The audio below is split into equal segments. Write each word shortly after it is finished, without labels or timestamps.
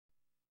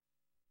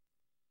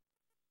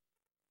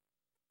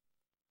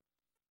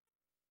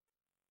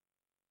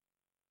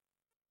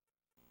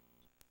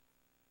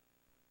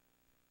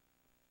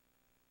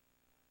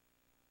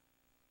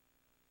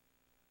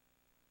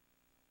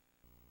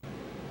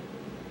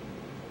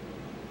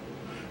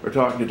We're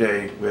talking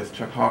today with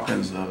Chuck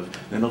Hawkins of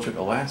Ninilchik,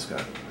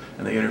 Alaska,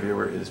 and the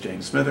interviewer is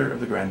James Smither of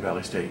the Grand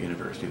Valley State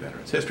University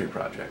Veterans History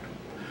Project.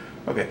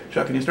 Okay,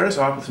 Chuck, can you start us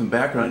off with some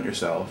background on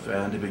yourself,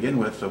 and to begin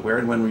with, where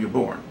and when were you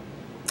born?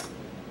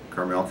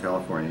 Carmel,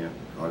 California,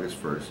 August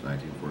 1st,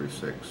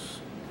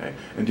 1946. Okay,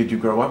 and did you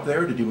grow up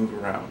there or did you move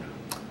around?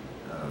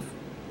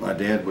 My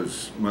dad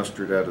was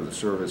mustered out of the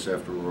service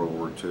after World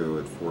War II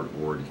at Fort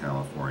Ward,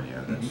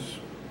 California. That's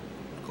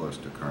close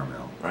to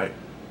Carmel. Right.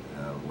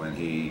 When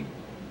he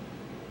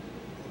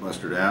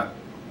mustered out,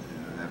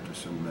 after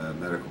some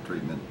medical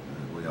treatment,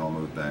 we all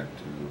moved back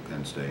to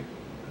Penn State,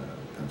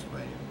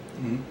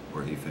 Pennsylvania,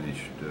 where he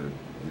finished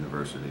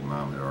university.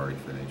 Mom had already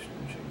finished,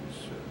 and she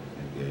was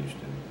engaged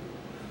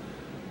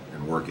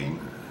in working.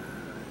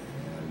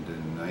 And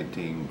in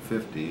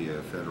 1950,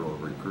 a federal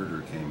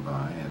recruiter came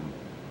by and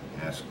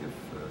asked if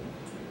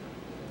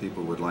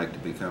people would like to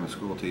become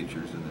school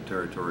teachers in the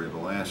territory of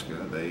Alaska.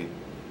 They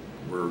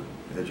were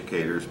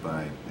educators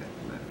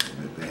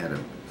they had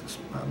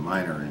a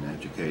minor in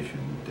education.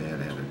 Dad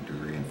had a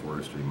degree in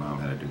forestry, Mom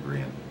had a degree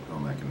in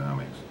home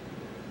economics.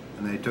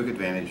 And they took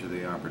advantage of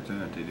the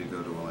opportunity to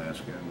go to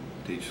Alaska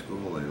and teach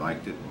school. They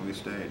liked it and we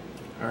stayed.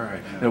 All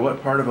right. Now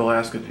what part of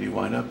Alaska did you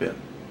wind up in?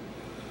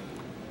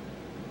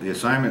 The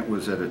assignment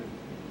was at a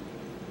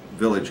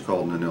village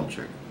called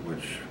Ninilchik,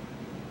 which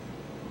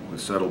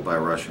was settled by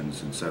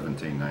Russians in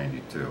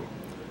 1792.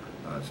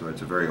 So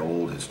it's a very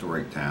old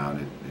historic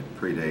town. It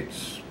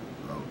predates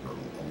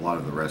a lot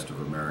of the rest of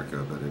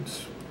America, but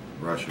it's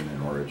Russian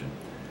in origin.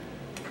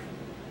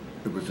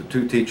 It was a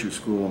two-teacher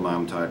school.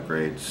 Mom taught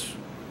grades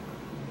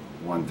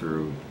 1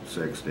 through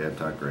 6. Dad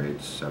taught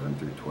grades 7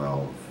 through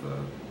 12.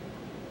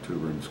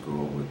 Two-room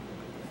school with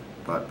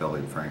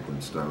pot-bellied Franklin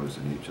stoves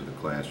in each of the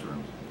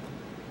classrooms.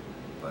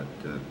 But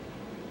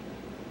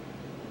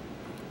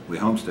we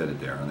homesteaded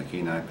there on the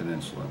Kenai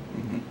Peninsula,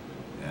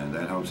 and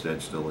that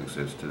homestead still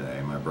exists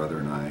today. My brother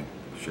and I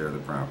share the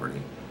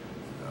property,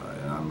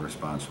 and I'm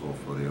responsible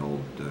for the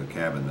old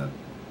cabin that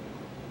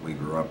we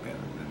grew up in.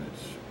 And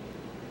it's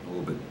a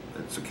little bit,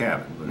 it's a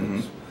cabin, but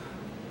it's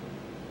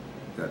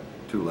got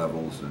 2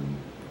 levels and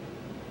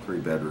 3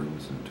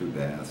 bedrooms and 2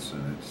 baths,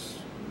 and it's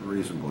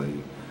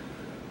reasonably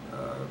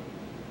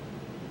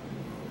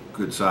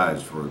good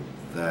size for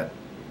that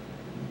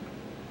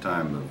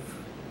time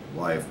of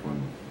life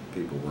when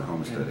people were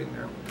homesteading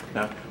there.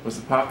 Now, was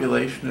the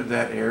population of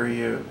that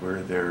area,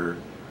 were there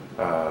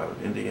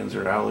Indians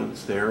or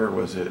Aleuts there, or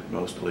was it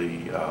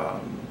mostly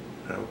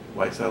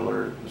white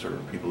settlers or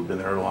people who've been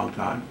there a long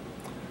time?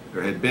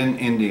 There had been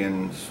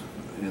Indians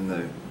in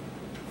the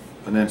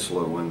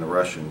peninsula when the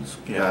Russians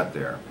got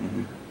there.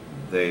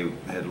 They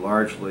had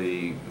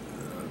largely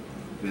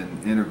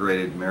been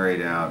integrated,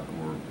 married out,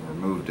 or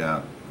moved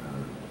out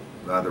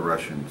by the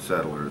Russian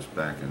settlers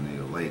back in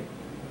the late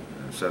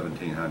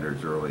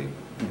 1700s, early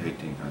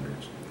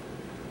 1800s.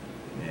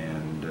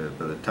 And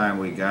by the time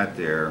we got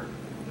there,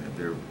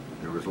 there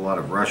was a lot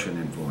of Russian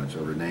influence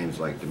over names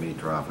like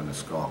Dimitrov and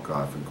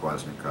Askalkov and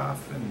Kwasnikov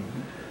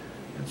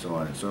and so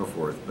on and so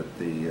forth. But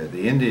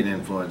the Indian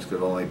influence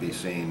could only be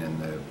seen in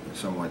the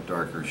somewhat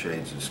darker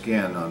shades of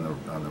skin on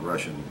the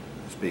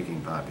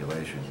Russian-speaking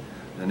population.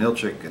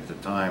 Ninilchik at the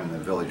time, the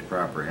village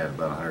proper, had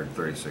about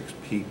 136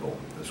 people.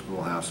 The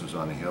schoolhouse is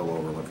on a hill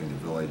overlooking the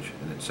village,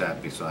 and it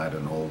sat beside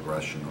an old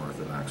Russian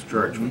Orthodox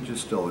church, which is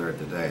still there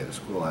today. The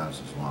schoolhouse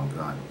is long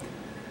gone,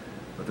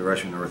 but the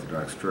Russian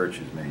Orthodox church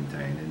is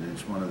maintained, and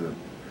it's one of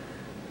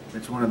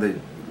the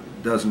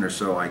dozen or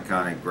so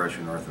iconic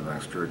Russian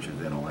Orthodox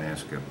churches in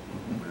Alaska.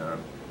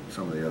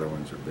 Some of the other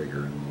ones are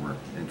bigger and more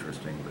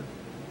interesting,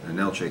 but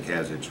Ninilchik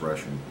has its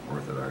Russian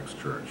Orthodox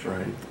church.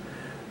 Right.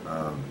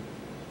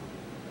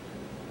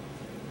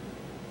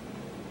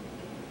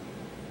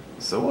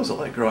 So what was it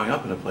like growing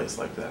up in a place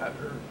like that?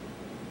 Or?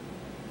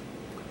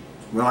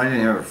 Well, I didn't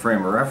have a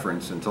frame of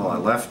reference until I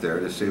left there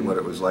to see what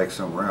it was like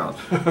somewhere else.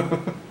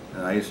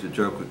 And I used to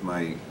joke with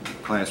my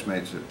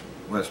classmates at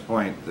West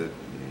Point that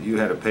you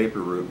had a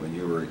paper route when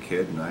you were a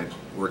kid and I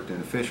worked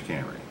in a fish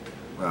cannery.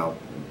 Well,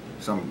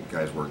 some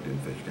guys worked in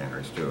fish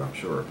canneries too, I'm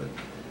sure, but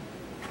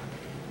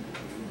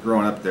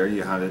growing up there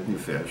you hunted and you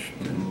fished,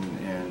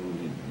 and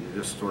you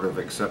just sort of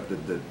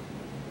accepted that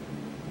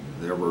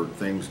there were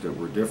things that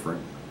were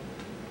different.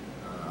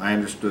 I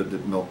understood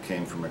that milk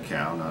came from a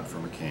cow, not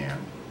from a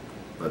can,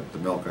 but the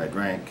milk I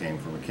drank came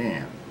from a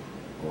can,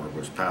 or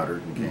was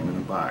powdered and came in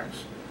a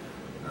box.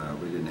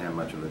 We didn't have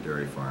much of a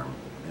dairy farm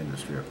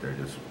industry up there,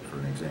 just for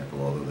an example,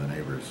 although the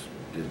neighbors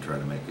did try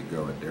to make it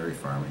go at dairy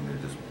farming.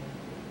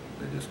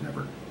 They just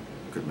never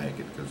could make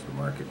it because the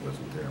market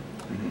wasn't there.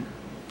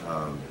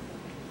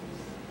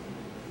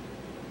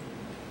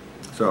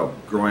 So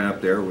growing up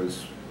there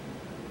was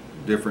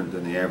different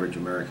than the average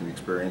American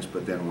experience,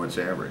 but then what's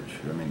average?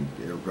 I mean,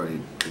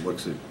 everybody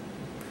looks at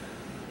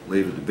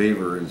Leave It to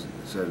Beaver and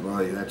said,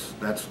 well,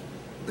 that's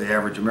the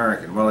average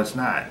American. Well, it's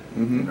not.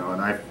 You know,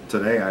 and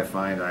today I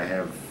find I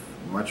have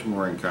much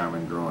more in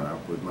common growing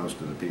up with most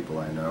of the people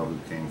I know who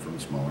came from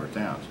smaller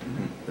towns.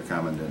 The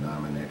common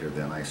denominator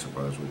then, I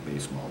suppose, would be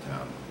small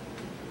town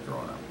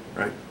growing up.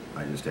 Right.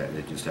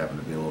 it just happened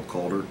to be a little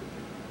colder.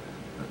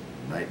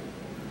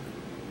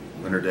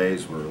 Winter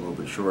days were a little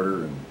bit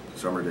shorter, and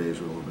summer days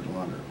were a little bit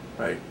longer.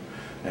 Right,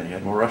 and you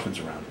had more Russians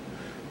around.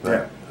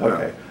 But,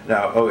 yeah.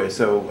 Okay.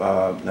 So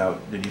now,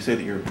 did you say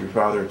that your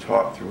father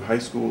taught through high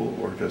school,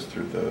 or just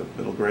through the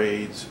middle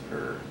grades,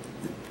 or?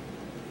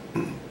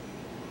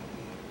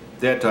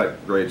 Dad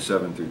taught grades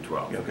 7 through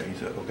 12. Okay. He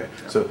said okay.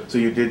 Yeah. So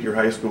you did your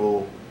high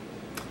school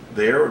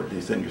there, or did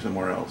he send you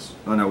somewhere else?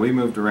 Oh no, we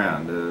moved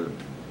around.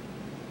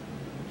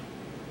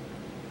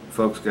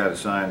 Folks got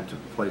assigned to a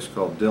place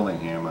called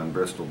Dillingham on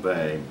Bristol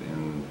Bay,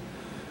 and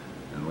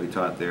we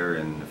taught there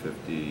in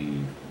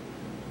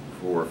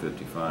 54,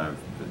 55,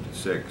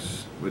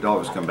 56. We'd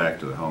always come back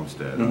to the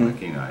homestead on the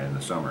Kenai in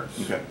the summers.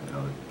 Okay. You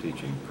know, the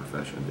teaching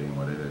profession being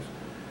what it is.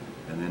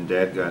 And then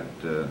Dad got,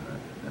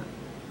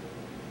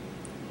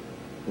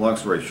 long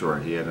story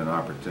short, he had an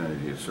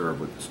opportunity to serve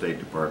with the State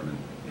Department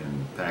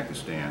in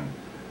Pakistan,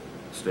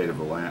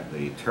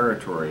 the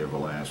territory of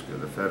Alaska.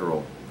 The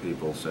federal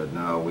people said,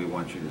 no, we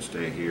want you to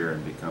stay here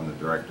and become the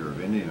Director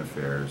of Indian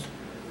Affairs.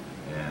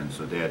 And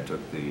so Dad took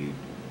the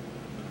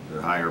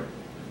higher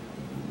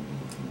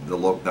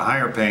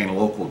paying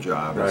local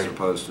job, right, as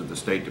opposed to the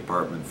State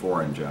Department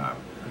foreign job.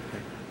 Okay.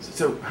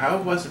 So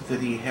how was it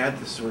that he had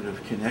the sort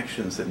of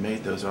connections that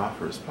made those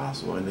offers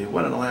possible? And they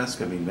went in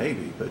Alaska, I mean,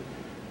 maybe, but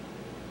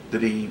so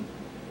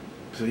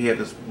he had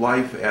his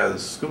life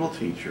as school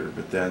teacher,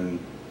 but did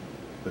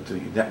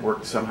he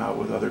network somehow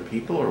with other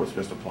people, or was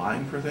just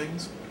applying for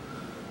things?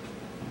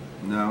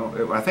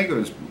 No, I think it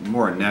was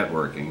more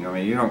networking. I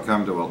mean, you don't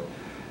come to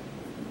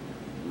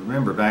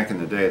remember back in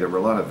the day, there were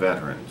a lot of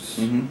veterans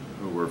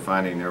who were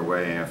finding their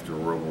way after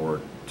World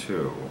War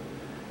II.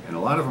 And a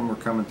lot of them were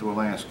coming to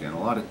Alaska, and a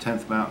lot of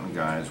 10th Mountain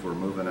guys were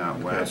moving out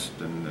west.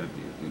 And the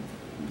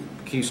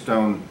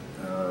Keystone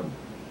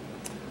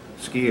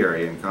ski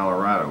area in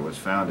Colorado was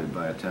founded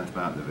by a 10th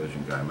Mountain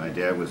Division guy. My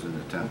dad was in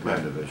the 10th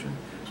Mountain Division.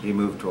 He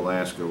moved to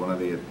Alaska. One of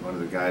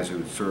the guys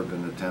who served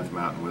in the 10th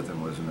Mountain with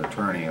him was an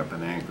attorney up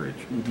in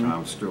Anchorage,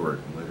 Tom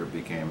Stewart, and later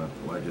became a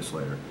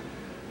legislator.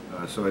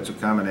 So it's a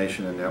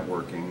combination of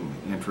networking,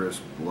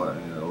 interest,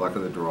 luck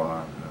of the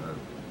draw, a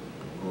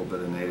little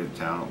bit of native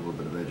talent, a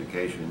little bit of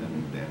education,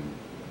 and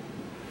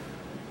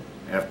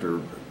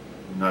after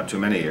not too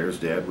many years,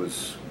 Dad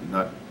was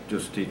not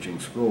just teaching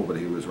school, but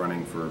he was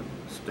running for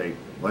state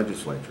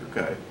legislature.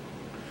 Okay.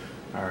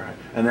 All right.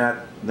 And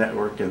that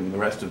network and the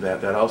rest of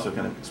that also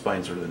kind of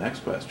explains sort of the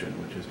next question,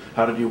 which is,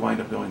 how did you wind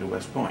up going to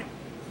West Point?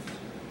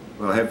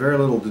 Well, it had very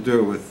little to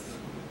do with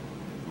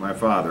my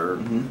father.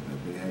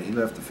 He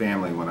left the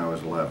family when I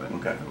was 11.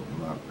 Okay.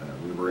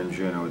 We were in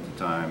Juneau at the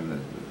time.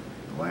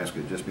 Alaska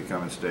had just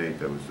become a state.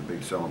 That was the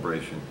big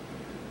celebration.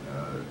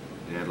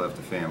 Dad left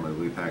the family.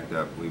 We packed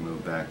up. We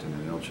moved back to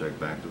Ninilchik,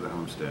 back to the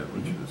homestead,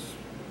 which was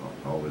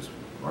always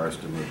ours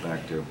to move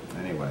back to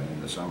anyway in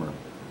the summer.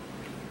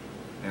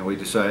 And we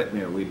decided,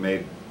 we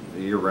made a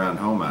year-round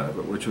home out of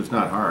it, which was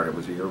not hard. It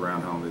was a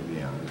year-round home at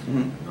Vienna. It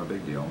was no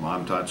big deal.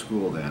 Mom taught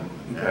school then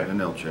at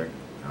Ninilchik.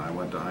 I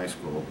went to high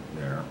school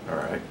there. All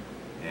right.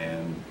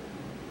 And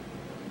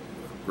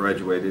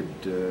graduated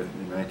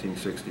in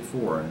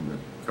 1964. And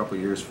a couple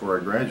of years before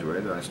I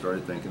graduated, I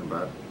started thinking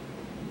about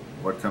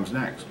what comes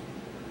next.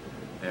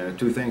 And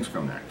two things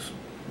come next.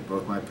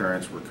 Both my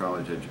parents were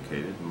college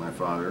educated, and my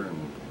father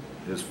and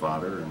his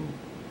father and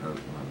my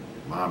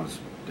mom's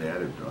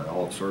dad had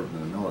all served in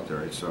the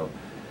military. So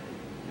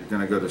you're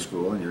going to go to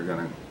school and you're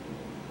going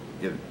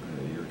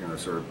to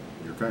serve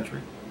your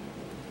country.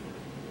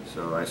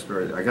 So I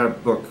got a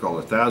book called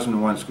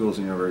 1001 Schools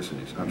and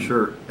Universities. I'm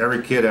sure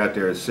every kid out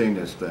there has seen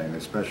this thing,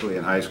 especially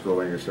in high school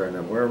when you're starting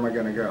to, where am I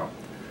going to go?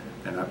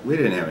 And we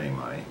didn't have any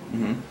money.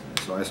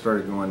 So I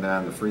started going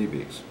down the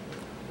freebies,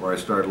 or I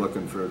started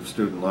looking for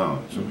student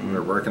loans.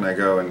 Where can I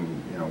go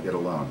and get a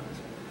loan?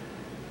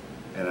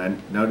 And I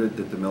noted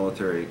that the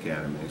military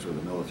academies, or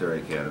the military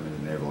academy,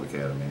 the Naval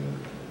Academy,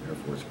 the Air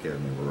Force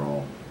Academy, were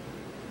all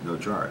no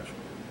charge.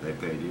 They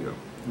paid you.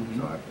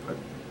 So I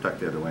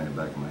tucked that away in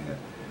the back of my head.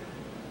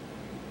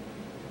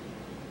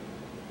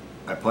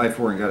 I applied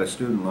for and got a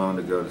student loan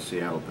to go to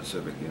Seattle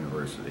Pacific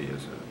University.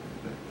 If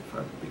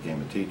I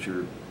became a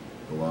teacher,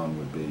 the loan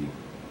would be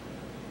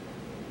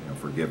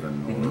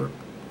forgiven or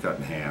cut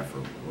in half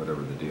or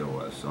whatever the deal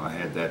was. So I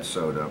had that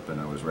sewed up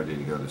and I was ready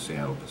to go to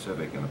Seattle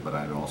Pacific, but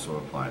I'd also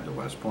applied to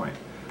West Point.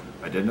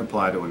 I didn't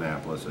apply to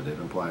Annapolis. I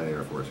didn't apply to the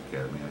Air Force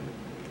Academy.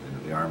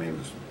 The Army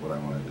was what I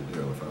wanted to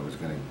do. If I was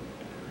going to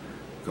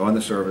go in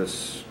the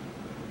service,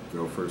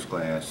 go first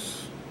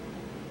class,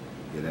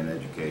 get an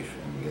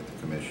education, get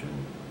the commission,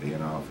 be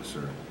an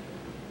officer,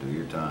 do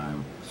your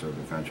time, serve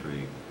the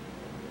country,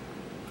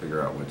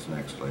 figure out what's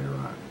next later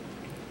on.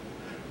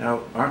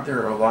 Now, aren't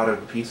there a lot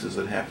of pieces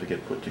that have to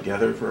get put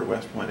together for a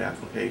West Point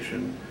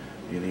application?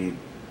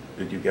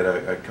 Did you get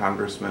a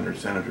congressman or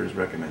senator's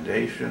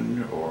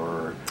recommendation,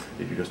 or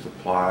did you just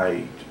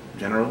apply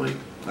generally?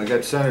 I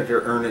got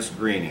Senator Ernest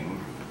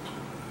Greening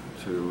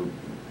to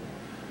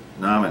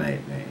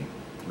nominate me,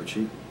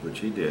 which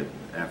he did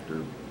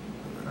after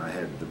I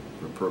had the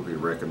appropriate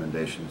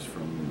recommendations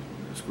from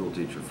school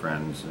teacher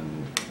friends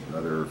and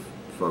other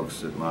folks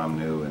that Mom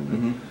knew in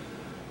the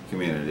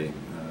community.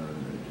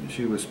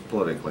 She was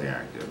politically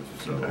active,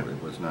 so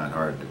it was not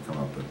hard to come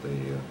up with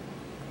the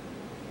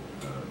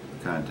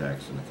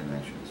contacts and the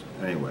connections.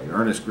 Anyway,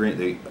 Ernest Green,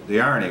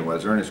 the irony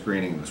was Ernest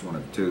Greening was one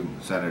of 2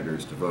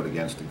 senators to vote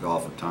against the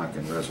Gulf of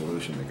Tonkin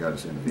resolution that got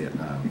us into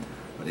Vietnam,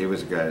 but he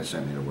was the guy that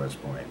sent me to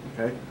West Point.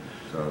 Okay.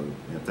 So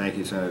thank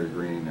you, Senator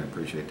Greening. I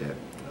appreciate that.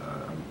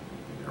 I'm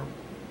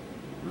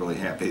really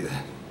happy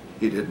that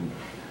he didn't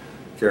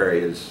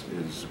carry his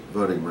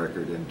voting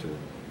record into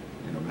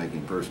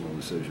making personal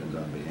decisions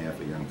on behalf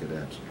of young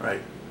cadets.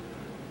 Right.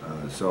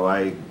 So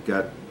you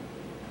got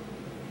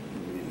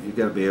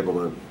to be able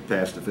to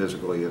pass the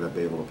physical, you got to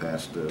be able to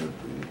pass the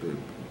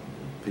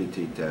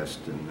PT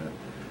test and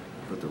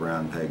put the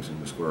round pegs in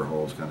the square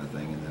holes kind of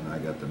thing, and then I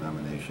got the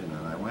nomination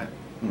and I went.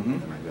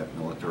 And I got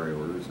military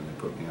orders and they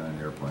put me on an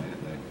airplane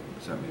and they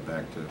sent me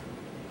back to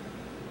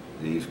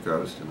the East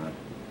Coast, and I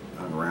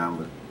hung around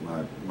with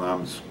my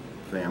mom's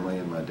family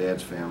and my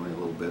dad's family a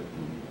little bit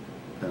in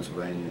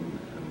Pennsylvania and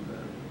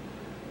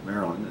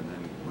Maryland, and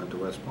then went to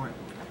West Point.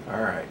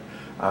 All right.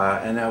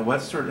 And now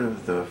what's sort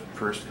of the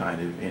first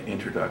kind of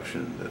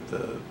introduction that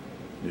the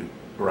new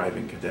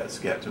arriving cadets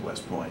get to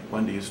West Point?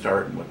 When do you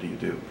start and what do you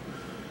do?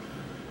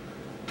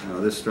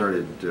 This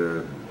started,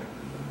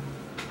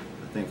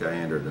 I think I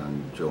entered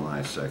on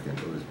July 2nd.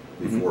 It was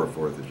before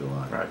 4th of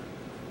July. Right.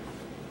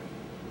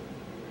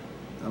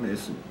 I mean,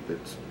 it's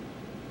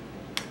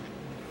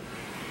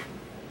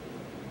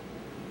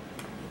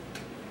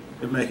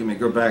making me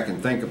go back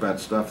and think about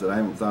stuff that I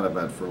haven't thought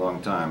about for a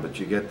long time. But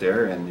you get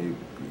there and you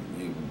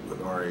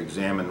are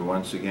examined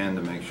once again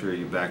to make sure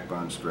your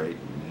backbone straight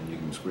and you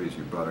can squeeze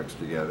your buttocks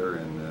together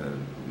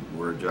and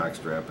wear a jock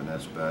strap, and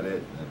that's about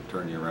it. And they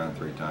turn you around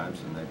 3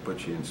 times and they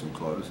put you in some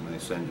clothes and they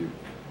send you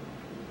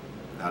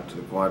out to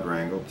the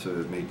quadrangle to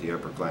meet the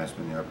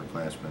upperclassmen. The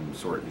upperclassmen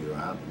sort you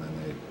out and then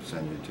they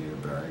send you to your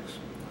barracks.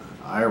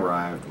 I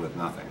arrived with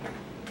nothing.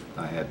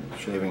 I had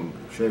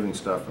shaving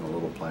stuff in a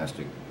little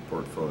plastic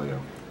portfolio.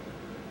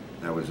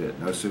 That was it.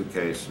 No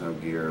suitcase, no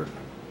gear,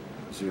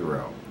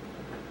 0.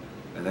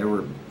 And they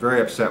were very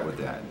upset with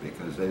that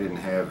because they didn't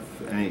have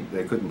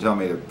they couldn't tell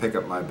me to pick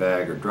up my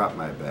bag or drop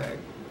my bag,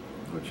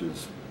 which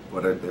is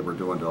what they were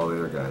doing to all the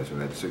other guys who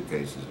had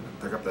suitcases.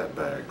 Pick up that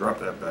bag, drop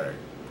that bag,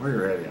 pull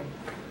your head in.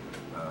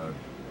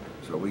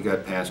 So we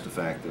got past the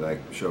fact that I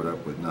showed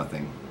up with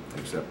nothing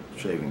except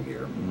shaving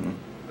gear.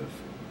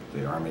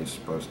 The Army's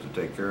supposed to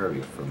take care of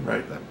you from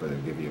that, but they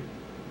give you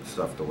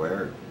stuff to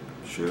wear,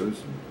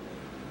 shoes,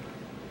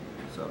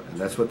 and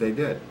that's what they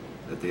did.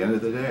 At the end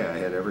of the day, I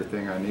had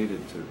everything I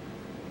needed to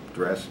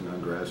dress and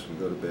undress and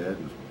go to bed,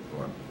 and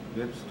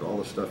just all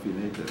the stuff you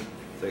need to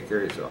take care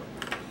of yourself,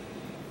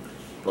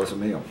 plus a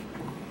meal.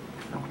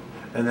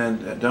 And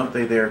then don't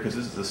they there, because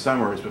this is the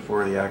summers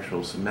before the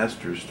actual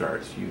semester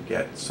starts, you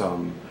get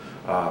some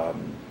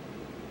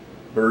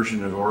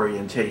version of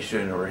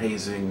orientation or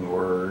hazing,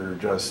 or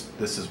just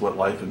this is what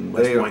life in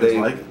West Point is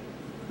like?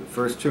 The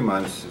first 2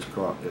 months is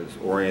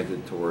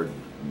oriented toward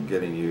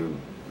getting you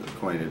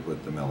acquainted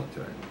with the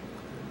military.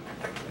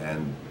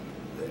 And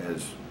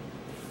as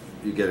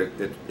you get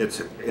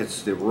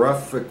it's the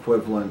rough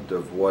equivalent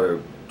of what a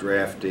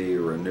draftee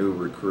or a new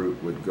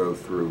recruit would go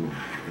through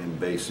in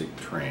basic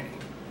training.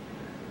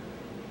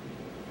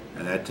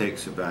 And that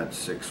takes about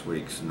 6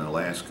 weeks. In the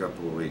last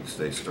couple of weeks,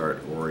 they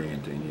start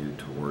orienting you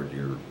toward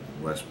your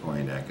West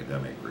Point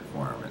academic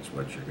requirements,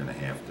 what you're going to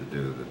have to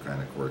do, the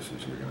kind of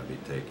courses you're going to be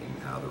taking,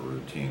 how the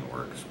routine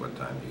works, what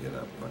time you get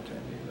up, what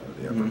time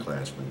the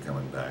upperclassmen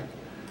coming back.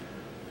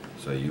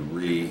 So the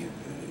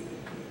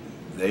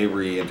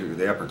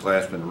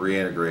upperclassmen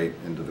reintegrate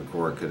into the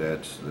Corps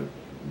cadets. The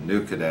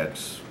new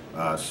cadets,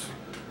 us,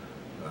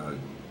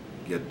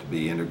 get to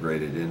be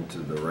integrated into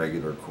the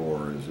regular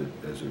Corps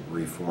as it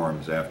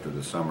reforms after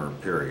the summer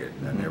period.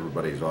 And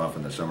everybody's off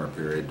in the summer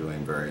period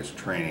doing various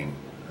training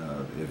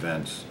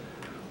events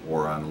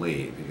or on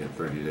leave. You get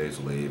 30 days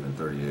of leave and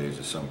 30 days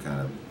of some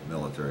kind of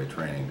military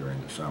training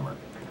during the summer.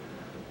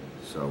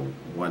 So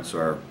once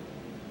our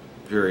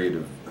period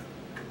of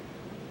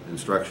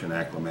instruction,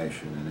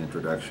 acclimation, and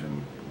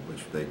introduction,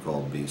 which they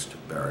called Beast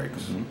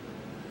Barracks,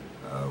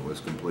 was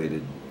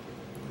completed,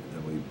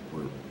 then we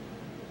were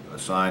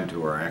assigned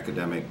to our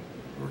academic,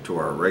 or to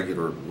our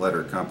regular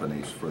letter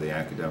companies for the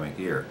academic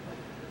year.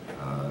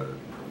 The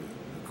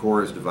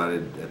Corps is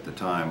divided, at the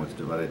time, was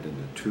divided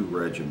into 2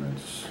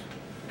 regiments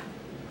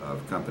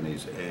of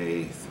companies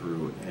A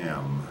through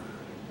M,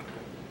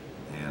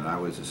 and I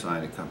was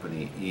assigned to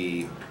company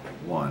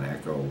E1,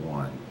 Echo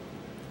 1.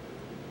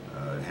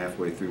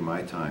 Halfway through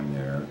my time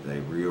there, they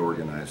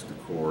reorganized the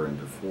Corps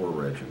into 4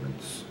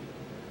 regiments,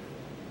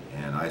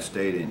 and I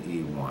stayed in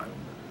E1,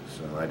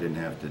 so I didn't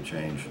have to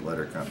change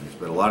letter companies.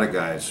 But a lot of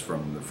guys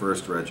from the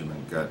 1st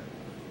Regiment got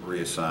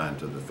reassigned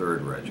to the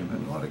 3rd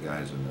Regiment. A lot of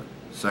guys in the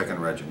 2nd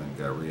Regiment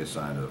got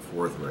reassigned to the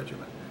 4th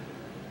Regiment.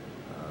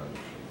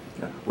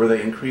 Were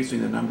they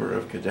increasing the number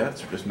of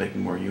cadets or just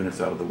making more units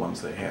out of the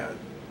ones they had?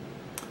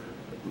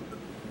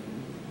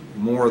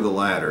 more the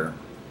latter,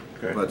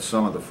 Okay. but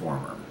some of the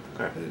former.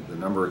 Okay. The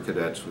number of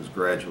cadets was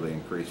gradually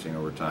increasing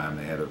over time.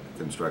 They had a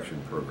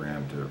construction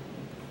program to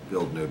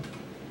build new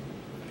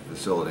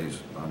facilities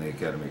on the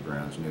academy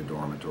grounds, new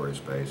dormitory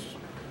space,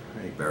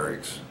 Right.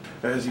 barracks.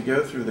 As you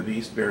go through the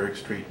Beast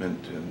Barracks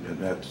treatment, and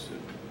that's,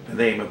 the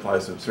name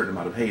implies a certain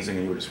amount of hazing,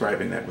 and you were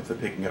describing that with the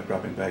picking up,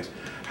 dropping bags.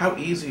 How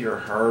easy or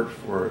hard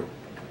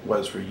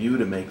was for you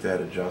to make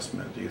that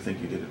adjustment? Do you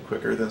think you did it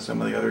quicker than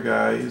some of the other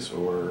guys,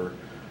 or?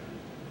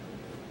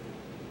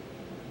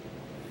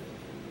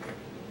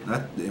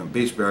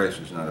 Beast barracks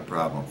was not a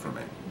problem for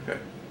me. Okay.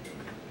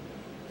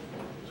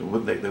 So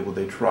would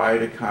they try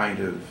to kind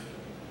of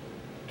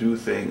do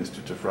things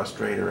to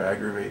frustrate or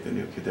aggravate the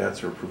new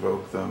cadets, or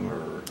provoke them,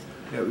 or?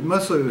 Yeah,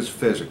 mostly it was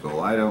physical.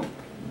 I don't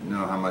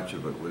know how much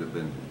of it would have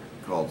been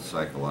called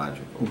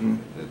psychological. Mm-hmm.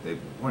 They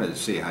wanted to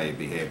see how you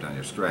behaved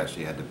under stress.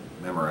 You had to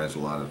memorize a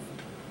lot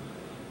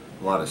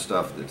of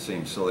stuff that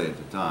seemed silly at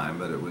the time,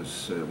 but it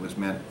was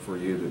meant for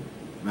you to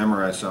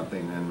memorize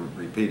something and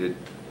repeat it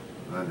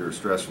under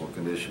stressful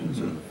conditions.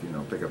 Mm-hmm. Of, you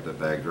know, pick up that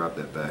bag, drop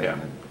that bag, Yeah.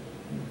 and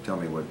tell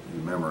me what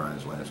you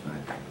memorized last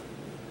night.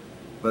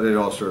 But it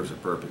all serves a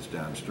purpose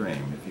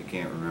downstream. If you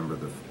can't remember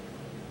the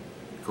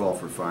call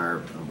for fire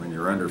when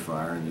you're under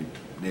fire and you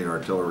need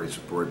artillery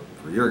support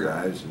for your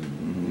guys, and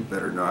Mm-hmm. you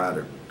better know how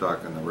to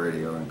talk on the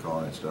radio and call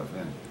that stuff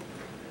in.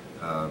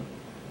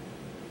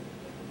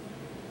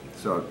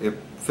 So it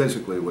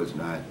physically was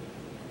not,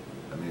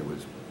 I mean, it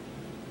was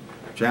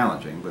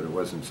challenging, but it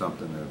wasn't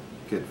something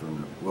a kid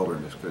from the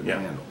wilderness couldn't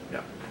handle.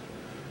 Yeah.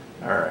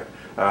 All right.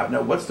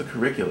 Now, what's the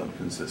curriculum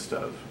consist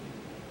of?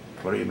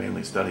 What are you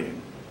mainly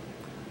studying?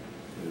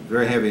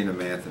 Very heavy into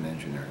math and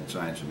engineering,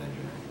 science and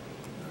engineering.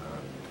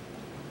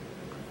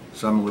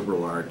 Some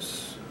liberal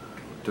arts.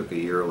 Took a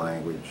year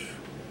language.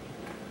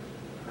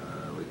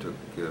 We took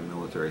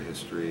military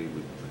history.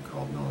 We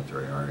called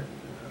military art.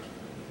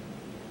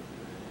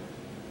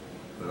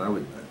 But I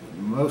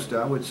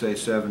would say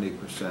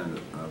 70%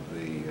 of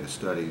the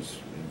studies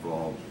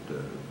involved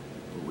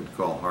what we'd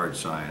call hard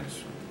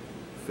science,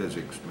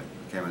 physics,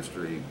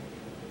 chemistry,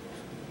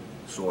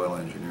 soil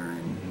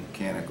engineering,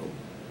 mechanical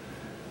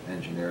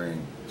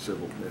engineering,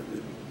 civil.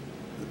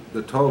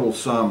 The total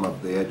sum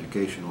of the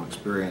educational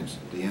experience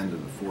at the end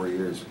of the 4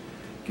 years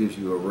gives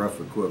you a rough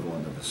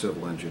equivalent of a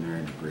civil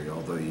engineering degree,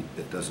 although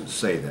it doesn't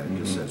say that, it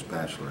just says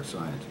Bachelor of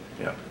Science.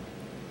 Yeah.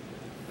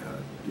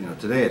 You know,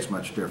 today it's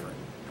much different.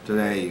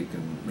 Today you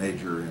can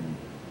major in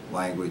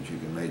language, you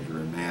can major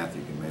in math,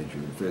 you can major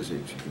in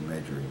physics, you can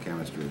major in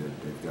chemistry.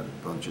 They've got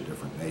a bunch of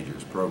different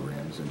majors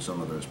programs, and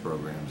some of those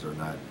programs are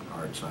not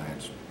hard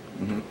science,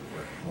 Mm-hmm.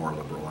 but more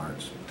liberal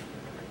arts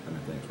kind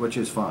of things, which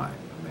is fine.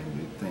 I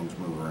mean, things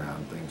move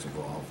around, things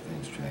evolve,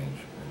 things change,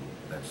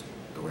 and that's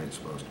the way it's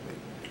supposed to be.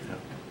 Yeah.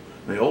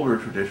 The older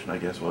tradition, I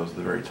guess, was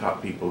the very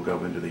top people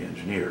go into the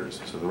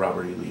engineers. So the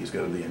Robert E. Lees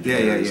go to the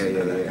engineers.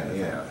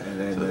 Yeah. And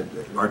then the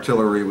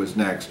artillery was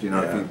next. You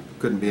know, if Yeah. you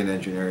couldn't be an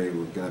engineer, you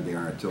were going to be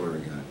an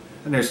artillery guy.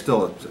 And there's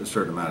still a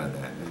certain amount of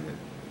that.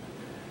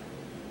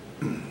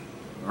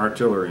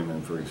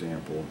 Artillerymen, for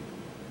example,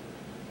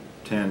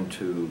 tend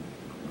to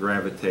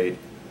gravitate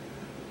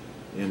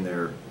in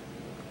their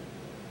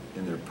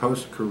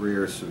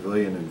post-career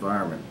civilian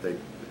environment.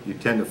 You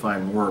tend to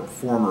find more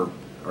former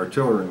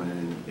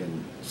artillerymen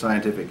in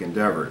scientific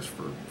endeavors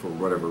for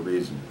whatever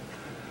reason.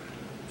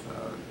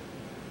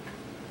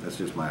 That's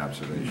just my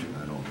observation.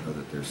 I don't know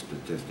that there's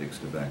statistics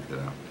to back that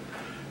up.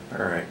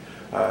 All right.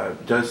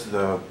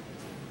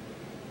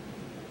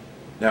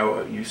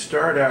 Now you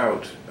start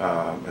out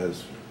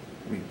as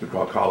we could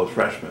call college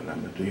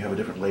freshmen. Do you have a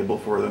different label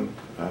for them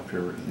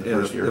after the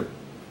first year?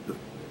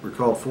 We're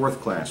called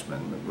fourth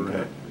classmen. We're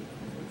Okay. in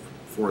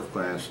fourth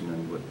class, and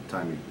then by the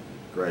time you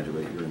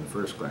graduate, you're in the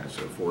first class.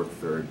 So fourth,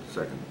 third,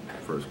 second,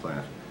 first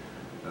class.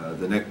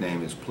 The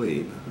nickname is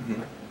plebe,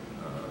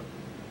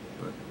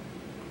 but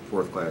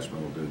fourth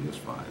classmen will do just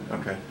fine.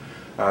 Okay.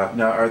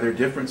 Now, are there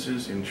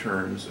differences in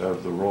terms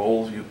of the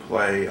roles you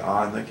play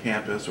on the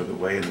campus, or the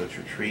way in which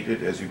you're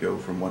treated as you go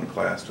from one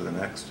class to the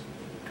next?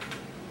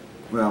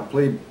 Well,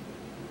 plebe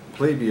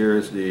year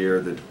is the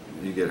year that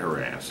you get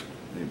harassed.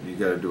 You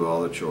got to do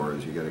all the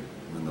chores. You got to,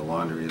 when the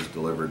laundry is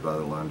delivered by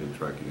the laundry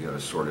truck, you got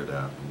to sort it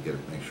out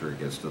and make sure it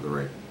gets to the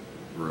right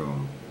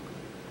room.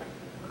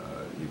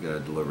 You've got to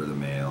deliver the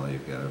mail.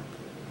 You've got to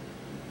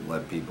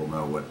let people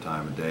know what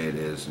time of day it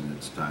is, and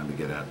it's time to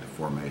get out to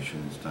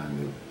formation. It's time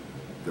to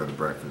go to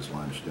breakfast,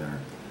 lunch, dinner.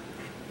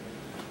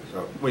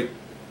 So we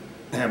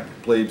have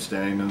plebes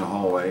standing in the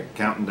hallway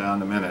counting down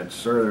the minutes.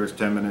 Sir, there's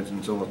 10 minutes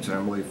until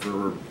assembly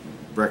for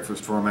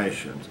breakfast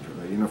formation.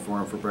 The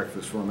uniform for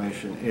breakfast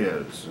formation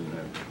is,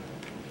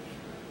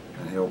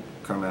 and he'll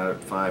come out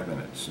at 5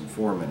 minutes, and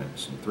 4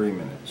 minutes, and 3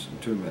 minutes, and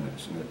 2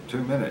 minutes, and at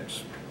 2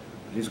 minutes,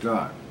 he's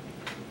gone.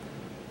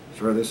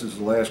 Sir, this is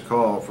the last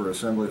call for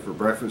assembly for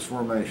breakfast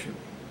formation.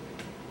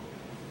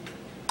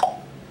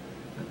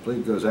 And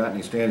plebe goes out and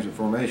he stands in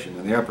formation,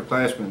 and the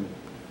upperclassmen,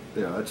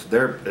 you know, it's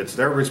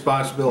their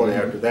responsibility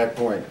after that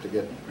point to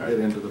get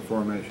into the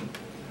formation.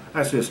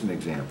 That's just an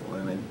example.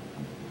 I mean,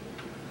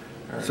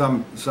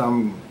 some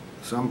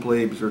some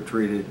plebes are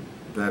treated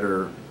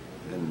better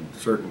in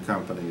certain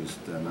companies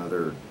than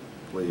other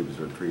plebes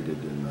are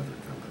treated in other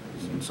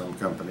companies. And some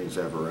companies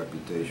have a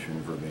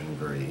reputation for being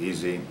very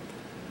easy,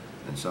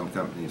 and some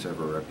companies have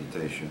a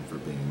reputation for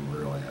being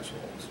real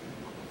assholes.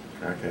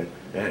 Okay.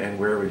 And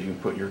where would you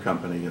put your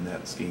company in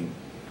that scheme?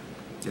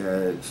 Yeah,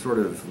 it's sort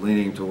of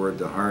leaning toward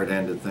the hard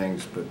end of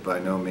things, but by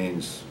no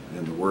means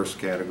in the worst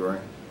category.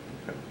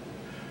 Okay.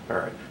 All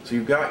right. So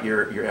you've got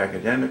your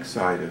academic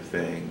side of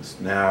things.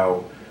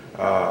 Now,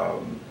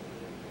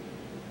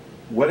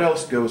 what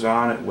else goes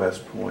on at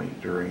West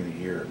Point during the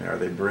year? Now, are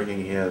they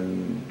bringing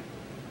in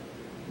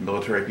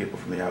military people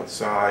from the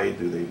outside?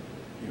 Do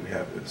you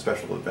have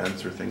special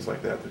events or things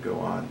like that go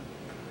on?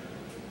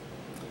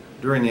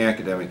 During the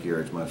academic year,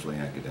 it's mostly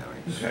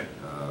academics. Okay.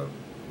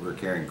 We're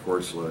carrying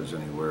course loads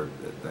anywhere,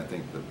 I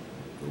think the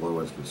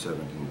lowest was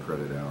 17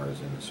 credit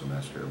hours in a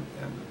semester,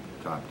 and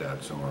topped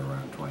out somewhere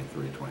around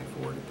 23,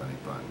 24, depending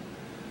upon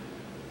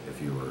if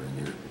you were in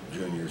your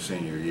junior,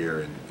 senior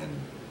year and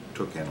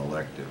took an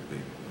elective.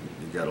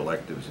 You got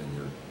electives in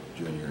your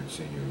junior and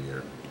senior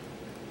year,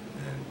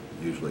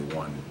 and usually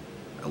one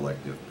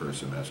elective per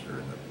semester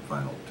in the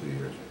final 2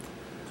 years.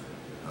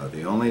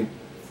 The only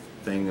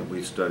thing that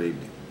we studied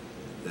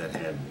that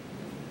had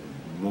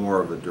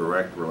more of a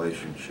direct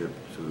relationship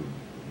to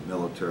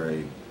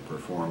military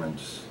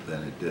performance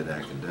than it did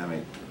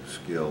academic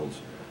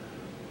skills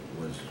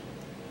was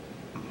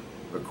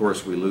a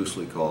course we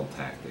loosely called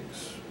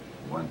tactics.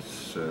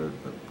 Once, 2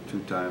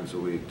 times a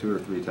week, 2 or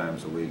 3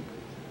 times a week,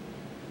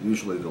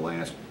 usually the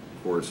last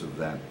course of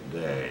that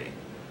day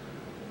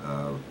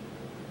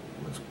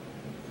was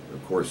a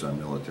course on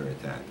military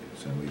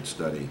tactics, and we'd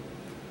study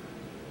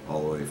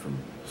all the way from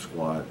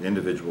squad,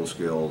 individual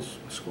skills,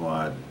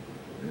 squad,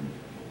 and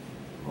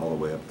all the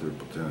way up through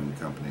platoon,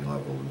 company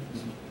level.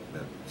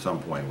 At some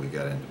point we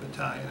got into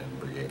battalion and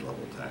brigade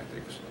level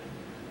tactics.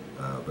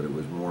 But it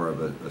was more of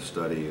a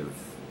study of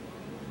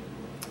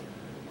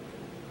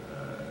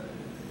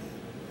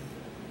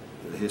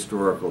the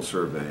historical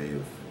survey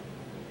of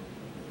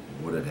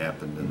what had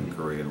happened in the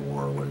Korean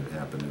War, what had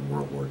happened in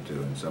World War II,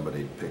 and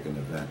somebody pick an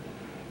event.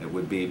 It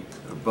would be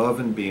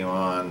above and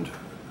beyond,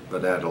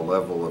 but at a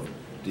level of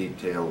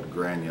detailed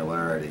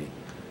granularity,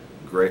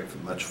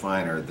 much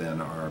finer than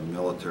our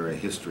military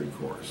history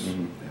course.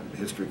 In the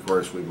history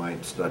course we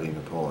might study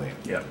Napoleon.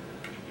 Yeah.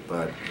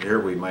 But here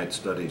we might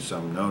study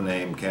some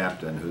no-name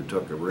captain who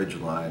took a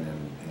ridgeline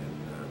in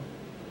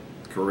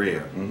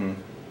Korea,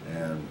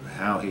 and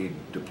how he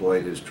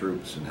deployed his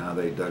troops and how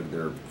they dug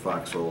their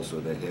foxholes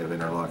so they'd have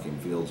interlocking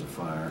fields of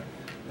fire.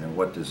 And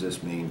what does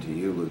this mean to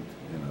you,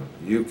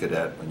 you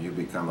cadet, when you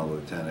become a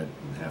lieutenant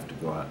and have to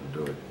go out and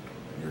do it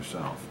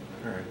yourself?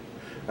 All right.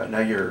 Now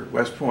your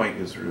West Point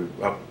is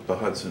up the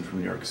Hudson from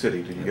New York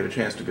City. Did you get a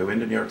chance to go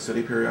into New York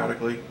City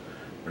periodically,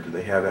 or do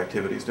they have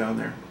activities down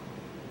there?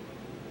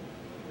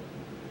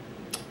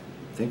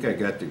 I think I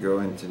got to go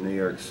into New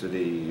York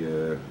City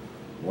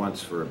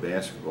once for a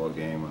basketball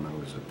game when I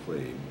was a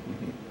plebe.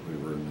 We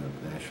were in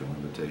the National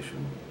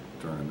Invitation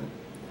Tournament.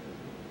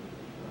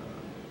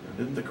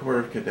 Didn't the Corps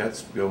of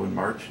Cadets go and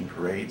march in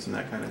parades and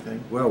that kind of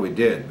thing? Well, we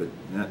did, but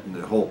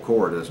the whole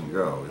Corps doesn't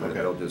go. Okay.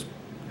 They'll just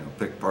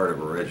pick part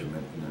of a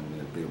regiment and then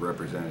it'd be a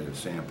representative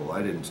sample.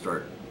 I didn't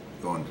start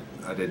going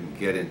I didn't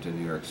get into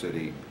New York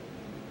City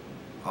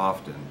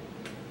often,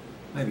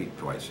 maybe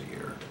twice a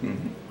year.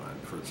 But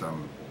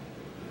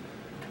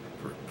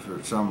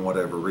for some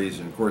whatever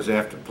reason. Of course,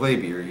 after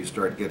plebe year, you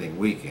start getting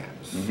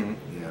weekends.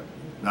 Yeah,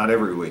 not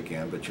every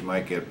weekend, but you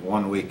might get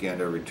one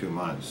weekend every 2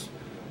 months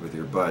with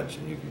your buds,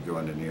 and you could go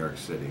into New York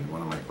City.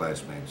 One of my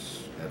classmates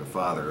had a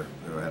father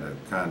who had a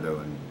condo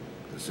in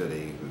the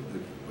city,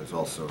 who was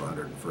also a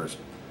 101st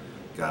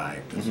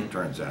guy, as it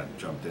turns out,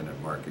 jumped in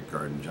at Market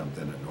Garden, jumped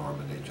in at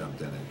Normandy,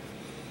 jumped in at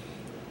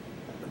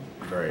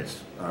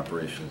various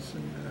operations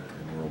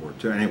in World War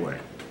II. Anyway,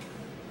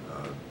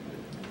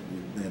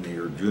 in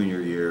your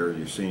junior year,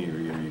 your senior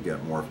year, you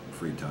got more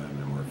free time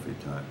and more free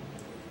time.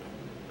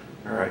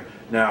 All right.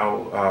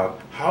 Now,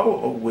 how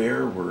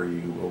aware were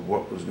you of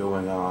what was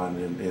going on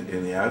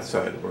in the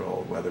outside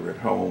world, whether at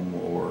home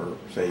or,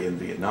 say, in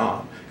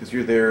Vietnam? Because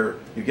you're there,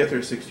 you get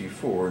there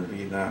 64, and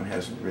Vietnam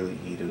hasn't really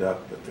heated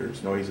up, but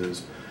there's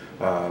noises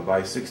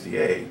by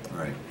 68.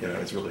 Right.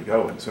 It's really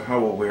going. So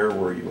how aware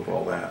were you of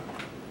all that?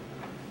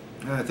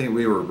 I think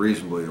we were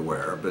reasonably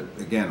aware, but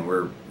again,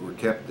 we're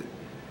kept.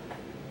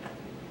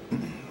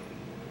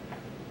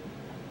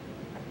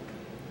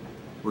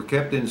 We're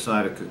kept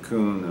inside a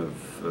cocoon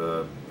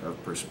of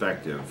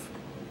perspective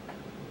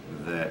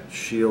that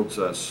shields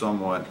us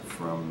somewhat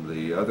from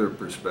the other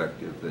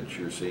perspective that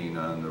you're seeing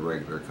on the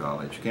regular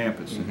college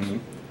campuses.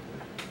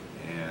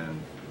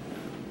 And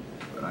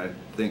I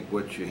think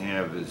what you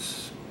have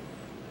is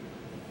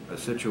a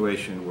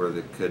situation where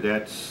the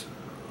cadets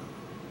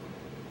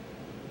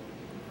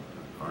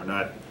are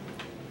not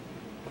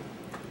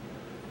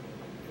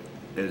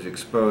as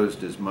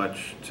exposed as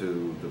much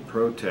to the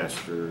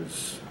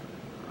protesters'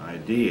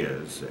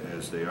 ideas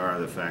as they are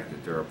the fact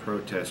that there are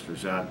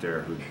protesters out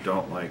there who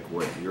don't like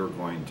what you're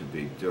going to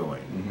be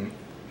doing.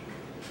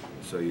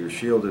 so you're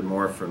shielded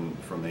more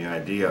from the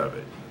idea of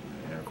it.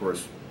 And of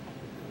course,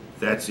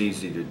 that's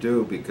easy to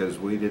do because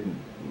we didn't.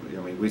 I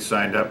mean, we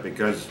signed up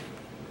because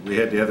we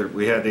had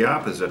the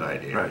opposite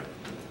idea. Right.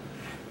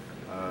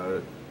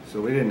 So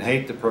we didn't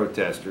hate the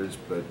protesters,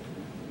 but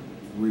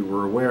we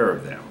were aware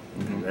of them.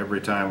 Mm-hmm. Every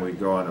time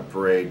we'd go on a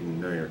parade in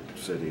New York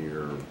City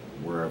or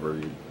wherever,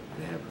 you'd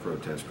have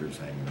protesters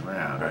hanging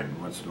around. Right. And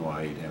once in a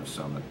while, you'd have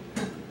some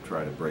that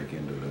try to break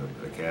into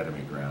the academy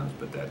grounds,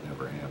 but that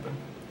never happened.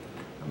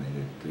 I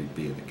mean, they'd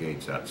be at the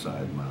gates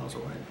outside, miles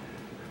away.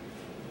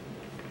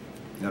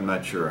 I'm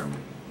not sure.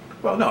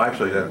 Well, no,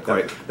 actually,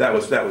 that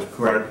was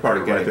part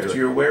of getting there. So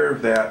you're aware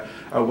of that.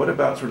 What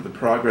about sort of the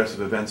progress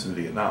of events in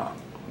Vietnam?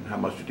 And how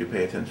much did you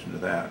pay attention to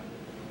that?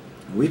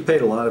 We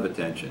paid a lot of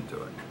attention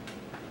to it.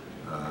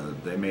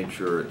 They made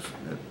sure that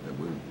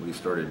we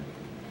started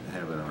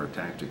having our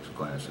tactics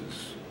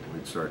classes.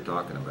 We'd start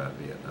talking about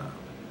Vietnam.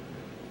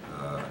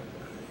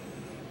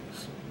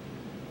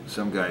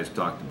 Some guys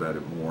talked about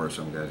it more.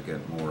 Some guys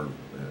got more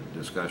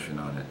discussion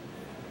on it.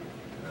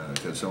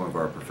 Because some of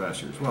our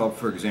professors, well,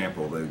 for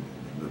example, the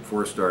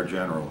four-star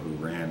general who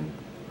ran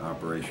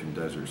Operation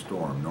Desert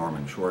Storm,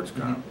 Norman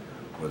Schwarzkopf,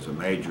 was a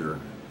major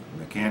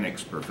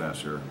mechanics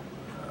professor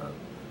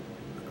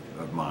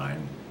of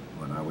mine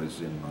when I was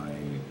in my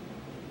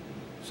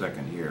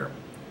second year.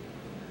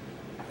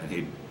 And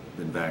he'd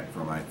been back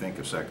from, I think,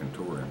 a second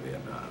tour in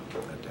Vietnam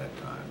at that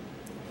time.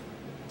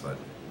 But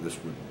this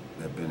would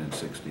have been in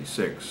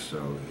 '66,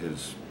 so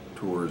his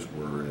tours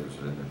were as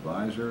an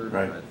advisor,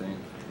 right. I think.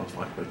 Most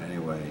likely.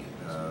 Anyway,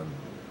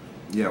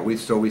 yeah, we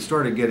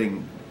started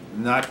getting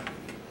not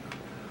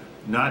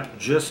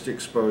just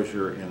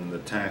exposure in the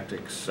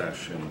tactics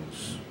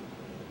sessions,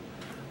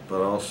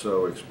 but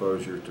also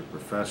exposure to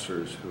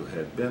professors who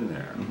had been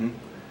there. Mm-hmm.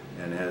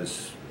 And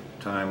as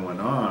time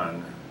went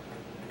on,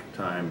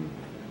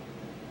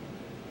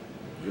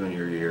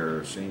 junior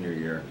year, senior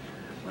year,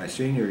 my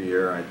senior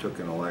year I took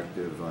an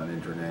elective on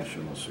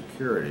international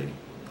security,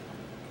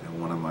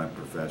 and one of my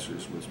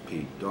professors was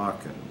Pete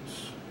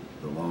Dawkins,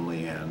 the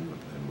Lonely End,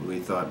 and we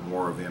thought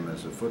more of him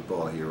as a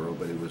football hero,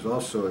 but he was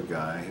also a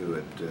guy who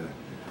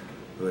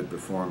had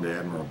performed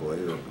admirably,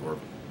 or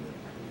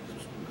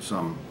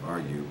some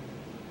argue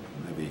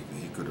maybe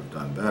he could have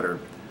done better.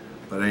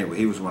 But anyway,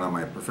 he was one of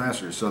my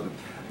professors. So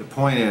the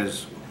point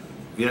is,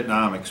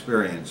 Vietnam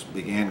experience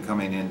began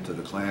coming into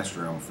the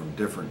classroom from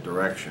different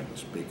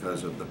directions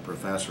because of the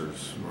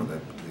professors or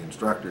the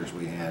instructors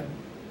we had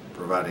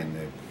providing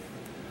the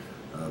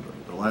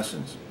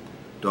lessons.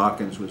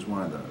 Dawkins was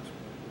one of those.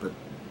 But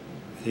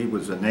he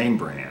was a name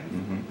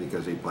brand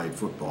because he played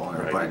football and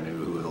everybody knew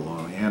who the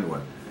Lonely Hand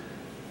was.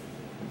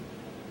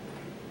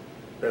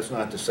 That's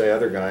not to say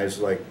other guys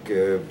like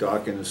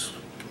Dawkins'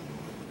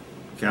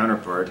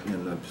 counterpart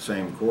in the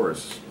same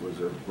course was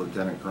a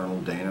Lieutenant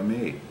Colonel Dana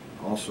Meade,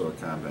 also a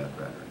combat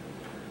veteran.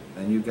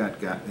 And you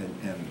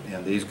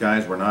and these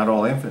guys were not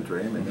all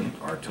infantry. I mean,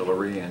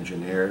 artillery,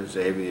 engineers,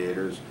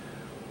 aviators.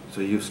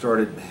 So you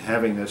started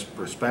having this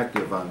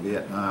perspective on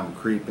Vietnam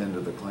creep into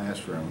the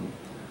classroom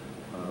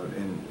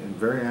in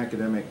very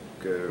academic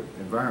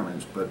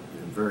environments, but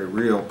in very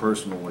real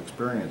personal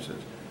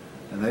experiences.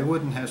 And they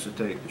wouldn't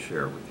hesitate to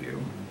share with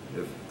you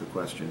if the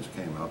questions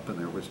came up and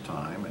there was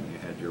time and you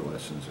had your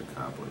lessons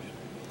accomplished.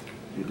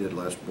 You did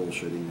less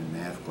bullshitting in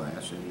math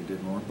class and you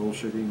did more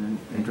bullshitting in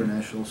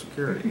international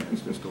security.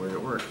 That's just the way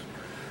it works.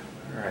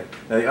 All right.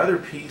 Now the other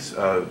piece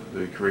of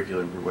the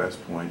curriculum for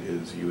West Point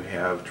is you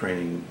have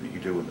training that you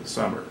do in the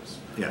summers.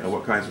 Yes. Now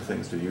what kinds of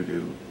things do you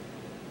do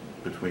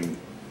during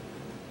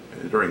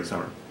the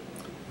summer?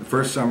 The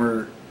first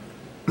summer,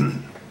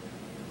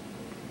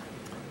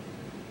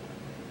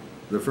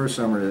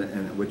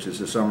 which is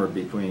the summer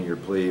between your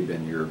plebe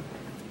and your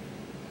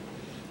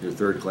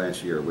third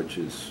class year, which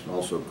is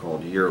also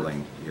called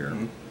yearling year,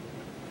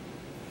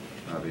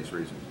 obvious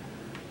reasons.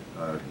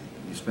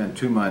 You spend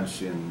 2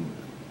 months in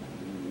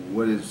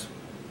what is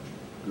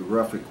the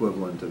rough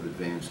equivalent of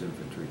advanced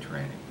infantry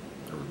training,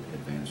 or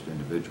advanced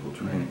individual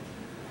training.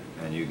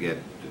 And you get,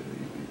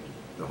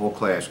 the whole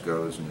class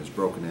goes and is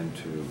broken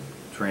into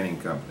training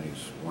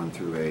companies, 1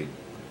 through 8,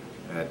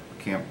 at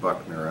Camp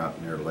Buckner out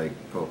near Lake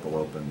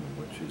Popolopan,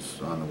 which is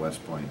on the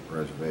West Point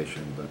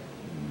Reservation, but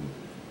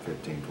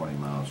 15, 20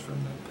 miles from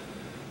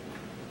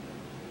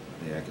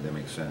the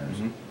academic centers.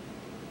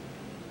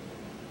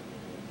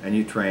 And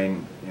you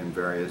train in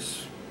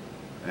various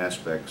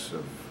aspects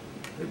of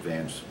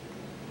advanced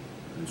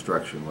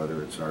instruction,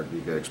 whether it's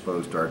you get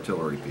exposed to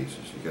artillery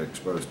pieces, you get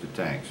exposed to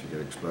tanks, you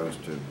get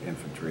exposed to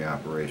infantry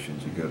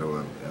operations, you go to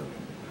a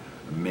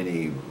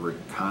mini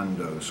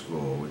recondo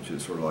school, which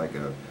is sort of like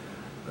a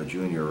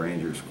junior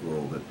ranger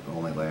school that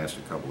only lasts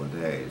a couple of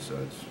days, so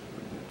it's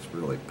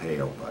really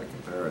pale by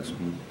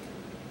comparison.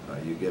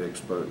 You get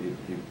exposed.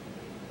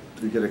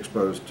 You get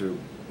exposed to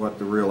what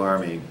the real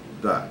Army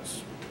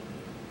does,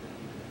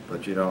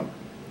 but you don't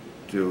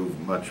do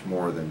much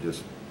more than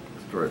just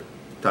sort of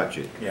touch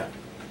it. Yeah.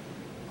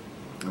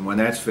 And when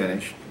that's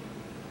finished,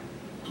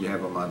 you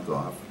have a month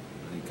off,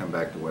 and you come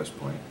back to West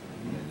Point,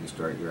 and you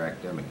start your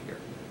academic year.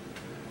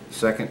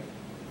 Second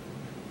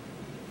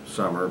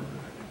summer,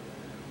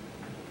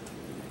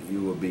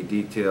 you will be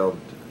detailed.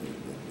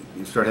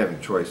 You start having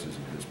choices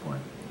at this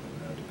point.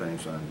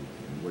 Depends on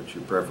what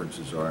your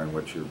preferences are and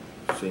what your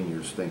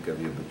seniors think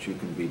of you, but you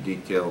can be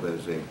detailed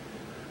as a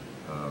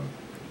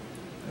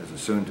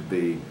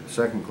soon-to-be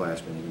second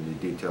classman. You can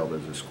be detailed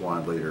as a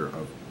squad leader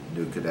of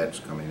new cadets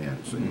coming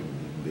in, so you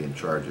can be in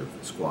charge of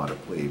a squad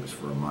of plebes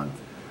for a month,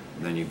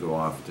 and then you go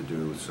off to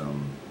do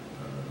some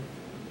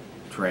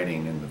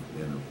training in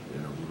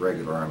a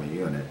regular Army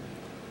unit,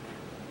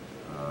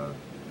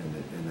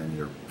 and then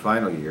your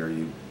final year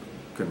you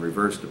can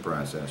reverse the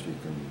process. You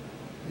can,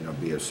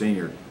 be a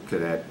senior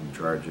cadet in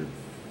charge of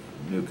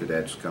new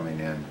cadets coming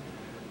in,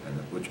 and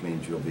which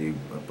means you'll be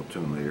a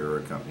platoon leader or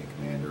a company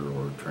commander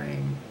or a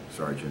training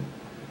sergeant,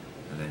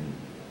 and then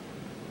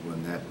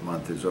when that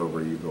month is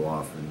over, you go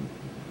off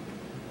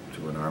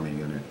to an Army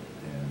unit,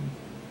 and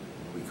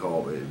we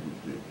call it,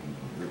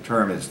 the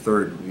term is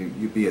third.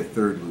 You be a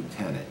third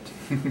lieutenant,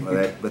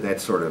 but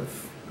that's sort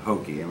of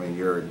hokey. I mean,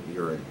 you're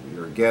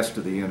a guest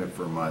of the unit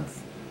for a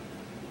month,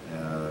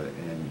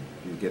 and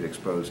you get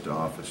exposed to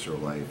officer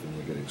life, and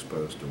you get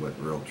exposed to what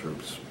real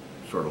troops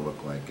sort of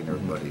look like, and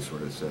everybody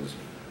sort of says,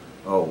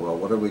 oh, well,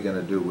 what are we going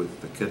to do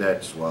with the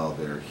cadets while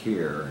they're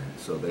here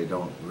so they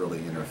don't really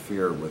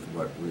interfere with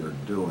what we're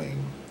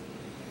doing?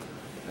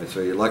 And so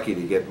you're lucky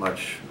to get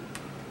much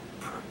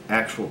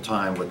actual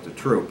time with the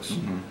troops.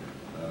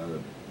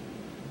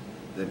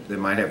 They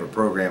might have a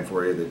program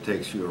for you that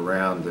takes you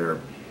around their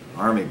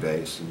Army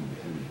base and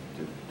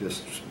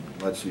just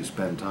lets you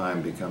spend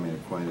time becoming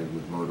acquainted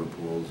with motor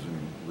pools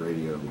and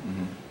radio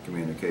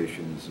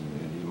communications,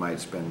 and you might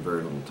spend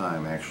very little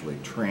time actually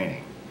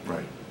training.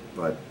 Right.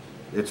 But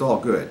it's all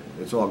good.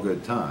 It's all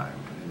good time,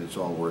 and it's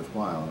all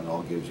worthwhile, and it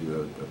all gives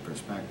you a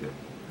perspective.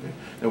 Okay.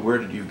 Now, where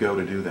did you go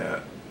to do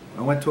that?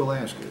 I went to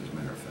Alaska, as a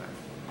matter of fact,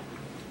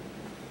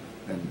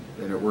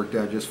 and it worked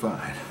out just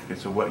fine. Okay,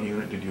 so what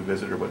unit did you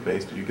visit, or what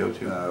base did you go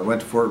to? I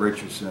went to Fort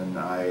Richardson.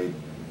 I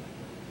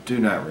do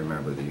not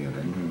remember the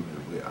unit.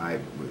 I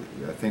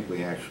think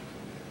we actually,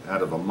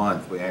 out of a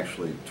month, we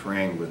actually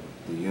trained with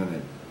the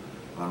unit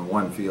on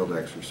one field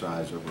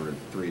exercise over a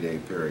 3-day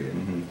period.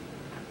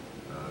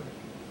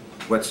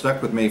 What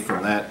stuck with me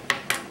from that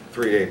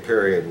 3-day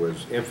period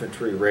was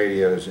infantry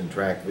radios in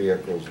tracked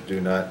vehicles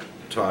do not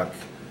talk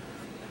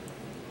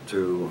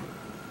to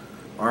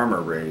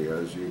armor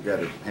radios. You've got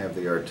to have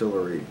the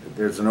artillery.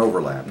 There's an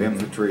overlap.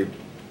 Infantry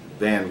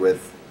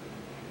bandwidth,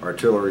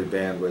 artillery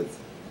bandwidth,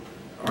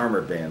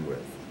 armor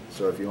bandwidth.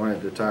 So if you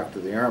wanted to talk to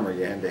the armor,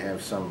 you had to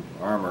have some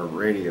armor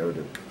radio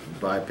to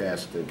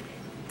bypass the.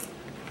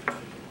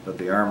 But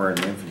the armor and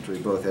the infantry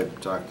both had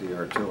to talk to the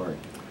artillery.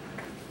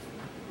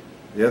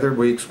 The other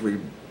weeks,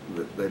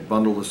 they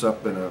bundled us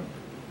up in a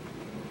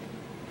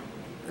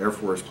Air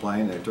Force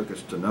plane. They took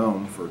us to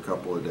Nome for a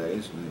couple of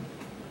days, and they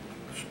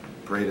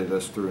paraded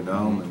us through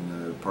Nome,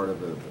 and part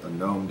of a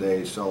Nome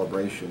Day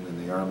celebration,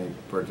 and the Army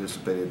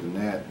participated in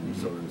that. And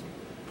so,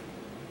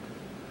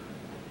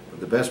 but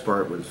the best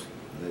part was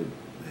they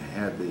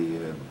had the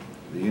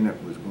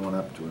unit was going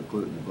up to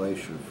Agglutinin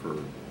Glacier for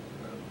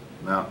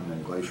mountain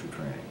and glacier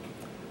training,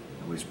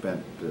 and we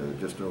spent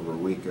just over a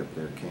week up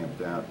there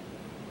camped out.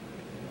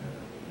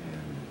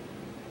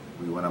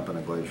 We went up on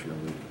a glacier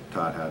and we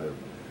taught how to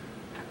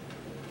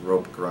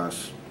rope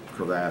across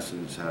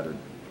crevasses, how to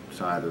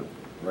tie the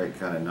right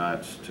kind of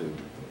knots to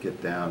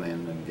get down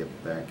in and get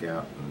back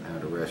out, and how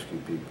to rescue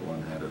people,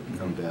 and how to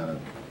come down an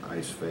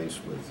ice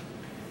face with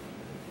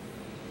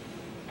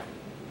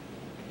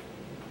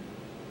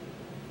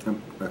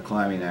a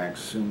climbing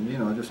axe, and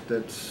just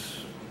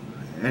that's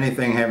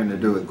anything having to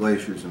do with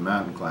glaciers and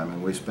mountain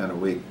climbing. We spent a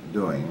week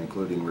doing,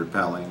 including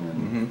rappelling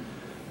and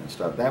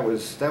stuff. That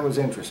was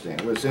interesting.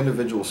 It was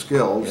individual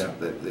skills. Yeah.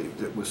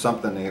 It was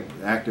something the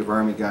active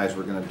Army guys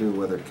were going to do,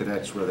 whether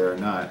cadets were there or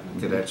not.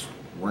 And cadets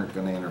weren't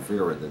going to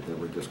interfere with it. They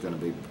were just going to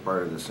be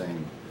part of the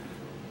same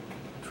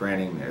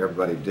training.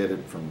 Everybody did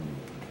it from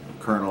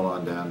colonel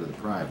on down to the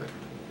private.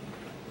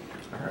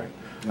 All right.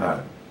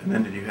 Yeah. And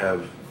then did you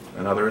have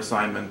another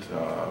assignment?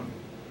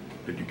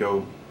 Did you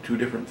go 2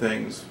 different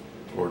things,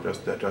 or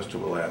just to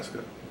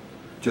Alaska?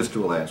 Just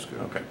to Alaska.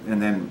 Okay.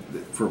 And then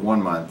for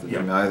 1 month,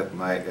 Yeah.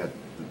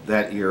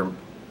 that year,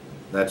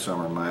 that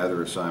summer, my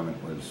other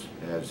assignment was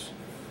as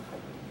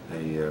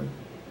a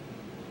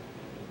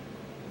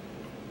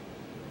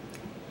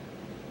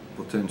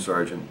platoon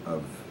sergeant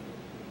of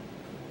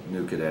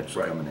new cadets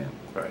coming in.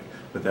 Right.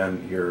 But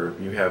then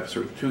you have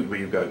sort of 2, but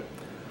you've got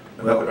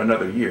Well,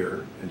 another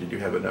year, and did you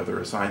have another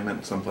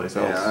assignment someplace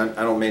else? Yeah,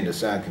 I don't mean to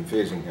sound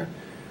confusing here.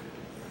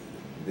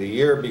 The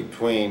year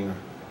between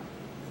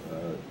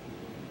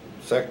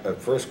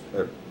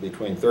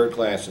between third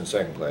class and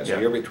second class, Yeah.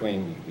 the year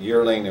between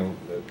yearling and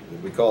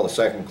we call the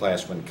second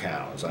classmen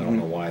cows. I don't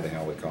know why the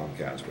hell we call them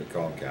cows. We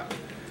call them cows.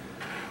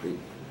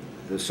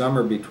 The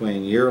summer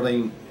between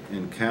yearling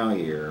and cow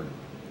year,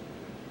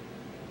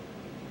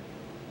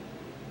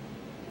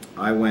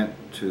 I went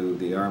to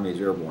the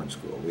Army's Airborne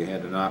School. We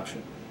had an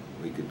option.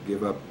 We could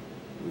give up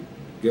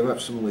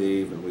some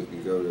leave, and we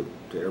could go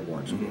to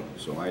Airborne School.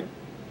 So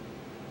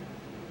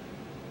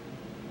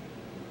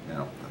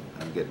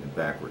getting it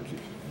backwards. You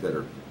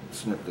better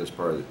snip this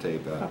part of the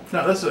tape out.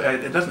 No, this,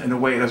 it doesn't. In a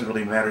way, it doesn't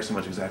really matter so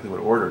much exactly what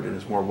order it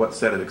is. More what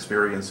set of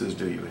experiences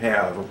do you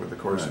have over the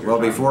course of your Well,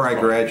 time before I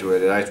at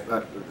graduated,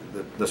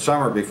 the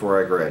summer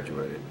before I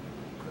graduated,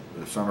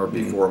 the summer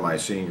before my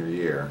senior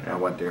year, I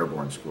went to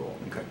airborne school.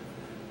 Okay.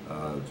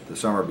 The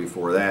summer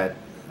before that,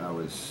 I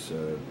was.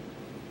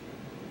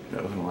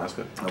 That was in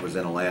Alaska. I was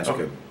in Alaska.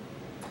 Okay.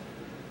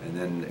 And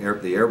then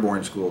the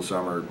airborne school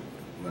summer,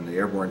 when the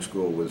airborne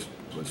school was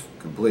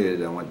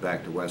completed, I went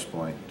back to West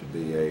Point to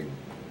be a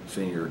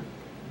senior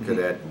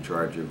cadet in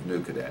charge of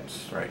new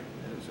cadets. Right.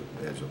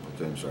 As a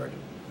platoon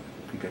sergeant.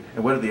 Okay.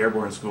 And what did the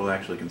airborne school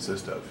actually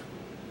consist of?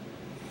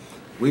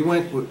 We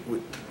went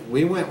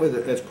with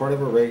it as part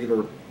of a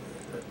regular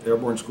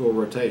airborne school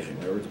rotation.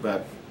 There was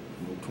about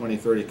 20,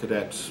 30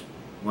 cadets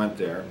went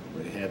there.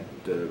 We had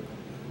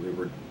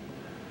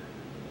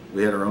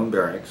we had our own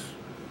barracks.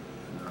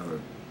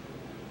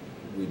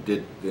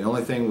 The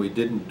only thing we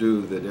didn't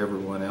do that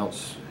everyone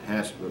else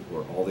has,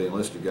 or all the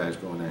enlisted guys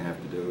going there have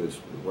to do, is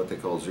what they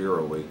call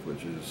 0 week,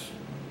 which is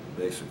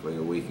basically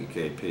a week at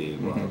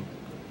KP while the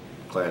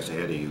class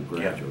ahead of you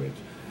graduates.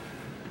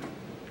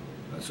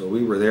 So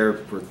we were there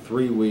for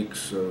 3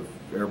 weeks of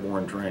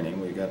airborne training.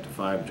 We got to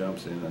 5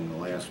 jumps in the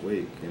last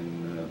week,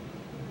 and then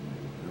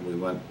we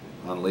went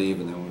on leave,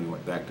 and then we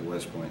went back to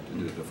West Point to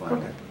do the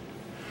final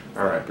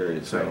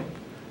period of training.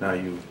 Now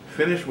you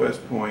finished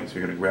West Point, so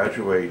you're going to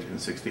graduate in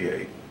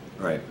 '68.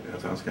 Right.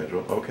 That's on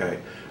schedule. Okay.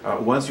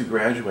 Once you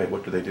graduate,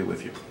 what do they do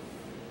with you?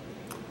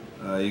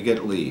 You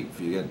get leave.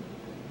 You get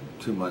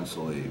 2 months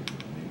of leave. You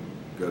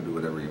can go do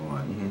whatever you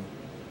want.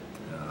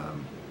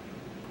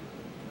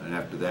 And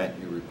after that,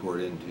 you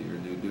report into your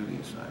new duty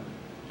assignment.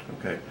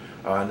 Okay.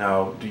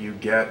 Now, do you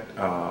get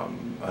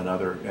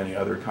any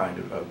other kind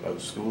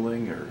of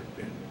schooling, or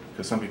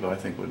because some people I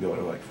think would go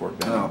to like Fort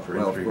Benning for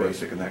infantry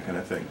basic and that kind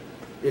of thing?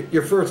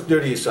 Your first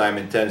duty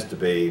assignment tends to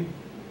be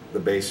the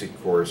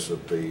basic course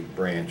of the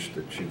branch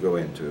that you go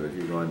into. If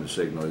you go into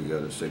signal, you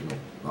go to signal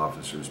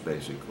officer's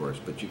basic course,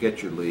 but you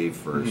get your leave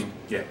first.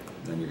 Yeah.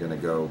 Then you're going to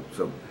go.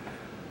 So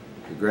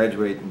you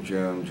graduate in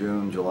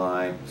June,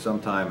 July,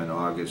 sometime in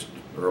August,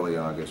 early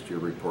August, you're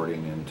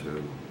reporting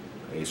into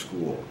a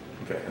school.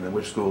 Okay. And then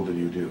which school did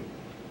you do?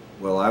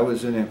 Well, I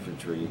was an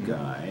infantry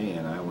guy,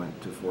 and I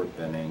went to Fort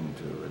Benning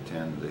to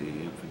attend the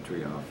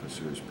infantry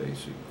officer's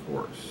basic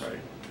course. Right.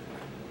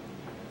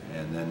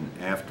 And then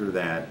after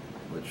that,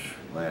 which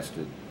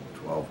lasted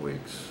 12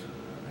 weeks,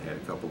 I had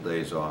a couple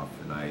days off,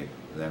 and I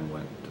then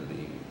went to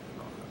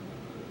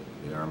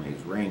the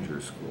Army's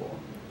Ranger School,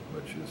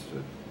 which is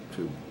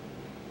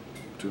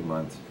a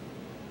 2-month,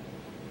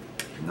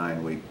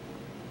 9-week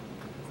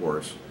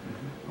course.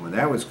 And when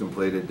that was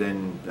completed,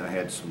 then I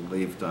had some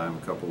leave time,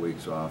 a couple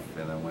weeks off,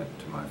 and I went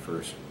to my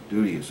first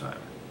duty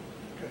assignment.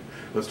 Okay.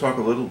 Let's talk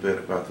a little bit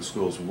about the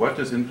schools. What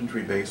does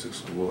infantry basic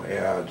school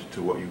add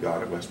to what you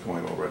got at West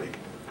Point already?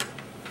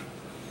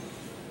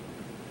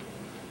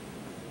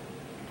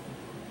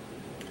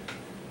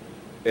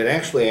 It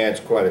actually adds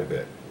quite a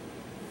bit.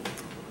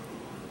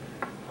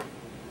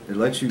 It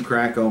lets you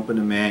crack open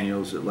the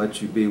manuals. It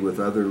lets you be with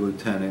other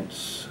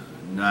lieutenants,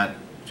 not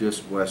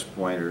just West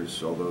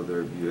Pointers,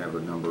 although you have a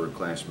number of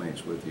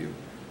classmates with you.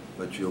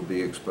 But you'll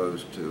be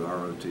exposed to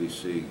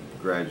ROTC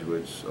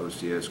graduates,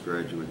 OCS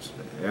graduates,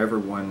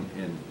 everyone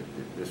in.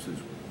 This is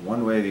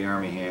one way the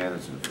Army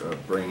has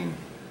of bringing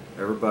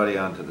everybody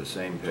onto the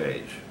same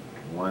page.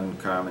 One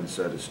common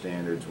set of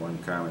standards, one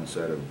common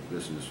set of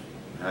this is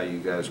how you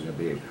guys are going to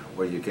be,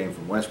 whether you came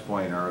from West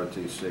Point,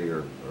 ROTC,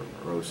 or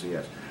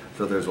OCS.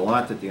 So there's a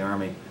lot that the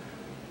Army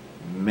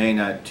may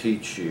not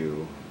teach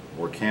you,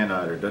 or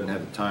cannot, or doesn't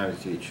have the time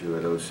to teach you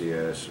at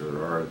OCS, or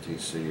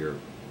ROTC, or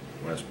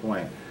West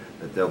Point,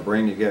 that they'll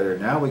bring together.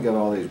 Now we got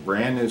all these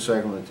brand new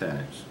second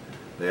lieutenants.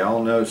 They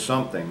all know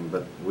something,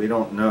 but we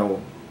don't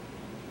know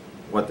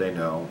what they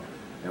know,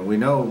 and we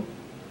know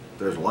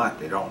there's a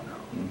lot they don't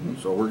know.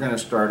 So we're going to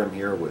start them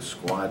here with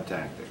squad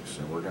tactics,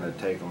 and we're going to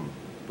take them,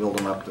 build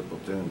them up to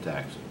platoon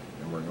tactics,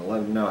 and we're going to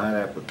let them know how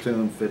that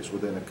platoon fits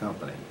within a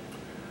company,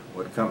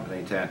 what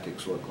company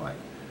tactics look like.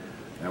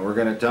 And we're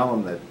going to tell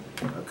them that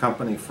a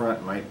company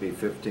front might be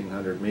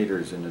 1,500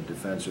 meters in a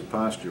defensive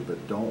posture,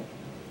 but don't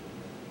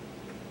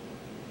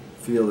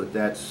feel that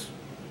that's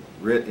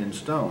writ in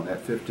stone.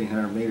 That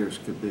 1,500 meters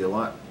could be a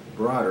lot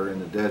broader in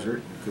the desert,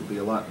 it could be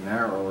a lot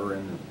narrower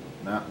in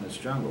the mountainous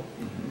jungle.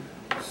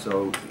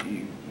 So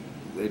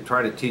they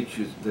try to teach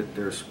you that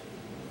there's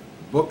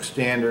book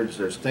standards,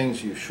 there's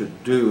things you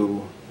should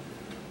do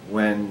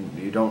when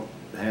you don't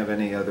have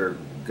any other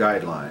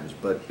guidelines,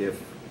 but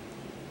if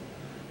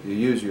you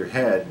use your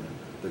head,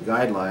 the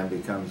guideline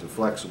becomes a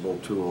flexible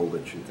tool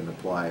that you can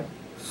apply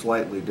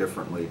slightly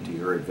differently to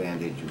your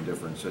advantage in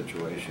different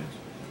situations.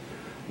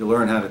 You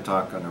learn how to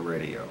talk on the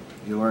radio.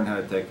 You learn how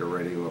to take a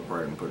radio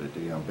apart and put it to,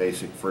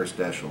 basic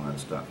first echelon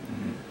stuff.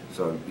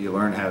 So you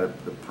learn how to,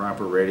 the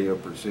proper radio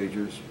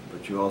procedures,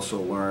 but you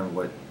also learn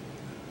what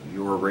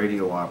your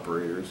radio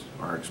operators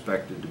are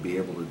expected to be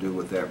able to do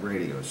with that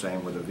radio.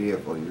 Same with a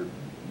vehicle.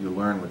 You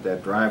learn what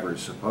that driver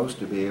is supposed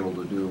to be able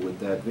to do with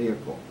that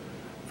vehicle.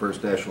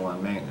 first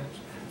echelon maintenance.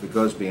 If it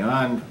goes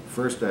beyond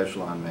first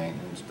echelon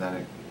maintenance,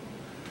 then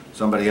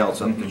somebody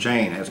else up the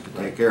chain has to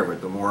take care of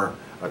it, the more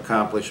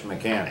accomplished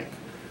mechanic.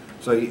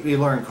 So you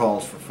learn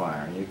calls for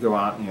fire, and you go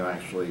out and you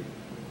actually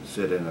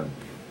sit in a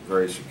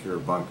very secure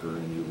bunker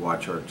and you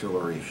watch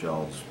artillery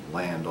shells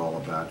land all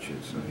about you,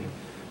 so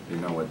you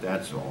know what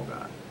that's all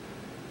about.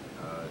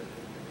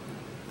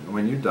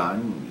 When you're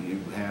done, you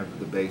have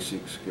the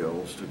basic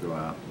skills to go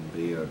out and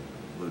be a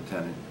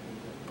lieutenant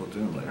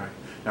platoon leader. Right.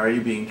 Now, are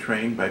you being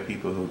trained by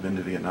people who've been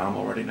to Vietnam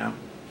already now?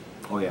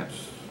 Oh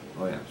yes,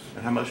 oh yes.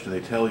 And how much do they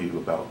tell you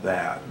about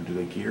that? Do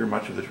they gear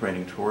much of the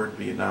training toward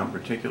Vietnam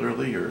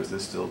particularly, or is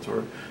this still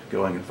toward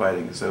going and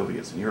fighting the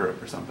Soviets in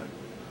Europe or something?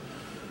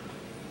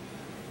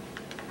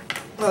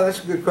 Well,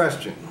 that's a good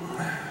question.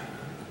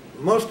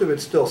 Most of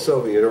it's still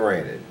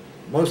Soviet-oriented.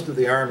 Most of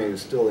the Army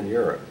is still in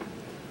Europe.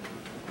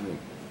 I mean,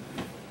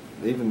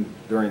 even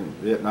during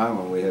Vietnam,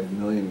 when we had 1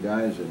 million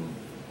guys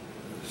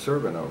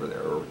serving over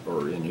there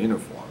or in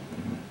uniform,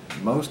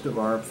 most of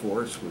our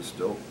force was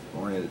still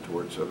oriented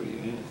towards Soviet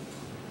Union.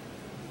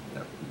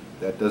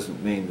 That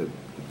doesn't mean that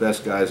the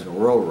best guys in the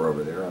world were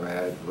over there. I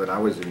mean, when I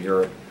was in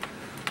Europe,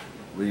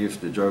 we used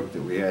to joke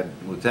that we had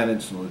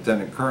lieutenants and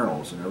lieutenant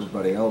colonels, and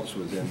everybody else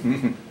was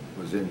in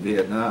was in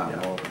Vietnam.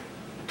 Yeah.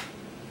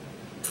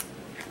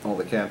 All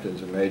the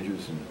captains and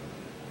majors and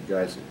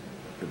guys that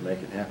could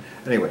make it happen.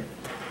 Anyway,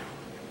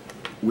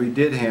 we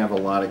did have a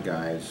lot of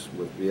guys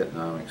with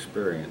Vietnam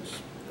experience,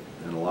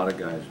 and a lot of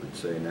guys would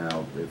say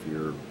now, if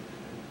you're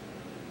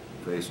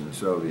facing the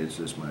Soviets,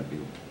 this might be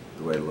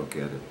the way to look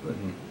at it, but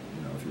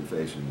you know, if you're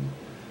facing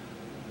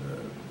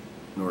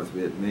North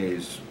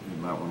Vietnamese, you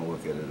might want to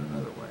look at it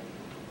another way.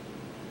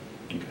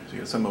 Okay, so you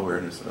got some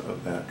awareness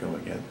of that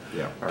going in.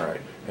 Yeah. All right.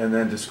 And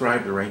then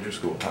describe the Ranger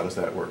School. How does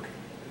that work?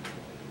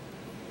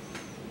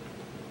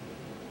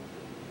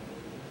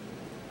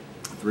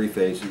 3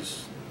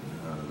 phases.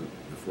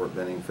 The Fort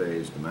Benning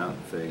phase, the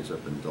mountain phase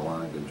up in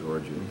Dahlonega,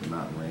 Georgia, the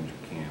mountain ranger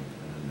camp,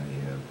 and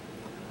then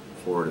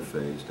the Florida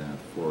phase down at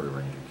the Florida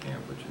Ranger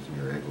camp, which is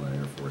near Eglin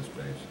Air Force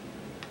Base.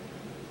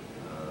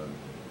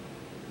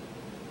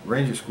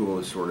 Ranger school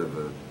is sort of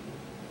a,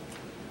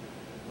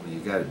 I mean,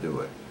 you got to do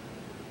it.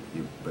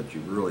 But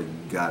you really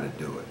got to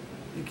do it.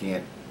 You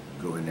can't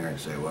go in there and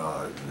say,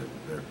 well,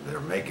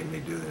 they're making me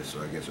do this,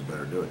 so I guess I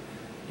better do it.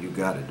 You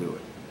got to do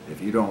it.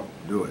 If you don't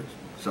do it,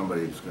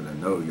 somebody's going to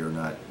know you're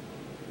not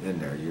in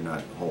there. You're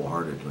not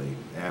wholeheartedly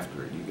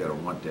after it. You got to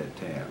want that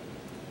tab.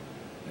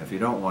 And if you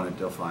don't want it,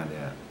 they'll find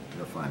out.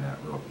 They'll find out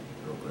real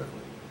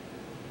quickly.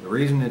 The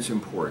reason it's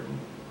important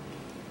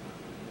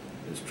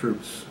is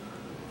troops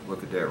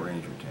look at that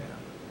Ranger tab,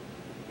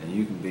 and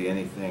you can be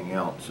anything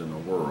else in the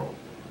world.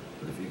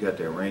 But if you got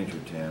that Ranger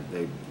tab,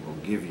 they will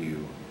give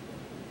you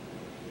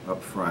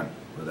up front,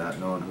 without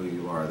knowing who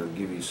you are, they'll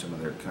give you some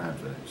of their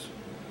confidence.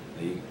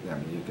 Now I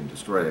mean, you can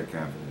destroy that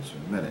confidence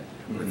in a minute.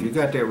 But if you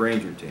got that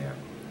Ranger tab,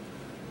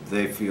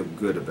 they feel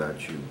good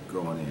about you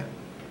going in.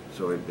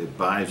 So it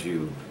buys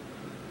you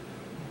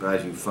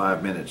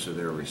 5 minutes of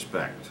their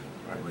respect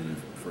when you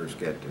first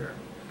get there.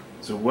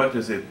 So what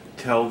does it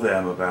tell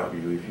them about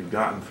you? If you've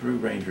gotten through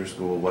Ranger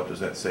School, what does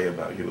that say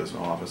about you as an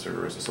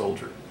officer or as a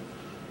soldier?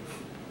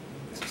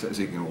 It says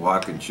you can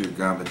walk and chew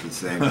gum at the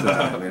same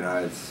time. You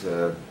know, it's.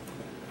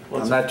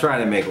 Well, I'm not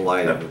trying to make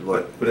light of it.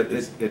 Look, but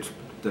it's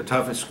the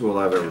toughest school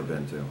I've ever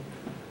been to,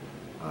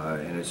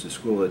 and it's the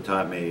school that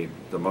taught me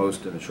the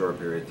most in a short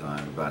period of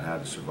time about how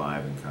to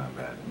survive in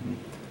combat.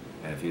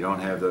 And if you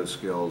don't have those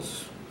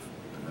skills,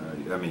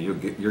 I mean,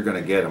 you're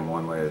going to get them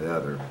one way or the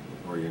other,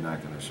 or you're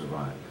not going to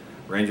survive.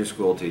 Ranger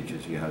School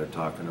teaches you how to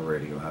talk on the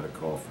radio, how to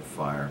call for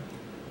fire,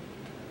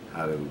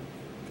 how to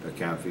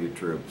account for your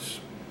troops,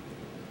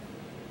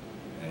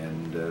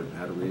 and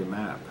how to read a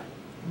map.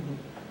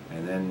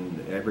 And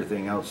then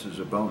everything else is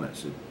a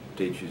bonus. It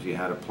teaches you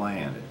how to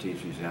plan. It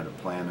teaches you how to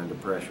plan under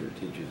pressure. It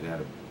teaches you how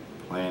to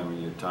plan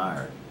when you're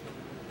tired.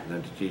 And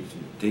then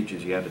it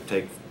teaches you how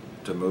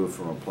to move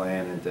from a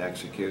plan into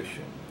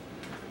execution.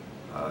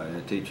 And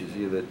it teaches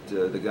you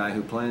that the guy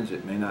who plans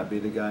it may not be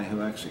the guy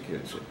who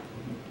executes it.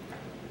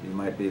 You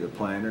might be the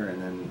planner,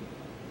 and then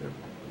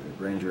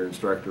the Ranger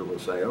instructor will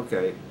say,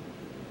 okay,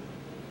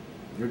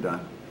 you're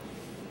done.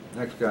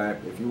 Next guy,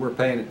 if you were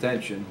paying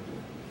attention,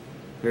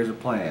 here's a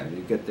plan.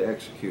 You get to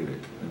execute it.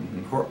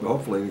 And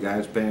hopefully the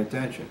guy's paying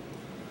attention.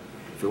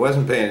 If he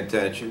wasn't paying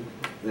attention,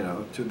 you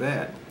know, too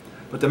bad.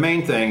 But the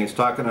main thing is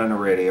talking on the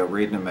radio,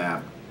 reading a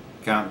map,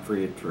 counting for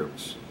your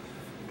troops,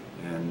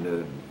 and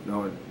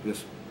knowing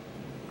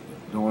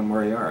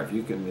where you are. If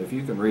you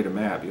can read a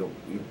map, you'll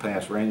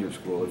pass Ranger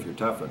School if you're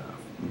tough enough.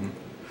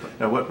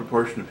 Now, what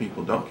proportion of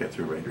people don't get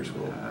through Ranger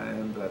School?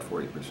 About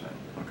 40%.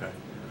 Okay,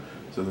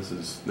 so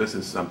this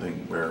is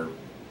something where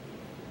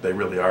they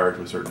really are,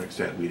 to a certain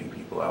extent, weeding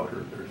people out,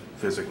 or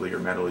physically or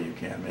mentally you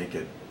can't make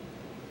it.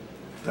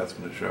 That's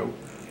going to show.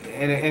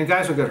 And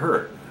guys will get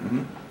hurt.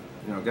 You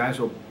know, guys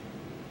will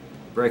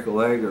break a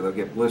leg, or they'll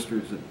get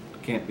blisters that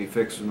can't be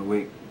fixed in a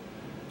week.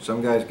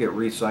 Some guys get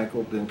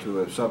recycled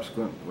into a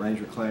subsequent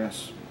Ranger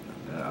class.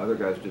 Other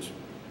guys just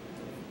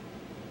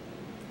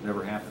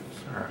never happens.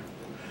 All right.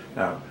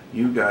 Now,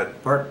 you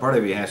got... Part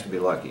of you has to be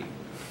lucky.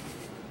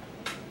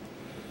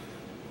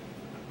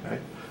 Okay.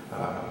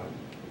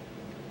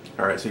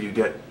 All right, so you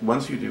get,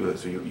 once you do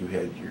this, so you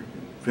had your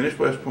finished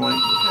West Point,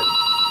 you had...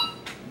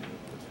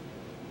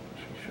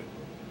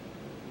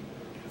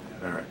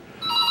 All right.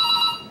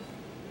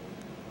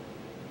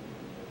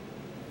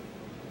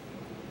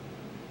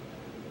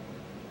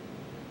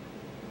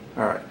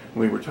 All right.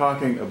 We were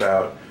talking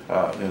about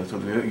so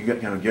you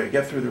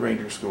get through the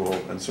Ranger School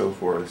and so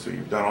forth. So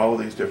you've done all of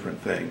these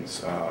different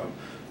things.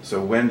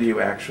 So when do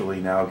you actually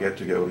now get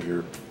to go to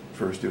your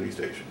first duty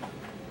station?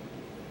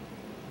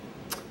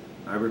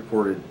 I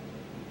reported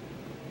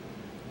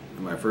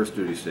my first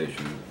duty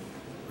station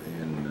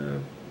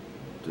in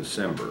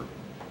December.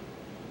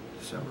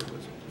 December,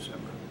 was it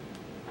December?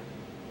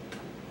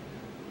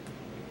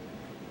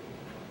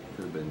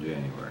 Could have been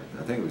January.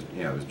 I think it was,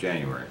 yeah, it was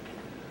January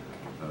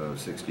of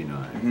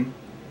 '69.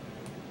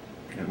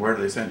 Mm-hmm. And where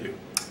did they send you?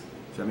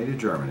 Sent me to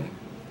Germany.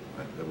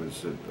 That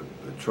was a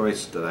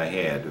choice that I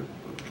had,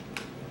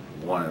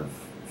 one of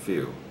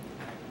few.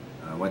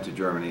 I went to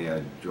Germany.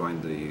 I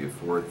joined the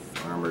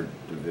 4th Armored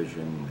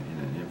Division in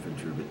an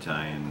infantry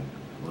battalion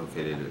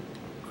located at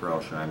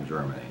Crailsheim,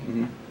 Germany.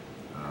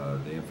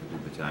 Mm-hmm. The infantry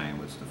battalion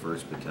was the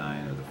 1st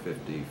battalion of the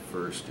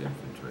 51st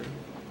Infantry.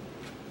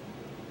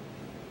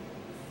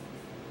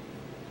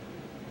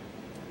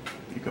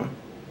 Keep going.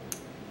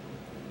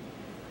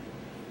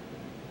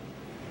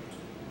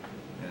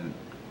 And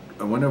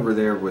I went over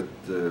there with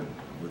a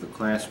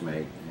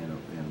classmate and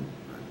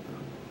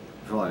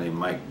a fellow named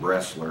Mike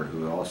Bressler,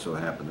 who also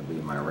happened to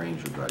be my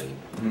Ranger buddy.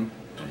 Mm-hmm.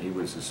 And he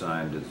was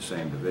assigned to the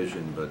same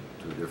division, but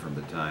to a different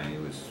battalion. He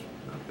was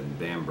up in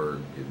Bamberg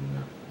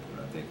in,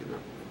 I think, the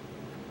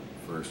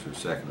 1st or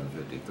 2nd of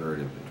 53rd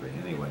Infantry.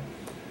 Anyway,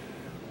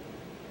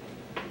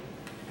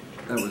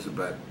 that was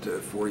about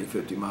 40,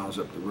 50 miles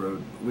up the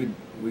road.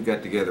 We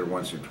got together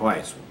once or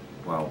twice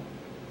while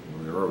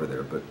we were over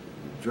there, but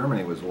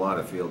Germany was a lot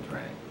of field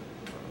training,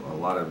 a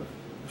lot of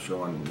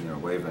showing,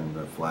 waving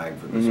the flag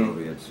for the mm-hmm.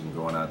 Soviets and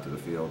going out to the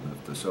field. And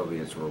if the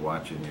Soviets were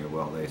watching you,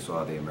 well, they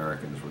saw the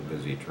Americans were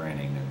busy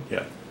training, and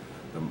yeah.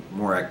 the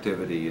more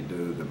activity you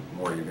do, the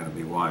more you're going to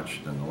be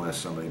watched, and the less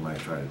somebody might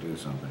try to do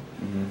something.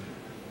 Mm-hmm.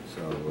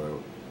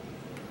 So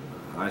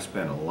I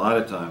spent a lot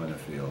of time in the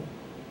field,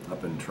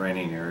 up in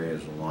training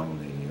areas along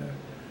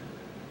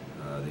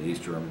the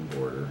East German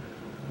border,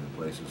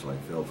 places like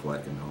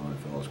Villefleckenhofen,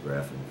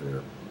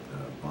 Felsgrafenwehr,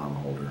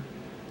 Baumholder.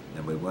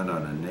 And we went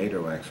on a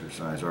NATO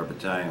exercise. Our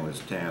battalion was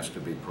tasked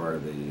to be part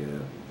of the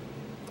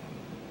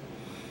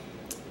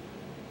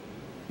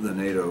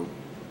NATO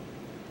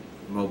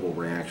Mobile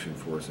Reaction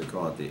Force. They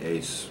call it the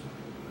ACE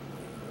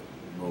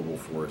Mobile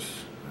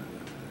Force.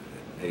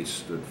 ACE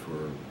stood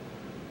for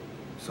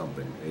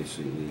something, ACE.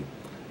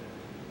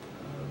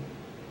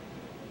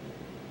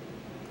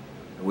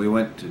 We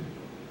went to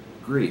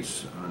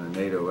Greece on a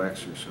NATO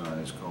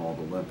exercise called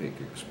Olympic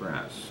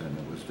Express, and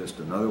it was just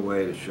another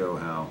way to show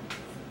how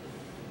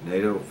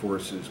NATO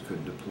forces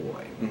could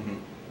deploy, mm-hmm.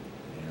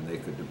 and they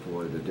could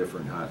deploy to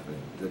different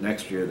hospitals. The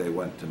next year they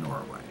went to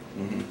Norway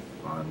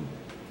mm-hmm. on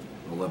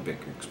Olympic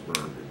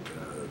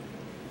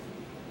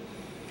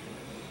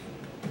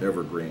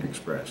Evergreen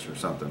Express or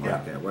something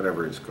like that,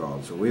 whatever it's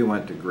called. So we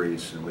went to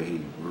Greece, and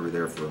we were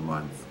there for a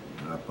month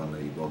up on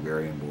the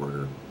Bulgarian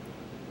border,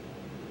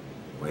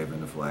 waving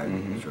the flag,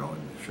 mm-hmm.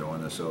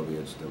 showing the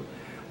Soviets.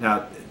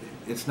 Now,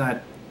 it's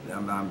not.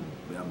 I'm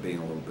being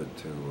a little bit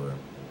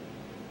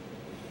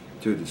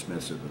too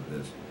dismissive of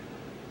this.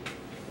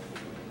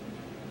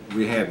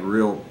 We had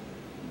real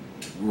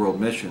world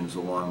missions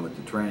along with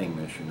the training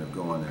mission of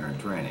going there and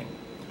training.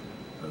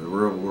 The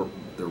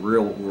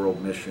real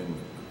world mission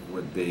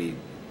would be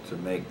to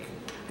make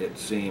it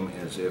seem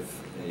as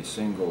if a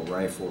single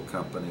rifle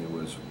company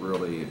was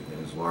really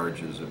as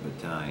large as a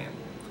battalion.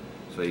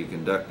 So you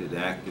conducted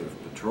active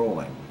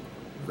patrolling,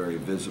 very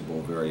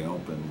visible, very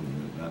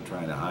open, not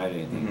trying to hide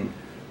anything.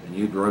 Mm-hmm. And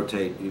you'd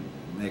rotate, you'd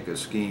make a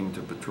scheme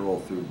to patrol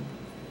through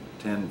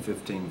 10,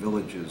 15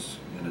 villages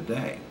in a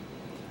day.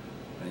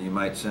 And you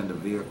might send a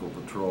vehicle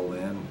patrol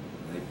in,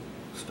 they'd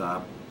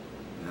stop,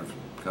 have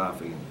some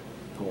coffee, and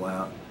pull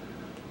out.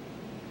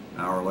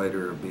 An hour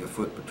later, there'd be a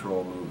foot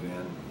patrol move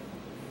in.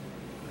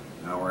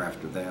 An hour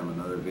after them,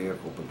 another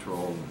vehicle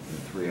patrol. In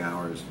 3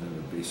 hours, then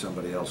there'd be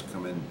somebody else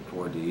come in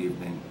toward the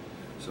evening.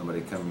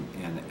 Somebody come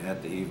in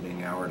at the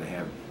evening hour to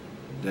have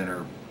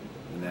dinner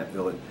in that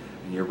village.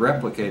 And you're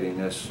replicating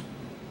this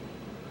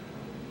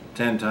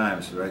 10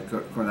 times, right?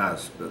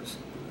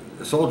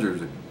 The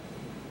soldiers are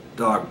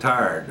dog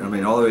tired. I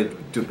mean, all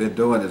they've been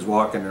doing is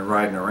walking and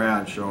riding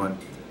around, showing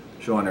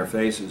their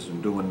faces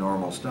and doing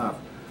normal stuff.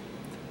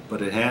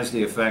 But it has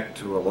the effect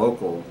to a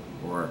local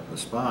or a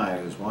spy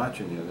who's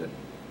watching you that,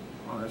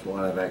 oh, there's a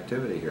lot of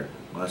activity here.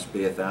 Must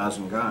be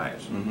 1,000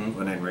 guys. Mm-hmm.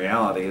 When in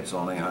reality, it's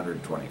only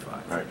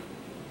 125. Right.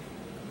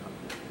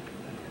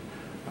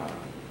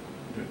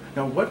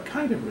 Now, what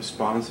kind of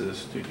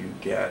responses did you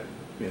get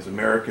as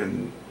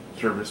American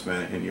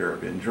servicemen in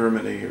Europe, in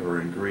Germany or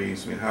in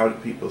Greece? I mean, how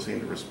did people seem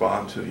to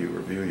respond to you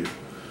or view you?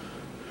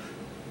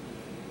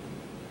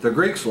 The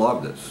Greeks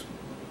loved us.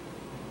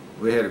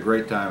 We had a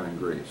great time in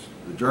Greece.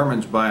 The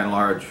Germans, by and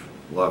large,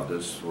 loved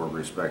us or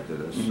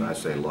respected us. I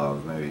say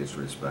love, maybe it's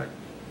respect.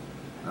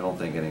 I don't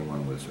think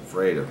anyone was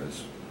afraid of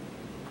us.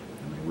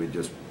 I mean, we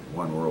just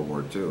won World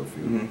War II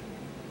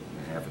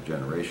half a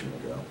generation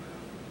ago.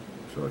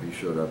 So if you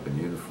showed up in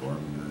uniform,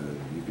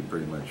 you could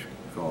pretty much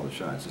call the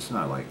shots. It's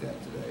not like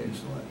that today.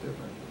 It's a lot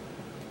different.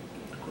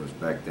 Of course,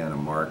 back then a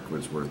mark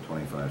was worth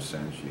 25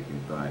 cents. You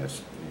could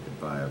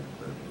buy a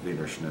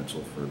Wiener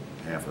Schnitzel for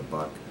half a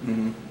buck.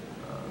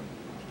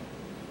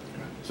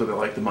 So they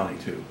liked the money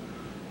too.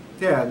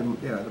 Yeah,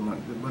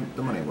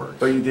 the money works.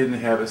 But you didn't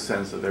have a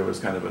sense that there was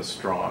kind of a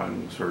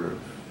strong sort of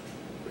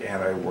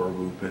anti-war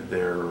movement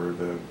there, or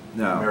the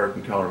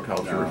American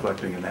counterculture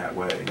reflecting in that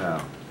way.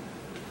 No.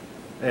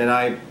 And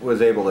I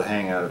was able to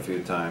hang out a few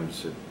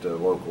times at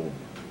local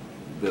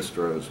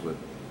bistros with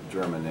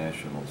German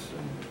nationals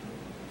and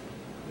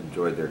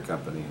enjoyed their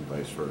company and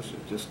vice versa.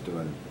 Just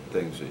doing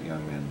things that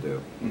young men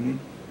do.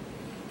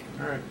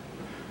 All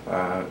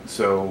right.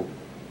 So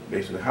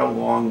basically, how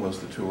long was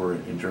the tour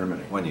in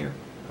Germany? 1 year.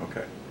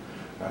 Okay.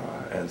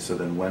 And so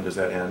then when does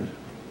that end?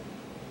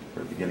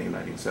 Or beginning of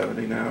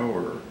 1970 now,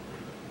 or?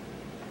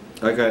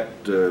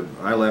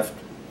 I left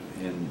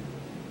in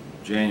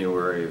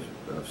January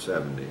of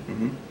 70.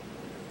 And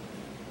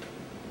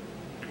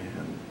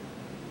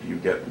do you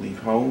get leave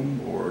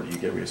home, or do you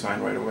get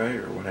reassigned right away,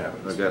 or what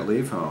happens? I got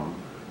leave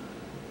home.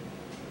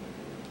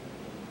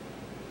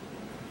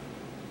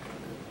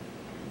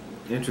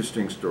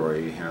 Interesting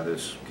story how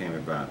this came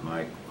about.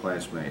 My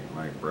classmate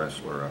Mike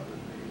Bressler up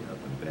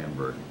in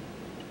Bamberg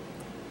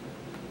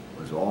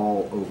was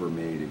all over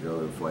me to go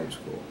to flight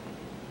school.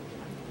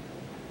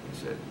 He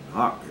said,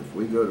 "Hawk, if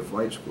we go to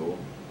flight school,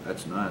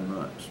 that's 9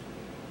 months.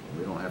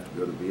 We don't have to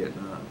go to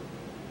Vietnam."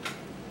 He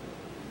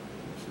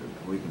said,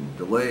 "We can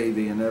delay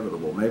the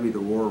inevitable. Maybe the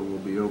war will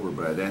be over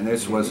by then."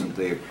 This wasn't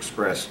the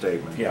express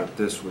statement, but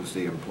this was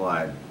the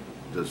implied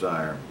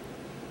desire.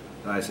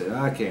 And I said,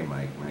 "Okay,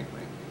 Mike,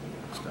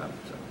 stop.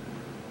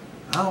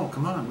 Oh,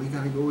 come on,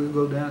 we'll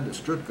go down to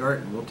Stuttgart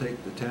and we'll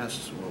take the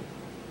tests."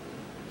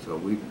 So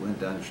we went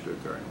down to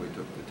Stuttgart and we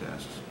took the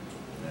tests.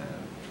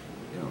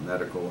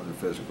 Medical and the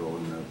physical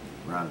and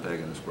the round peg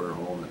and the square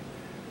hole. And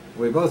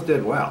we both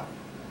did well.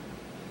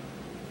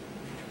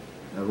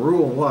 Now, the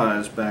rule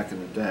was, back in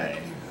the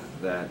day,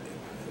 that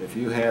if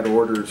you had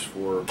orders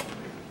for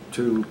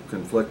 2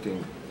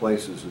 conflicting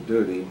places of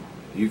duty,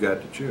 you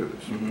got to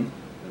choose. And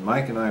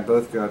Mike and I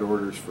both got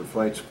orders for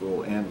flight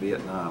school and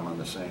Vietnam on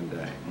the same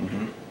day.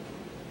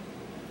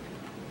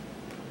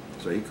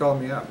 So he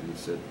called me up and he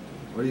said,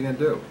 "What are you going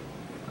to do?"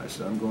 I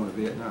said, "I'm going to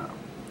Vietnam."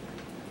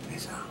 He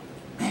said, "Oh,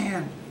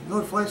 man, go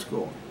to flight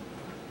school."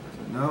 I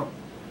said, "No,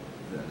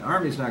 the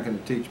Army's not going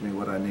to teach me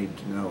what I need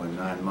to know in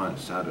 9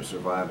 months, how to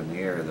survive in the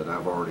air, that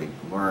I've already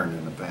learned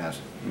in the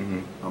past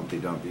Humpty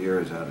Dumpty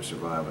years how to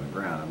survive on the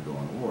ground. I'm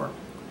going to war."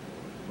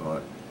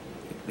 Well,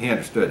 he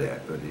understood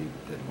that, but he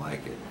didn't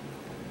like it.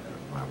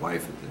 My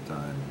wife at the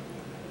time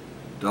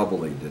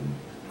doubly didn't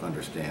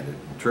understand it,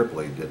 and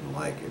triply didn't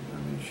like it. I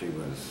mean, she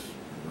was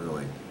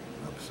really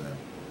upset.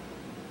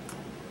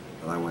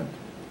 But I went,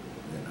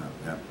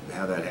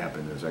 how that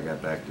happened is I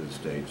got back to the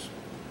States.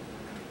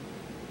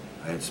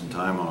 I had some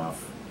time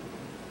off,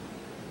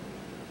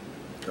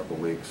 a couple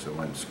of weeks. I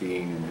went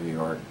skiing in New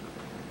York,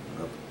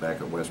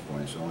 back at West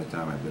Point. It's the only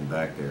time I've been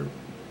back there,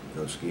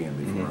 go skiing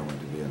before I went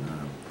to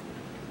Vietnam.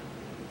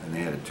 And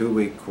they had a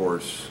 2-week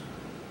course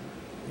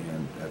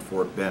at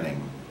Fort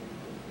Benning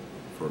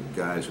for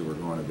guys who were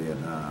going to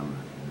Vietnam.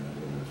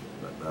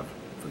 I've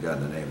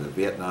forgotten the name of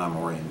the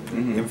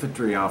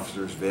Infantry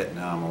Officers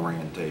Vietnam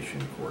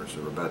Orientation Course.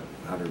 There were about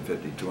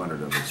 150,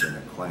 200 of us in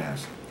a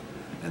class.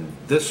 And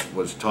this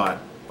was taught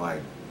by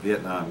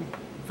Vietnam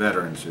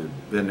veterans who'd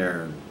been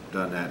there and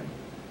done that and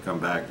come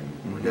back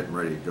and were getting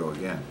ready to go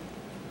again.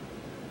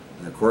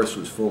 And the course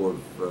was full of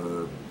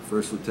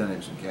first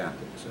lieutenants and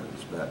captains.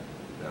 That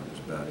was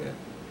about it.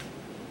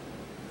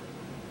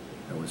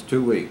 It was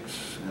 2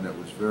 weeks, and it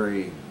was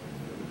very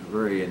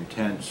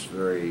intense,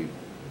 very,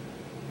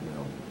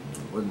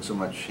 it wasn't so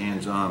much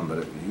hands-on,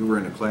 but you were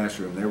in a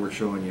classroom, they were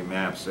showing you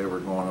maps, they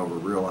were going over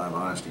real live,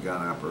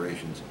 honest-to-God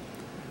operations,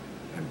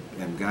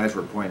 and guys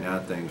were pointing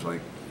out things like,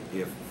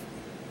 if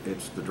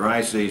it's the dry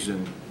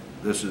season,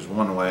 this is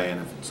one way, and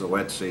if it's the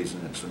wet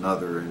season, it's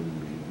another,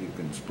 and you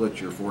can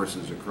split your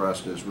forces across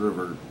this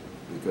river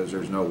because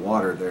there's no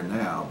water there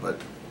now,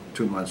 but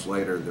 2 months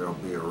later there'll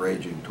be a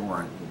raging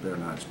torrent. You better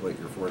not split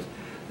your force.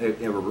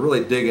 They were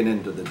really digging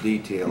into the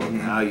detail of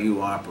how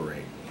you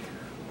operate,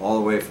 all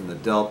the way from the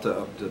Delta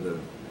up to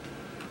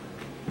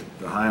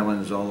the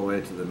highlands, all the way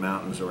to the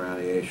mountains around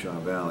the Ashaw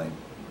Valley.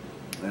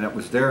 And it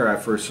was there I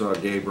first saw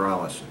Gabe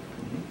Rollison.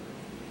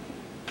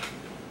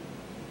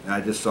 And I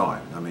just saw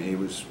him. I mean, he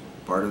was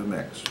part of the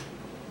mix.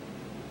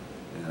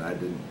 And I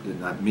did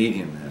not meet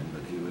him then,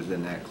 but he was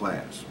in that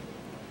class.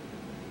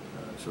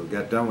 So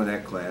got done with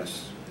that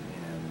class,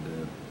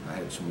 and I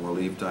had some more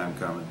leave time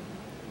coming.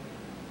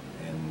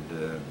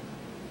 And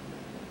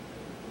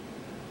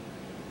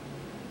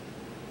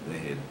they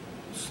had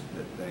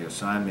they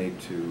assigned me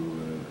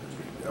to,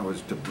 I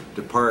was to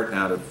depart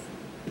out of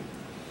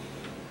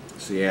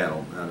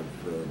Seattle, out of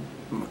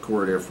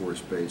McCord Air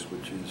Force Base,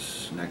 which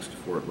is next to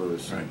Fort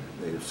Lewis. Right.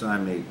 They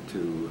assigned me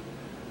to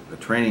a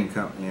training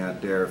company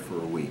out there for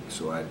a week,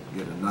 so I'd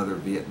get another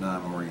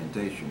Vietnam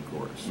orientation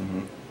course.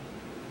 Mm-hmm.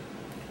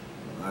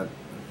 I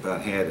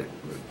about had it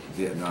with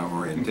Vietnam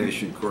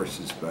orientation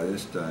courses by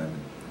this time.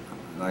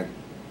 And I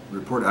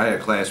reported, I had a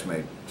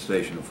classmate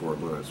stationed at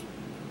Fort Lewis,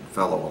 a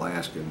fellow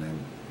Alaskan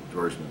named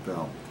George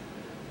Nappel.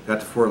 Got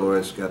to Fort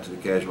Lewis, got to the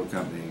casual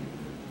company.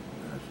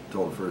 I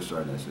told the first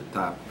sergeant, I said,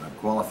 "Top, I've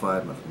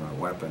qualified for my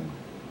weapon,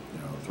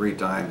 3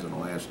 times in the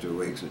last 2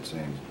 weeks, it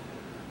seems.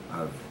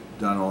 I've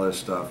done all this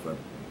stuff,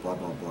 blah,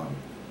 blah, blah."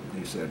 And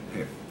he said,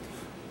 "Hey,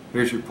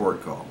 here's your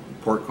port call."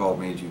 Port call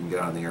means you can get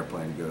on the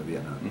airplane and go to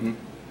Vietnam. Mm-hmm.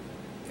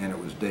 And it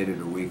was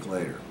dated a week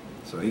later.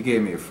 So he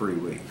gave me a free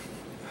week.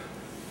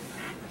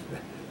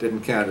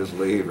 Didn't count as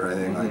leave or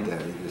anything like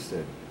that. He just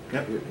said,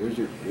 "Yep,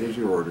 here's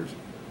your orders."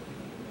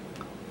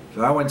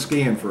 So I went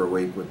skiing for a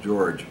week with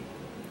George.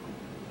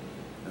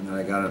 And then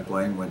I got on a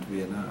plane and went to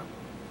Vietnam.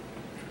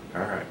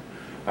 All right.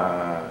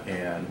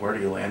 And where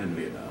do you land in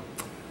Vietnam?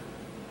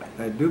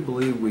 I do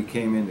believe we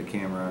came into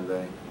Cam Ranh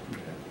Bay.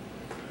 Okay.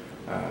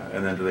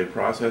 And then do they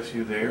process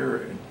you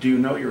there? Do you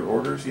know your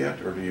orders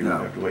yet, or do you No.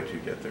 have to wait till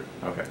you get there?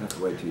 Okay. I have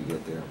to wait till you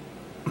get there.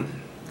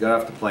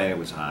 Got off the plane, it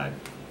was hot.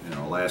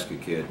 Alaska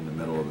kid in the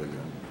middle of the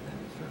gun.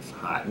 It's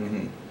hot.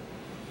 Mm-hmm.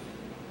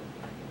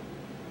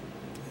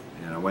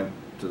 And I went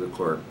to the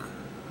clerk.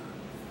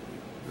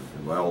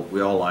 Well,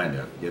 we all lined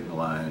up, get in the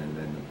line, and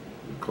then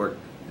the clerk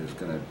is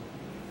going to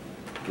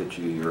get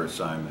you your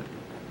assignment.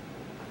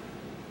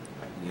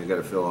 You got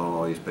to fill out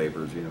all these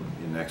papers, your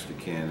next of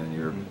kin and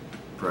your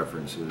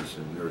preferences,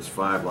 and there's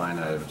 5 line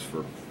items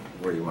for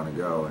where you want to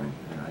go, and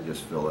I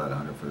just filled out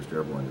 101st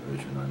Airborne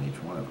Division on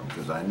each one of them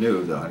because I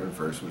knew the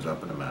 101st was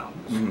up in the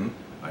mountains. Mm-hmm.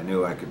 I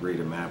knew I could read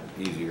a map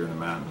easier in the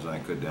mountains than I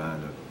could down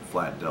in the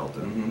flat delta.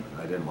 Mm-hmm.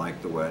 I didn't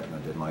like the wet and I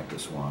didn't like the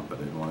swamp. I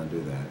didn't want to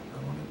do that.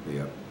 I wanted to be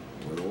up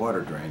where the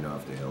water drained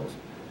off the hills.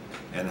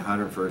 And the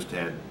 101st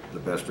had the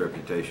best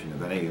reputation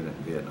of any unit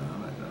in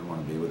Vietnam. I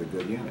want to be with a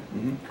good unit.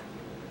 Mm-hmm.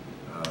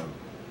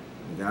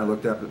 The guy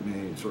looked up at me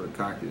and sort of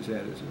cocked his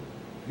head and said,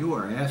 "You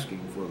are asking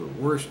for the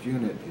worst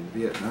unit in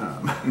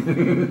Vietnam."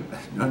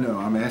 No,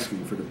 I'm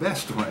asking for the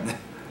best one.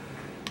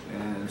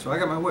 And so I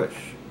got my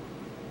wish.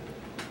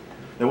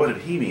 Now, what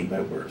did he mean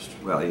by worst?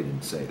 Well, he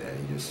didn't say that.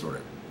 He just sort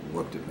of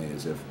looked at me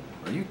as if,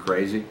 "Are you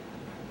crazy?"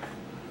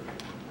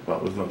 Well,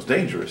 it was the most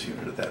dangerous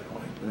unit at that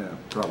point. Yeah,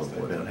 They'd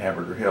probably. been on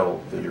Hamburger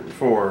Hill the year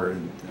before,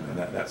 and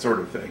that sort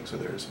of thing. So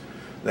there's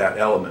that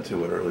element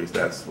to it, or at least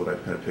that's what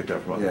I've kind of picked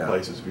up from other Yeah.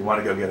 places. If you want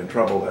to go get in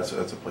trouble, that's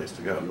a place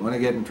to go. If you want to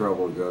get in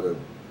trouble, go to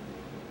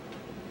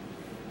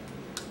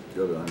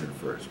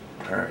 101st.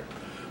 All right.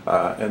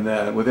 And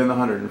then within the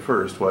 101st,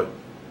 first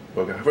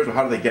of all,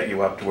 how do they get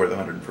you up to where the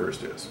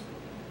 101st is?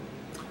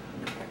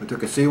 We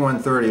took a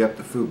C-130 up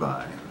to Phu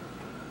Bai.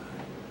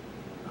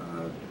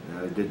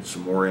 I did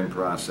some more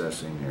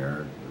in-processing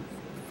there,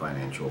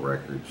 financial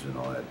records and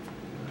all that.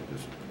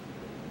 Just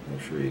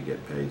make sure you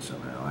get paid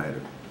somehow. I had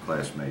a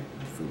classmate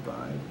in Phu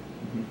Bai,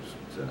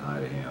 said hi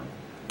to him.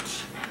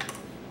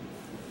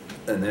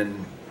 And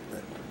then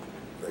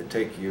they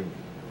take you,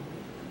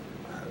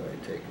 how do they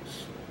take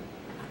us?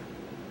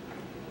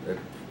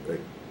 They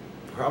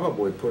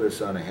probably put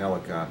us on a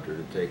helicopter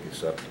to take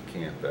us up to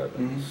Camp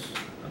Evans.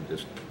 I'm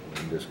just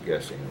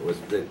guessing.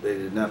 They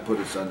did not put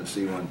us on the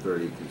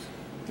C-130 because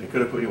They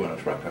could have put you on a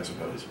truck, I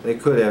suppose. they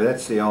could have.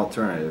 That's the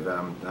alternative.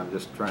 I'm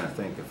just trying to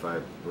think if I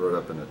rode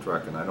up in the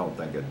truck, and I don't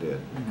think I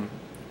did.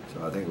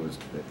 So I think it was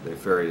they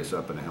ferried us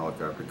up in a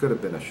helicopter. It could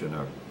have been a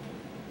Chinook.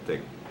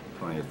 Take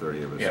 20 or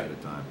 30 of us at a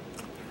time.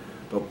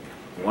 But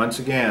once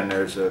again,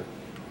 there's a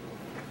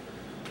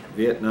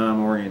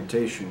Vietnam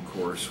orientation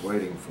course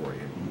waiting for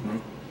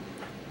you.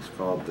 It's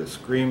called the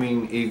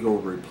Screaming Eagle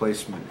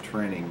Replacement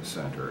Training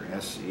Center,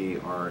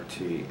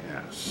 SERTS,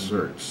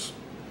 CERTS.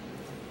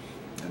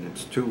 And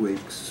it's 2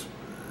 weeks,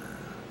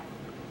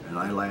 and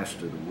I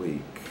lasted a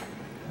week,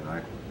 and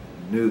I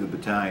knew the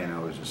battalion I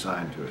was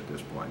assigned to at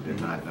this point.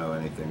 Did not know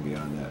anything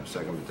beyond that.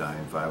 2nd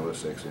Battalion,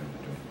 506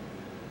 Infantry.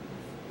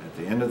 At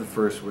the end of the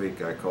first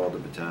week, I called the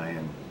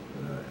battalion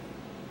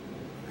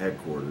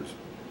headquarters,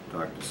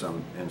 talked to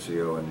some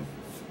NCO in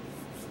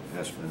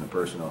the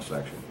personnel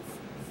section.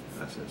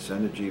 I said,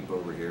 "Send a Jeep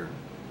over here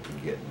to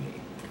get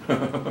me."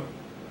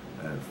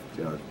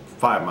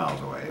 5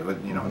 miles away,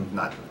 but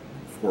not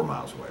 4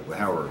 miles away, but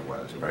however it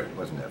was, it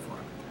wasn't that far.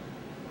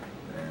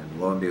 And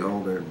lo and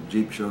behold, their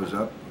Jeep shows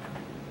up.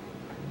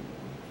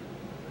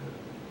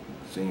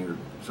 The senior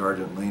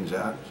sergeant leans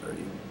out, "Are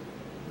you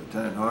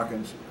Lieutenant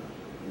Hawkins?"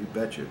 "You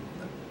betcha."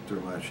 I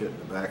threw my shit in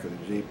the back of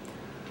the Jeep.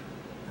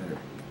 And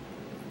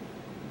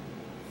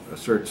a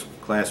CERTS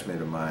classmate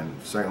of mine,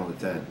 2nd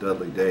Lieutenant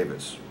Dudley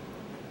Davis,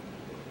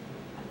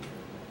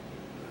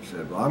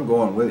 said, "Well, I'm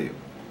going with you.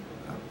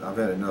 I've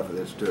had enough of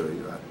this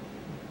too."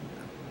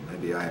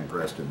 Maybe I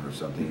impressed him or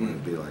something. He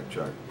wanted to be like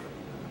Chuck.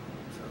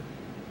 So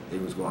he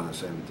was going the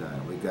same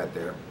time. We got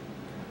there.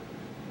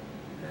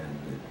 and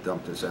they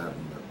dumped us out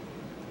in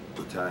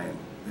the battalion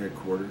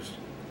headquarters.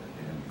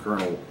 And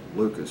Colonel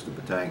Lucas, the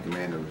battalion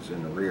commander, was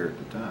in the rear at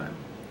the time.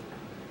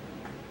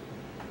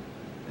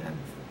 And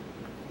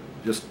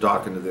just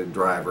talking to the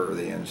driver or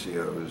the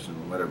NCOs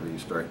and whatever, you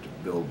start to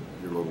build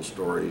your little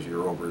stories.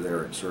 You're over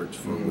there at Search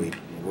for a week.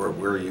 Where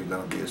are you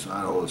going to be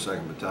assigned? Oh, the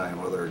 2nd Battalion.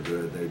 Well, they're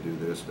good. They do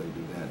this, they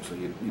do that. So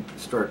you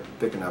start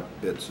picking up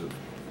bits of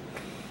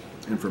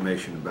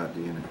information about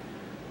the enemy.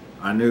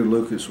 I knew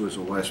Lucas was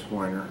a West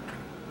Pointer.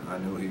 I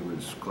knew he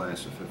was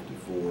class of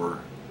 '54.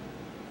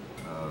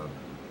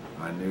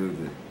 I knew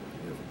that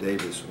if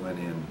Davis went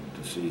in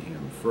to see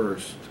him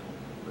first,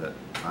 that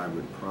I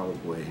would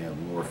probably have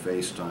more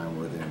face time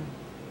with him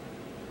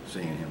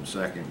seeing him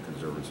second,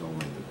 because there was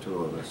only the 2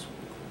 of us.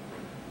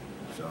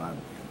 So I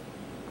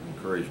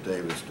encouraged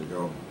Davis to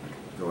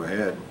go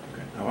ahead.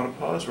 Okay. I want to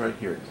pause right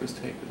here. This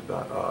tape is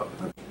about up.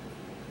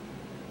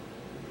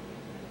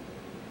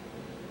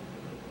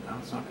 No,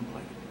 it's not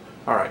complaining.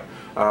 All right.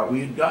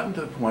 We had gotten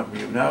to the point where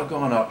you've now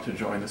gone up to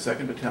join the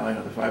 2nd Battalion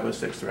of the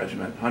 506th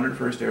Regiment,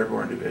 101st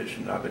Airborne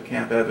Division, up at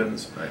Camp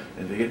Evans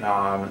in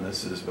Vietnam, and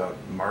this is about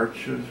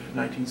March of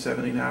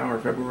 1970 now, or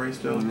February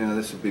still? Yeah,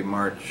 this would be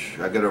March.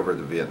 I got over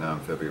to Vietnam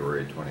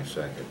February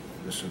 22nd.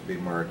 This would be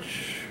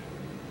March.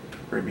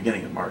 Very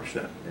beginning of March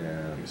then.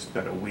 Yeah. You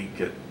spent a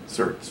week at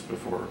CERTS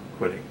before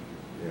quitting.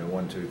 Yeah,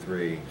 1, 2,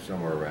 3,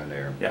 somewhere around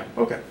there. Yeah,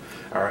 okay.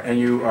 All right, and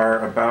you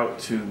are about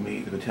to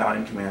meet the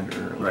battalion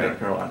commander, Lieutenant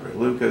Colonel Andre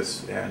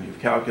Lucas, and you've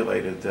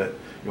calculated that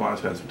you want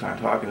to spend some time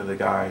talking to the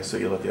guy, so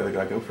you let the other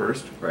guy go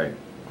first? Right.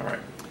 All right.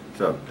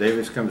 So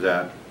Davis comes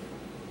out.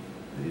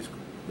 He's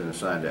been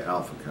assigned to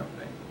Alpha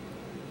Company.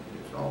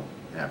 He's all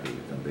happy he's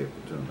going to be a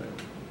platoon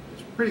leader.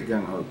 He's a pretty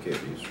gung-ho kid.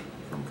 He's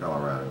from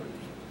Colorado.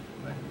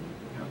 He's like,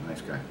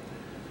 nice guy.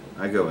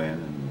 I go in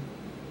and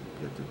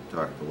get to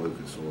talk to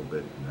Lucas a little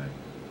bit, and I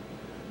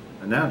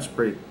announced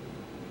pretty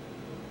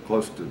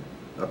close to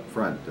up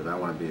front that I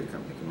want to be a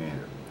company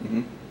commander.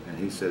 And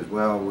he says,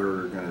 well,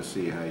 we're going to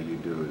see how you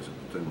do as a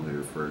platoon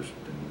leader first,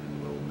 and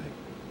then we'll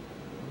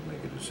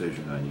make a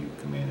decision on you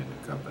commanding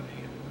the company.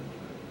 And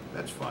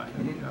that's fine,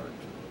 you know,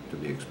 to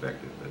be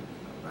expected.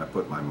 But I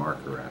put my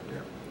marker out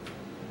there.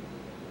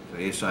 So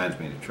he assigns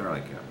me to Charlie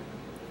Company.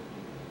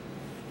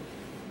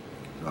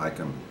 So I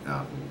come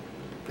out, and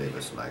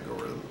Davis and I go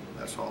over to the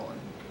mess hall and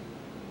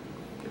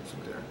get some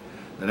dinner.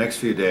 The next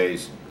few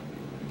days,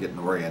 getting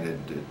oriented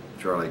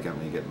at Charlie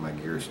Company, getting my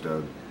gear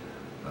stowed.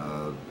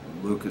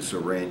 Lucas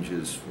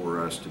arranges for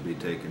us to be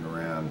taken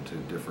around to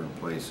different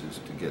places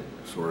to get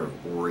sort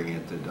of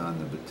oriented on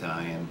the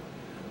battalion.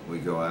 We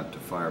go out to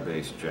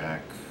Firebase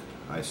Jack.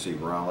 I see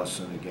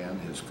Rollison again.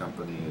 His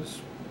company is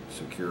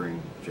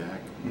securing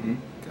Jack.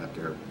 Got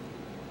there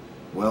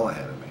well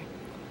ahead of me.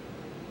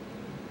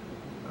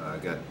 I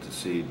got to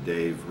see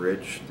Dave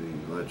Rich,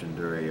 the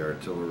legendary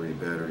artillery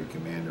battery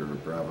commander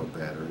of Bravo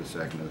Battery,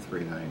 2nd of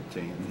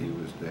 319th. He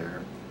was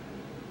there.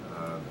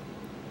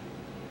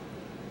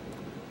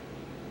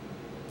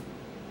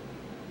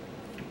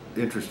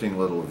 Interesting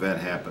little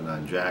event happened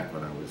on Jack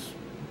when I was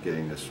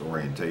getting this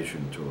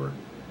orientation tour.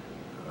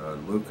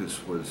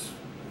 Lucas was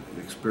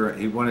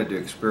he wanted to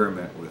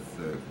experiment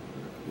with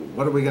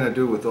what are we going to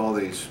do with all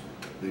these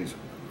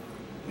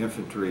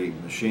infantry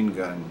machine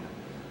gun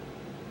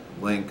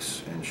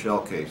links and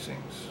shell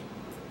casings.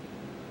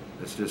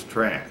 It's just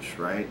trash,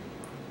 right?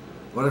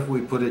 What if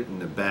we put it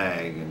in a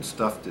bag and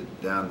stuffed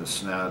it down the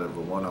snout of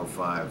a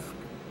 105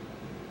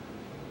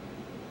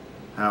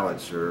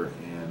 howitzer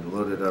and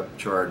loaded up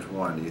charge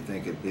 1? Do you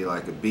think it'd be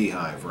like a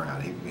beehive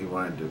round? He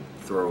wanted to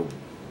throw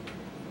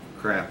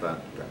crap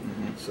out there.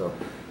 So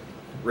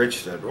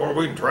Rich said, well,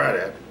 we can try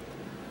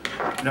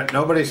that.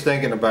 Nobody's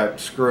thinking about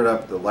screwing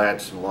up the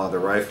lats and the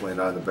rifling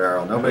on the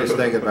barrel. Nobody's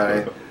thinking about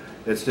it.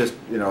 It's just,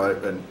 you know,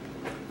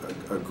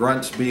 a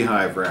grunt's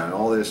beehive round,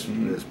 all this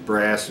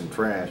brass and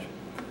trash.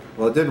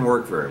 Well, it didn't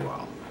work very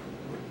well.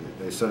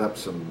 They set up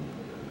some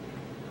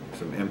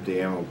empty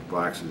ammo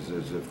boxes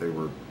as if they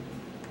were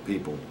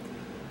people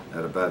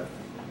at about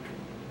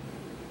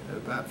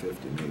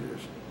 50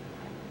 meters,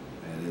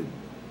 and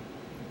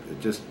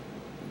it just,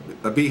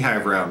 a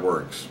beehive round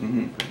works.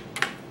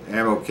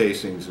 Ammo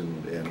casings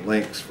and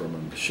links from a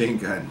machine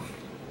gun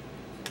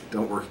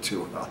don't work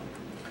too well.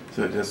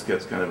 So it just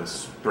gets kind of a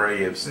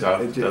spray of stuff.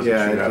 It doesn't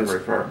shoot out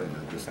very far.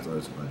 It just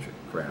throws a bunch of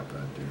crap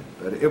out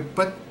there.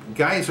 But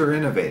guys are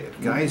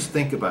innovative. Guys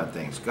think about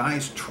things.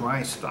 Guys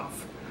try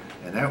stuff.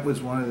 And that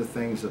was one of the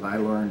things that I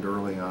learned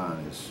early on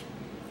is,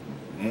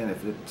 man,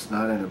 if it's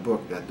not in a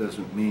book, that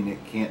doesn't mean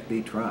it can't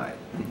be tried.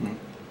 I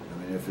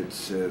mean, if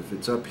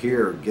it's up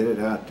here, get it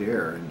out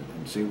there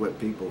and see what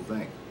people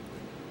think.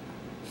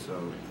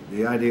 So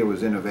the idea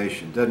was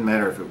innovation. It doesn't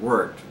matter if it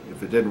worked.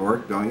 If it didn't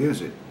work, don't use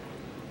it.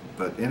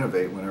 But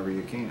innovate whenever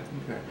you can.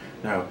 Okay.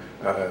 Now,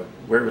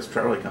 where was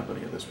Charlie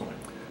Company at this point?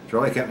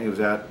 Charlie Company was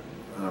at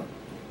a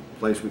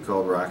place we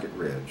called Rocket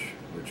Ridge,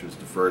 which was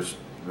the first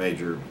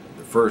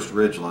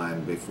ridge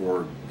line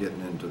before getting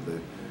into the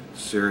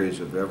series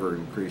of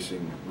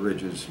ever-increasing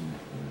ridges and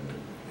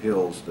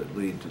hills that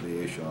lead to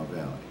the Ashaw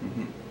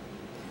Valley.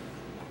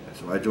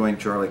 So I joined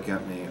Charlie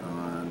Company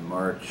on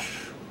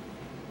March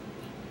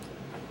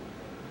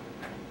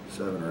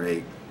 7 or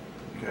 8.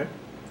 Okay.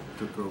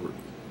 Took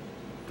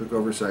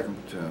over 2nd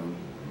Platoon.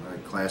 My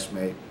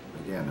classmate,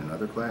 again,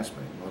 another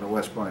classmate, a lot of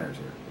West Pointers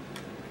here.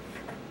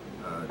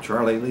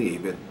 Charlie Lee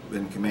had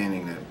been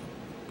commanding that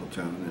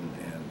platoon,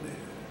 and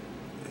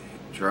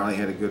Charlie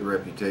had a good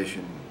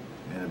reputation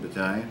in a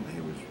battalion.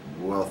 He was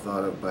well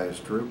thought of by his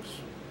troops,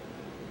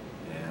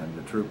 and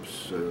the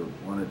troops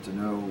wanted to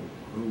know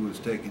who was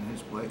taking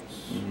his place.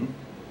 Mm-hmm.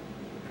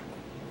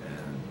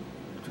 And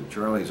to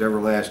Charlie's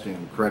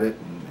everlasting credit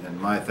and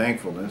my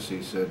thankfulness,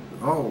 he said,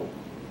 "Oh,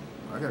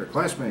 I got a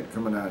classmate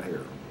coming out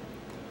here,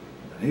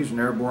 and he's an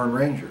airborne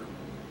ranger,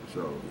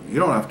 so you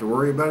don't have to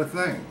worry about a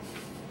thing."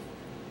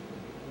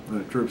 And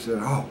the troops said,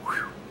 "Oh,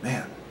 whew,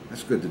 man,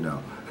 that's good to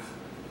know."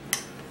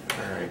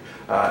 All right.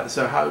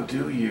 So how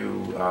do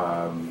you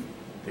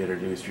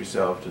introduce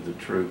yourself to the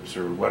troops,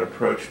 or what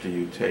approach do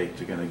you take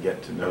to kind of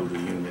get to know the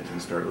unit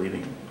and start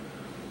leading them?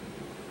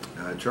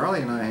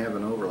 Charlie and I have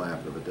an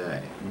overlap of a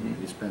day. Mm-hmm.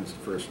 He spends the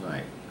first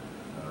night,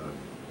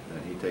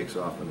 and he takes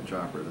off in the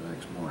chopper the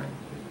next morning.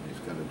 He's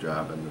got a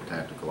job in the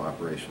Tactical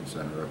Operations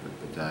Center up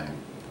at the Battalion.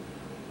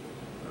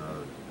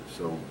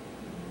 So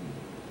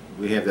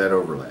we have that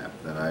overlap.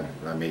 Then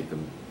I meet the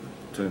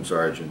platoon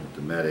sergeant,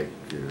 the medic,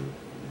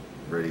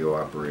 radio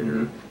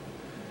operator,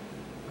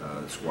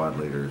 squad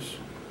leaders,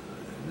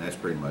 and that's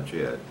pretty much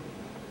it.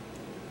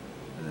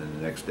 And then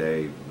the next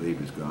day, leave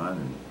is gone,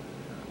 and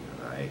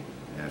I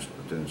asked the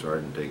platoon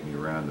sergeant to take me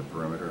around the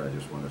perimeter. I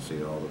just want to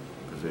see all the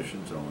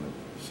positions. I want to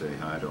say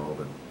hi to all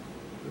the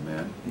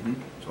men. Mm-hmm.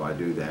 So I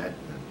do that.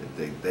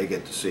 They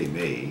get to see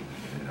me,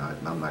 and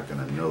I'm not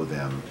going to know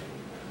them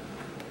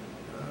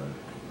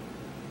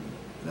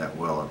that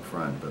well up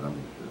front, but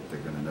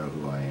they're going to know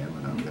who I am,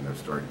 and I'm going to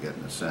start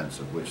getting a sense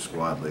of which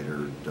squad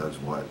leader does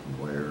what and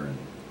where. And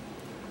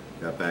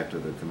got back to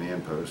the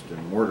command post,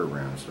 and mortar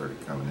rounds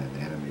started coming in.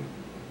 The enemy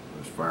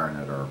was firing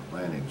at our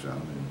landing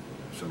zone, and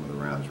some of the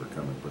rounds were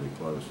coming pretty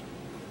close.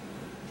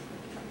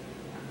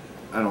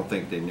 I don't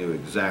think they knew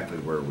exactly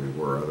where we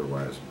were,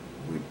 otherwise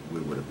we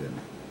would have been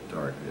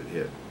targeted,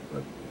 hit.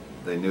 But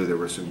they knew there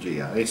were some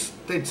GI.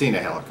 They'd seen a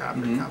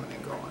helicopter coming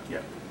and going.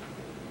 Yeah.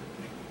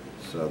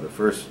 So the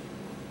first,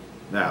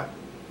 now,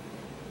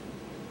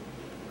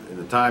 in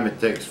the time it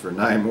takes for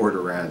 9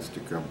 mortar rounds to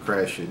come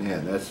crashing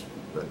in,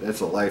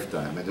 that's a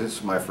lifetime, and this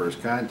is my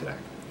first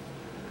contact.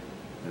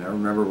 And I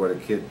remember what a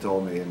kid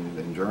told me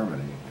in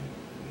Germany.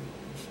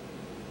 He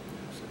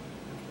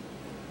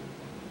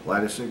said,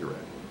 light a cigarette.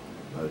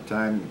 By the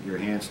time your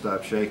hand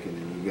stops shaking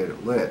and you get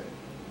it lit,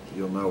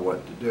 you'll know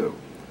what to do.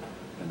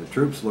 And the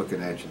troops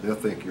looking at you, they'll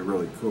think you're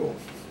really cool.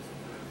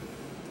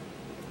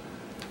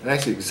 And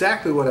that's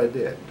exactly what I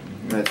did.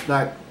 And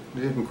it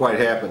didn't quite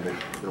happen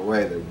the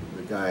way the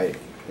guy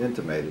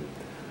intimated.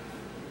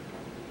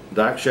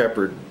 Doc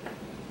Shepard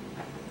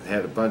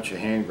had a bunch of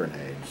hand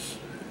grenades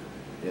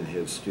in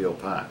his steel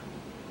pot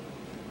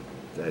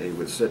that he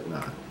was sitting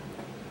on.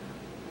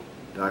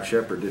 Doc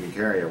Shepard didn't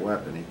carry a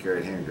weapon, he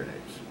carried hand grenades.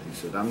 He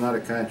said, "I'm not a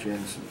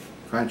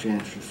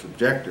conscientious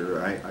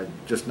objector, I'm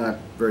just not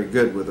very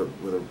good with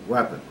a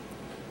weapon.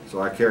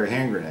 So I carry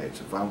hand grenades.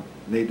 If I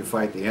need to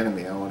fight the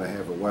enemy, I want to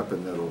have a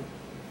weapon that'll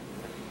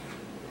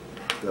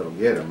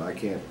get him. I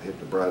can't hit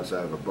the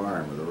broadside of a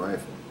barn with a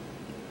rifle."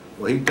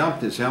 Well, he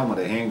dumped his helmet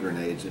of hand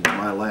grenades into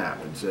my lap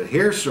and said,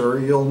 "Here, sir,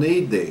 you'll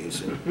need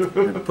these."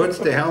 And puts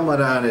the helmet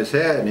on his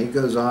head, and he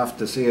goes off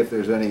to see if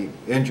there's any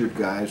injured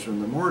guys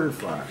from the mortar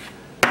fire.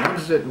 And I'm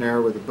sitting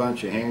there with a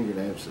bunch of hand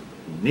grenades.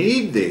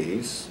 Need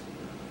these?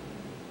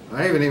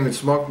 I haven't even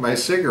smoked my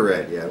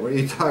cigarette yet. What are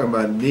you talking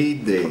about,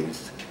 need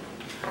these?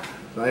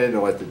 So I didn't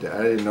know what to do.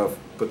 I didn't know if to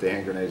put the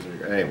hand grenades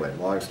in. Anyway,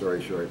 long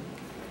story short,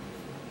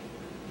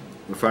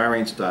 the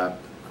firing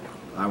stopped.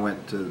 I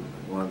went to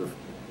one of the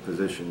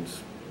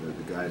positions that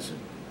the guys had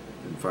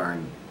been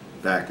firing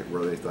back at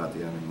where they thought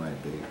the enemy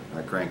might be.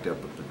 I cranked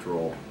up a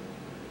patrol.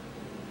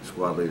 The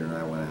squad leader and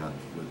I went out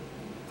with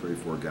 3 or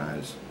 4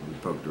 guys. We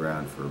poked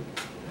around for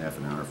half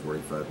an hour,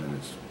 45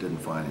 minutes, didn't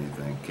find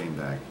anything, came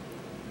back.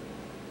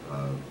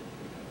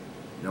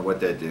 You know, what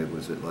that did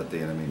was it let the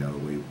enemy know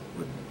we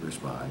would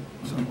respond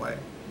in some way,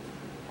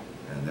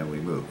 and then we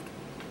moved.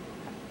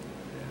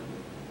 And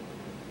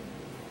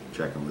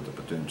checking with the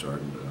platoon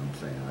sergeant, but I'm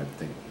saying, I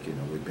think, you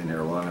know, we've been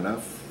here long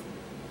enough,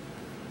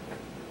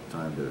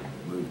 time to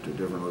move to a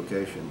different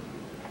location.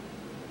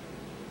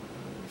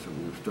 So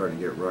we were starting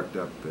to get rucked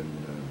up,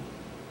 and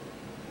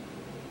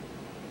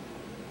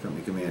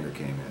company commander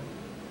came in.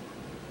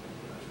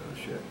 I said, "Oh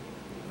shit,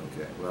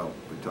 okay, well,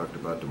 we talked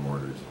about the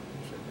mortars."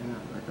 He said,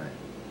 "Yeah, okay,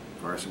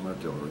 fire some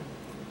artillery."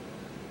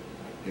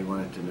 He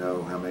wanted to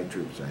know how many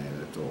troops I had.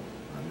 I told him.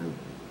 I knew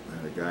I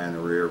had a guy in the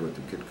rear with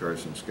the Kit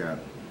Carson Scout,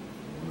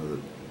 one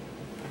of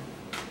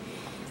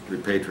the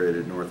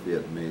repatriated North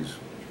Vietnamese.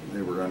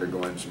 They were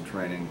undergoing some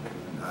training,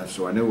 and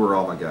so I knew where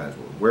all my guys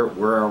were.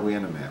 Where are we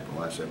in the map?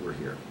 Well, I said, "We're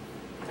here."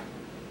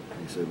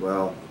 And he said,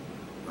 "Well,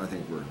 I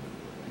think we're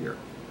here."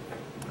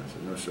 I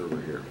said, "No, sir,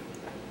 we're here."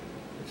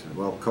 He said,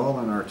 "Well, call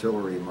an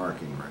artillery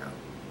marking route."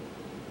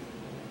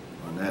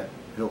 on that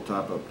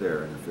hilltop up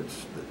there, and if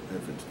it's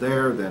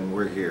there, then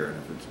we're here, and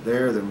if it's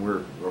there, then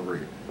we're over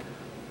here.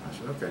 I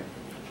said, okay.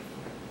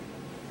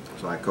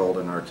 So I called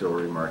an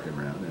artillery marking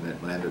round, and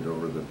it landed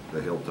over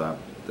the hilltop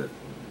that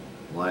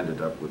lined it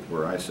up with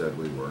where I said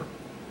we were.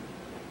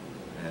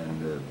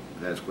 And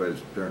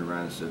Vasquez turned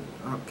around and said,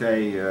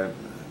 okay,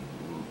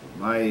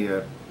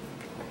 my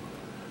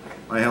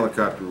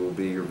helicopter will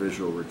be your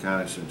visual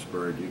reconnaissance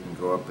bird. You can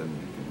go up and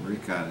you can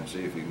recon and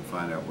see if you can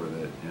find out where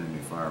that enemy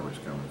fire was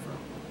coming from.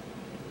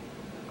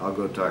 I'll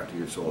go talk to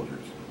your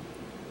soldiers.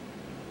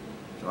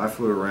 So I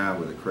flew around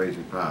with a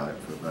crazy pilot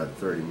for about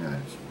 30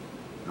 minutes.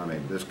 I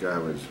mean, this guy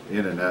was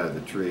in and out of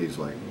the trees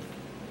like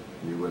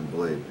you wouldn't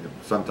believe.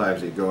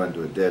 Sometimes he'd go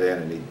into a dead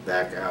end and he'd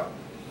back out.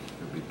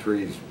 There'd be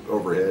trees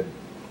overhead.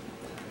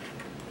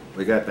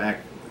 We got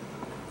back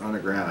on the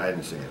ground. I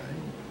didn't see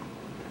anything.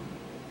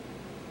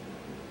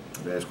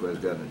 Vasquez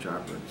got in the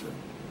chopper and said,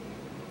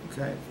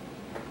 okay.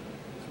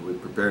 So we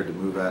prepared to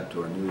move out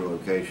to our new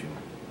location.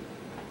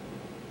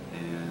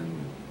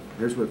 And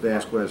here's what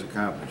Vasquez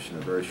accomplished in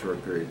a very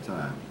short period of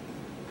time.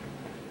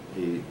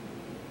 He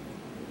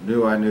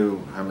knew I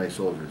knew how many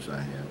soldiers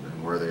I had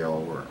and where they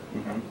all were.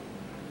 Mm-hmm.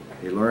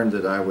 He learned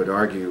that I would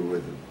argue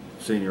with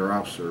a senior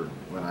officer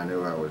when I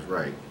knew I was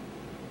right.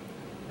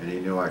 And he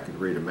knew I could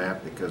read a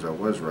map because I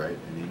was right.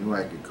 And he knew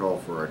I could call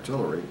for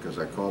artillery because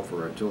I called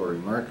for artillery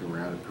marking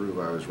round to prove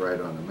I was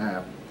right on the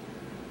map.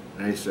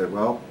 And he said,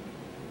 well,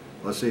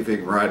 let's see if he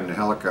can ride in a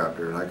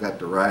helicopter. And I got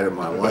to ride in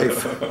my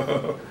life.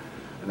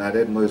 And I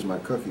didn't lose my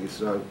cookies.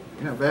 So,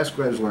 you know,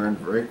 Vasquez learned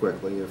very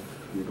quickly if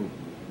you know,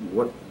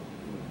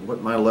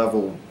 what my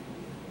level,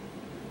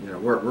 you know,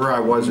 where I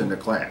was in the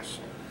class,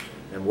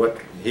 and what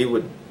he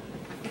would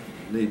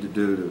need to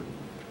do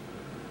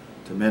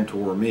to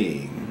mentor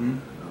me, mm-hmm.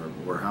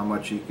 or how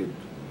much he could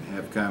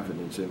have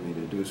confidence in me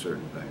to do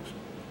certain things.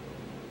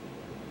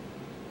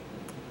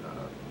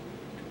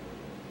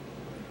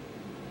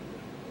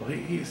 Well,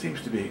 he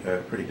seems to be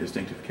a pretty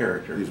distinctive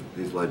character.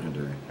 He's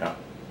legendary. Yeah.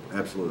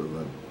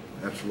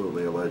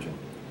 Absolutely a legend.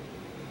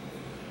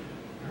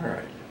 All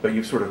right. But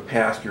you've sort of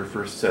passed your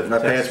first set of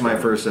tests. I passed my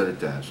first set of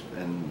tests,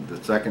 and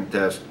the second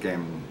test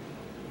came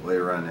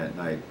later on that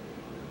night.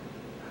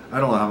 I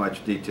don't know how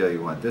much detail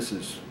you want. This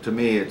is, to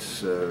me,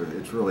 it's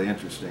really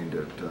interesting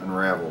to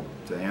unravel,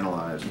 to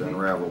analyze, mm-hmm. to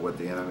unravel what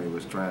the enemy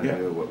was trying to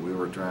do, what we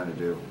were trying to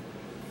do.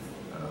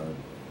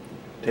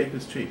 Tape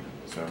is cheap,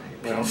 so.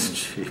 Tape is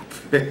cheap.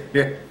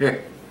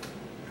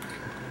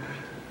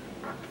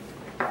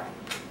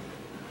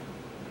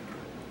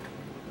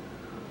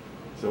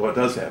 So what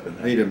does happen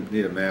then?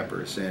 Need a map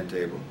or a sand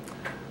table.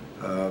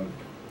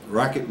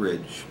 Rocket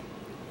Ridge.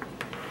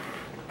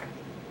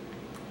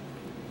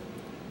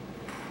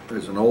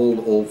 There's an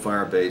old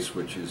fire base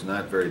which is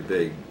not very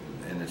big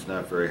and it's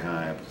not very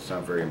high. It's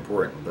not very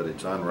important, but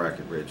it's on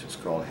Rocket Ridge. It's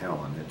called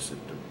Helen. It's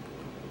at the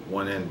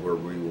one end where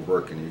we were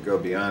working. You go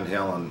beyond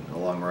Helen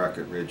along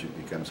Rocket Ridge, it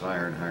becomes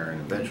higher and higher,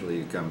 and eventually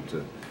you come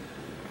to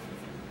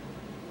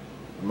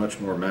a much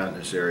more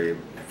mountainous area,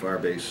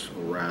 Firebase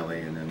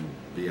O'Reilly, and then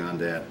beyond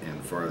that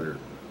and farther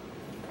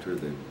to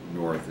the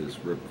north is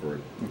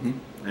Ripcord.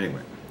 Mm-hmm.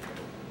 Anyway,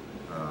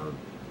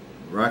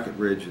 Rocket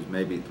Ridge is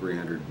maybe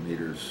 300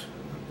 meters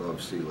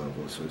above sea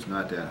level, so it's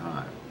not that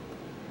high.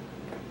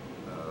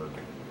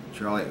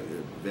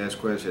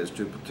 Vasquez has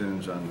two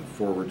platoons on the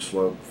forward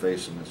slope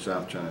facing the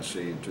South China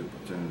Sea and two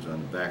platoons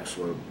on the back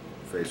slope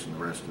facing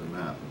the rest of the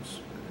mountains.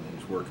 And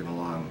he's working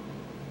along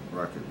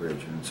Rocket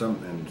Ridge, and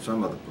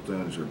some of the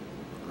platoons are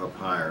up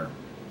higher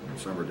and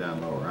some are down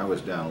lower. I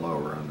was down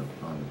lower on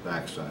the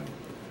back side.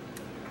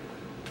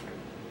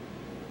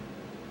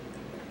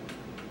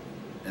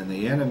 And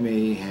the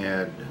enemy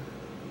had,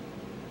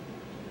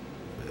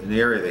 in the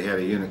area they had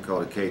a unit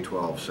called a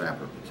K-12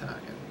 Sapper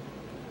Battalion.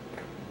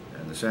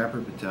 And the Sapper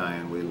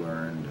Battalion, we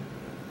learned,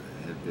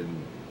 had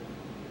been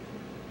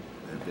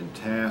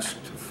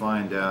tasked to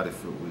find out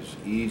if it was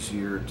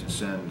easier to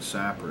send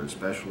sappers,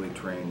 specially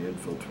trained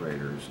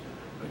infiltrators,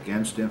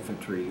 against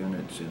infantry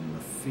units in the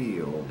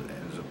field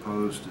as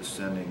opposed to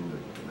sending the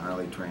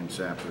highly trained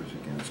sappers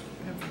against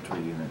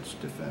infantry units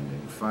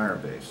defending fire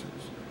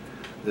bases.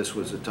 This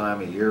was a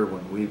time of year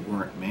when we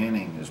weren't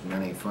manning as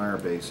many fire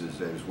bases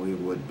as we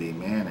would be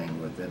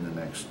manning within the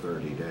next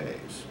 30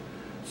 days.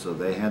 So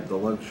they had the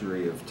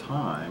luxury of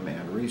time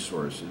and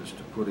resources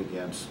to put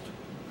against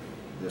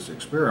this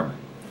experiment.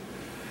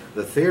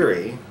 The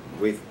theory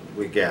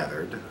we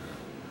gathered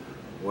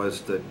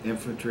was that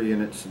infantry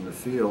units in the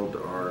field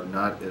are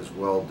not as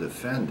well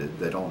defended.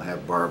 They don't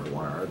have barbed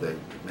wire. They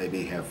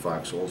maybe have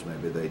foxholes,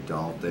 maybe they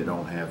don't. They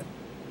don't have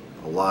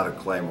a lot of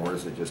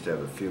claymores. They just have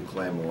a few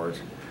claymores.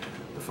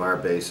 The fire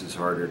base is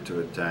harder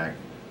to attack.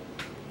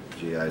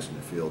 GIs in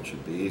the field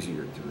should be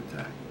easier to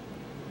attack.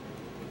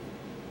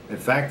 In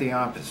fact, the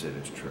opposite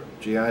is true.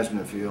 GIs in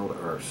the field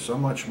are so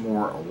much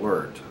more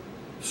alert,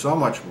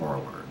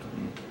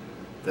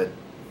 that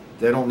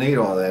they don't need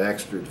all that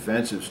extra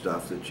defensive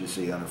stuff that you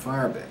see on a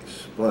fire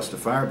base. Plus, the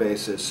fire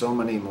base has so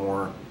many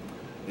more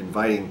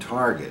inviting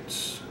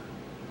targets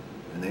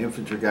And the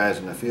infantry guys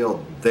in the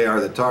field, they are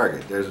the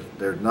target.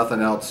 There's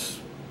nothing else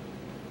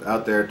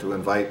out there to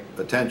invite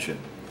attention.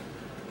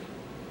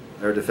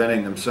 They're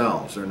defending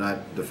themselves. They're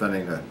not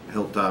defending a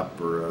hilltop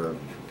or a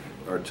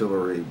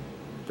artillery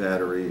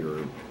battery or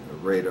a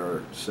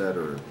radar set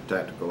or a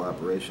tactical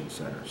operations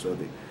center. So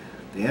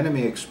the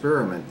enemy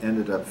experiment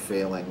ended up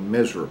failing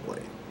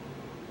miserably.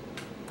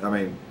 I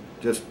mean,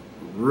 just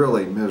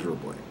really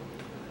miserably.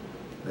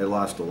 They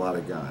lost a lot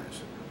of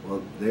guys.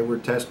 Well, they were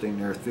testing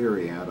their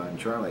theory out on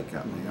Charlie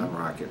Company on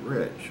Rocket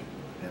Ridge.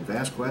 And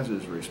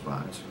Vasquez's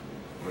response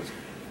was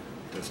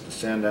to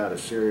send out a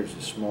series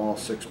of small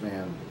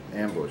 6-man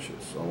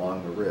ambushes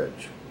along the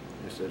ridge.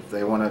 He said, if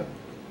they want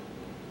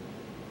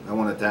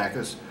to attack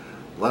us,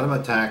 let them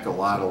attack a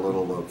lot of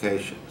little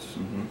locations.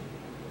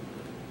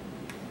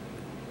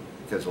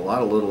 Because a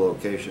lot of little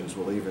locations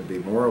will even be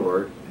more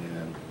alert,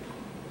 and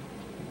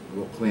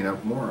we'll clean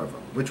up more of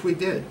them, which we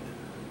did.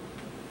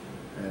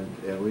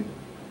 And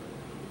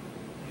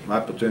my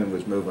platoon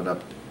was moving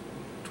up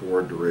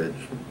toward the ridge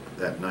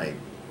that night,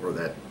 or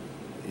that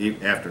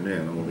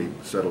afternoon, and we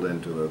settled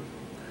into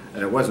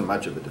and it wasn't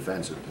much of a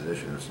defensive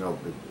position.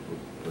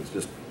 It was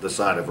just the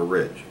side of a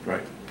ridge.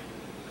 Right.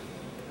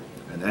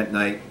 And that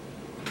night,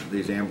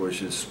 these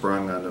ambushes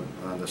sprung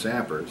on the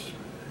sappers,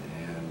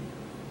 and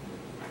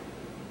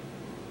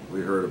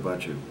we heard a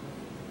bunch of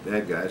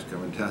bad guys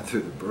coming down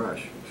through the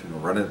brush,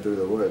 running through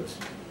the woods,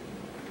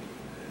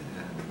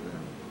 and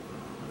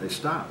they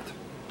stopped.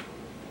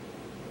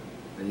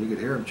 And you could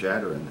hear them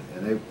chattering,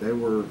 and they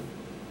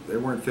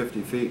weren't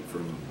 50 feet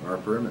from our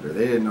perimeter.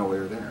 They didn't know we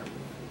were there,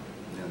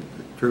 and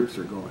the troops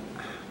are going.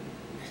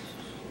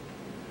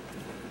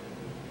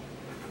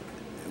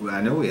 Well,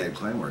 I know we had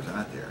claymores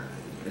out there.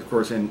 Of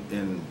course,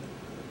 in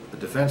a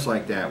defense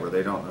like that, where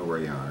they don't know where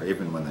you are,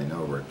 even when they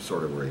know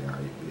sort of where you are,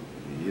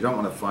 you don't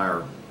want to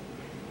fire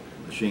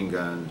machine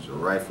guns or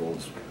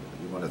rifles.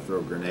 You want to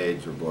throw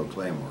grenades or blow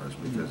claymores,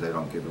 because they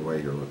don't give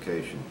away your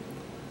location.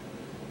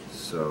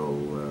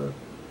 So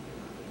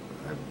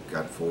I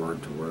got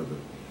forward to where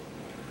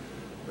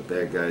the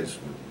bad guys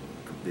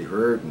could be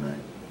heard, and I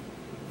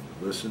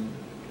listened,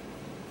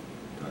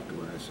 talked to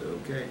one. I said,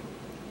 okay,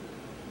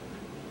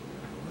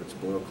 let's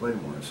blow a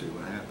claymore and see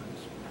what happens.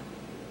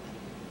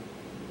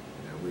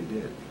 And we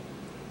did.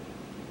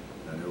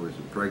 And there was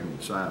a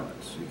pregnant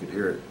silence. You could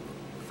hear it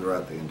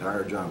throughout the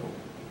entire jungle.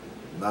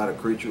 Not a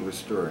creature was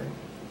stirring.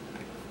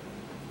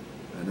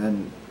 And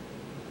then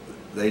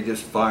they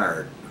just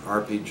fired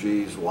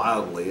RPGs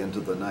wildly into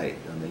the night.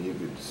 I mean, you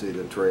could see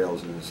the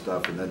trails and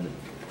stuff, and then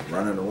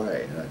running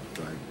away. And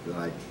then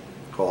I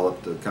called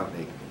up the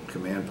company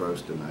command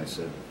post, and I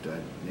said, I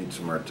need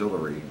some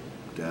artillery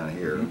down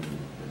here. And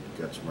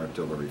got some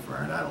artillery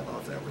firing. I don't know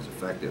if that was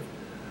effective,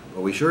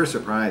 but we sure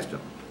surprised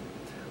them.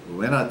 We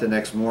went out the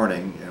next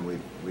morning, and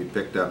we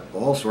picked up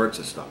all sorts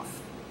of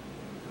stuff.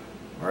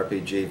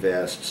 RPG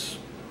vests,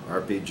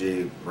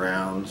 RPG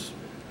rounds,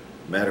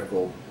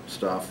 medical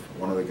stuff.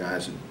 One of the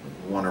guys,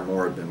 one or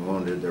more, had been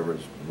wounded. There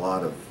was a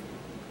lot of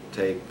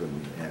tape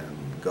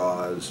and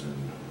gauze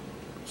and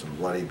some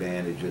bloody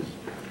bandages.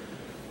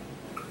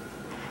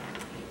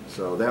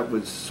 So that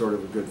was sort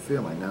of a good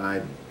feeling. And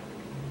I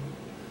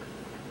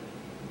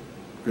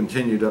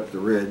continued up the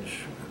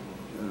ridge,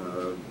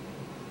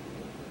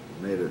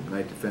 made a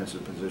night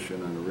defensive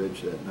position on the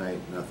ridge that night.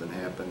 Nothing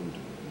happened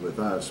with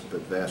us, but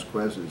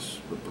Vasquez's,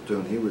 the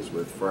platoon he was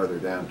with farther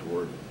down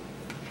toward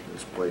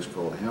this place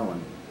called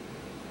Helen,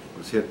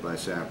 was hit by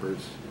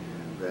sappers,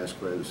 and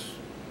Vasquez,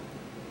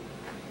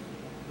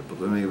 the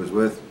platoon he was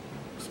with,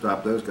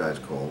 stopped those guys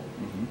cold.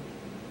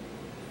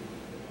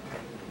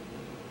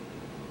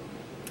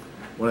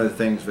 One of the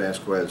things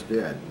Vasquez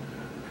did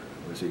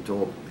was he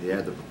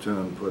had the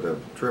platoon put a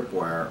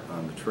tripwire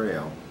on the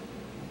trail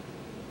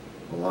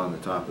along the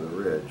top of the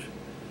ridge,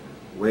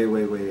 way,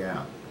 way, way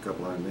out, a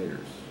couple hundred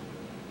meters.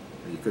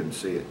 You couldn't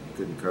see it, you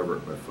couldn't cover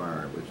it by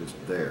fire, it was just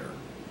there.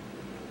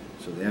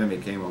 So the enemy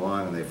came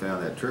along and they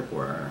found that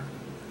tripwire,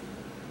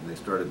 and they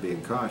started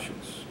being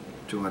cautious,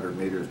 200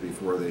 meters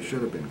before they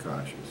should have been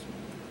cautious.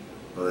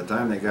 By the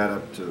time they got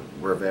up to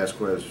where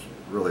Vasquez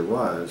really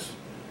was,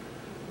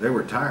 they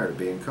were tired of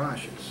being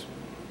cautious.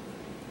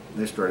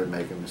 They started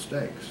making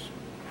mistakes.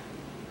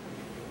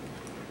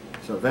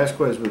 So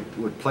Vasquez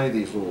would play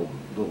these little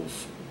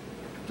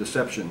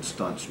deception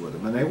stunts with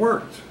them, and they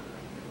worked.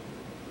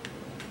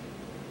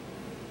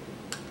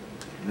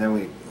 And then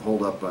we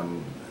holed up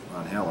on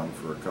Helen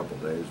for a couple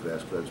days.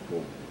 Vasquez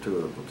pulled 2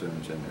 of the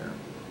platoons in there.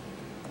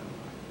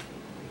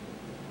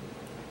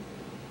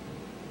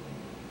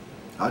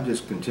 I'll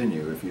just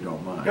continue if you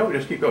don't mind. No,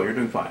 just keep going. You're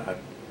doing fine.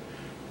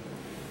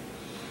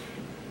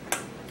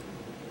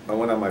 I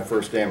went on my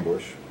first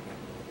ambush.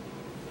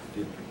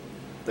 You'd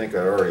think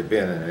I'd already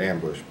been in an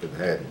ambush, but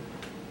hadn't.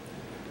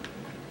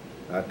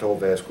 I told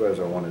Vasquez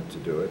I wanted to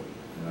do it,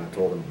 and I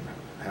told him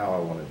how I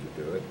wanted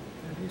to do it,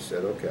 and he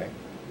said, okay.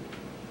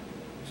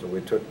 So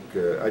we took,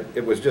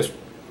 it was just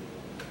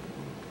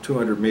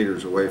 200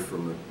 meters away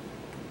from the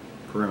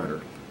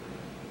perimeter,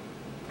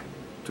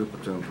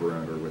 2-platoon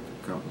perimeter with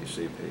the company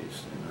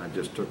CPs, and I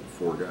just took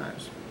 4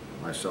 guys.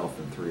 myself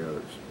and 3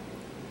 others.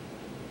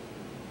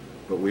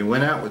 But we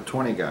went out with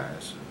 20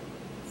 guys.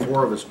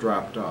 4 of us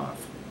dropped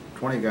off.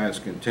 20 guys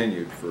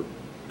continued for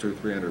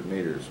 200-300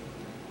 meters,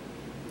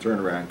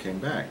 turned around, came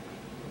back.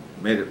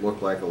 Made it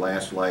look like a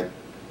last light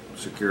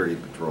security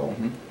patrol.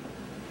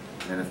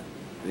 And if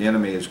the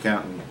enemy is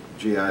counting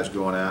GIs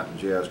going out and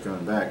GIs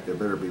coming back, they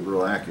better be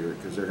real accurate,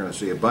 because they're going to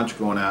see a bunch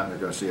going out and they're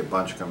going to see a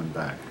bunch coming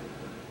back.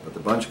 But the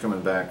bunch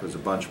coming back was a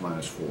bunch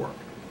minus 4.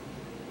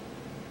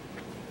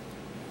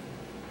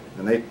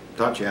 And they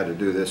taught you how to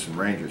do this in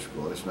Ranger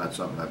School. It's not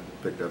something I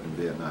picked up in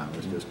Vietnam.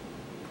 It's just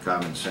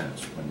common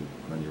sense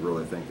when you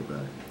really think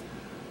about it.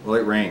 Well,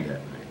 it rained that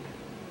night.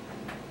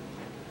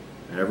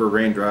 And every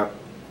raindrop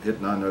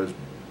hitting on those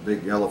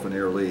big elephant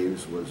ear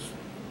leaves was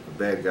a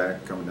bad guy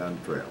coming down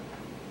the trail.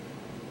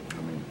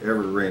 I mean,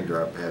 every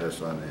raindrop had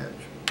us on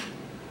edge.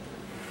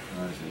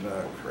 And I said,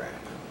 oh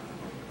crap.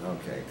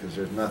 Okay, because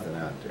there's nothing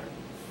out there.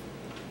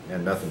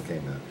 And nothing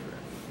came out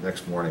there.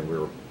 Next morning we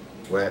were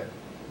wet,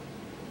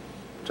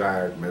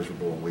 tired,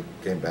 miserable, and we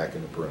came back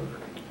in the perimeter.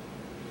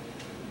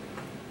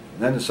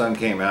 And then the sun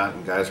came out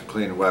and guys were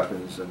cleaning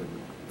weapons, and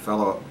the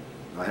fellow,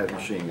 I had a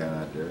machine gun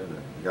out there,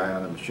 the guy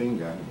on the machine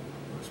gun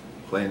was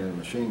playing in the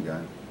machine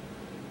gun.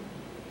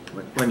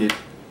 When you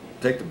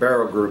take the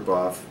barrel group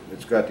off,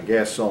 it's got the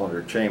gas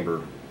cylinder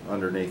chamber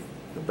underneath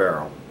the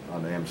barrel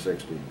on the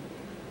M60,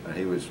 and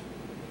he was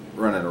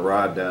running a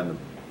rod down the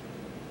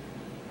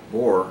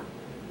bore,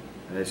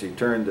 and as he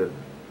turned the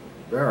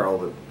barrel,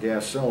 the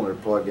gas cylinder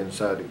plug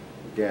inside the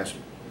gas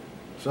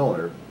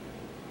cylinder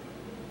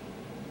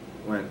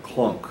went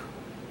clunk.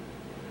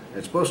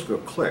 It's supposed to go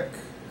click,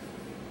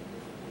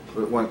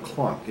 but it went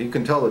clunk. You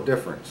can tell the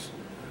difference.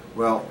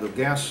 Well, the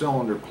gas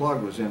cylinder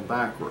plug was in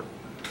backward,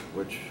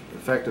 which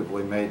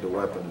effectively made the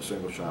weapon a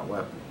single-shot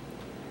weapon.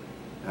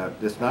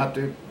 It's not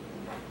the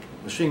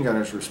machine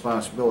gunner's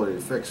responsibility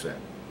to fix that.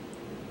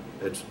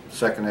 It's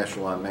second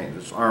echelon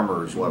maintenance. It's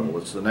armorer's level.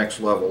 It's the next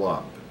level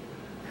up.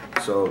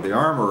 So the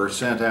armorer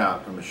sent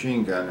out a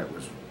machine gun that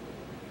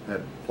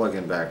had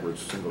plug-in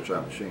backwards,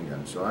 single-shot machine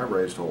gun. So I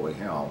raised holy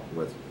hell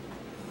with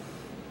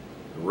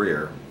the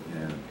rear,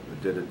 and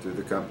did it through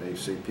the company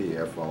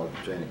CP. I followed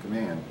the chain of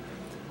command.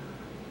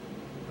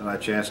 And I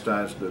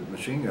chastised the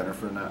machine gunner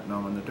for not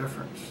knowing the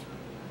difference.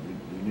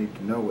 You need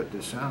to know what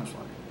this sounds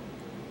like.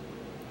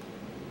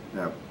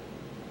 Now,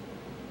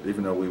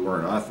 even though we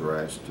weren't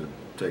authorized to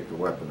take the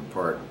weapon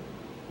apart,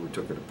 we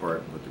took it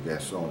apart and put the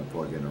gas cylinder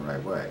plug in the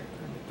right way.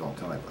 And don't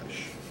tell anybody.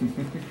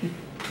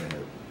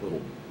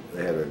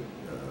 They had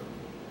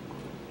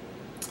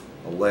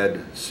a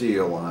lead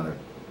seal on a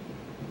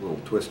little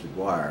twisted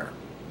wire.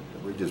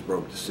 We just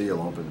broke the seal,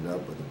 opened it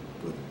up with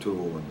a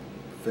tool, and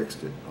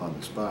fixed it on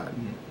the spot.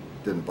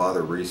 Didn't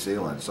bother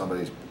resealing it.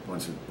 Somebody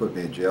wants to put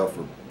me in jail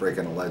for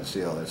breaking a lead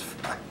seal, that's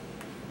fine.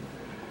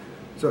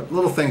 So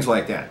little things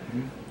like that.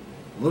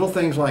 Little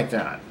things like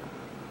that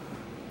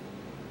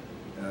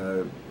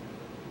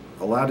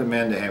allowed the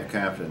men to have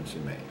confidence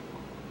in me.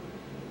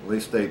 At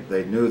least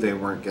they knew they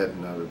weren't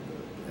getting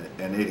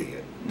an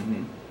idiot.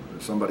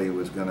 Somebody who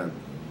was going to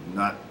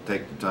not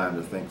take the time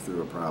to think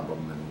through a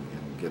problem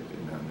and get,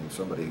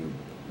 somebody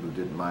who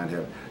didn't mind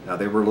having. Now,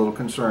 they were a little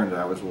concerned that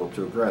I was a little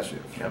too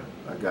aggressive. Yep.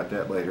 I got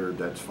that later,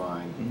 that's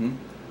fine.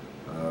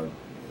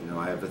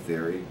 I have a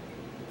theory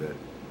that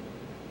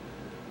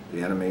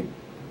the enemy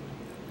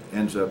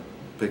ends up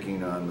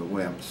picking on the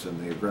wimps, and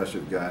the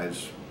aggressive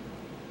guys,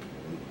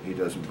 he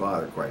doesn't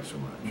bother quite so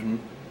much.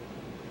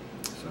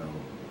 So.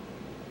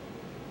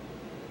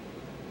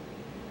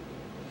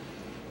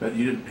 But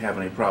you didn't have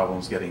any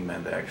problems getting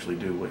men to actually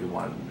do what you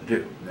wanted them to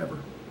do? Never.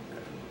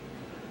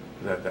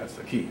 That's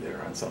the key there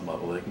on some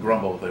level. They can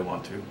grumble if they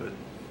want to, but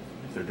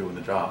if they're doing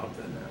the job,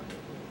 then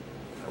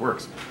that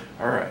works.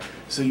 All right.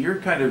 So you're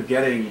kind of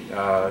getting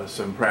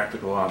some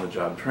practical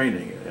on-the-job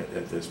training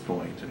at this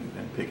point,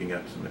 and picking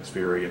up some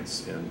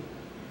experience in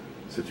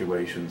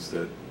situations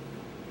that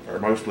are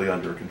mostly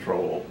under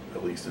control,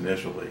 at least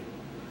initially.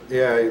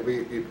 Yeah,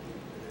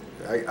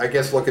 I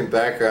guess looking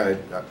back on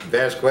it,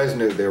 Vasquez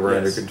knew they were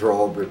under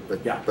control,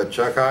 but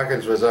Chuck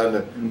Hawkins was on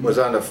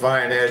the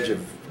fine edge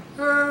of.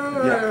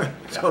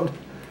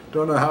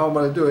 Don't know how I'm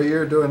going to do a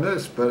year doing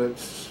this, but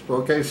it's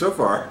okay so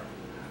far.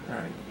 All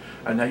right.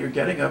 And now you're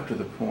getting up to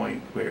the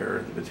point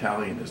where the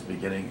battalion is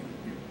beginning.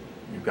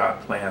 You've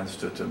got plans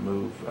to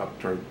move up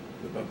toward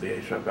above the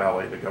Asia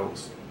Valley to go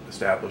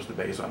establish the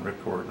base on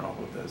Ripcord and all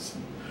of this.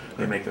 And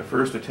they make the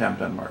first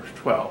attempt on March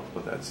 12th,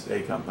 but that's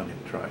a company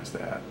that tries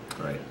that.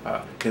 Right.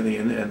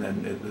 And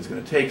then it's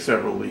going to take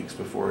several weeks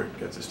before it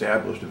gets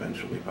established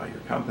eventually by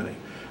your company.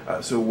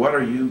 So what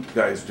are you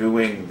guys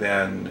doing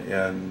then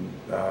in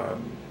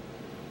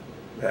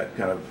that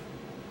kind of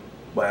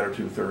latter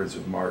 2/3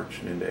 of March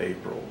and into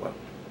April? What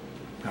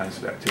kinds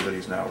of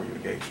activities now are you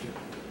engaged in?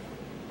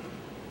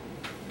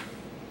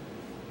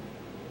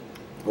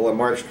 Well, on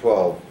March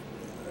 12th,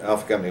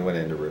 Alpha Company went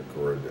into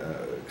Ripcord.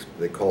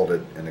 They called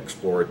it an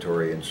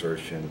exploratory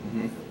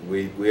insertion.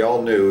 We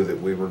all knew that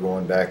we were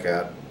going back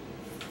out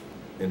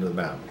into the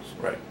mountains.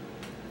 Right.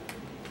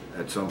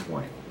 At some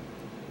point.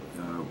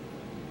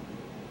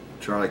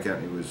 Charlie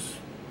Company was,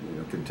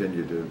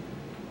 continued to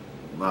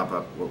mop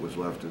up what was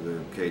left of the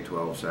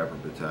K-12 Sapper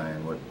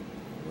Battalion, what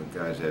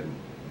guys hadn't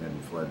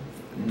fled.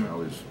 I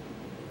was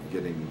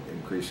getting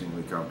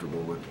increasingly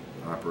comfortable with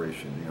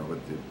operation,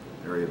 with the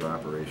area of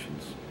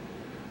operations.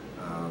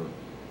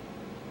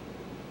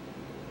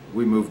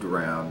 We moved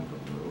around,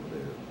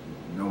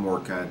 no more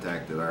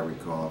contact that I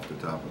recall off the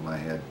top of my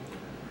head.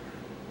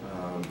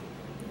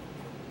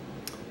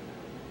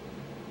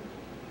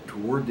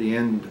 Toward the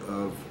end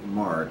of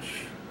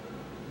March,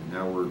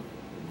 now we're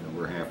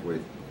halfway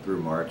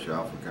through March.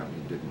 Alpha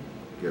Company didn't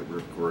get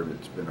Ripcord.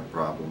 It's been a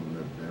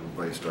problem.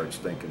 Everybody starts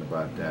thinking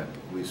about that.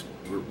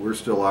 We're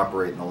still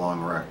operating along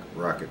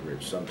Rocket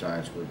Ridge.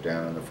 Sometimes we're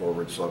down on the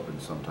forward slope,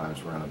 and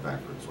sometimes we're on the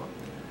backward slope.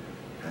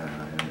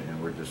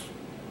 And we're just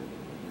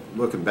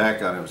looking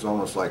back on it. It was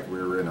almost like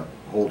we were in a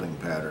holding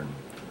pattern,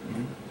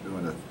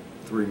 doing a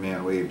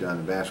three-man weave down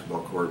the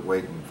basketball court,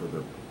 waiting for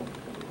the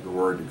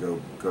word to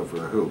go for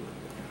the hoop.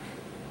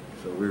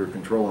 So we were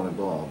controlling the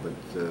ball, but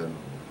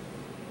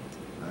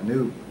I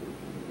knew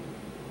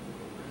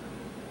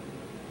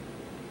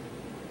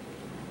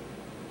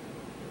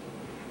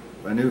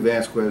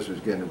Vasquez was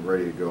getting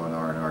ready to go on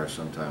R&R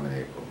sometime in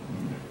April.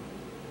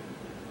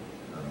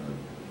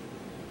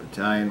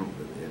 Battalion,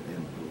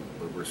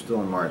 but we're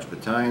still in March.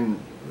 Battalion,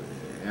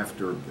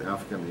 after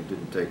Alpha Company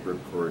didn't take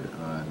Ripcord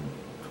on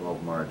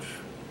 12 March,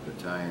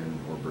 battalion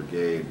or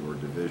brigade or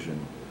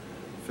division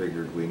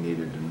figured we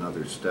needed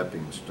another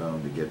stepping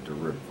stone to get to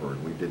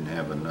Ripcord. We didn't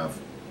have enough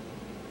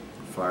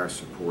fire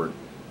support,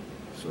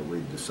 so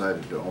we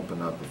decided to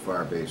open up a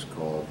fire base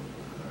called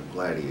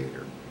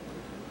Gladiator,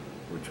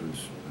 which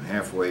was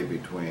halfway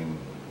between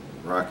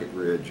Rocket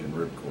Ridge and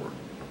Ripcord.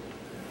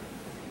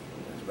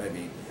 It's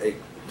maybe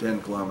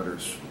 8-10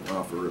 kilometers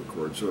off of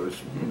Ripcord, so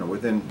it's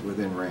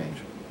within range.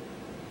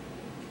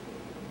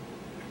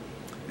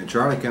 And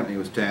Charlie Company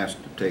was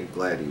tasked to take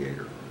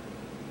Gladiator.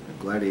 And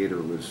Gladiator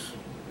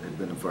had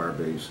been a fire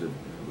base. It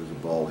was a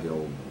ball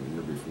hill the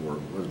year before.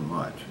 It wasn't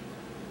much.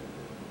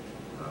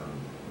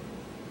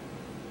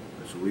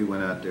 So we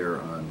went out there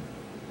on,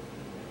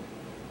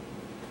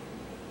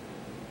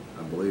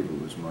 I believe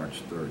it was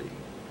March 30,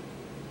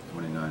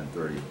 29,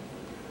 30.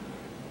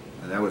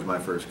 And that was my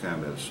first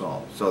combat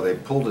assault. So they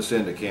pulled us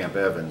into Camp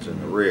Evans in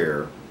the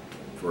rear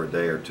for a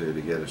day or two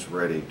to get us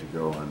ready to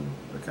go on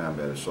the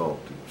combat assault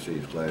to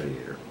seize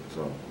Gladiator.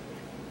 So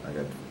I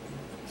got to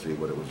see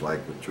what it was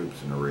like with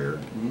troops in the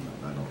rear.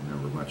 I don't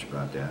remember much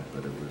about that,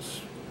 but it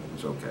was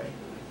okay.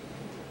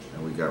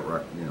 And we got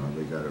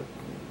we got a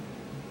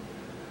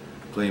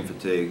clean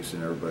fatigues,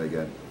 and everybody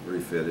got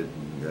refitted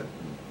and got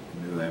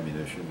new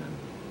ammunition, and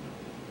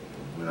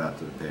went out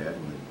to the pad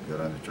and we got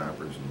on the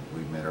choppers and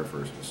we made our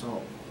first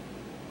assault.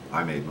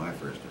 I made my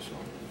first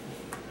assault,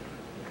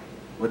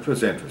 which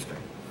was interesting.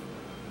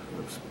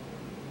 It was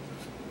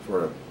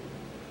sort of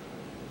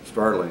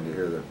startling to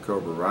hear the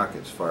Cobra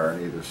rockets fire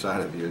on either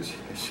side of you as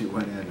you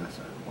went in. I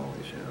thought,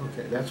 holy shit,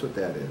 okay, that's what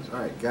that is. All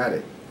right, got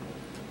it.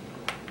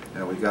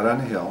 And we got on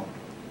the hill.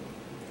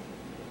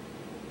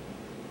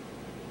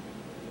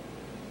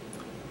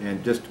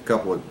 And just a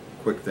couple of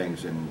quick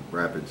things in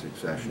rapid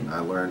succession. I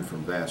learned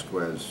from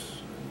Vasquez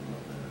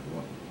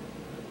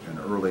an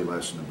early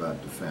lesson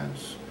about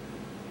defense.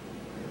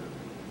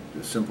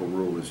 The simple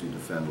rule is you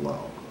defend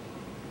low.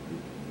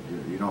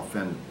 You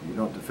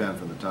don't defend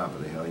from the top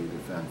of the hill. You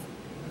defend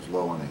as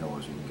low on the hill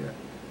as you can get.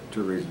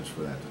 Two reasons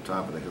for that. The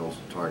top of the hills,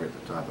 the target,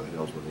 the top of the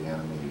hills where the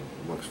enemy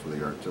looks for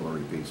the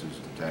artillery pieces,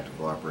 the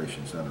tactical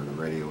operations center, the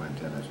radio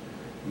antennas.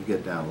 You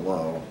get down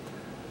low,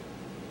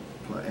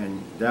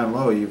 and down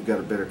low you've got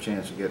a better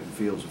chance of getting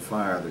fields of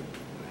fire that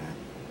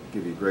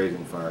give you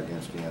grazing fire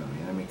against the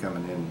enemy. Enemy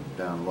coming in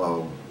down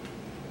low,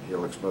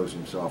 he'll expose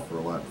himself for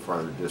a lot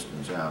farther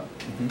distance out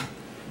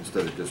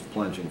instead of just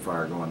plunging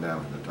fire going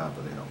down from the top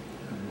of the hill.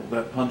 Will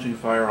that plunging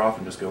fire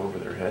often just go over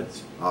their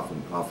heads?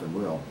 Often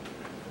will.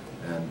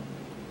 And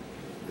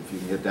if you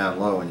can get down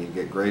low and you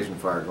get grazing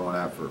fire going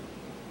out for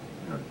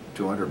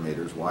 200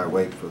 meters, why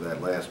wait for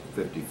that last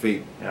 50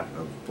 feet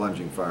of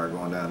plunging fire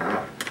going down the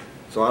hill?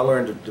 So I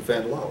learned to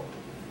defend low,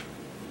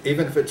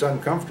 even if it's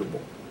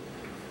uncomfortable,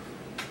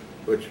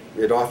 which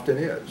it often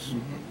is.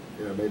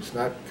 It's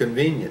not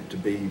convenient to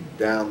be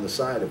down the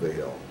side of a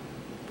hill,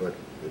 but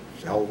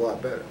it's a hell of a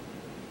lot better.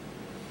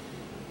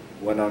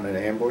 Went on an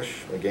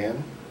ambush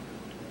again.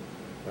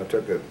 I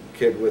took a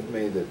kid with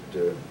me that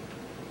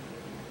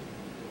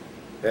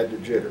had the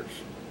jitters.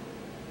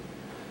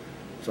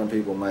 Some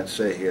people might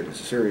say he had a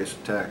serious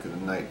attack of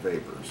the night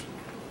vapors.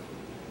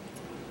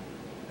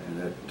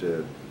 And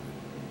that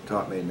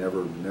taught me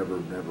never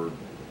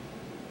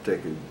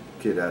take a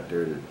kid out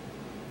there that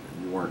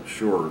you weren't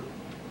sure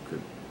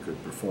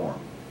could perform.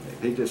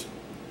 He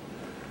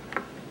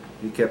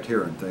kept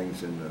hearing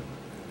things in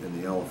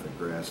the elephant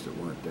grass that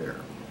weren't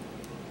there.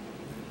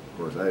 Of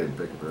course, I didn't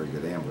pick a very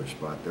good ambush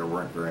spot. There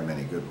weren't very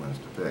many good ones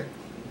to pick.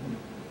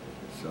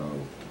 So,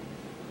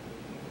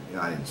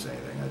 I didn't say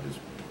anything. I just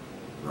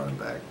brought him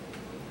back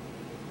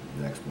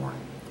the next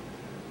morning.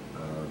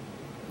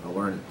 I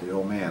learned that the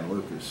old man,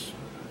 Lucas,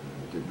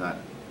 did not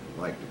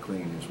liked to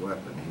clean his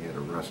weapon. He had a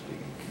rusty,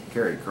 he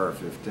carried Car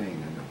 15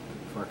 and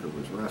the fucker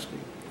was rusty.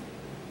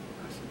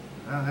 I said,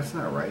 "Oh, that's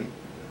not right.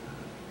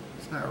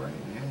 It's not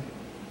right, man.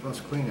 Let's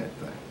clean that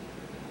thing."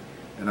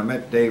 And I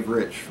met Dave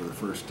Rich for the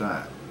first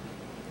time.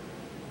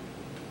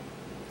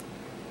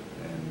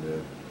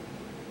 And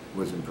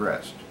was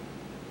impressed.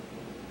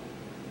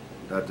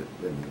 Not that,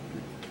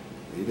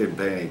 he didn't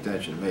pay any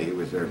attention to me. He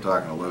was there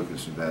talking to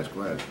Lucas and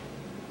Vasquez.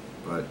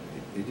 But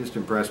he just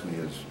impressed me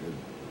as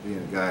being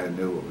a guy who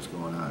knew what was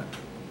going on.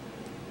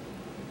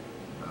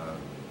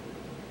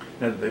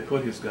 Now, did they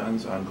put his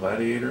guns on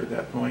Gladiator at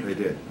that point? They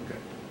did. Okay.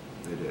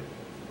 They did.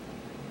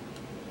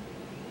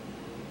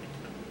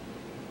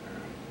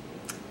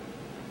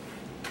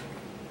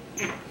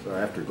 So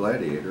after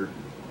Gladiator,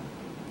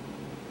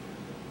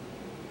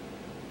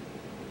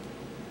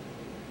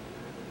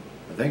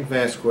 I think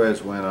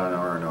Vasquez went on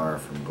R&R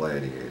from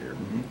Gladiator.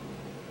 Mm-hmm.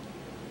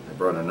 I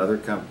brought another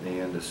company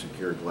in to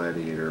secure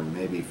Gladiator,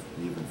 maybe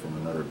even from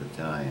another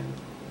battalion.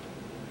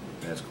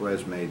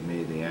 Vasquez made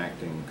me the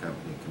acting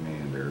company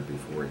commander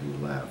before he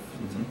left.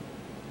 Mm-hmm.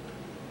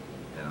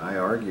 And I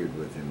argued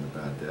with him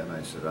about that, and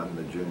I said, "I'm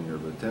the junior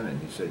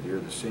lieutenant." He said, "You're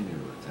the senior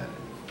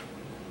lieutenant."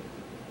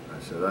 I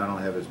said, "I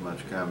don't have as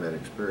much combat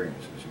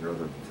experience as your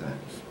other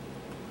lieutenants."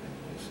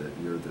 He said,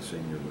 "You're the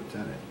senior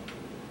lieutenant."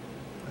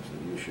 I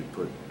said, you should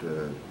put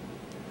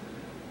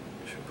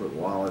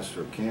Wallace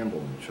or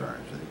Campbell in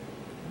charge. They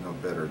know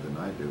better than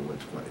I do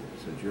what's going on."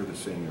 He said, "You're the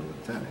senior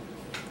lieutenant."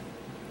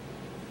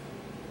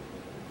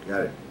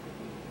 Got it.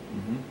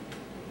 Mm-hmm.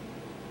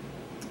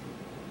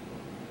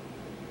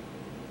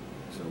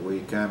 So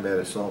we combat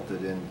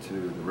assaulted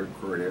into the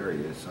Ripcord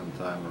area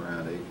sometime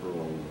around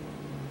April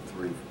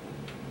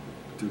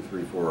 2,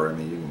 3, 4. I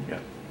mean, you can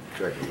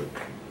check it with.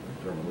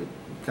 We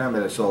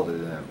combat assaulted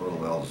in that little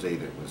LZ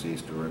that was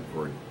east of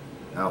Ripcord.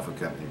 Alpha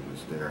Company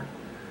was there.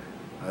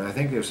 I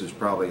think this is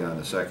probably on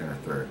the 2nd or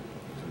 3rd.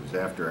 It was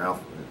after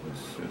Alpha. It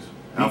was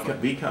Alpha.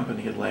 B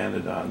Company had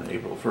landed on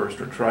April 1st,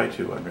 or tried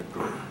to, on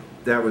Ripcord.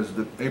 That was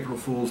the April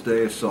Fool's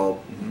Day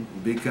assault. Mm-hmm.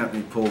 B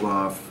Company pulled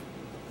off.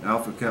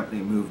 Alpha Company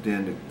moved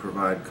in to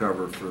provide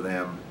cover for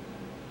them.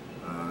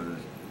 And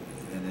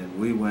then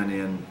we went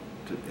in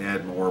to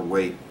add more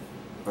weight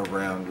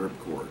around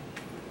Ripcord.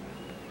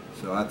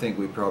 So I think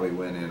we probably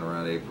went in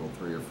around April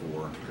 3 or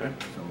 4, okay,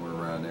 somewhere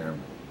around there.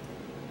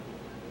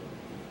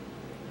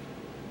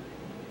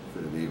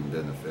 Could have even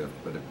been the 5th,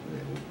 but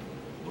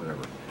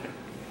whatever.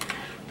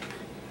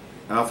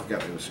 Alpha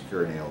Company was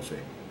securing the LC.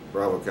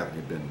 Bravo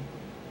Company had been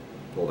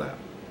pulled out.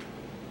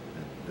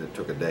 It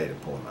took a day to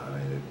pull them out. I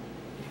mean, it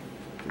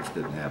just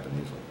didn't happen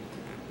easily.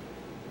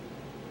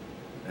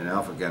 And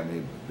Alpha Company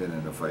had been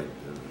in a fight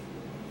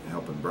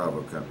helping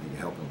Bravo Company,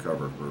 helping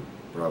cover for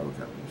Bravo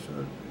Company.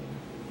 So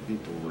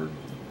people were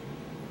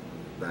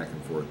back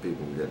and forth.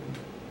 People were getting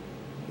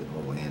a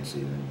little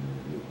antsy, and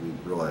we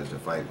realized the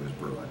fight was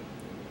brewing.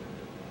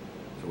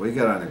 So we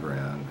got on the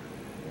ground,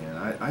 and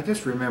I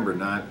just remember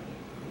not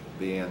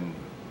being.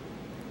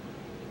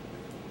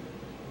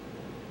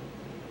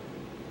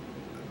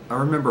 I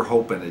remember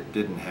hoping it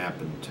didn't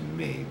happen to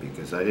me,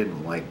 because I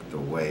didn't like the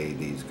way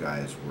these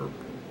guys were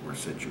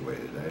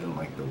situated. I didn't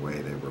like the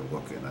way they were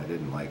looking. I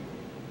didn't like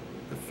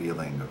the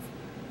feeling of,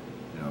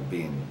 you know,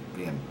 being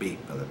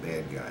beat by the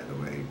bad guy the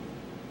way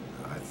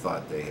I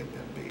thought they had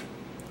been beat.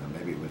 Now,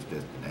 maybe it was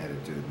just an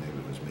attitude. Maybe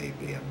it was me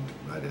being,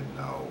 I didn't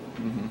know,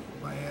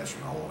 my ass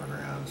from a hole in the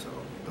ground, so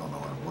don't know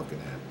what I'm looking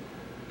at.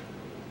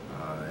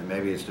 And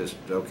maybe it's just,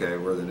 okay,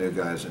 we're the new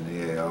guys in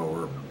the AO.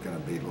 We're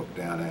going to be looked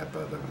down at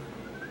by the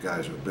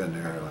guys who've been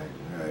there, like,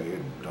 yeah,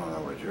 you don't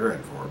know what you're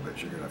in for,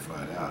 but you're going to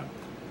find out.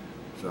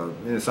 So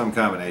there's some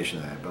combination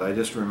of that. But I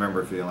just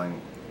remember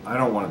feeling, I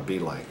don't want to be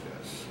like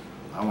this.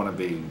 I want to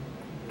be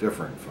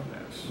different from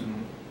this.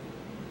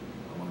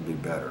 I want to be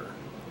better.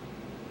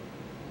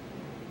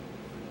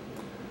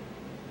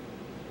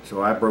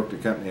 So I broke the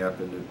company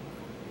up into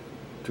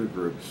 2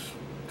 groups,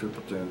 2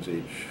 platoons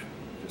each,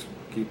 just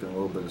keeping a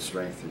little bit of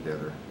strength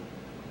together.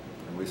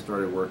 And we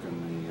started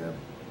working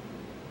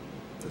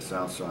the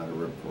south side of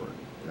Ripcord,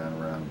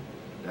 down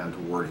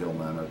toward Hill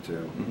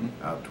 902,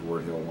 out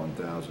toward Hill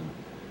 1000,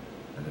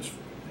 and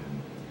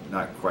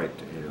not quite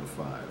to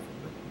 805,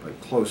 but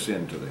close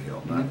into the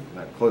hill, not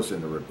close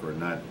into Ripcord,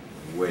 not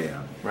way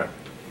out. Right.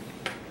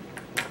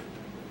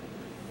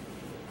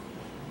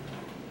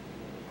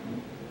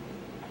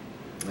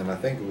 And I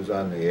think it was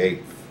on the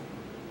 8th,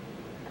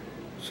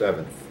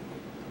 7th,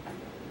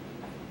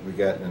 we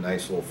got in a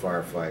nice little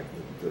firefight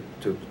with the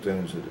 2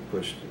 platoons that had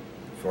pushed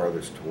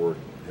farthest toward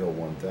Hill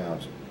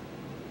 1000.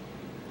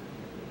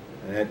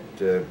 And that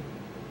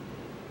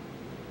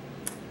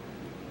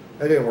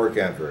didn't work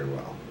out very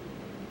well.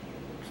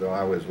 So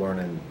I was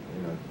learning,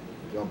 you know,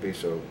 don't be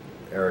so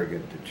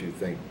arrogant that you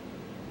think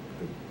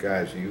the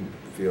guys you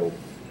feel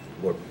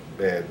look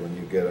bad when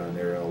you get on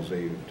their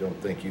LZ. Don't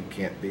think you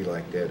can't be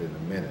like that in a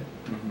minute.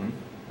 And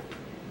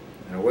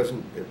it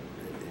wasn't. It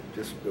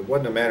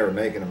wasn't a matter of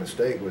making a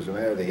mistake. It was a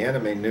matter of the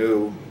enemy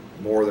knew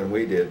more than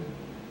we did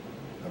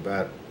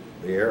about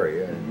the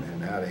area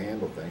and how to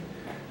handle things.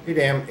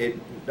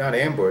 not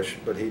ambush,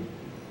 but he'd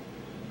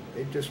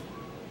just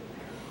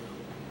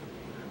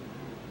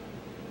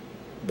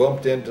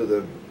bumped into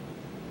the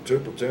 2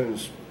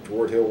 platoons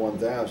toward Hill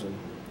 1000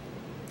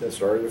 that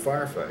started a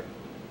firefight,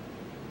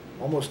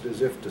 almost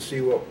as if to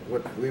see what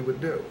we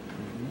would do.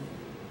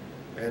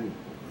 Mm-hmm. And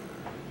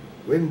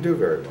we didn't do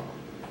very well.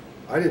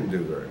 I didn't do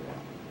very well.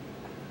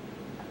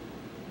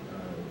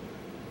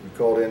 We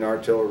called in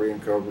artillery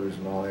and cobras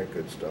and all that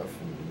good stuff.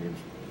 And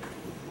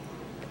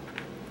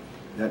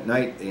that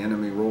night, the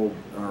enemy rolled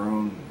our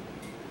own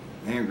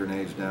hand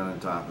grenades down on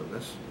top of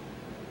us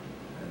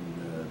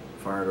and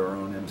fired our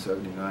own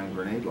M79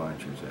 grenade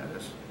launchers at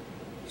us.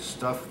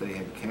 Stuff they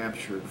had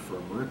captured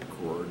from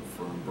Ripcord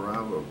from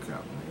Bravo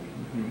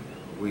Company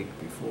a week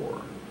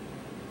before.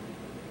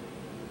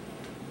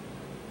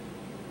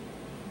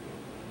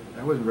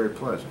 That wasn't very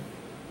pleasant.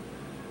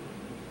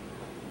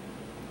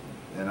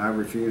 And I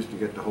refused to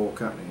get the whole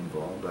company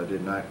involved. I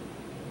did not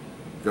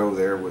go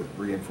there with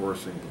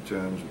reinforcing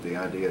platoons with the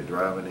idea of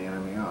driving the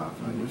enemy off.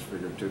 I just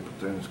figured 2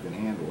 platoons can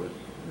handle it.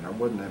 And there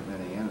wasn't that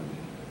many enemies.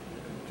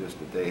 Just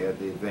that they had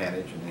the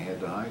advantage and they had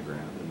the high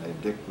ground and they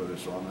dicked with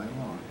us all night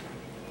long.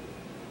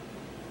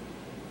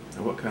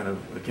 And what kind of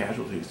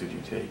casualties did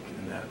you take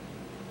in that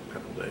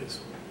couple of days?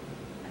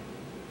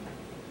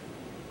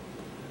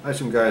 I had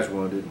some guys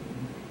wounded.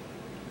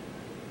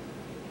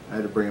 I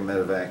had to bring a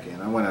medevac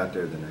in. I went out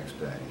there the next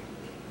day.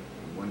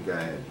 One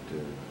guy had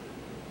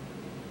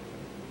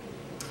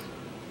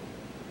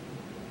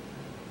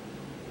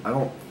I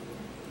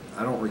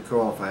don't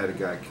recall if I had a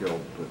guy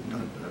killed, but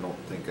I don't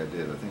think I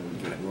did. I think it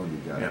was just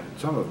wounded guys. Yeah.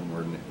 Some of them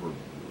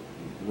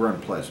were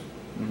unpleasant.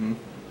 Mm-hmm.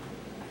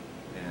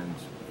 And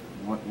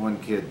one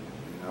kid,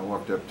 I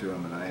walked up to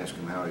him and I asked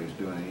him how he was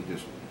doing, and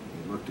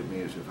he looked at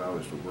me as if I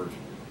was the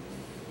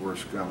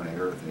worst scum on the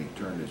earth, and he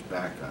turned his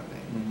back on me.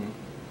 Mm-hmm.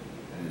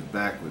 And his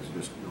back was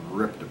just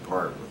ripped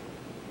apart with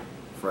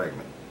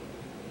fragment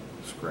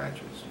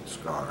scratches,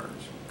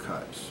 scars,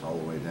 cuts, all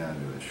the way down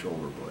to his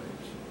shoulder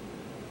blades.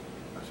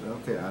 I said,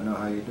 okay, I know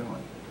how you're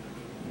doing.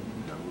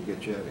 We'll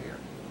get you out of here.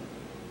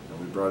 And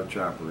we brought a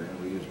chopper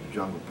in, we used a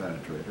jungle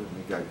penetrator, and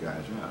we got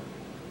guys out.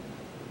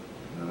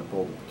 And then I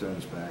pulled the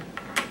platoons back.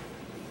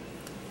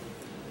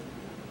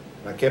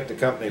 I kept the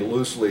company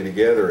loosely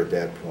together at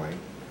that point.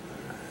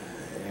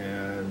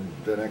 And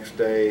the next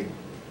day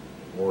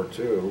or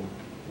two,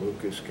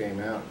 Lucas came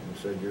out and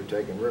said, you're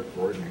taking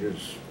Ripcord, and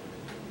here's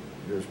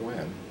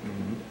when.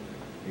 Mm-hmm.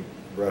 He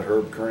brought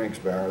Herb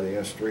Koenigsbauer, the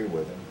S3,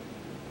 with him.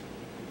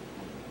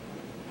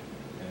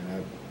 And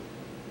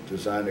I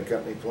designed a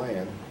company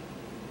plan,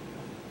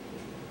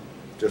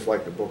 just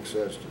like the book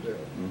says to do.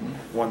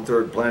 Mm-hmm.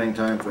 1/3 planning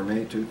time for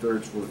me,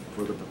 2/3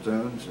 for the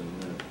platoons,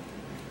 and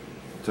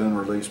platoon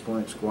release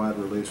points, squad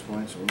release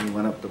points. When we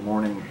went up the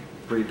morning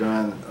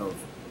pre-dawn of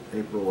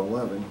April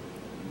 11,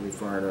 we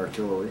fired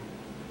artillery.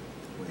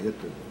 We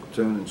hit the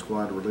platoon and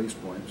squad release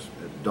points.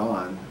 At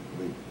dawn,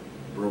 we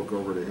broke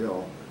over the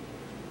hill,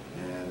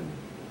 and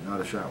not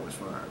a shot was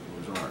fired.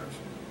 It was ours.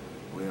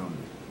 We owned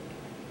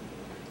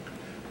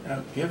it.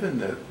 Now, given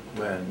that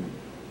when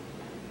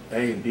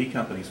A and B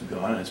companies would go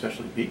on, and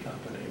especially B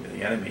company,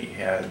 the enemy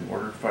had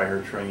mortar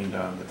fire trained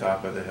on the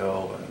top of the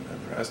hill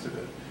and the rest of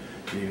it,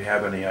 do you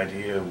have any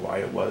idea why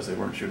it was they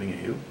weren't shooting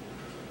at you?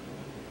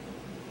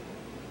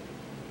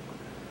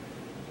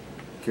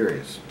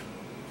 Curious.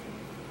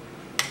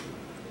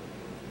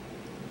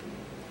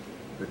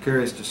 They're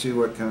curious to see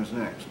what comes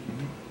next.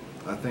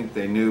 Mm-hmm. I think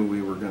they knew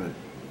we were going to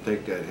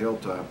take that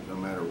hilltop no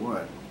matter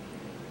what.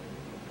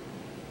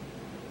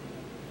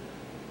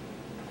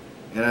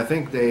 And I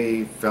think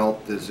they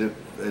felt as if,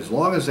 as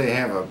long as they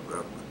have a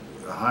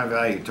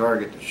high-value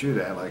target to shoot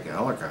at, like a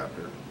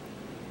helicopter,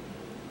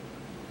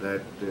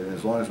 that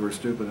as long as we're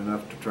stupid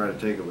enough to try to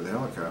take it with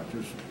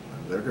helicopters,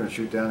 they're going to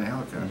shoot down the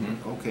helicopter.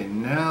 Mm-hmm. Okay,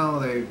 now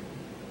they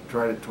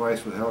tried it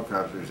twice with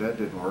helicopters. That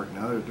didn't work.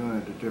 Now they're doing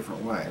it a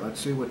different way. Let's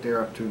see what they're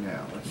up to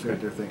now. Let's see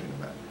what they're thinking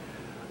about.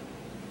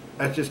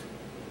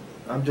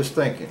 I'm just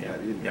thinking.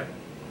 Yeah.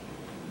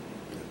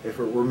 If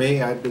it were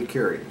me, I'd be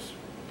curious.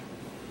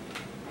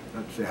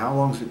 Let's see, how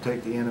long does it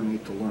take the enemy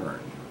to learn?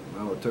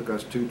 Well, it took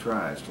us 2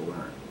 tries to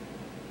learn.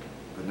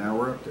 But now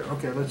we're up there.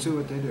 Okay, let's see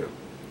what they do.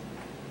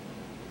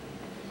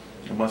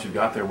 And once you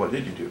got there, what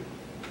did you do?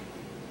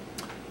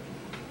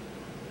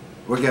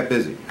 We got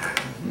busy.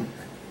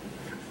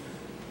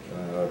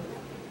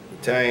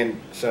 Battalion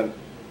sent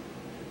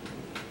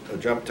a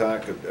jump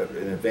tac,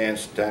 an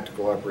advanced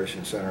tactical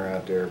operations center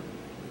out there.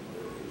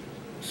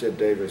 Sid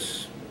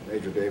Davis,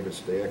 Major Davis,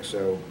 the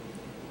XO,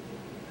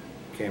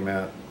 came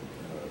out,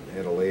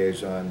 had a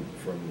liaison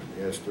from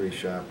the S3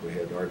 shop. We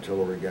had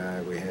artillery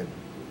guy. We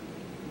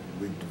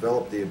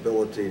developed the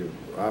ability to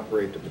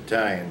operate the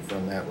battalion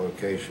from that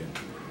location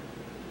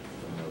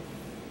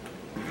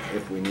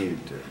if we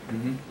needed to.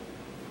 Mm-hmm.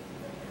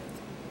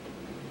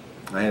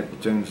 I had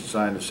platoons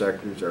assigned to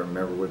sectors. I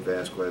remember what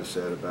Vasquez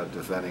said about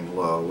defending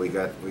low. We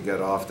got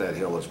off that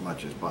hill as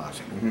much as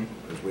possible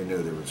because we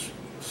knew there was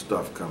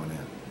stuff coming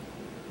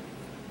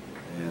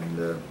in.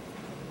 And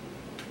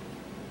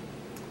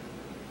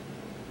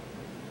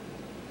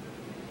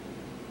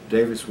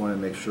Davis wanted to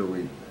make sure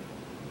we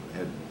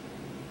had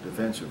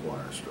defensive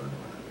wire strung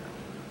around there.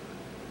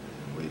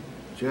 And we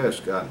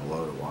just gotten a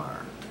load of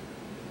wire,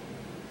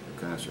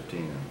 the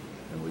concertina,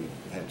 and we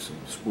had some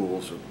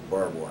spools of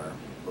barbed wire,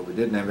 but we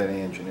didn't have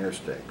any engineer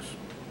stakes.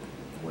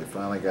 We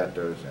finally got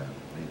those out.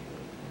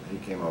 He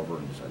came over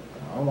and said,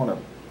 I want to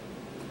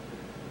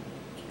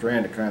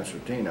strand a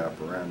concertina up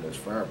around this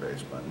fire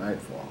base by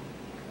nightfall.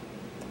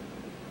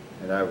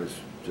 And I was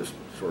just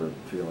sort of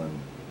feeling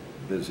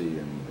busy,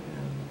 and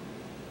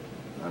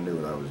I knew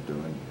what I was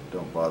doing.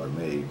 Don't bother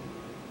me.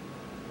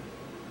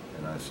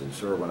 And I said,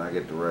 sir, when I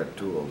get the right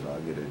tools, I'll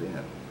get it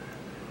in.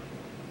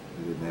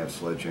 We didn't have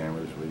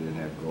sledgehammers, we didn't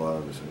have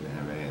gloves, we didn't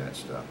have any of that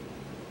stuff.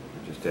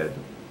 We just had to.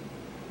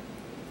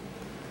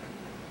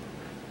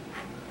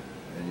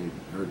 And you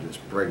heard this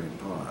pregnant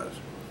pause.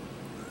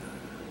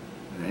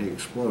 And he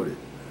exploded.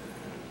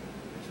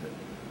 He said,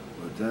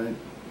 Lieutenant,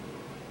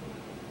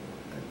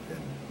 in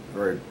a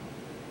very,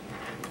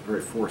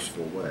 very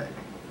forceful way,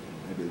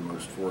 maybe the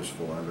most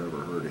forceful I've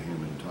ever heard a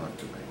human talk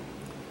to me.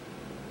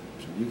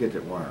 He said, you get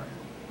that wire in.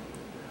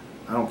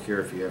 I don't care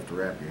if you have to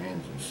wrap your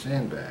hands in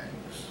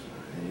sandbags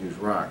and use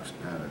rocks to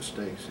pound its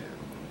stakes in,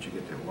 but you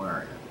get that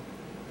wire in.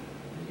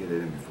 You get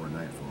it in before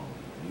nightfall.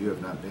 You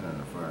have not been on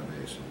a fire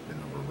base that's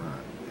been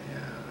overrun,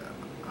 and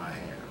I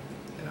have.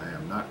 And I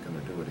am not going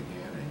to do it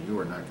again, and you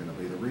are not going to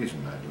be the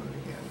reason I do it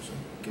again. So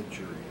get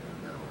your...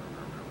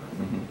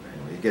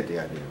 Anyway, you get the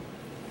idea.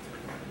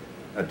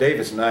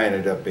 Davis and I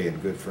ended up being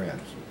good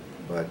friends,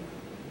 but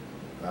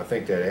I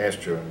think that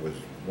Astron was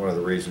one of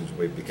the reasons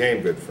we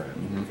became good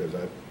friends, because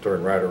I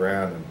turned right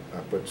around and I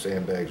put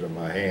sandbags on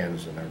my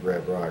hands and I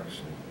grabbed rocks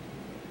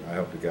and I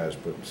helped the guys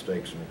put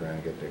stakes in the ground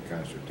and get that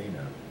concertina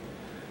out.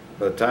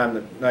 By the time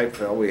the night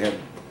fell, we had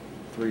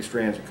 3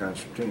 strands of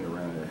concertina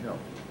around the hill.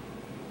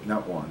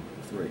 Not 1,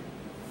 3.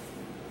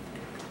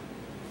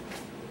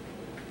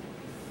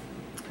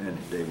 And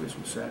Davis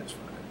was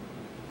satisfied.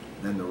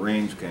 Then the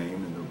rains came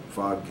and the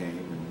fog came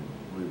and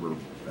we were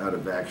out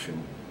of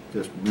action,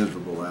 just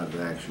miserable out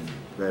of action.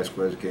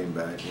 Vasquez came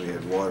back, we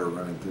had water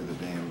running through the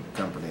damn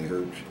company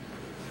hooch.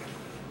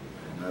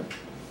 And I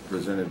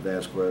presented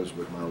Vasquez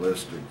with my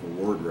list of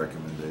award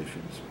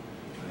recommendations.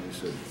 And he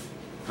said,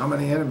 how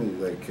many enemies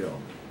did they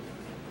kill?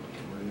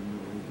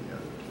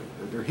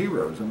 They're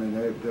heroes. I mean,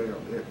 they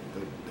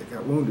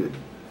got wounded.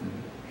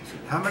 He said,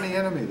 how many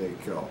enemies did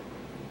they kill?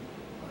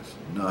 I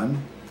said,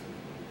 none.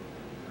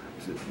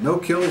 He said, no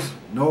kills,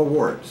 no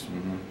awards.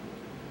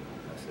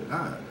 I said,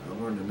 I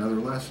learned another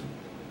lesson.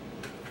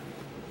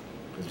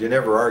 Because you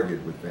never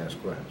argued with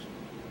Vasquez.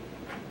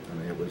 I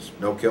mean, it was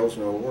no kills,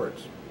 no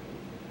awards.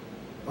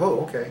 Oh,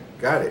 okay,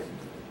 got it.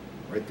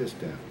 Write this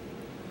down.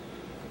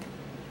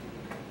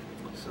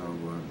 So,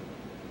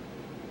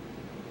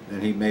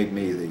 then he made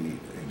me the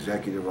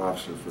executive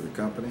officer for the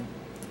company.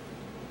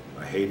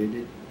 I hated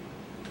it.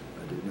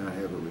 I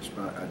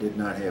did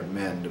not have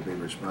men to be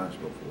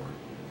responsible for.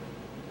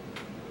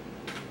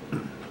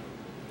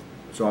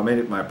 So I made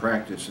it my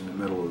practice in the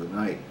middle of the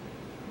night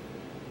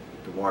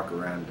to walk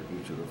around to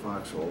each of the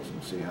foxholes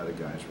and see how the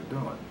guys were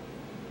doing.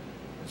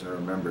 As I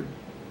remembered,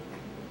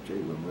 gee,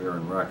 when we were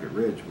in Rocket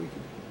Ridge, we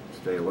could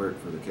stay alert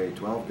for the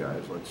K-12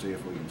 guys. Let's see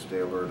if we can stay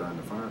alert on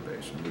the fire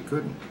base. And we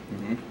couldn't.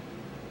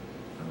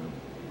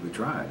 We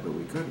tried, but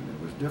we couldn't.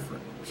 It was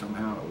different.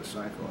 Somehow it was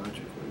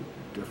psychologically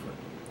different.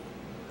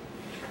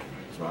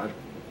 So I'd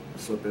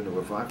slip into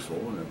a foxhole,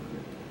 and if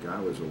the guy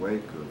was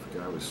awake or if the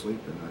guy was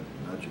sleeping,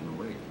 I'd nudge him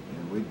awake.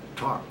 And we'd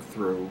talk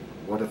through,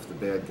 what if the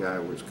bad guy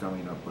was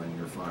coming up on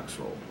your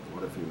foxhole?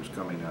 What if he was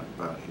coming up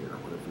about here?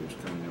 What if he was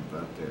coming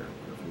up out there?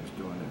 What if he was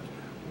doing this?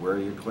 Where are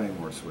your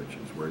claymore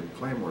switches? Where are your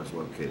claymores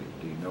located?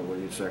 Do you know where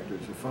your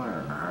sectors of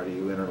fire are? How do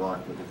you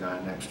interlock with the guy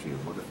next to you?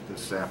 What if the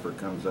sapper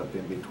comes up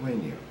in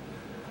between you?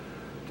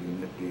 Do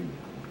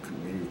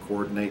you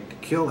coordinate to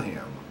kill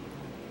him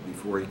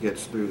before he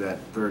gets through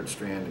that 3rd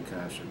strand of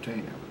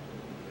concertina?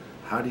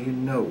 How do you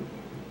know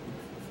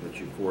that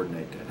you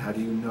coordinate that? How do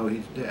you know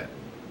he's dead?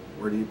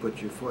 Where do you put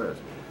your flares?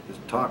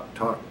 Just talk,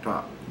 talk,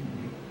 talk.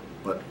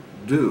 But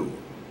do.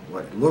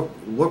 Like, look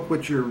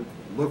what you're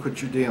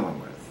dealing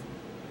with.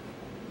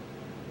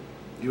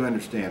 You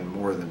understand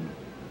more than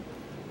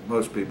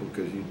most people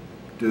because you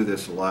do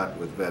this a lot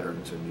with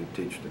veterans and you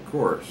teach the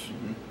course.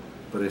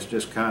 But it's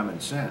just common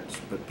sense.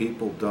 But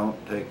people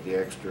don't take the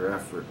extra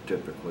effort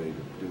typically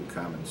to do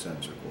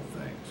commonsensical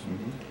things.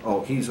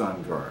 Oh, he's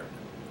on guard.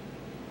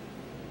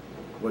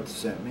 What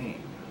does that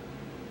mean?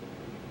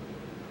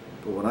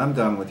 But when I'm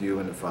done with you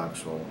in the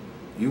foxhole,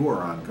 you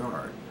are on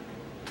guard.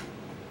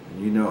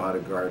 And you know how to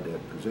guard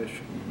that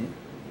position.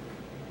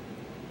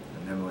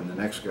 And then when the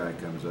next guy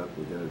comes up,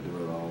 we got to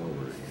do it all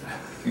over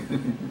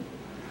again.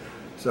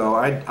 So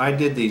I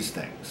did these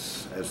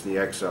things as the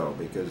XO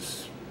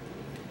because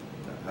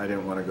I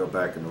didn't want to go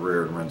back in the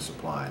rear and run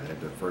supply.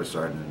 The first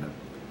sergeant and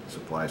the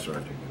supply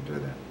sergeant could do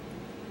that.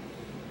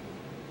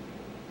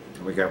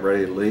 And we got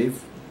ready to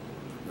leave.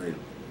 We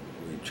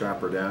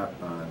choppered out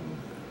on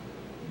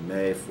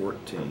May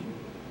 14.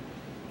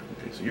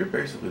 Okay, so you're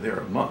basically there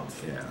a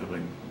month Yeah.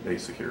 doing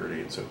base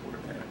security and so forth.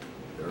 Yeah,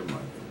 there a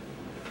month.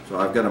 So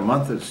I've got a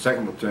month as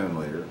second platoon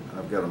leader.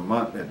 I've got a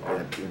month,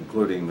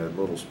 including the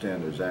little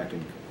stint as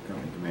acting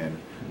company commander.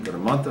 I've got a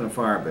month in a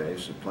fire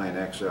base at Plane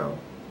XO.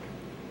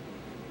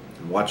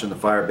 And watching the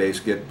fire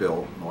base get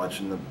built, and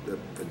watching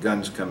the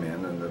guns come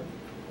in, and the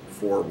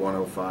 4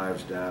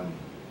 105s down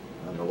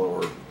on the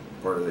lower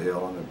part of the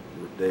hill, and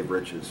the Dave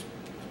Rich's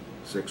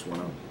 6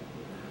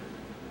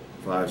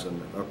 105s in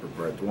the upper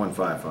part, the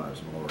 155s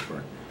in the lower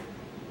part.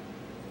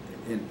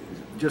 And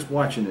just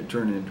watching it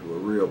turn into a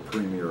real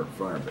premier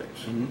fire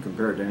base.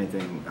 Compared to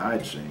anything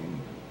I'd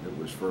seen, it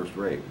was first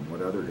rate. And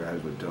what other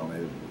guys would tell me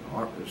is,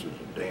 "Oh, this is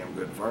a damn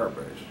good fire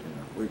base. You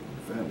know, we can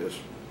defend this."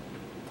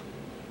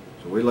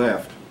 So we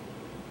left.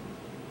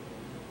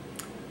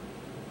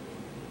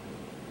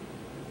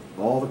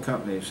 All the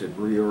companies had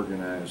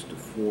reorganized to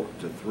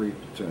 3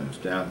 platoons,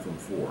 down from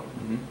 4.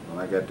 When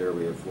I got there,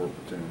 we had 4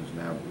 platoons.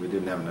 Now we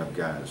didn't have enough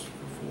guys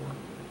for 4.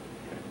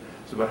 Okay.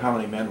 So about how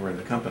many men were in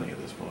the company at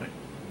this point?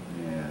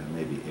 Yeah,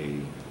 maybe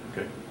 80.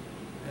 Okay.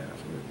 Yeah,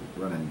 so we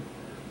were running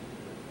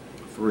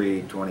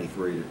 3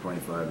 23 to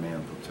 25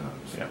 man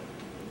platoons. Yeah.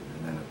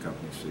 And then a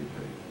company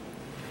CP.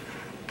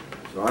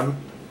 So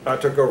I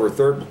took over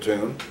 3rd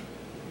platoon.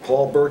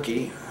 Paul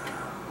Berkey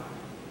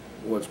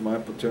was my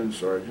platoon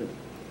sergeant.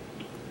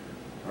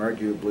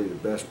 Arguably the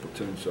best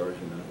platoon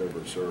sergeant I've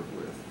ever served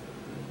with.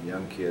 A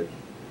young kid,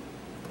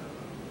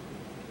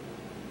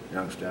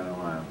 Youngstown,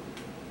 Ohio,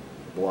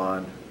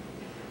 blonde,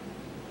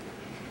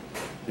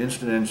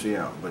 instant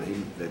NCO, but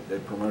they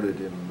promoted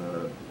him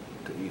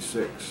to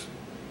E6.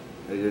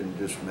 They didn't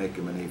just make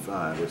him an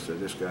E5. They said,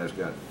 this guy's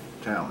got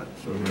talent,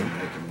 so they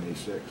make him an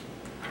E6.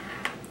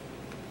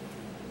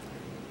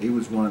 He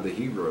was one of the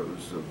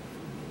heroes of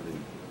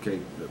the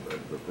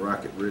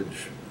Rocket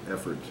Ridge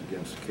efforts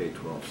against the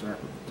K-12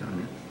 Sapper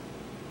Battalion.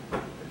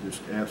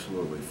 Just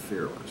absolutely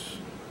fearless.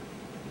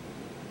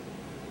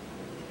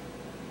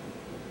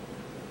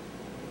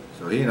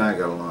 So he and I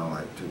got along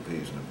like 2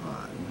 peas in a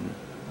pod.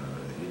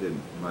 He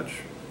didn't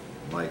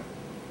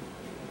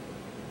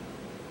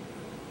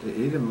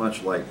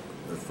much like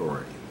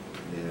authority.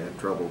 He had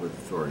trouble with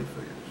authority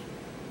figures.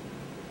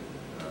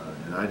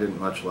 And I didn't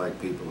much like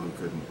people who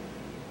couldn't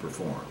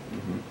perform.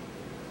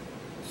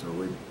 So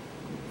we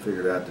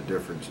figured out the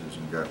differences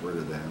and got rid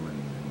of them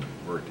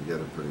and worked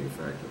together pretty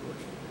effectively.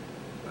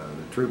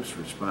 The troops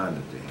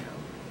responded to him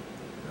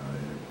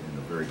in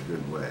a very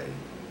good way.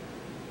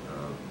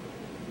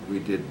 We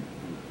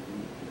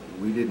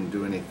didn't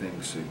do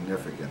anything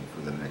significant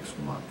for the next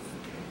month.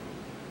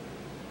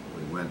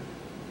 We went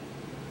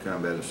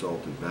combat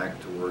assaulted back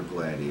toward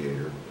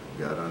Gladiator,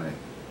 got on a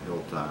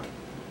hilltop,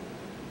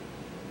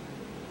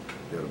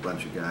 got a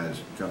bunch of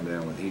guys come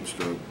down with heat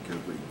stroke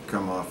because we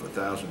come off a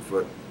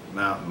 1,000-foot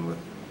mountain with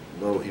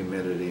low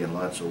humidity and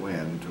lots of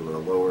wind to a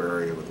lower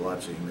area with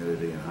lots of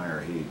humidity and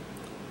higher heat.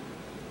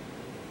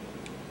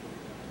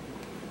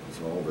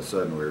 So all of a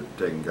sudden we were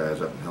taking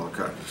guys up in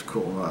helicopters to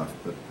cool them off.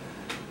 But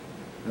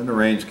then the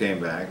rains came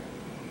back.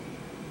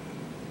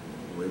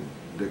 We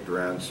dicked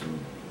around some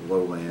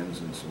lowlands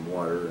and some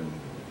water, and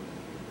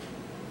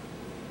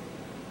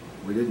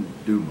we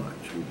didn't do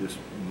much. We just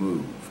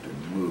moved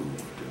and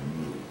moved and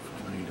moved.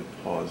 I need to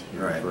pause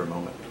here for a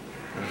moment.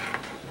 All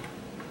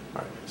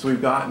right. So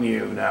we've gotten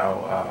you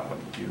now.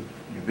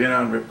 You've been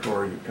on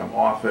Ripcord. You've come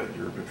off it.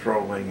 You're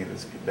patrolling in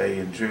this bay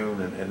in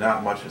June, and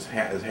not much is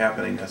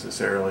happening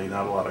necessarily.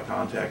 Not a lot of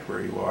contact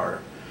where you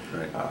are.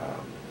 Right.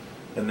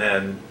 And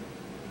then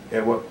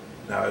at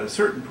a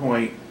certain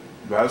point,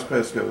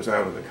 Vasquez goes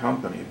out of the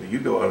company, but you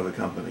go out of the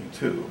company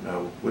too.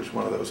 Now, which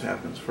one of those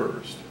happens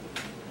first?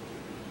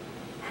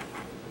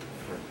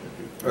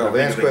 Well,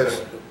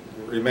 Vasquez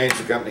remains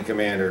the company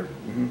commander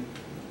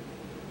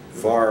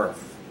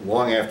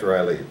long after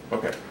I leave.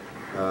 Okay.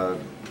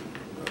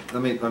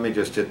 Let me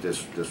just hit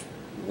this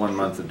 1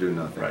 month to do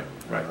nothing.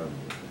 Right.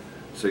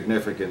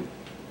 Significant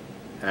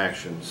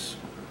actions.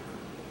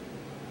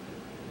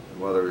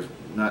 Well, there was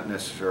not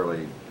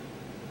necessarily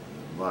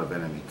a lot of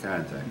enemy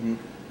contact.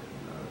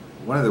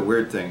 One of the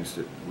weird things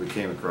that we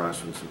came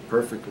across was a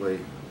perfectly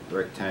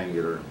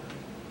rectangular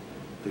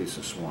piece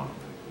of swamp.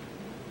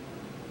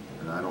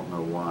 And I don't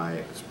know why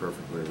it's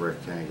perfectly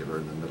rectangular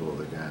in the middle of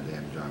the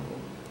goddamn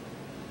jungle.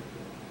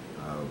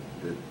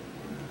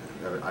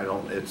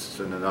 It's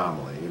an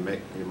anomaly.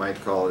 You might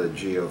call it a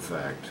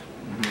geofact.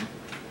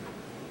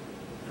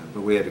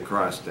 But we had to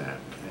cross that,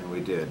 and we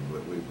did.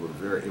 But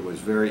it was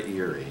very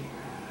eerie.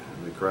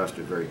 We crossed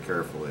it very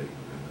carefully,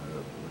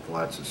 with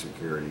lots of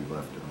security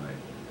left and right.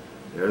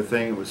 The other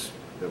thing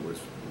that was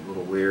a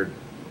little weird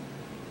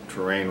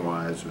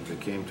terrain-wise was it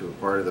came to a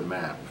part of the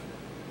map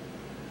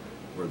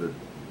where the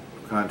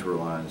contour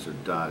lines are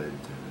dotted,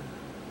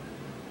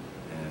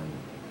 and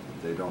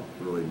they don't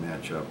really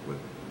match up with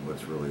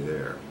what's really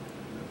there.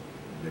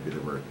 Maybe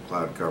there were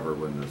cloud cover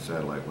when the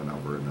satellite went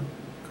over and the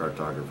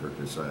cartographer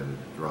decided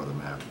to draw the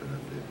map, and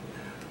it did.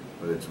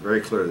 But it's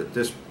very clear that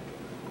this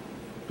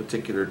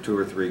particular 2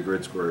 or 3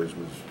 grid squares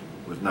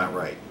was not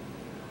right,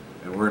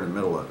 and we're in the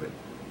middle of it.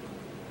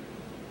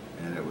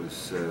 And it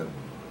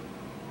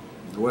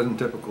wasn't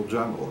typical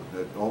jungle.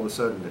 All of a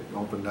sudden it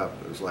opened up.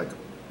 It was like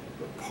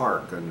a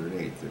park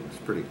underneath. It was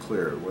pretty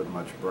clear. It wasn't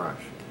much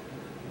brush.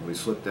 We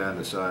slipped down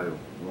the side of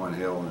one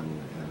hill,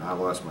 and I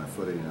lost my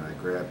footing, and I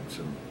grabbed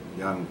some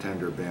young,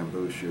 tender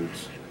bamboo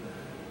shoots,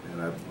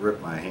 and I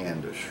ripped my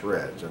hand to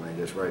shreds. I mean,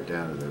 just right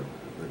down to the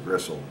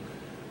gristle,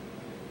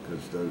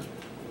 because those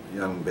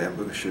young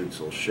bamboo shoots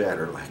will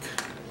shatter like,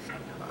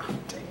 oh,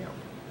 damn.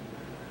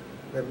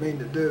 I didn't mean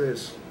to do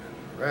this.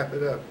 Wrap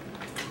it up.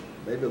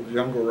 Maybe the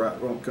jungle rot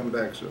won't come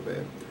back so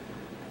bad.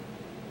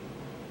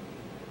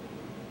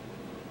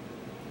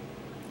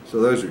 So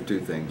those are two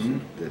things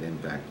that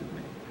impacted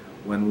me.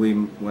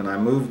 When I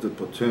moved the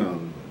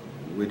platoon,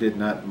 we did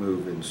not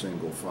move in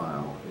single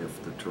file.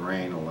 If the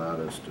terrain allowed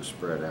us to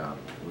spread out,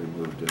 we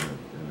moved in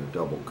a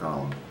double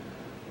column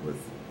with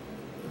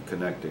a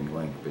connecting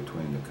link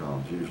between the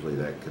columns. Usually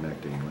that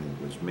connecting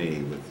link was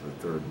me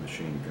with the 3rd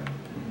machine gun.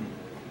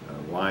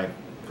 Why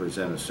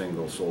present a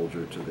single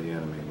soldier to the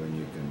enemy when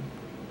you can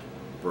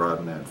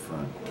broaden that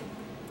front?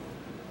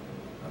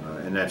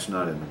 And that's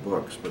not in the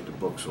books, but the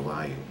books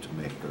allow you to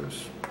make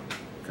those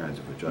kinds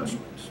of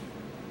adjustments.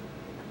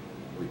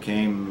 We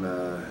came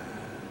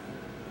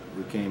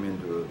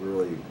into a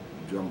really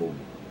jumbled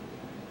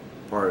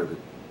part of the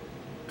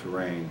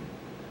terrain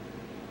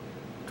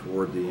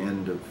toward the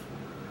end of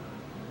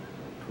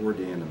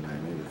May,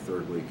 maybe the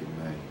 3rd week in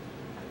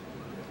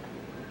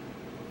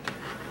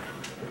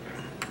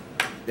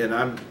May. And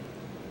I'm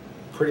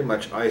pretty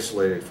much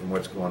isolated from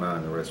what's going on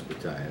in the rest of the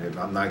battalion.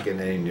 I'm not getting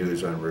any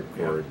news on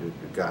Ripcord. The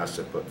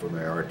gossip from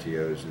the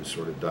RTOs has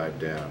sort of died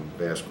down.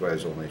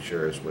 Vasquez only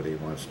shares what he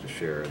wants to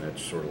share, and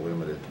that's sort of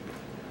limited.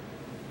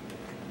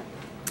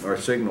 Our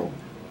signal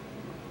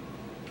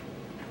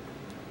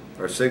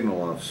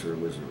officer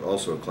was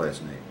also a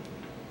classmate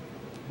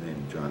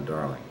named John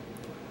Darling.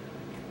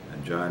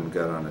 And John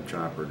got on a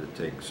chopper to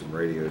take some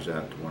radios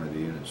out to one of the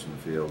units in the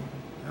field,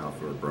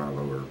 Alpha or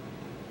Bravo or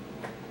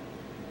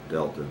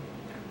Delta.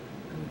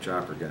 And the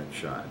chopper got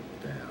shot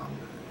down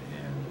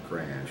and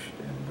crashed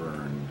and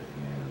burned,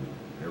 and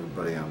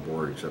everybody on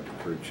board except the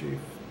crew chief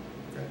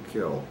got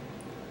killed.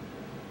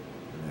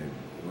 And they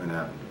went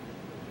out and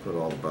put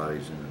all the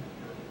bodies in the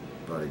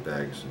body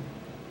bags and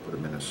put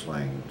them in a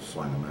sling and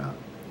slung them out.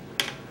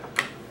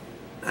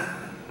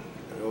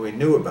 We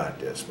knew about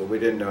this, but we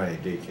didn't know any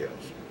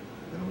details.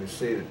 And we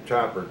see the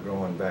chopper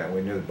going back.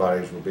 We knew the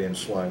bodies were being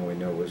slung. We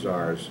knew it was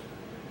ours.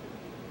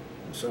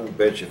 And son of a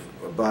bitch, if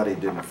a body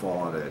didn't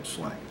fall out of that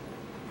sling.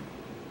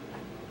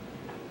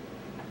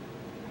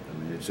 I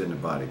mean, it's in the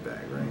body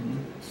bag, right?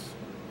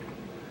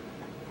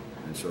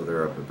 And so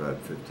they're up about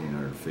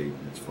 1,500 feet,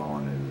 and it's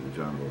falling into the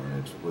jungle, and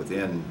it's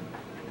within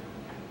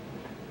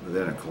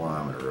a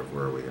kilometer of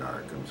where we are.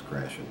 It comes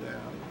crashing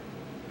down.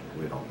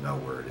 We don't know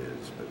where it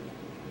is, but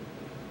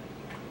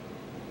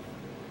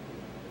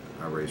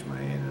I raised my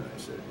hand and I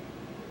said,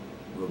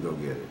 we'll go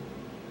get it.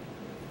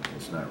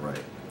 It's not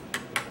right.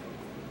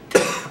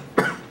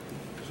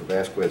 So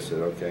Vasquez said,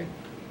 okay.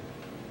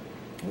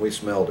 And we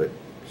smelled it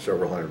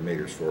several hundred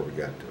meters before we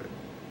got to it.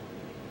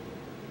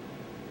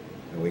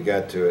 And we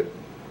got to it,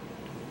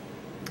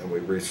 and we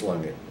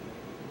reslung it.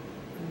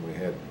 And we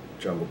had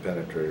Jungle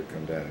Penetrator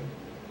come down and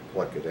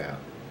pluck it out.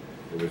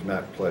 It was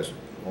not pleasant.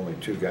 Only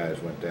 2 guys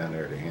went down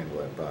there to handle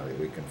that body.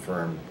 We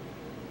confirmed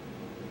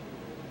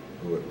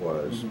who it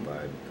was by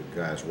the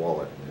guy's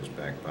wallet in his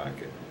back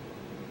pocket.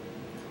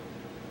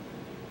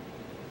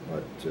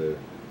 But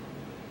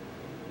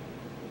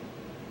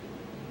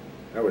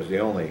that was the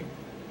only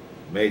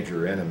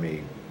major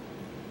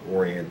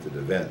enemy-oriented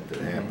event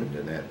that happened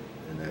in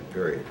that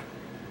period.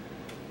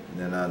 And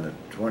then on the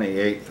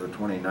 28th or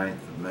 29th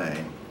of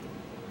May,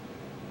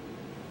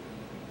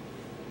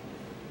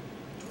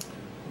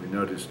 we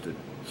noticed that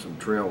some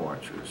trail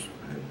watchers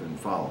had been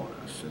following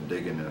us and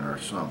digging in our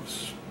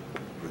sumps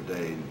the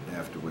day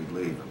after we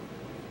leave them.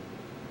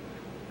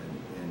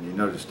 And you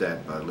notice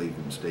that by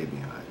leaving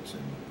stay-behinds,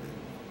 and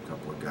a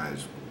couple of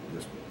guys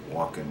just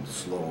walking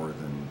slower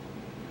than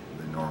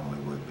they normally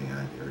would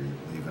behind you, or you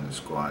leaving a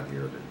squad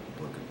here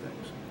to look at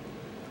things.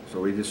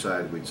 So we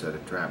decided we'd set a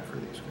trap for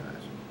these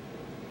guys.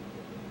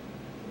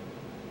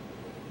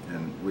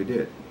 And we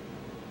did.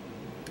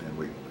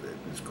 And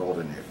it's called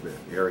an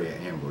area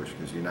ambush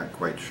because you're not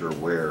quite sure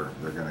where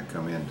they're going to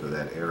come into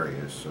that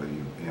area, so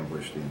you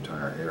ambush the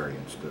entire area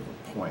instead of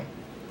a point.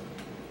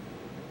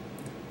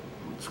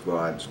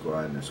 Squad,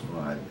 and a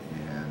squad,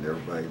 and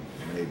everybody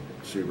made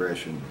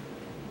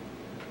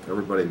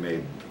everybody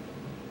made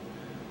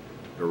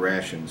the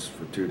rations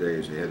for 2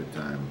 days ahead of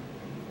time,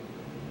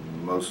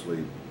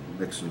 mostly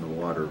mixing the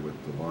water with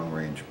the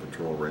long-range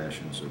patrol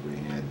rations that we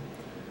had,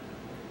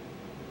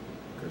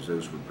 because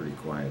those were pretty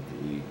quiet to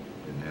eat.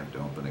 Didn't have to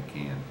open a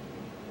can.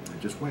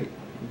 And just wait.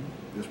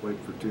 Just wait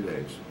for 2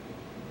 days.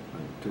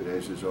 When 2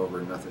 days is over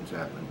and nothing's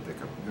happened, pick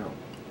up and go.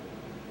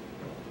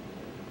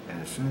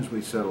 And as soon as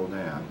we settle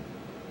down,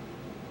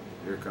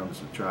 here comes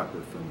the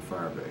chopper from the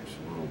fire base,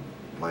 a little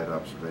light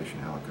observation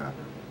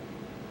helicopter.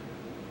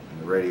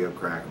 And the radio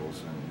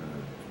crackles, and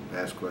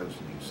Vasquez,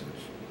 and he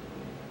says,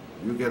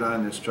 "You get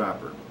on this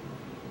chopper."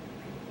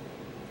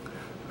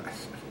 I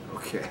said,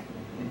 "Okay."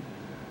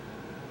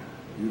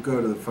 you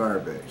go to the fire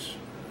base.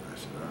 I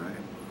said, all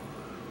right.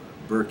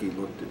 Berkey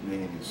looked at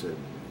me and he said,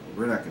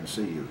 we're not going to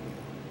see you again.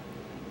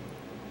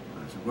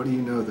 I said, what do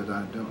you know that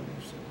I don't?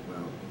 He said,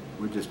 well,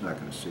 we're just not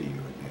going to see you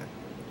again.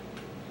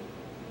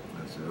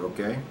 I said,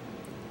 okay.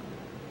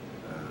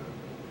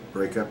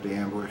 Break up the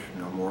ambush,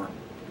 no more.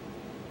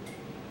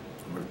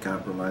 We've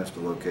compromised the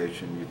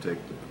location. You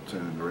take the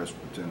platoon, the rest of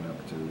the platoon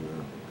up to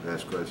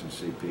Vasquez and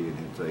CP, and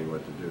he'll tell you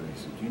what to do. And he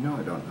said, you know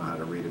I don't know how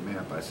to read a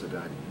map. I said,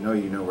 I know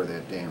you know where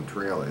that damn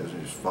trail is,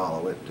 and just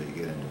follow it till you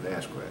get into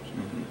Vasquez.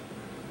 Mm-hmm.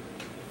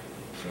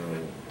 So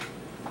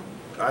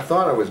I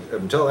thought I was,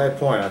 until that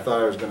point, I thought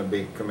I was going to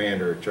be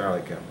commander of Charlie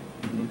Company.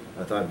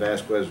 Mm-hmm. I thought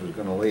Vasquez was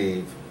going to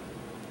leave.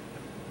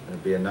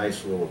 It'd be a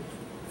nice little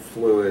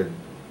fluid,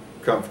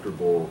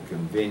 comfortable,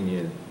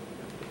 convenient,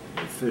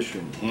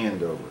 efficient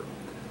handover.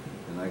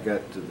 And I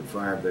got to the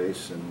fire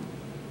base, and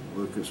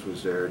Lucas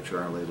was there,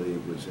 Charlie Lee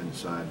was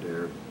inside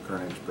there,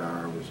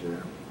 Koenigsbauer was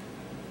there,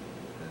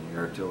 and the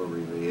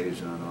artillery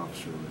liaison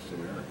officer was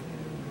there,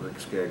 and Rick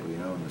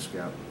Scaglione, the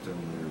scout platoon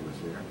leader, was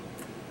there.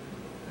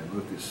 And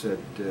Lucas said,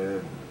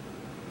 do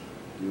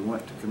you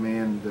want to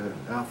command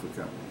Alpha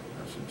Company?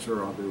 I said,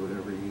 sir, I'll do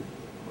whatever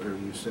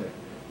you say.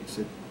 He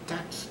said,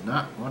 that's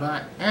not what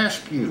I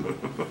asked you.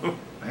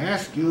 I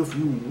asked you if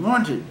you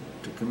wanted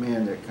to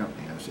command that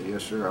company. I said,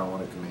 yes, sir, I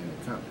want to command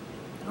that company.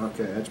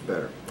 Okay, that's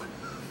better.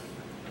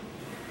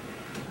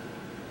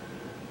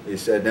 He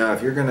said, now,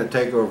 if you're going to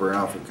take over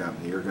Alpha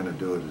Company, you're going to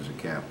do it as a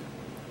captain.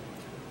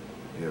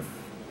 If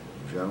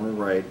General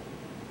Wright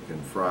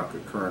can frock a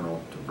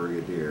colonel to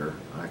brigadier,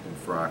 I can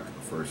frock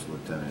a first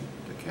lieutenant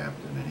to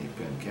captain, and he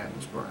pinned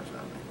captain spars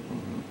on me.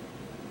 Mm-hmm.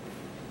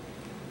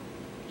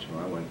 So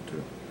I went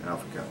to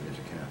Alpha Company as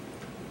a captain.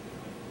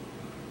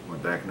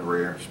 Went back in the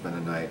rear, spent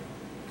a night,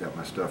 got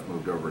my stuff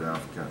moved over to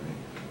Alpha Company,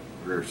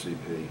 rear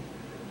CP,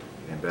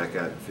 and back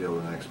out in the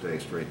field the next day,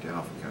 straight to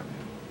Alpha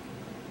Company.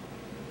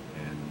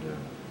 And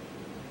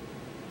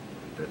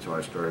that's how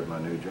I started my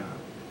new job.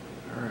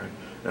 All right.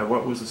 Now,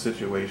 what was the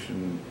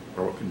situation,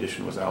 or what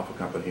condition was Alpha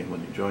Company in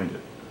when you joined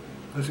it?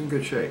 It was in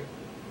good shape.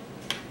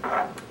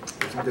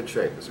 It was in good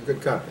shape. It was a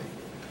good company.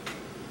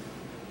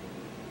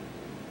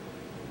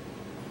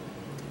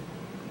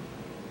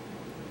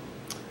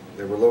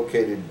 They were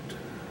located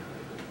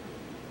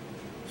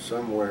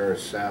somewhere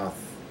southwest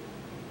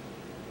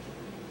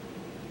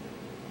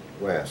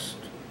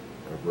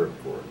of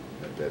Ripcord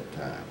at that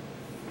time.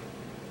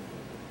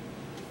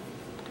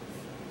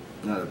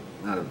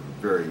 Not a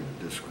very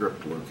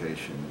descript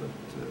location,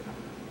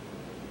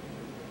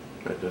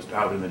 But just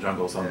out in the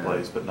jungle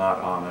someplace, but not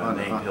on a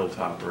named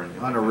hilltop or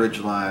anything. On a ridge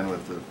line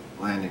with the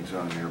landing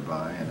zone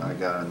nearby, and I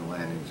got on the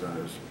landing zone.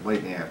 It was late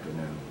in the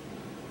afternoon,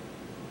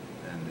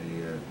 and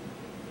the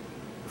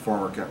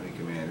former company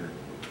commander,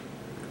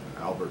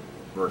 Albert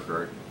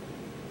Burkhardt,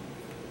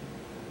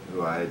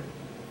 who I had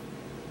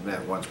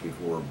met once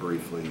before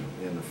briefly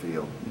in the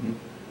field,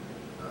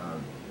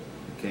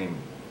 came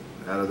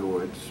out of the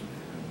woods,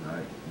 and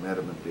I met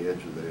him at the edge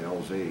of the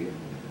LZ and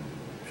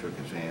shook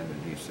his hand,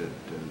 and he said,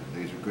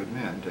 these are good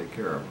men, take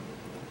care of them.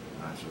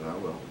 I said, I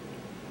will.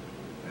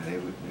 And he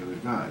was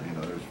gone. You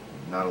know, there's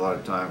not a lot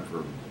of time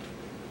for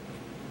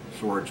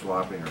sword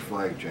swapping or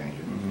flag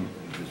changing.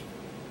 He just,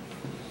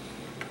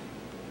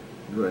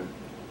 good.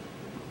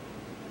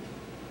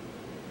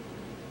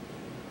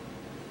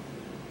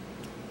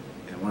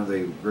 And one of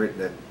the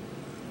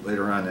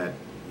later on that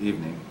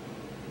evening,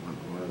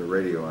 one of the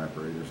radio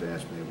operators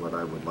asked me what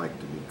I would like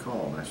to be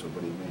called. I said,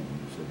 what do you mean?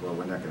 He said, well,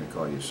 we're not going to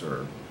call you sir,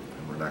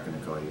 and we're not going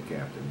to call you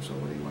captain, so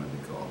what do you want to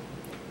be called?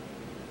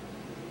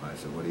 I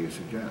said, what do you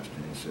suggest?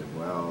 And he said,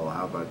 well,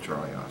 how about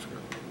Charlie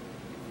Oscar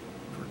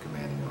for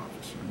commanding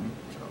officer?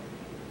 So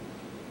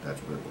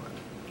that's what it was.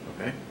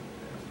 Okay.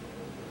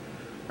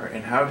 All right,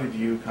 and how did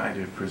you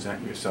kind of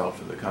present yourself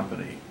to the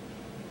company?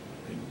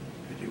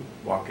 Did you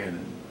walk in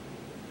and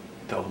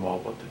tell them all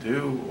what to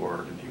do,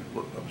 or did you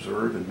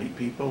observe and meet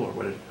people, or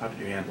how did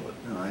you handle it?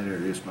 No, I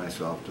introduced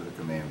myself to the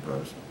command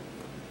post.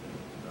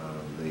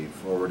 The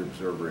forward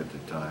observer at the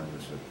time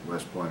was a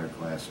West Pointer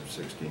class of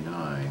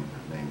 '69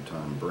 named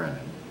Tom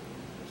Brennan,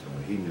 so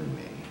he knew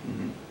me.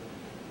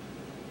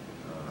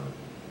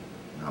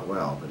 Not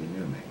well, but he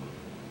knew me.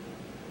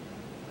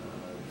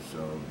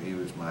 So he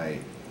was my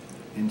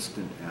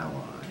instant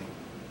ally,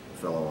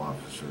 fellow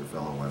officer,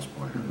 fellow West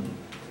Pointer.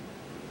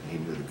 He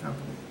knew the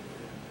company.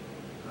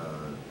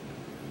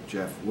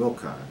 Jeff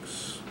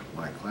Wilcox,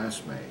 my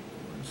classmate,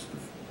 was the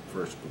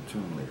first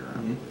platoon leader, I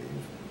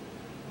believe.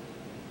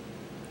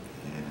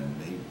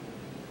 And he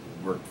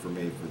worked for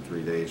me for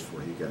 3 days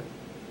before he got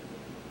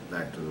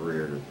back to the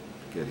rear to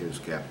get his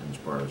captain's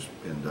bars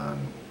pinned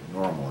on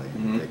normally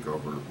and take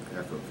over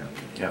Echo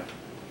Company. Yep.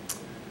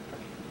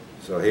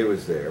 So he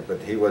was there,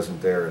 but he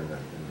wasn't there in the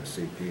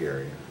CP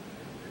area.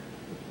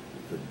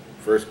 The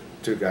first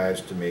two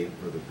guys to meet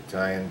were the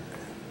battalion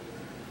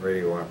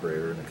radio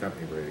operator and the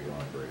company radio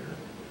operator.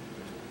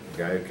 The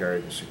guy who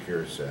carried the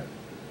secure set,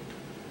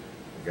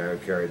 the guy who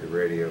carried the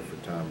radio for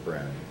Tom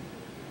Brennan,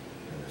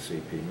 and the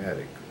CP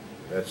medic.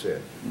 That's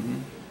it.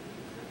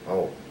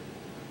 Oh,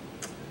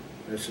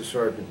 This is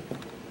Sergeant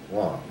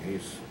Wong.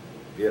 He's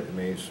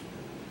Vietnamese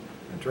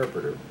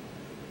interpreter.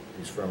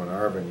 He's from an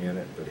ARVN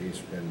unit, but he's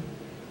been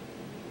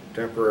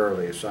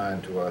temporarily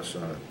assigned to us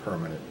on a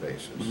permanent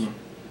basis. Mm-hmm.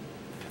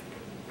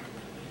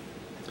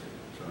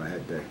 So I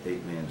had that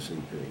 8-man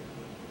CP.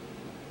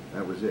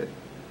 That was it.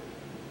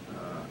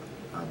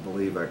 I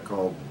believe I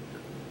called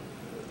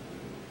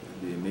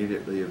the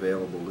immediately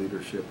available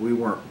leadership. We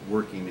weren't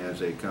working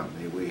as a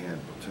company. We had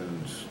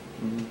platoons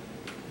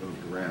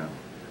moved around.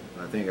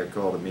 I think I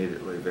called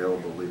immediately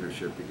available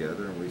leadership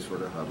together, and we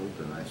sort of huddled,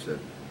 and I said,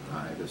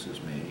 "Hi, this is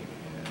me,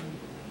 and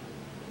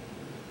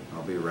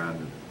I'll be around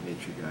to meet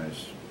you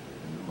guys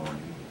in the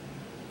morning.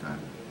 Time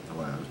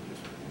allows.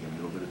 Just give me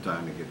a little bit of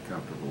time to get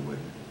comfortable with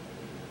it.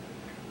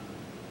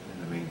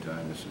 In the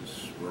meantime, this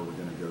is where we're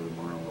going to go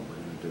tomorrow, what we're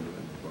going to do,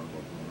 and blah,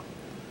 blah, blah."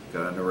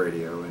 Got on the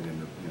radio and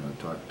then,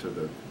 talked to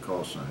the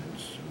call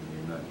signs.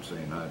 You're not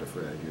saying hi to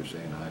Fred, you're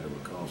saying hi to a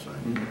call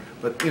sign.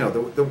 But,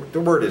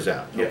 the word is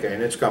out, okay,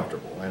 and it's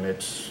comfortable, and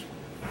it's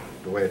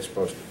the way it's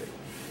supposed to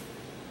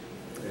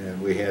be.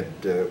 And we had,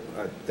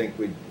 I think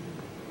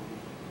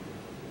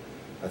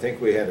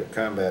we had a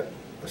combat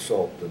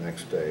assault the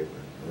next day,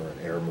 or an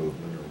air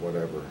movement, or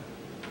whatever.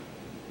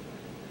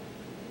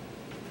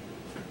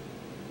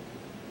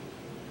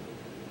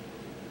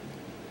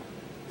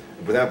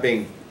 Without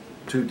being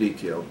too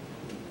detailed,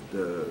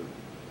 the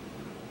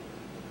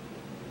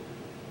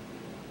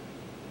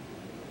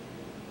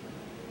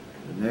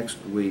next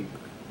week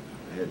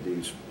had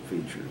these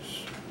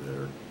features that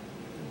are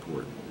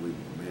important. We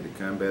made a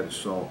combat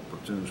assault.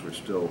 Platoons were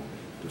still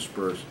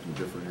dispersed in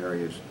different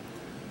areas.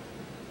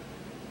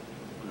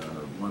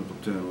 One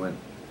platoon went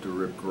to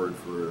Ripcord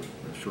for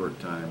a short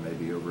time,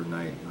 maybe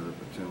overnight. Another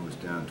platoon was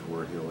down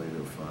toward Hill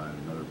 805.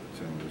 Another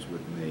platoon was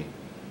with me.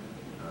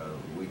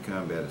 We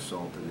combat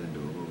assaulted into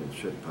a little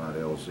shit pot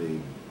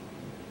LZ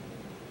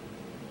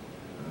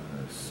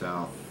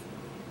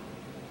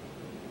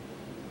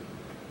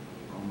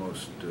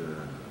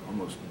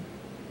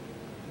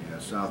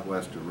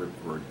southwest of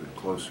Ripcord, but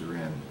closer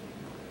in.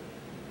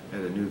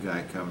 Had a new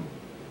guy come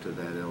to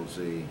that LZ.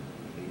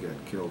 He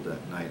got killed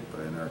that night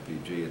by an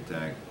RPG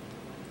attack.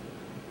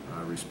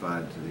 I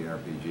responded to the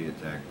RPG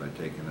attack by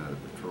taking out a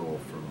patrol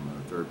from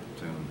 3rd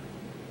Platoon.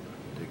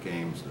 Dick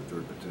Ames, the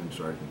 3rd Platoon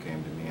Sergeant,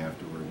 came to me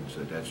afterward and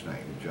said, "That's not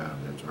your job,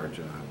 that's our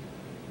job.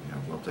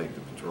 We'll take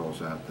the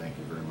patrols out, thank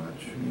you very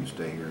much. You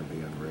stay here and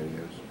be on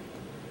radios."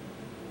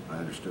 I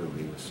understood what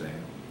he was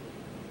saying.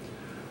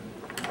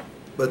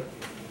 But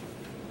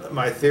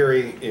my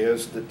theory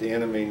is that the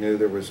enemy knew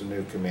there was a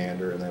new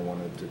commander and they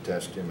wanted to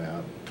test him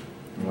out.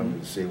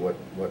 Wanted to see what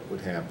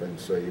would happen,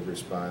 so you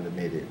respond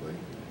immediately.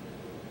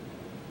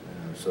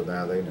 So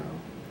now they know.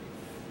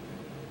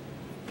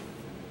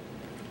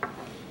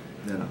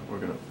 Then we're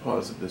going to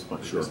pause at this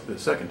point. Sure. The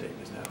second tape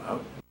is now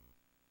out.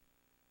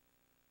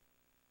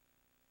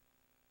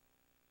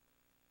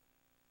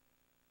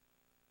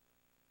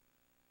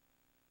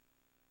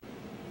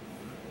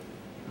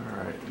 All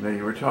right. Now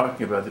you were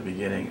talking about the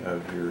beginning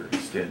of your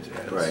stint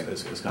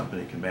as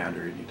company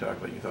commander, and you talked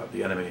about you thought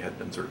the enemy had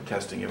been sort of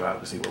testing you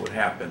out to see what would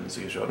happen, so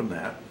you showed them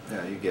that.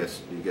 Yeah, you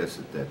guess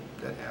that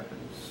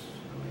happens.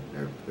 I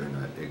mean, they're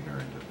not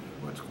ignorant of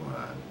what's going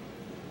on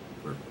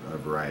for a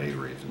variety of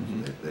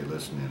reasons. They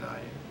listen in on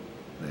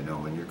you. They know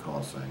when your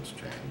call signs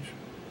change.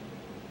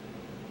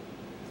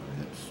 I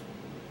mean,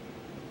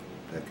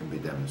 that can be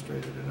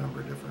demonstrated a number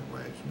of different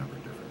ways,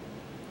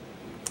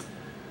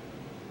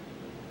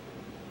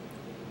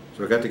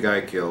 So I got the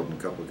guy killed and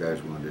a couple of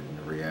guys wounded,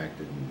 and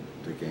reacted, and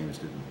Dick Ames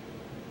didn't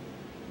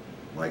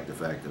like the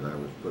fact that I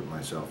was putting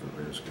myself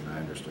at risk, and I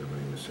understood what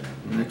he was saying.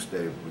 The next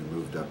day we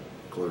moved up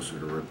closer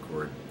to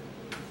Ripcord.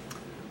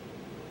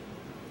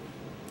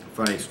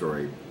 Funny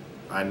story,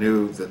 I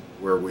knew that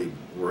where we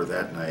were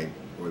that night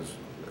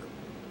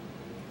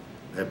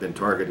had been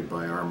targeted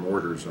by our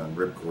mortars on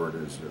Ripcord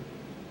as a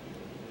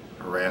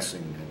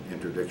harassing and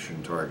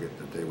interdiction target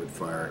that they would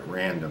fire at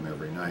random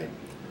every night.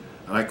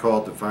 And I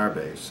called the fire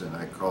base, and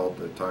I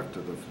talked to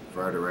the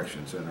fire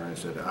direction center. I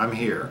said, "I'm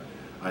here.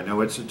 I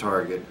know it's a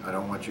target. I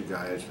don't want you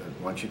guys,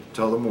 I want you to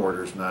tell the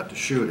mortars not to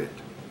shoot it."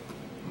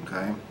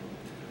 Okay?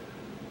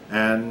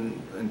 And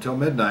until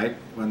midnight,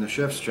 when the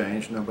shifts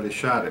changed, nobody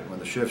shot it. When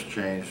the shifts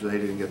changed, they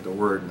didn't get the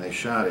word, and they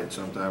shot it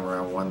sometime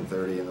around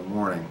 1:30 in the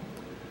morning.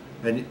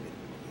 And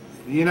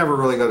you never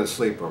really go to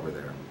sleep over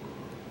there.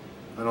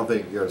 I don't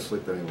think you go to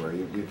sleep anywhere.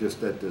 You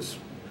just at this.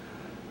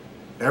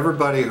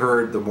 Everybody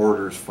heard the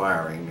mortars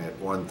firing at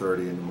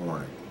 1:30 in the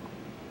morning,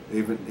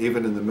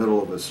 even in the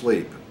middle of a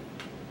sleep.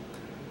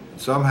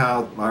 And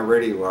somehow my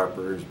radio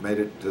operators made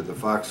it to the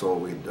foxhole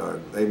we dug.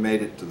 They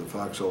made it to the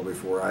foxhole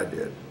before I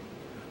did.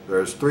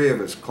 There's 3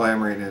 of us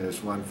clamoring in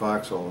this one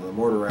foxhole, and the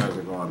mortar rounds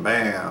are going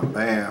bam,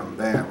 bam,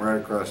 bam,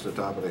 right across the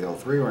top of the hill.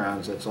 3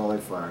 rounds, that's all they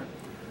fired.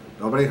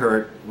 Nobody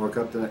hurt. Woke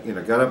up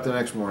got up the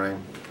next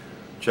morning,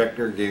 checked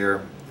their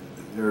gear.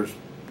 There's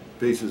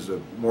pieces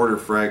of mortar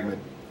fragment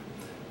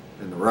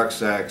in the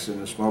rucksacks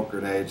and the smoke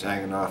grenades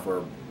hanging off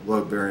our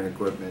load-bearing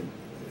equipment.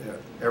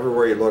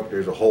 Everywhere you look,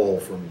 there's a hole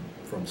from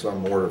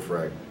some mortar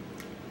fragment.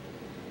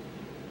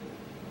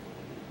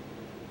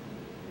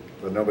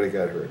 but nobody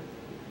got hurt.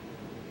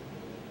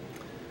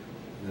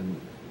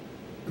 And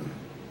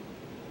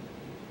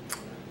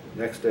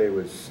next day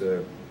was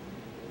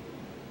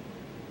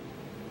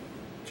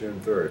June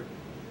 3rd.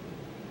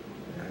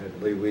 I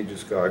had Lee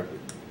Weegeskog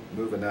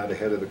moving out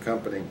ahead of the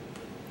company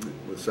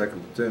with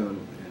 2nd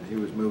Platoon, and he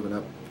was moving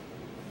up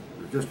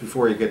just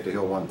before you get to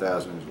Hill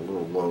 1000. There's a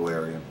little low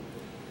area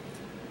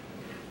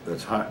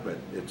that's high, but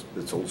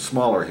it's a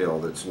smaller hill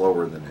that's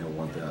lower than Hill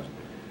 1000.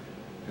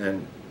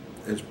 And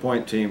his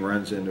point team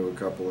runs into a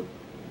couple of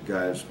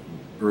guys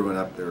brewing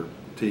up their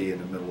tea in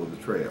the middle of the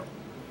trail.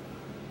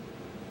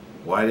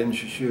 Why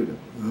didn't you shoot him?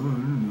 Oh, I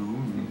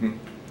don't know.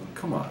 Well,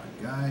 come on,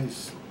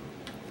 guys.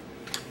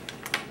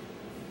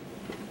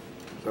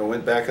 So I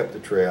went back up the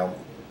trail,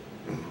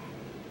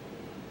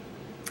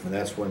 and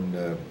that's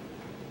when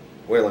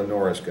Waylon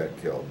Norris got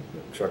killed,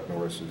 Chuck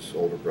Norris's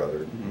older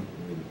brother.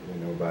 We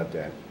know about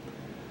that.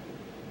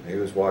 He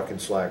was walking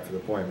slack for the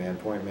point man.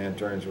 Point man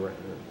turns around.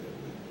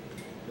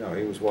 No,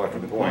 he was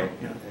walking the point.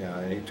 Yeah,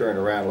 and he turned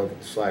around, looked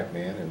at the slack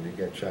man, and he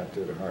got shot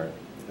through the heart.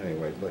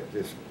 Anyway, like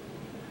this.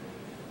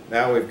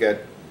 Now we've got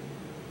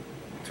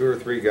 2 or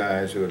 3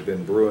 guys who have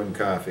been brewing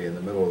coffee in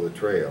the middle of the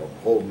trail,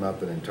 holding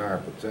up an entire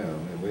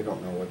platoon, and we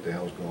don't know what the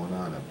hell's going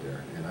on up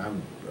there. And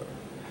I'm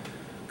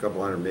a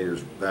couple hundred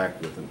meters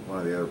back with one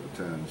of the other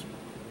platoons.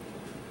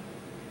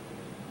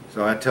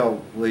 So I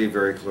tell Lee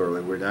very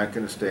clearly, we're not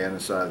going to stay on the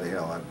side of the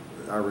hill.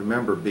 I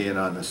remember being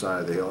on the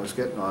side of the hill. It was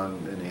getting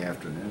on in the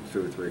afternoon,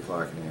 2 or 3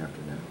 o'clock in the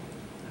afternoon.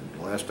 And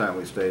the last time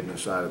we stayed on the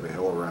side of a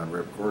hill around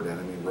Ripcord,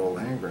 enemy rolled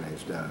hand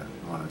grenades down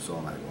on us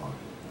all night long.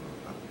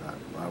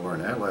 I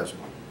learned that lesson.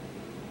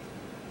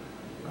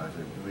 I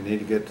said, we need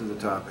to get to the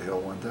top of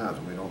Hill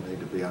 1000. We don't need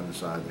to be on the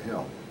side of the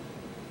hill.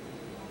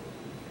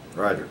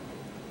 Roger.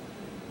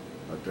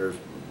 But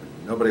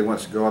nobody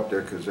wants to go up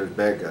there because there's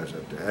bad guys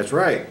up there. That's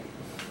right.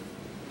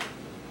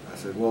 I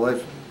said, well,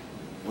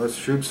 let's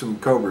shoot some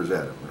cobras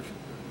at them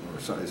or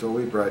something. So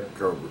we brought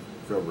cobras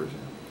in.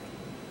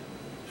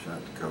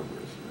 Shot the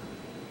cobras.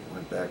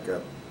 Went back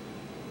up.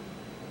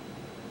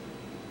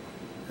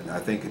 And I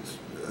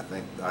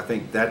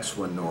think that's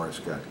when Norris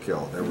got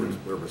killed. There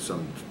was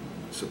some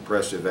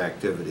suppressive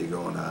activity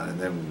going on, and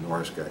then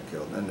Norris got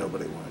killed. And then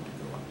nobody wanted to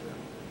go up there.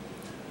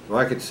 So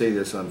I could see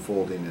this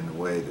unfolding in a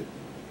way that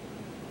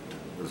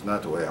was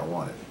not the way I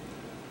wanted.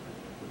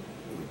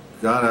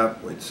 We'd gone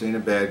up, we'd seen a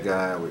bad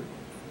guy, we'd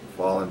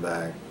fallen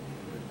back,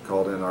 we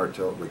called in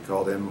artillery, we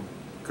called in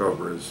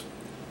cobras.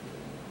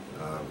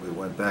 We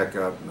went back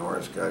up,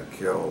 Norris got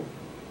killed.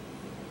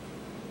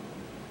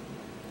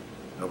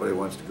 Nobody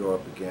wants to go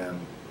up again.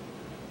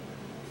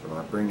 So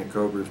I bring the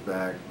cobras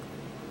back.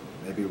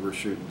 Maybe we're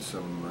shooting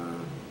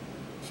some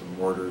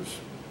mortars,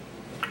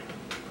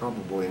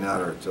 probably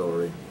not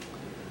artillery.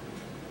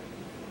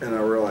 And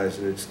I realize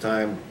that it's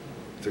time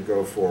to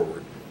go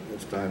forward.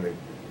 It's time to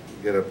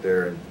get up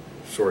there and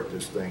sort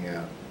this thing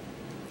out.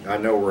 I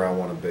know where I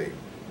want to be.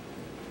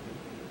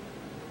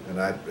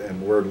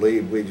 And where Lee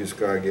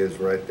Weegeskog is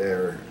right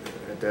there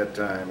at that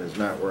time is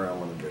not where I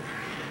want to be.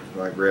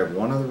 So I grab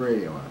one of the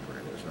radio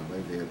operators. I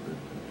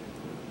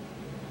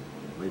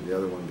leave the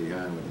other one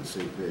behind with the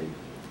CP.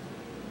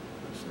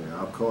 Say,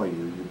 I'll call you,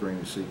 you bring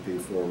the CP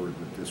forward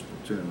with this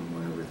platoon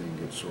when everything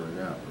gets sorted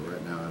out. But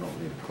right now I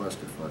don't need a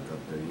clusterfuck up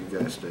there. You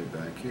guys stay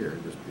back here.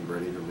 Just be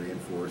ready to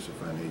reinforce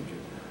if I need you,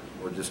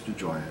 or just to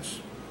join us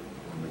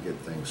when we get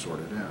things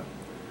sorted out.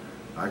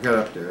 I got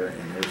up there,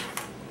 and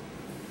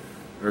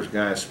there's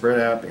guys spread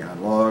out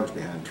behind logs,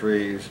 behind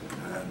trees,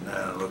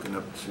 and looking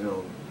up the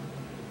hill,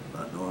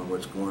 not knowing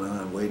what's going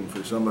on, waiting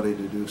for somebody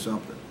to do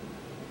something.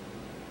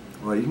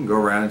 Well, you can go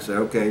around and say,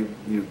 okay,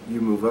 you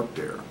move up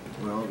there.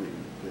 Well,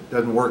 it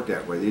doesn't work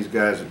that way. These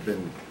guys have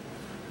been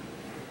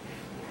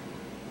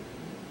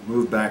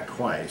moved back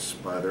twice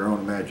by their own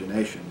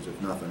imaginations, if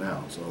nothing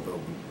else, although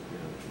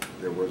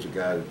there was a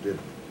guy that did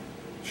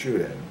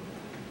shoot at him.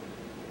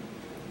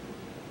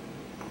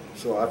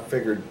 So I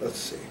figured, let's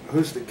see,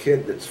 who's the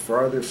kid that's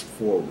farthest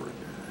forward?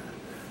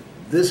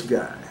 This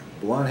guy,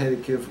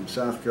 blonde-headed kid from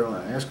South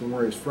Carolina. I asked him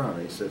where he's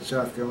from. He said,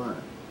 South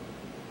Carolina.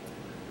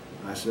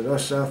 I said,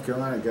 us South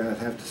Carolina guys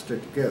have to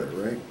stick together,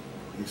 right?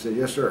 He said,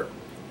 yes, sir.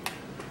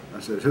 I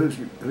said,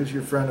 who's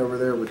your friend over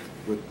there with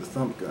the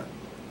thump gun?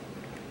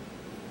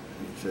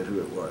 He said who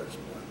it was.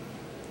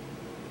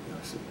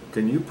 I said,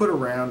 can you put a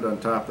round on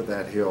top of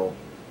that hill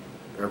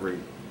every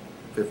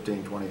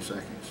 15, 20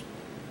 seconds?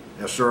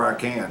 Yes, sir, I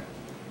can.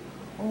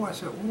 Oh, I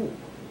said,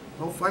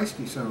 oh,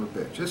 feisty son of a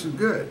bitch. This is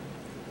good.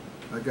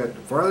 I got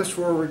the farthest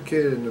forward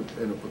kid in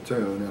a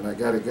platoon, and I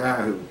got a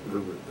guy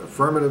who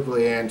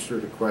affirmatively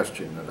answered a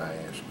question that I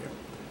asked him.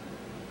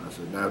 I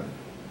said, now,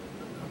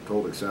 I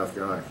told the South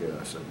Carolina kid,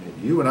 I said,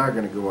 you and I are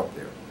going to go up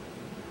there.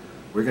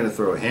 We're going to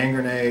throw a hand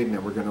grenade, and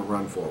then we're going to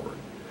run forward.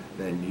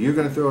 Then you're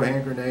going to throw a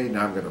hand grenade, and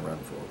I'm going to run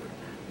forward.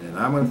 And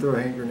I'm going to throw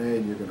a hand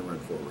grenade, and you're going to run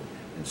forward.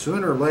 And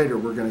sooner or later,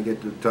 we're going to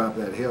get to the top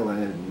of that hill,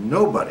 and then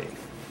nobody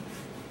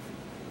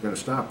is going to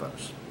stop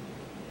us.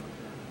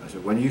 I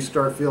said, when you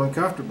start feeling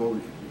comfortable,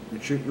 you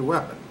shoot your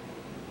weapon.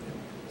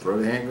 Throw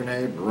the hand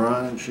grenade,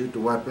 run, and shoot the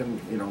weapon.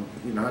 You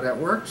know how that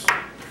works?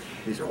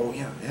 He said, oh,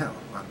 yeah, yeah.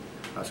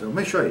 I said, let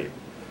me show you.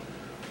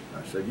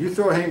 I said, you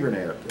throw a hand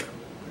grenade up there.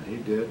 And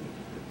he did. It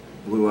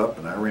blew up,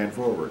 and I ran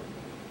forward.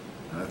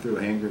 And I threw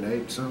a hand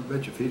grenade, son of a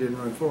bitch, if he didn't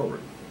run forward.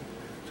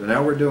 So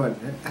now we're doing,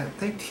 and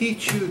they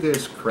teach you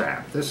this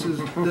crap. This is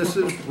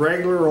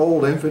regular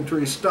old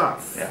infantry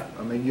stuff. Yeah.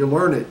 I mean, you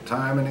learn it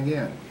time and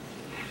again.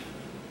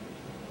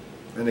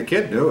 And the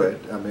kid knew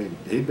it. I mean,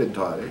 he'd been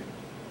taught it.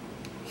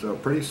 So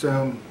pretty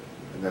soon,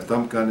 and the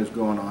thump gun is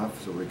going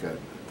off, so we got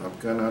thump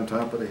gun on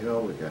top of the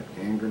hill, we got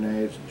hand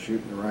grenades and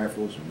shooting the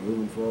rifles and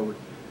moving forward.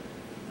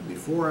 And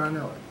before I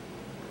know it,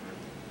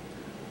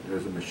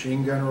 there's a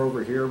machine gunner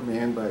over here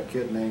manned by a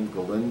kid named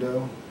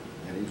Galindo,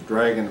 and he's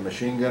dragging a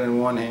machine gun in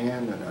one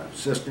hand and an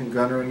assistant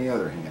gunner in the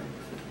other hand.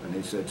 And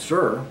he said,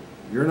 sir,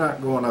 you're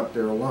not going up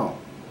there alone.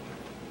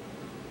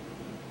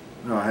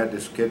 No, I had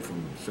this kid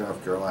from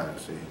South Carolina,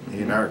 see,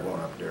 he and I are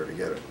going up there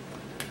together.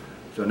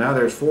 So now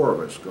there's 4 of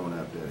us going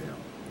up that hill.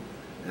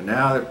 And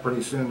now that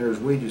pretty soon there's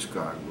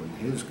Weegiscog and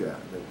his guy,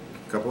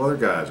 a couple other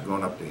guys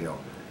going up the hill.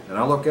 And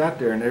I look out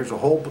there and there's a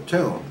whole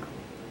platoon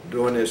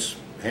doing this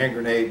hand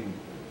grenade,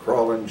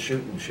 crawling,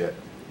 shooting shit,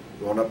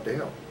 going up the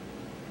hill.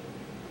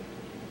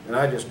 And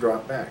I just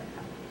dropped back.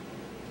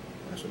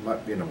 I said,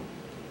 you know,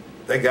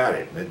 they got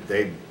it.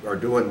 They are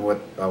doing what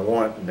I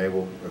want, and they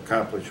will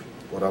accomplish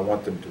what I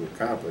want them to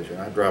accomplish. And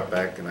I dropped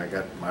back, and I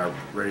got my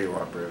radio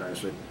operator. I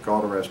said,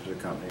 call the rest of the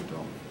company,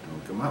 don't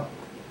come up.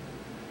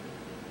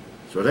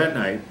 So that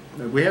night,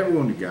 we had a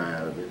wounded guy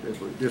out of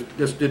it.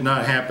 This did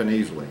not happen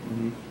easily.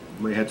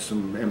 We had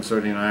some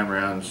M39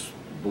 rounds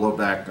blow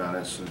back on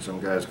us, and some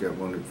guys got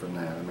wounded from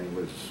that. I mean,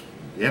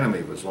 the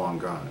enemy was long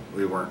gone.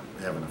 We weren't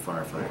having a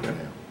firefight with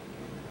him.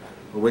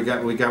 But we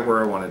got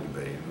where I wanted to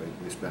be, and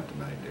we spent the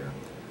night there.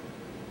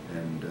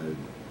 And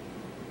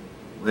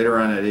later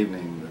on that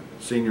evening,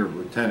 the senior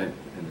lieutenant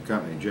in the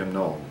company, Jim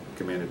Knoll,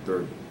 commanded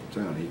 3rd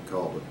Platoon, he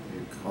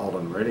called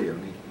on the radio,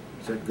 and he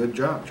said, good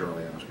job,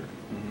 Charlie Oscar.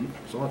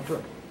 That's all it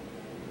took.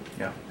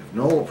 Yeah. If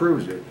Knoll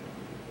approves it,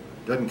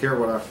 doesn't care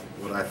what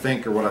I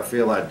think or what I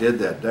feel I did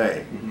that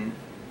day.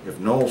 If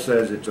Knoll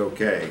says it's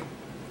okay,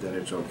 then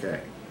it's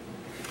okay.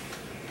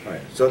 All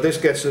right. So this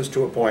gets us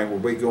to a point where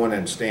we go in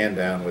and stand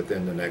down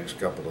within the next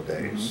couple of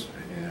days,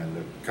 and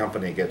the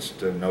company gets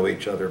to know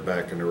each other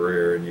back in the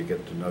rear, and you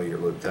get to know your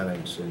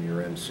lieutenants and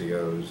your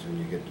NCOs, and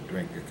you get to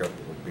drink a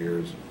couple of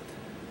beers.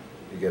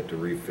 You get to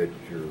refit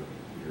your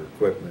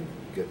equipment,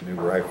 get new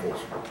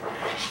rifles.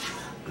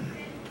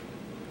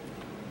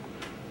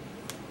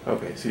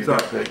 Okay, so you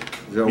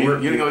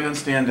go in and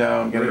stand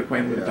down, get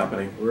acquainted with the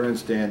company. We're in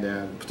stand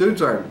down. Platoon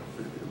sergeant,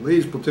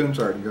 Lee's platoon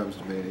sergeant comes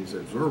to me and he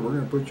says, sir, we're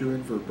going to put you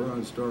in for a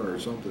Bronze Star or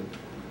something.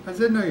 I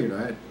said, no, you're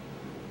not.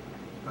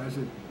 I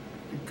said,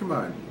 come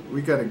on,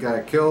 we got a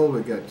guy killed,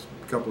 we got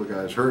a couple of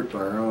guys hurt by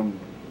our own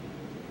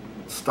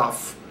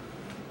stuff.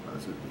 I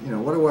said, you know,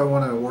 what do I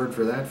want an award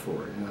for that for?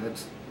 You know,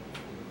 that's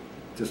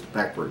just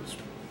backwards.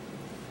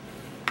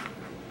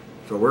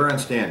 So we're on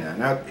stand down.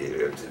 Now,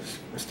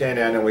 stand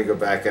down and we go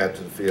back out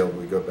to the field.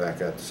 We go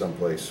back out to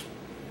someplace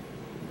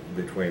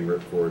between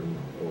Ripcord and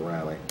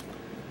O'Reilly.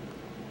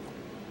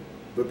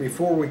 But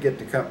before we get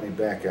the company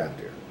back out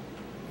there,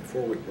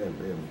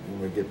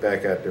 when we get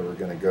back out there, we're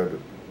going to go to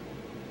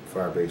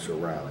Firebase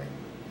O'Reilly,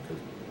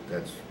 because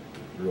that's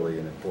really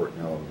an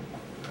important element.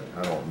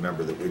 I don't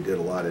remember that we did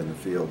a lot in the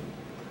field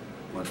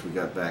once we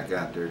got back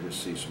out there,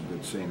 just see some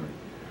good scenery.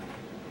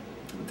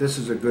 But this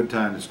is a good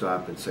time to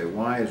stop and say,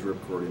 why is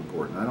Ripcord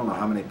important? I don't know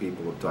how many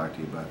people have talked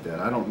to you about that.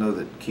 I don't know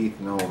that Keith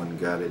Nolan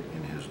got it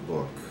in his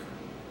book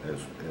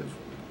as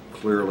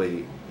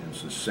clearly and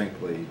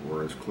succinctly,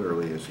 or as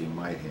clearly as he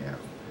might have.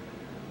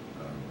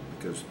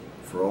 Because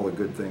for all the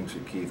good things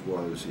that Keith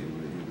was, he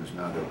was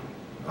not an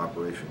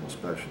operational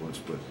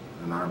specialist with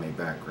an Army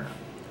background.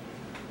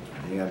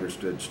 And he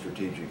understood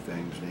strategic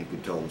things, and he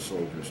could tell the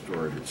soldier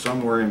story. But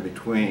somewhere in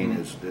between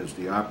is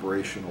the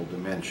operational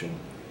dimension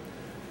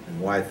and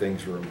why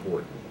things are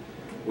important.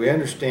 We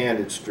understand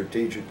it's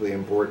strategically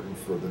important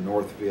for the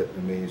North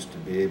Vietnamese to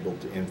be able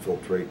to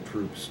infiltrate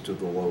troops to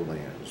the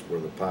lowlands where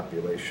the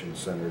population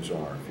centers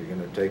are. If you're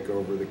going to take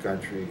over the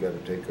country, you've got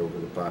to take over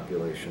the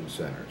population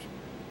centers.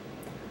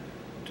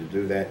 To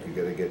do that, you've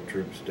got to get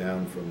troops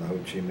down from the Ho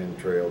Chi Minh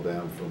Trail,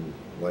 down from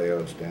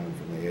Laos, down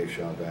from the A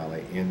Shau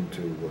Valley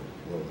into the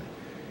lowland.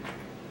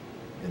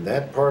 In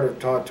that part of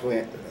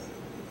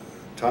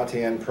Ta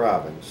Tien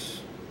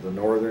Province, the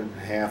northern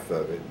half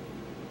of it,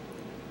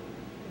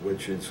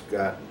 which has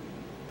got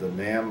the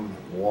Nam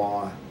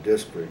Hoa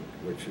district,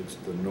 which is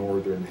the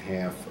northern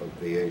half of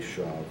the A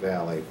Shau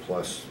Valley,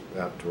 plus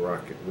out to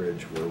Rocket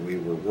Ridge where we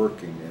were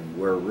working and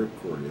where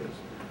Ripcord is.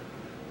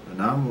 The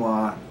Nam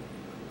Hoa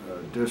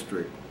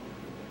district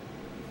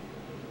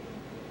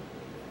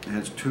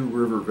has 2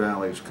 river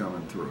valleys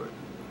coming through it,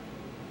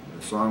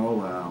 the Song O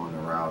Lao and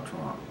the Rao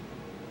Trong.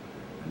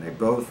 And they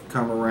both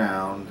come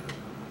around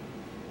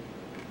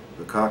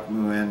the Kok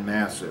Muen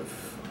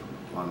Massif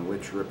on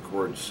which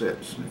Ripcord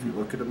sits. And if you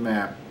look at a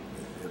map,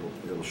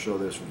 it'll show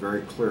this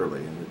very clearly.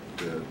 And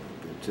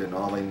it's in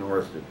Ollie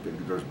North.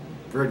 There's a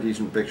very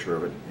decent picture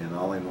of it in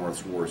Ollie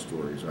North's War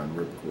Stories on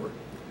Ripcord.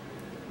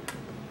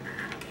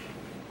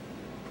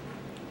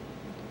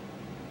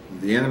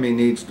 the enemy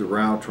needs the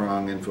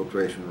Rao-Trong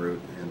infiltration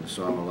route and the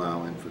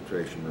Samalau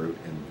infiltration route,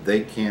 and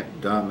they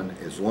can't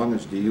dominate, as long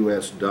as the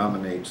U.S.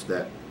 dominates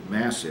that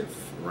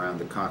massif around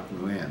the Kok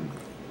Nguyen,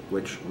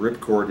 which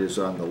Ripcord is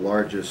on the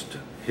largest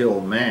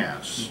hill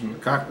mass. The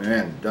Kok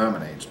Nguyen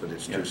dominates, but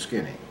it's too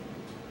skinny,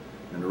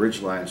 and the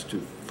ridgeline's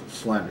too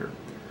slender.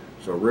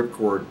 So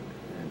Ripcord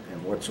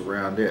and what's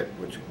around it,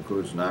 which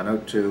includes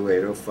 902,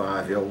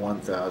 805, Hill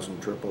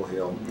 1000, Triple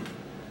Hill,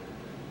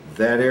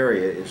 that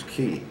area is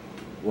key.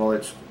 Well,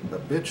 it's a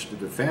bitch to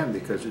defend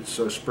because it's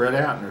so spread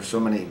out and there's so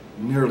many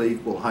nearly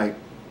equal height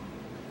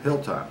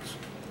hilltops.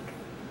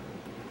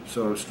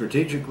 So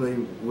strategically,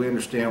 we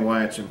understand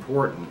why it's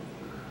important.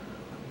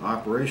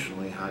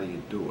 Operationally, how do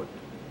you do it?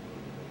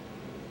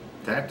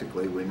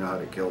 Tactically, we know how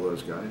to kill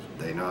those guys.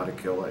 They know how to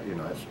kill it. You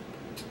know,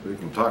 we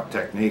can talk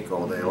technique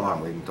all day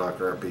long. We can talk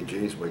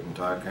RPGs. We can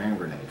talk hand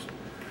grenades.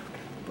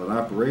 But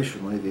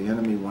operationally, the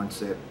enemy wants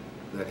that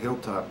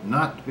hilltop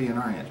not to be in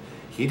our hands.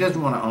 He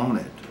doesn't want to own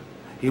it.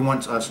 He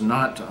wants us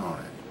not to own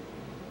it.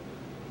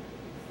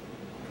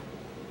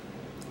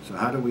 So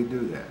how do we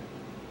do that?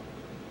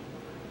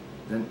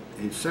 Then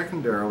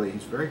secondarily,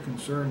 he's very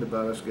concerned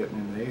about us getting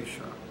into the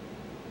A-Shop.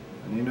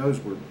 And he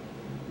knows we're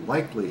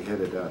likely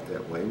headed out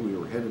that way. We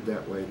were headed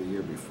that way the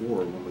year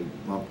before when we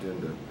bumped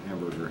into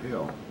Hamburger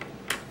Hill.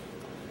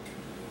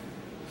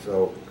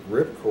 So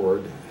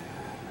Ripcord,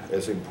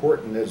 as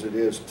important as it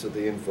is to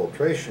the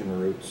infiltration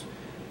routes,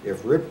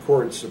 if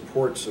Ripcord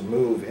supports a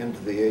move into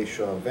the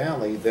A-Shaw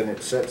Valley, then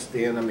it sets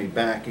the enemy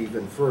back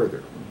even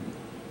further.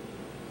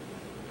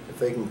 If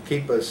they can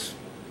keep us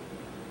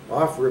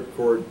off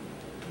Ripcord,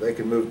 they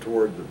can move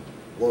toward the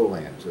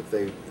lowlands. If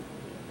they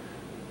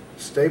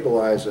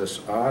stabilize us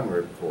on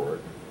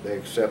Ripcord, they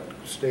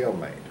accept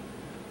stalemate.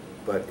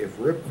 But if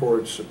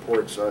Ripcord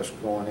supports us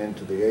going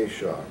into the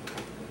A-Shaw,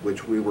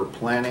 which we were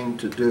planning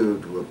to do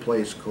to a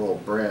place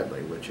called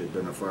Bradley, which had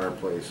been a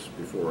fireplace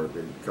before,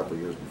 a couple of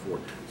years before.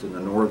 It's in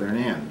the northern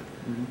end.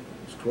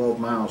 It's 12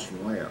 miles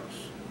from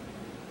Laos.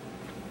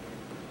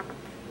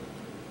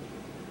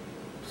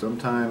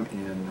 Sometime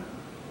in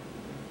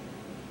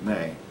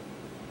May,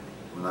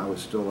 when I was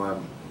still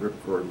on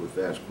Ripcord with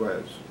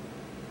Vasquez,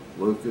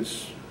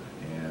 Lucas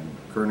and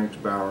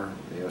Koenigsbauer,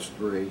 the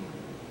S3,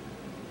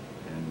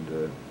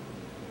 and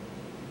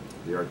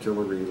the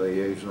artillery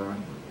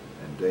liaison,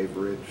 and Dave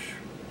Rich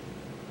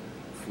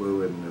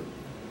flew in the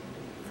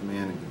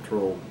command and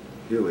control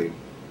Huey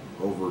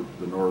over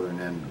the northern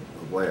end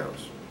of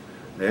Laos.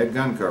 They had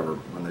gun cover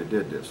when they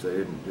did this. They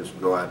didn't just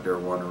go out there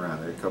and wander around.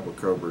 They had a couple of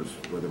Cobras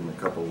with them, a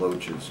couple of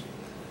Loaches.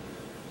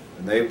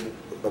 And they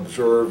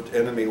observed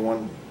enemy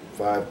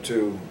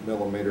 152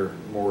 millimeter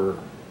mortar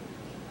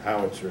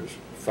howitzers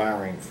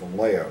firing from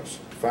Laos.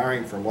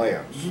 Firing from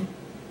Laos.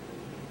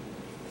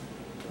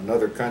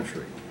 Another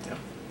country.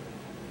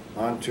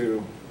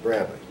 Onto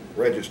Bradley.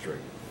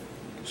 Registering.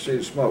 See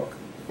the smoke.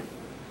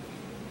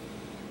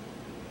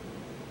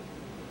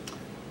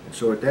 And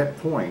so at that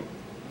point,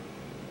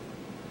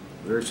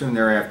 very soon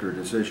thereafter, a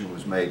decision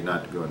was made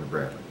not to go into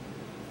Bradley.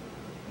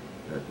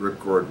 That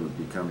Ripcord would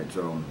become its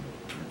own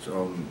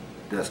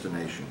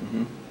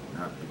destination,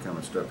 not become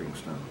a stepping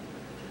stone.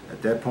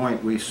 At that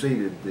point, we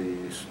ceded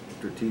the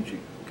strategic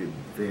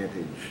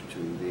advantage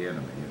to the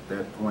enemy. At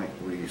that point,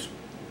 we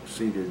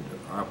ceded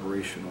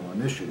operational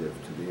initiative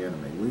to the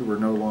enemy. We were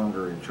no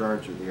longer in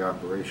charge of the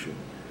operation,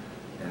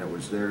 and it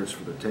was theirs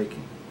for the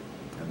taking,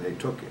 and they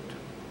took it.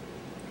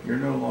 You're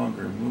no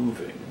longer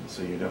moving,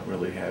 so you don't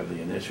really have the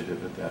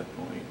initiative at that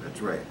point.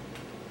 That's right.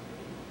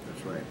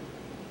 That's right.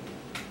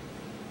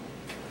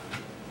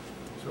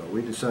 So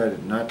we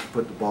decided not to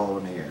put the ball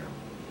in the air,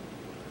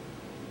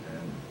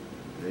 and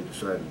they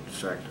decided to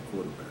sack the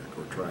quarterback,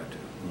 or try to.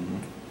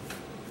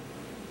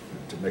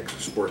 To mix a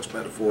sports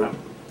metaphor.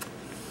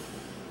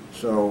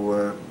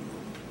 So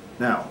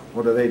now,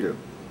 what do?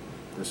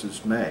 This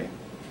is May.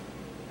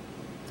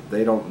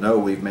 They don't know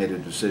we've made a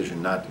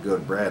decision not to go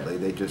to Bradley.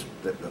 They just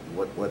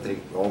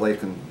all they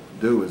can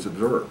do is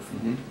observe.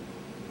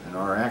 And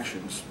our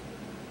actions.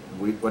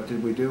 What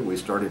did we do? We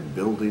started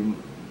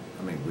building.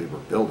 I mean, we were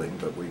building,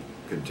 but we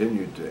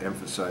continued to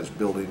emphasize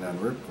building on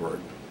Ripcord.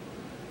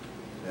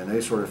 And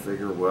they sort of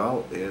figure,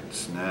 well,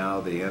 it's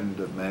now the end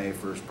of May,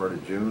 first part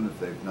of June.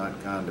 If they've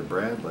not gone to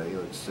Bradley,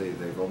 let's see,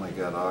 they've only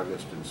got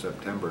August and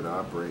September to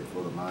operate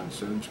before the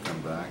monsoons come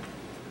back.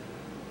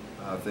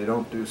 If they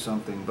don't do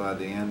something by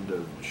the end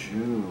of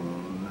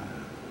June,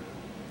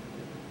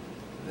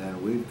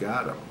 then we've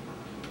got them.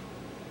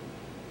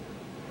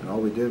 And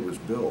all we did was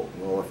build.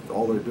 Well, if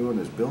all they're doing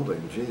is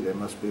building, gee, they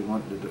must be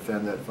wanting to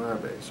defend that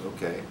firebase.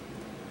 Okay.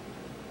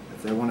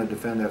 If they want to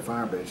defend that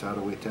firebase, how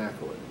do we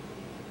tackle it?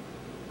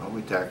 Well,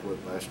 we tackle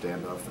it by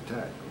standoff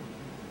attack.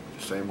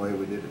 The same way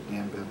we did at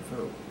Dien Bien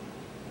Phu.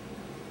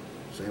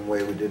 Same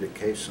way we did at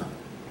Khe Sanh.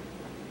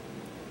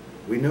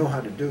 We know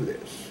how to do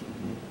this.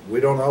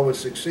 We don't always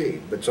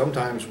succeed, but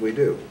sometimes we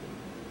do.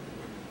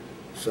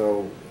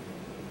 So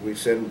we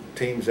send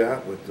teams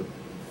out with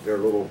their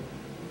little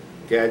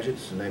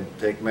gadgets, and they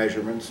take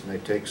measurements, and they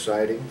take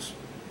sightings,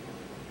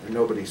 and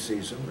nobody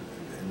sees them,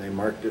 and they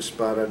mark this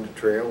spot on the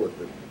trail with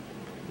the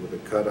with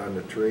a cut on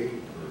the tree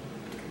or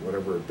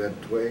whatever, a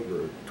dead twig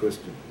or a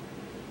twisted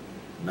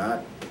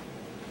knot.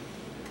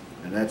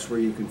 And that's where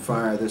you can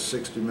fire this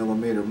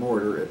 60mm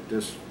mortar at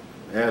this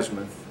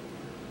azimuth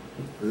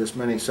for this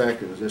many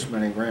seconds, this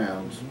many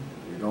rounds.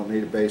 You don't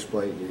need a base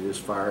plate, you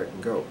just fire it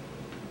and go.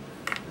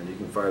 And you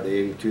can fire the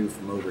 82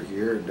 from over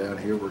here, and down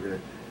here we're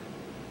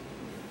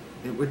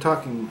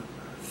talking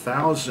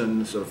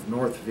thousands of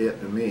North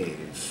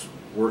Vietnamese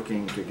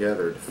working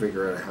together to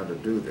figure out how to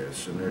do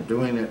this, and they're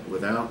doing it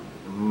without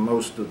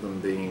most of them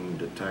being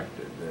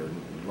detected. They're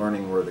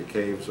learning where the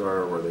caves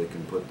are, where they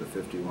can put the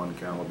 51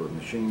 caliber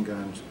machine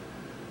guns.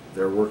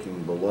 They're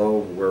working below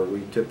where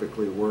we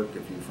typically work.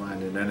 If you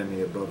find an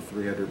enemy above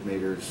 300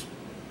 meters,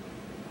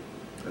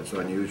 that's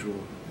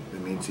unusual.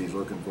 It means he's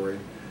looking for you.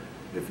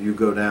 If you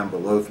go down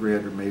below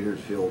 300 meters,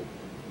 he'll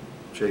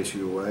chase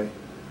you away.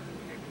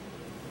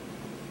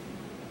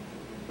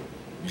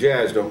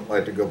 Jazz don't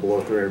like to go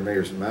below 300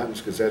 meters in the mountains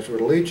because that's where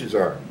the leeches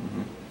are.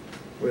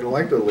 We don't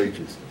like the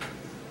leeches.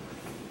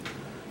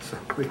 So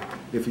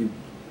if you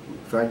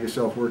find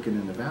yourself working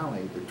in the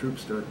valley, the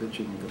troops start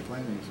bitching and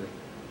complaining. Say,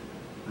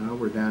 "No,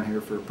 we're down here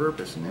for a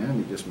purpose," and the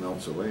enemy just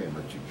melts away and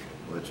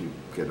let you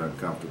get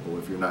uncomfortable.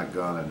 If you're not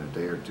gone in a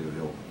day or two,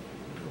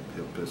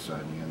 he'll piss on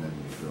you, and then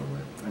you go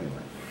away.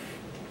 Anyway,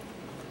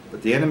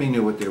 but the enemy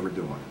knew what they were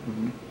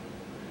doing.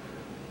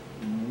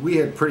 We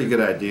had a pretty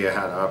good idea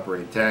how to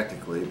operate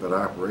tactically, but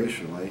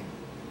operationally,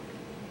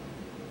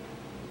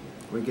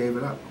 we gave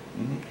it up.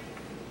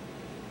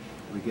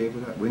 We gave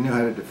it up. We knew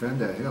how to defend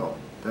that hill.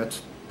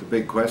 That's the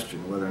big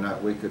question, whether or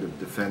not we could have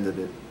defended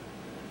it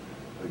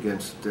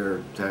against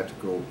their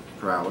tactical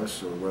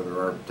prowess, or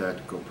whether our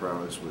tactical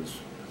prowess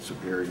was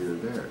superior to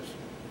theirs.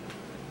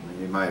 I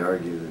mean, you might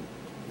argue that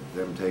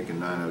them taking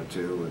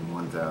 902 and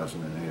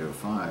 1000 and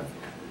 805,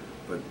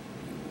 but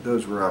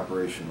those were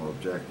operational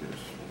objectives.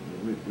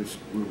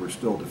 We were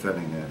still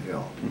defending that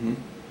hill.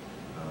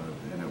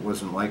 And it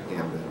wasn't like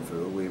Dien Bien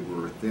Phu. We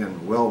were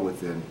well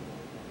within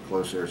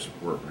close air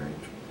support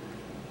range.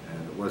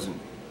 And it wasn't,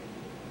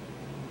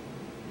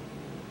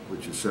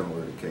 which is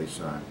similar to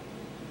Crailsheim.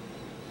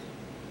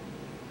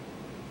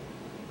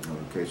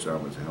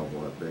 Crailsheim was a hell of a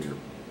lot bigger.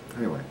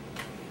 Anyway,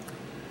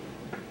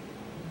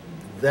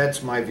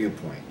 that's my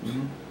viewpoint.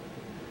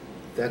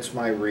 That's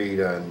my read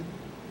on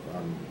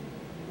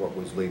what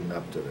was leading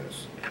up to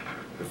this.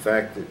 The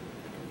fact that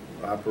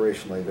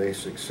operationally they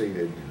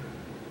succeeded,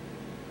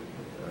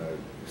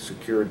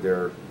 secured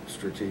their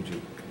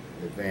strategic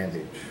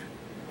advantage.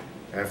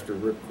 After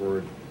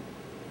Ripcord,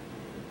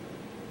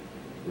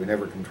 we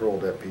never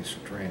controlled that piece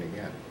of terrain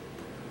again.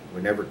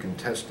 We never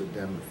contested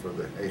them for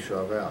the A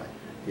Shaw Valley.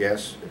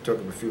 Yes, it took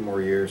them a few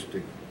more years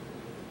to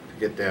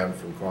get down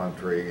from Quang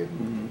Tri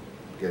and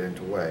get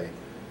into Hue,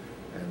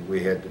 and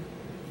we had to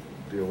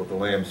deal with the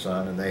Lam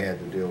Son, and they had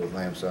to deal with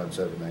Lam Son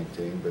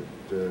 719, but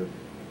you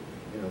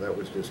know, that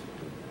was just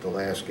the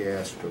last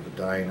gasp of a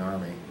dying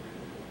army.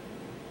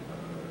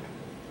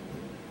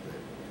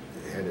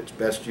 It had its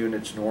best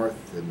units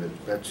north, and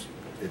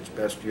its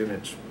best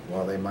units,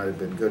 while they might have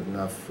been good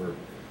enough for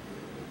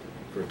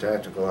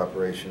tactical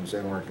operations,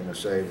 they weren't going to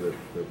save the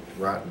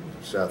rotten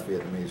South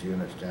Vietnamese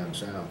units down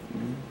south.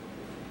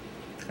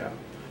 Yeah.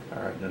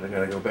 All right, now I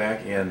got to go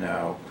back in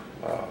now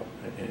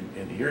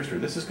into your story.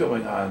 This is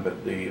going on,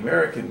 but the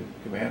American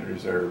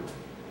commanders are,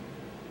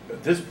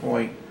 at this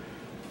point,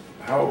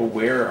 how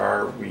aware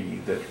are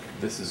we that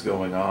this is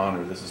going on,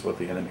 or this is what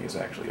the enemy is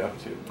actually up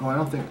to? Oh, I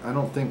don't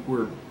think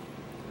we're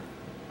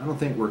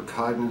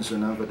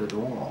cognizant of it at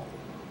all.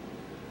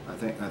 I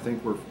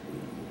think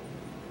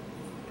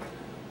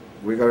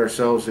we got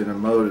ourselves in a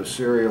mode of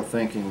serial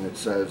thinking that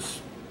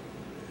says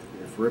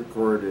if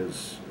Ripcord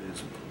is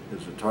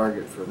a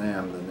target for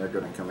them, then they're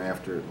going to come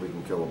after it. We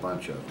can kill a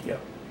bunch of them.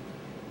 Yep.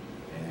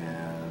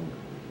 And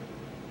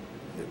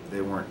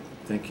they weren't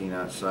thinking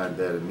outside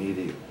that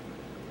immediate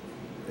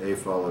A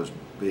follows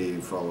B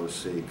follows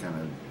C kind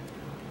of.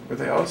 Were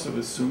they also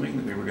assuming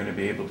that we were going to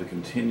be able to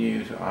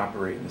continue to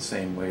operate in the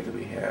same way that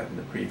we had in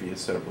the previous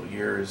several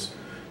years?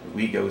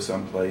 We go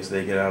someplace,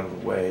 they get out of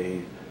the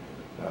way,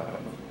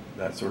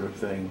 that sort of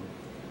thing.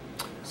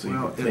 So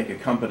you can take a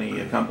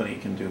company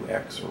can do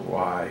X or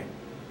Y,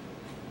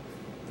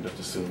 and just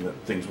assume that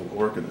things will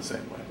work in the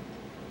same way.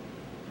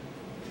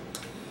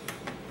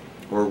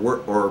 Or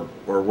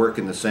work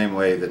in the same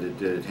way that it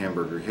did at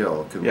Hamburger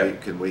Hill.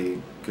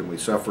 Can we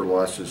suffer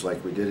losses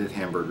like we did at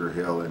Hamburger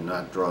Hill and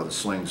not draw the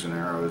slings and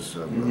arrows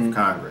of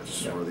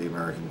Congress or the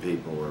American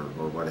people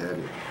or what have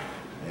you?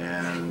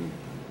 And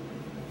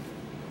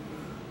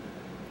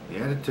the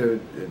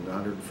attitude in the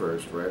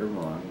 101st, right or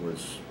wrong,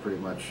 was pretty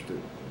much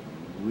that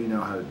we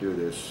know how to do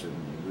this and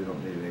we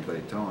don't need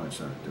anybody telling us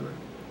how to do it.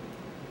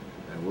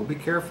 And we'll be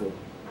careful,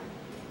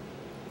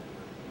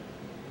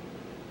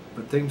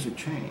 but things have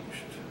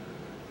changed.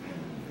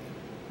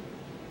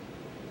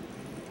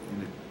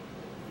 And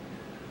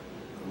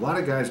a lot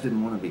of guys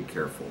didn't want to be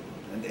careful,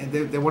 and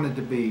they wanted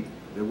to be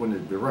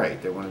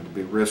right. They wanted to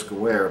be risk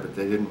aware, but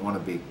they didn't want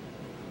to be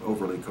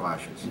overly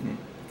cautious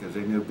because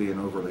they knew being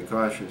overly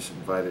cautious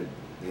invited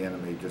the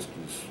enemy just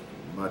as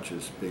much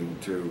as being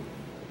too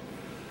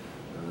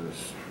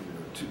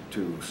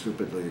too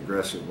stupidly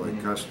aggressive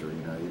like Custer. You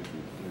know,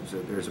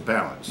 there's a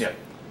balance. Yeah.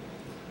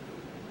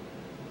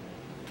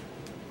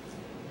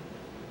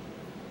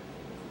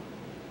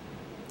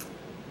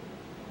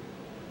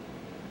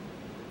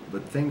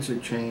 But things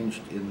had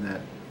changed in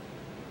that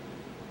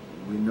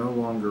we no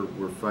longer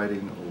were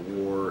fighting a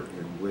war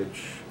in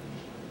which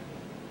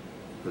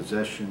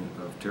possession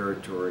of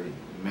territory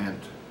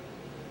meant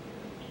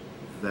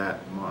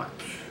that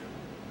much.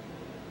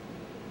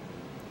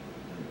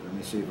 Let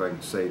me see if I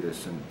can say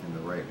this in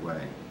the right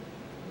way.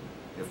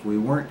 If we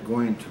weren't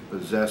going to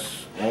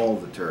possess all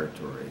the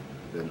territory,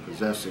 then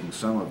possessing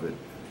some of it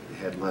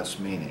had less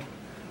meaning.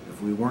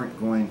 If we weren't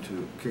going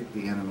to kick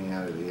the enemy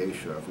out of the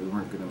A-Shaw, if we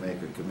weren't going to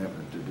make a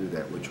commitment to do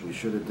that, which we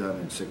should have done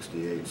in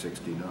 68,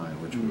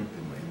 69, which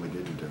we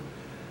didn't do,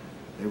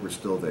 they were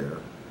still there.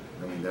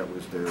 I mean, that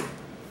was their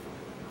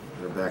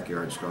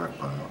backyard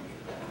stockpile.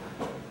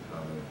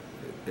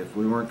 If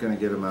we weren't going to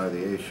get them out of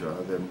the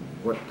A-Shaw, then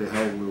what the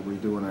hell were we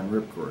doing on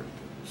Ripcord?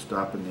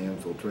 Stopping the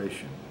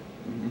infiltration.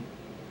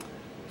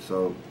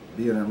 So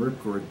being on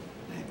Ripcord,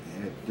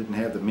 it didn't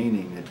have the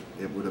meaning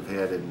it would have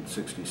had in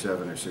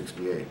 67 or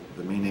 68.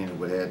 The meaning it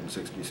would have had in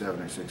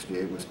 67 or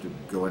 68 was to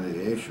go into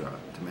the A-Shaw,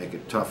 to make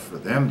it tough for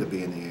them to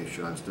be in the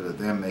A-Shaw instead of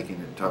them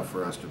making it tough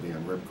for us to be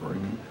on Ripcord.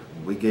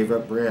 We gave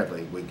up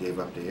Bradley, we gave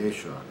up the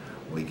A-Shaw.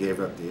 We gave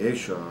up the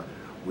A-Shaw,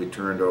 we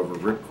turned over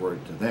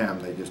Ripcord to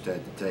them, they just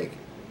had to take it.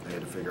 They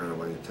had to figure out a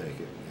way to take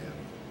it. And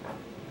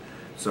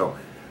so,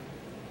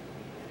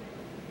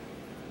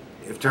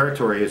 if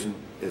territory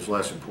is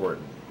less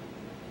important,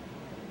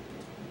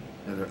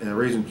 and the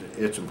reason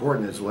it's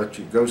important is to let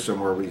you go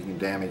somewhere where you can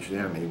damage the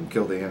enemy, you can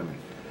kill the enemy.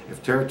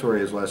 If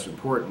territory is less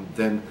important,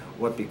 then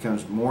what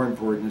becomes more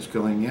important is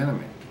killing the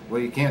enemy.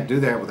 Well, you can't do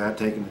that without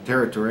taking the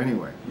territory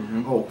anyway.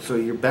 Oh, so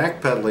you're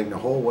backpedaling the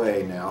whole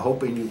way now,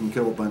 hoping you can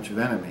kill a bunch of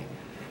enemy.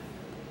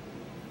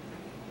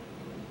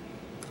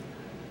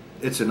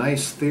 It's a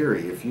nice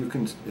theory. If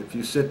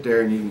you sit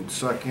there and you can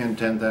suck in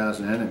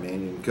 10,000 enemy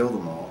and you can kill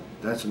them all,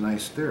 that's a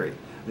nice theory.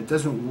 It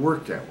doesn't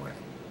work that way.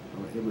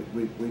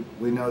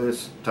 We know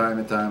this time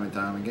and time and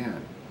time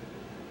again.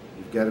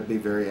 You've got to be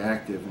very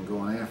active in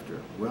going after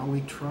it. Well,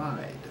 we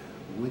tried.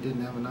 We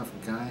didn't have enough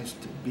guys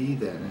to be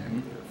that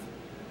active.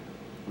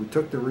 We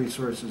took the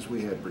resources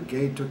we had.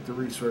 Brigade took the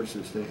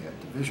resources they had.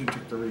 Division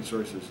took the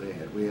resources they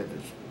had. We had the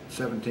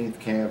 17th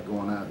Cav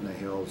going out in the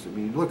hills. I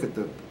mean, look at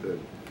the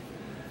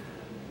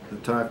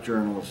top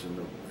journals and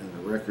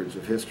the records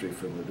of history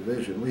from the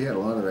division. We had a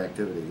lot of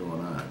activity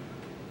going on.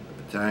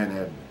 The battalion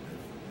had,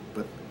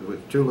 but it was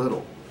too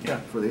little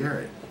for the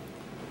area.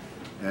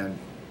 And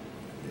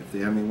if the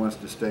enemy wants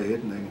to stay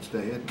hidden, they can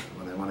stay hidden.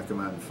 When they want to come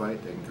out and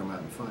fight, they can come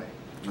out and fight.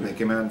 When they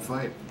came out and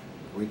fight,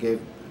 we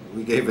gave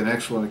an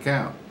excellent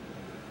account.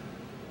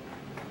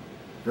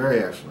 Very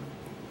excellent.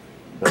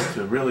 But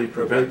to really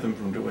prevent them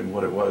from doing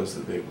what it was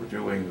that they were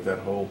doing with that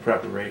whole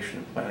preparation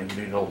and planning, you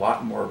needed a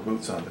lot more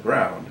boots on the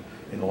ground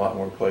in a lot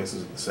more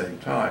places at the same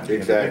time.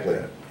 Exactly.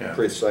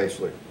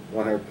 Precisely.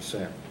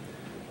 100%.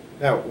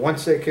 Now,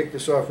 once they kicked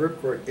us off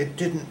Ripcord, it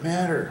didn't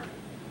matter.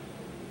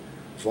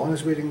 As long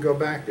as we didn't go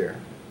back there,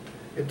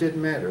 it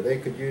didn't matter. They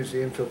could use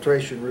the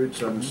infiltration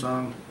routes on the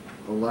Song,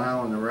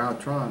 Olau, and the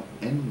Rautron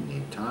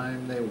any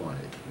time they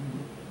wanted.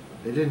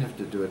 They didn't have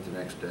to do it the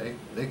next day.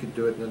 They could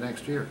do it the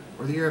next year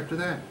or the year after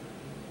that.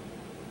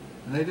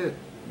 And they did.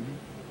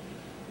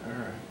 All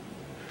right.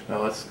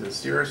 Now let's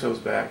steer ourselves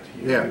back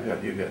to you.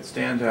 Yeah. You got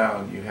stand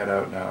down. You head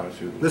out now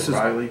to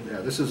O'Reilly.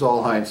 This is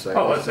all hindsight.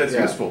 Oh, that's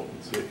useful.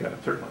 So,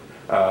 certainly.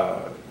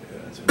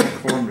 It's an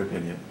informed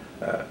opinion.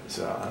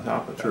 So on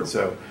top of that. True.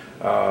 So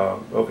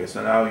okay.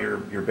 So now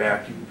you're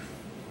back.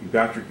 You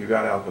got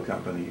Alpha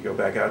Company. You go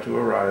back out to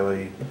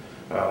O'Reilly.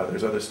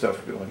 There's other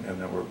stuff going,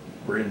 and then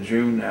we're in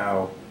June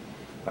now,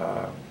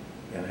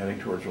 and heading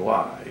towards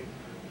July.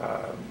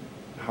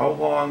 How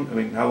long? I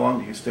mean, how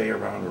long do you stay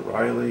around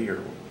O'Reilly,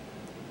 or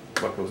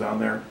what goes on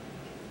there?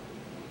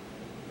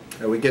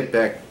 We get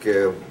back.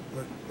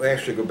 We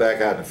actually go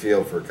back out in the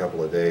field for a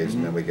couple of days,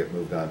 and then we get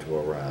moved on to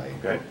O'Reilly.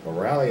 Okay.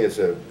 O'Reilly is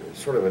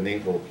sort of a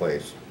neat little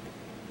place.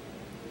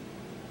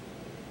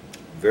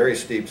 Very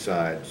steep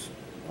sides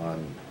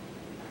on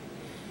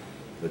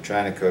the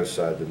China Coast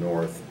side, the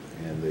north,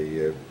 and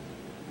the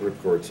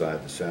Ripcord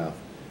side, the south,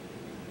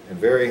 and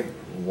very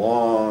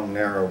long,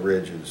 narrow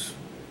ridges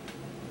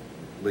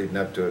leading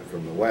up to it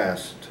from the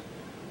west,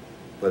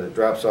 but it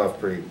drops off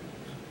pretty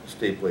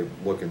steeply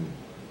looking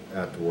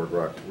out toward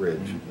Rock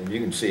Ridge. And you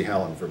can see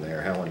Helen from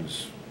there.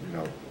 Helen's,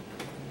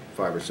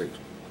 5 or 6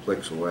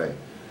 clicks away.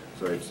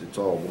 So it's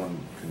all one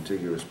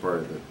contiguous part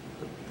of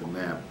the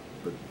map,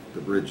 but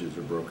the ridges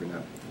are broken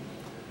up.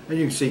 And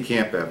you can see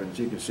Camp Evans,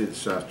 you can see the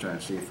South China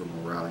Sea from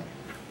O'Reilly,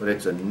 but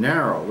it's a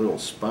narrow little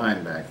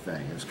spine back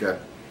thing. It's got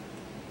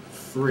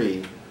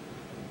 3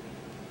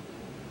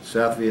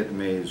 South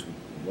Vietnamese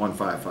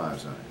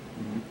 155s on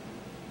it.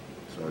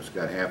 So it's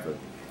got half a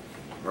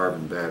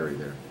Arvin battery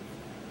there.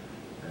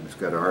 And it's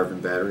got an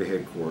Arvin battery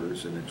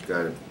headquarters, and it's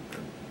got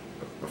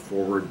a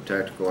forward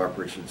tactical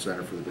operations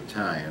center for the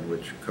battalion,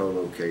 which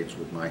co-locates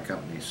with my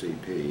company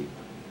CP.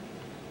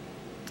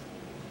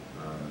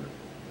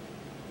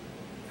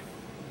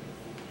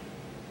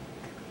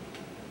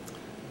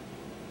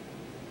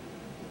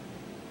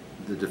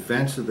 The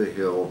defense of the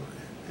hill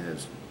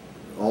has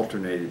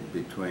alternated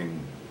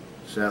between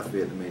South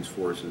Vietnamese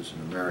forces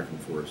and American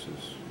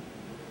forces,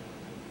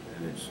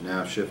 and it's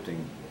now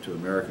shifting to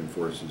American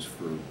forces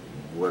for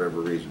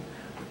whatever reason.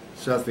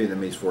 South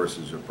Vietnamese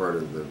forces are part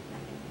of the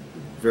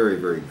very,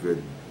 very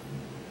good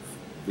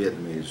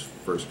Vietnamese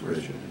 1st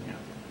Division. Yeah.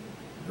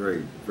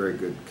 Very, very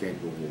good,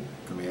 capable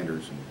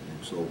commanders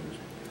and soldiers.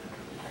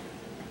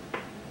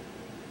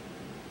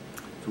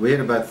 So we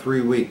had about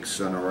 3 weeks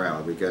on a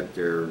route. We got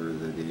there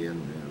at the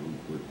end.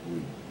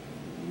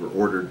 We were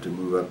ordered to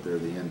move up there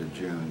the end of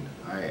June.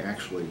 I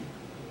actually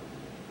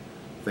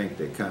think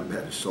that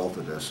combat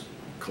assaulted us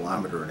a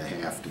kilometer and a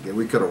half to get.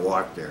 We could have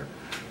walked there,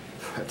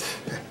 but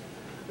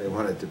they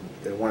wanted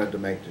to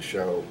make the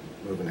show,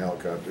 moving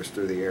helicopters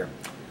through the air.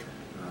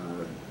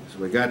 So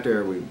we got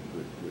there. We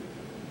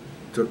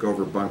took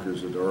over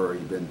bunkers at Oro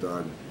Bin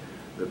Dog.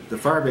 The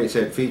firebase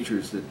had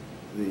features that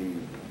the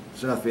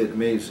South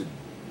Vietnamese had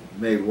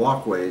made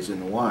walkways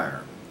in the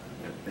wire,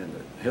 and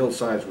the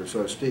hillsides were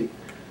so steep.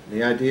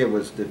 The idea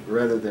was that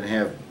rather than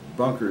have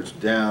bunkers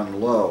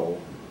down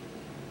low,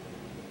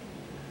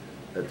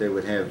 that they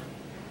would have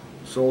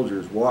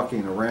soldiers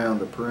walking around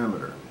the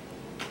perimeter.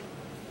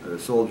 A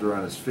soldier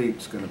on his feet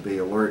is going to be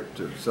alert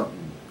to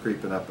something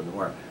creeping up in the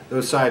wire.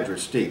 Those sides were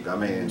steep. I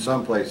mean, in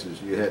some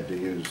places you had to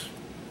use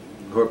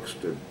hooks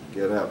to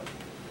get up.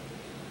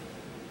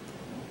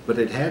 But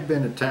it had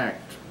been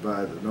attacked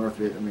by the North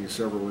Vietnamese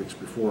several weeks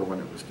before when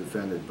it was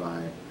defended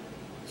by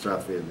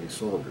South Vietnamese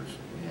soldiers.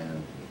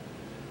 And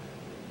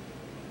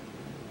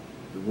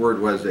the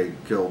word was they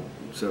killed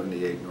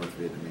 78 North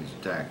Vietnamese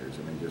attackers.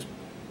 I mean, just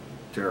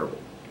terrible.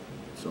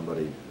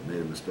 Somebody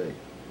made a mistake,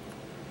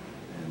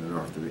 and the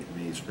North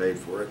Vietnamese paid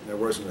for it. There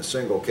wasn't a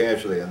single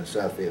casualty on the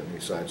South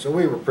Vietnamese side, so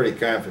we were pretty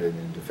confident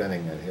in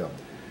defending that hill.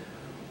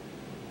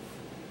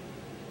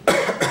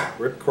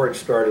 Ripcord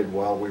started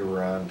while we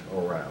were on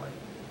O'Reilly.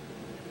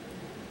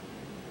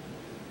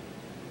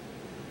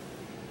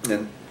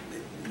 And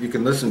you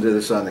can listen to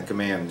this on the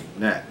command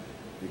net.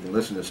 You can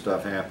listen to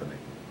stuff happening.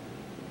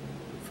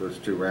 The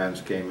first 2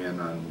 rounds came in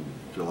on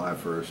July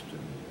 1st,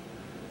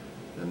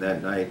 and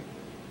that night,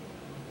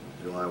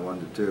 July 1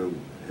 to 2,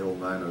 Hill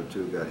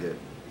 902 got hit.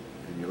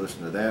 And you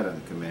listen to that on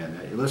the command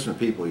net. You listen to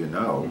people you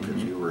know,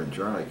 because you were in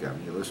Charlie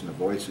Company. You listen to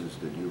voices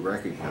that you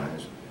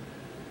recognize.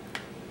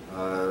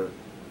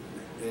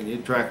 And you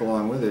track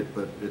along with it,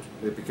 but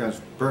it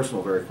becomes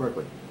personal very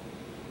quickly.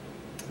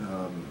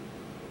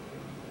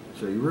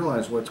 So you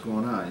realize what's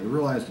going on. You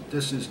realize that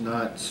this is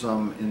not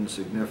some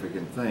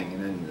insignificant thing.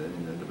 And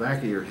in the back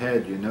of your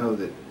head, you know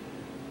that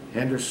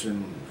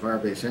Henderson,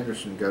 Firebase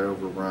Henderson, got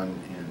overrun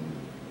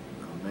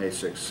in May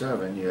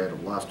 6-7. You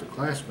had lost a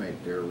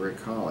classmate there, Rick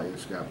Hawley, the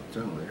scout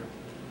platoon leader.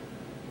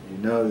 You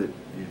know that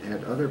you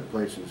had other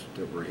places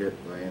that were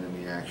hit by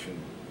enemy action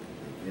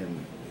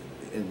in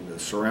the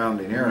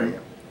surrounding area.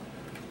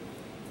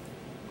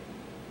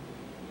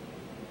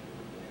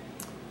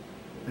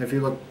 If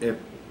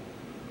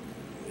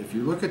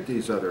you look at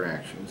these other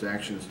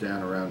actions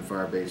down around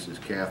firebases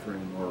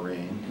Catherine,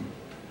 Maureen,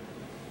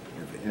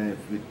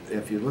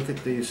 if you look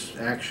at these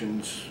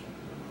actions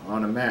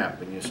on a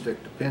map and you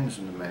stick the pins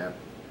in the map,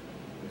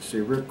 you see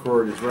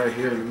Ripcord is right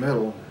here in the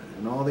middle,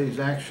 and all these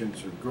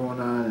actions are going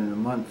on in the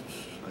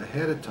months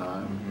ahead of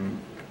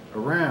time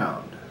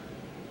around.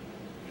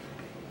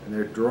 And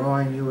they're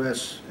drawing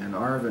U.S. and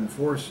ARVN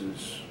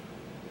forces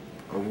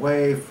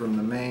away from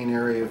the main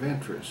area of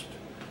interest.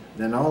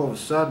 Then all of a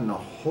sudden the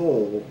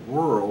whole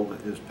world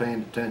is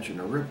paying attention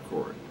to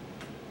Ripcord.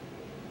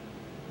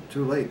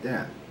 Too late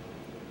then.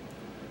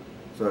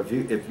 So if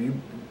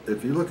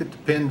you look at the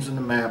pins in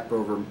the map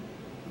over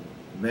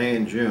May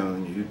and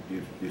June,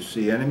 you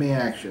see enemy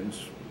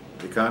actions,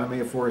 economy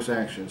of force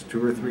actions,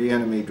 2 or 3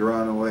 enemy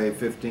drawn away,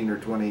 15 or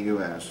 20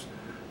 U.S.,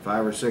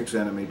 5 or 6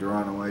 enemy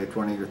drawn away,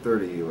 20 or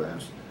 30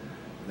 U.S.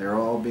 They're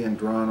all being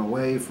drawn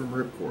away from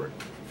Ripcord.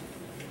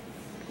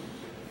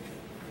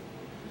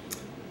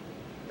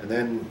 And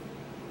then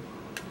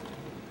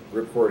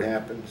Ripcord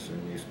happens,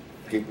 and you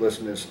keep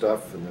listening to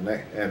stuff,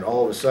 and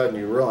all of a sudden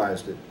you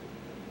realize that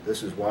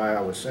this is why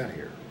I was sent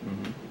here.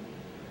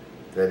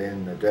 That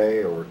in a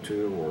day or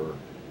 2 or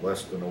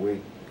less than a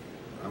week,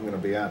 I'm going to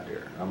be out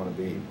there. I'm going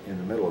to be in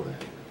the middle of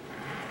that,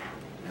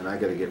 and I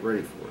got to get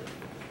ready for it.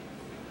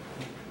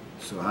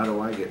 So how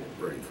do I get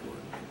ready for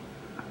it?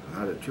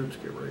 How do troops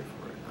get ready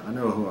for it? I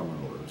know who I'm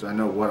going to lose. I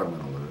know what I'm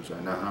going to lose. I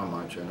know how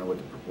much. I know what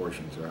the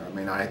proportions are. I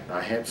mean,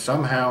 I had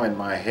somehow in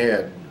my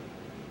head,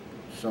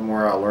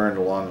 somewhere I learned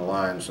along the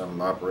line,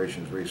 some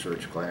operations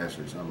research class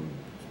or some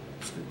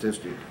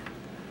statistic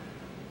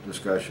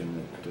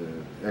discussion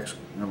that X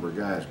number of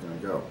guys are going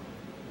to go.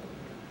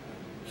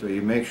 So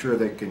you make sure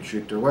they can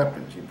shoot their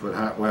weapons. You put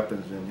hot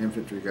weapons in an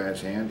infantry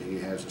guy's hand, he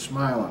has a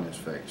smile on his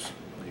face.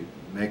 You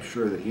make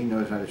sure that he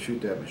knows how to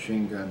shoot that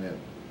machine gun, that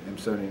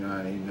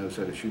M79, he knows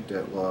how to shoot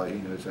that law, he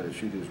knows how to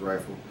shoot his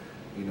rifle,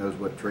 he knows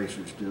what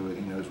tracers do,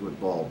 he knows what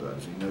ball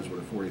does, he knows what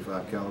a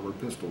 .45 caliber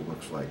pistol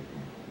looks like.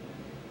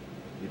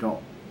 You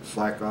don't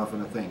slack off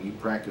on a thing. You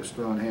practice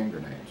throwing hand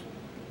grenades.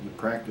 You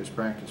practice,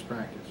 practice,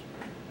 practice.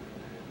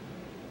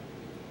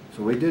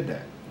 So we did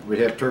that. We'd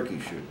have turkey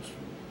shoots.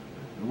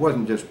 It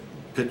wasn't just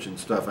pitching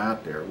stuff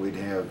out there. We'd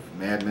have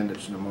mad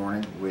minutes in the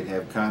morning. We'd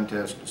have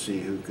contests to see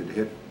who could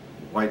hit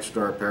White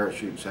Star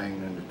parachutes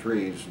hanging in the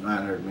trees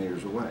 900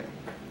 meters away.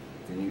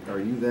 Are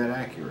you that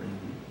accurate?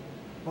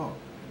 Mm-hmm. Well,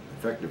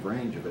 effective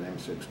range of an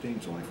M16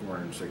 is only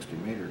 460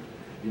 meters.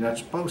 You're not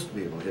supposed to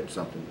be able to hit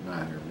something at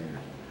 900 meters.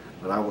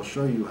 But I will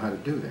show you how to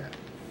do that.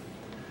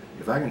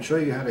 If I can show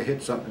you how to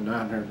hit something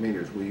 900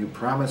 meters, will you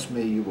promise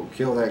me you will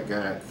kill that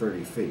guy at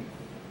 30 feet?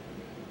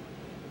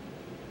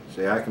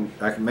 See, I can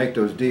make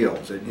those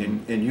deals,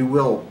 and you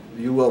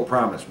will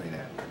promise me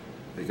that,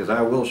 because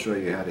I will show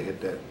you how to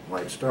hit that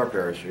White Star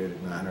parachute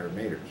at 900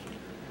 meters.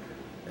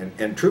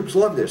 And troops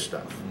love this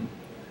stuff. Mm-hmm.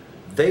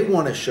 They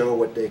want to show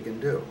what they can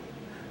do.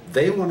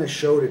 They want to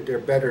show that they're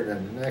better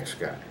than the next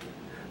guy.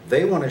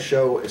 They want to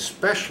show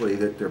especially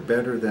that they're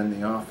better than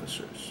the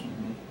officers.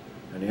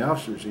 Mm-hmm. And the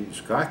officers,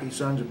 these cocky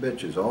sons of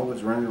bitches,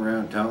 always running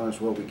around telling us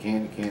what we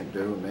can and can't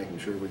do and making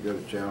sure we go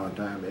to chow on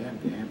time.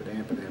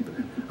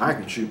 I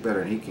can shoot better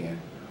than he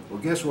can. Well,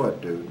 guess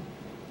what, dude?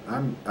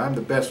 I'm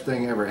the best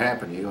thing ever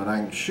happened to you, and I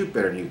can shoot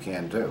better than you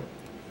can too.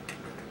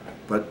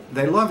 But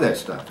they love that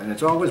stuff, and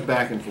it's always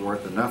back and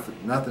forth, and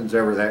nothing's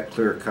ever that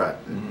clear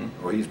cut.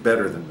 Mm-hmm. Or he's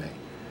better than me.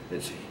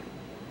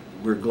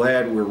 We're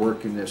glad we're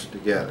working this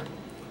together.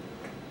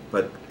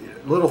 But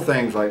little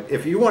things like,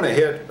 if you want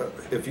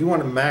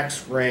to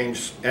max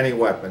range any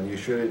weapon, you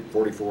shoot it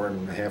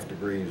 44.5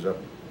 degrees up,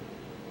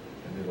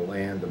 and it'll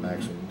land the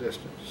maximum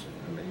distance.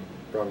 I mean,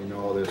 you probably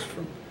know all this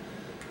from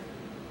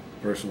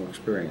personal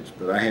experience,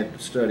 but I had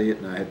to study it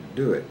and I had to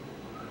do it.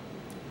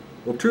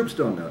 Well, troops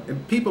don't know,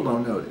 and people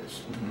don't know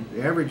this. Mm-hmm.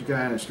 The average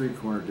guy in a street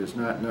corner does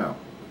not know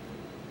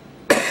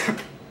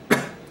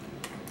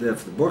that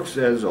if the book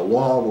says a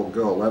law will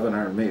go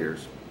 1,100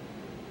 meters,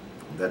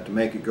 that to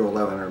make it go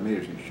 1,100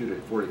 meters, you shoot it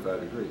at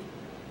 45 degrees.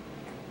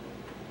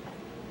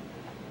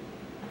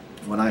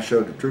 When I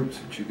showed the troops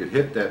that you could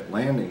hit that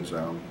landing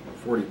zone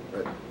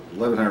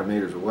 1,100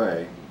 meters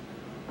away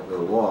with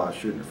a law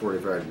shooting at a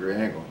 45-degree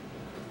angle,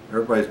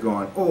 everybody's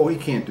going, "Oh, he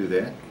can't do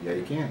that." Yeah,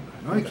 you can.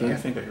 No, you can't. I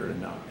think I heard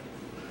enough.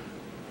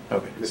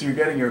 Okay, so you're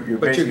getting your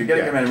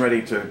men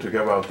ready to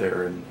go out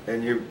there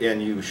and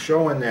you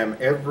showing them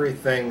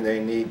everything they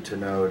need to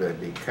know to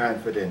be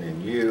confident in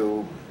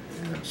you,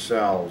 in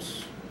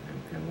themselves,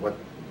 and what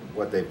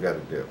they've got to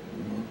do.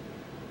 Mm-hmm.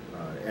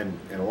 And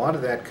a lot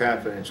of that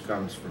confidence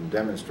comes from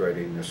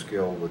demonstrating the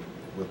skill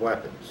with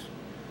weapons.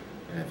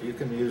 And if you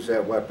can use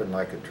that weapon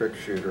like a trick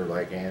shooter,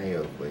 like Annie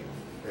Oakley,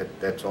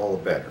 that's all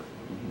the better.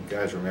 Mm-hmm.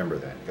 Guys, remember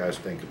that. Guys,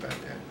 think about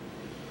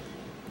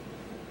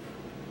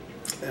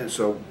that. And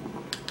so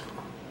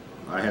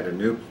I had a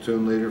new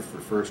platoon leader for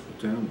 1st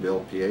Platoon,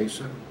 Bill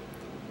Piesa,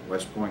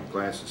 West Point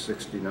class of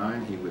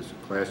 '69. He was a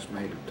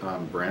classmate of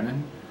Tom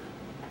Brennan,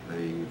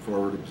 the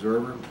forward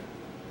observer.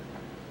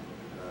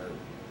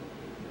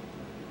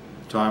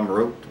 Tom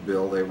wrote to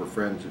Bill, they were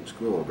friends at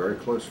school, very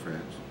close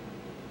friends.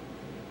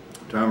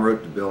 Tom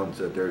wrote to Bill and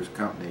said, "There's a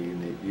company,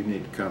 you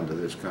need to come to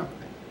this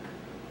company.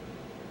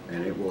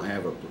 And it will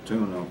have a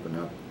platoon open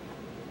up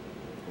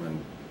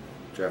when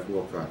Jeff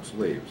Wilcox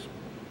leaves.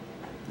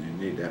 You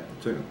need that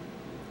platoon."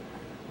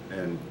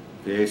 And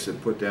Piesa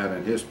put down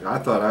in his, I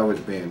thought I was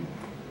being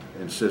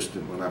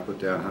insistent when I put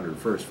down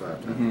 101st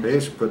 5 times. Mm-hmm.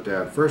 Piesa put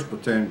down 1st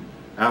Platoon,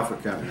 Alpha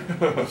Company,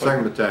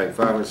 2nd Battalion,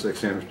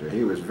 506 Infantry.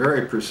 He was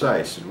very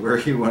precise in where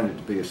he wanted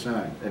to be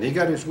assigned. And he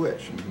got his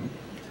wish. Mm-hmm.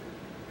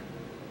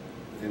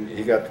 And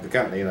he got to the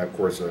company, and of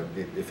course,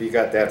 if he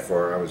got that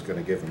far, I was going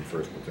to give him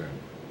 1st Platoon.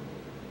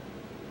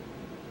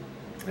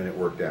 And it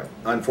worked out.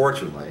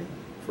 Unfortunately,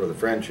 for the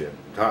friendship,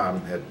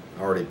 Tom had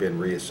already been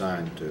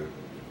reassigned to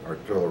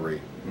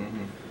artillery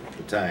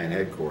battalion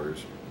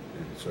headquarters,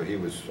 and so he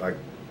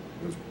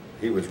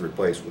was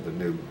replaced with a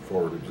new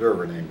forward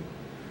observer named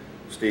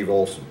Steve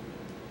Olson.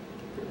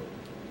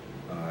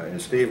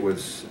 And Steve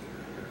was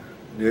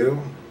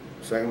new,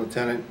 2nd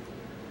lieutenant,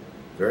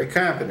 very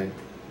competent,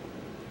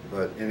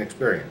 but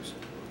inexperienced.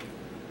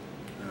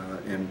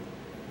 And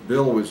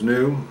Bill was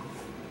new,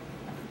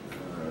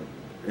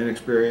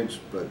 inexperienced,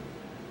 but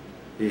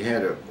he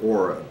had an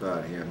aura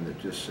about him that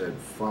just said,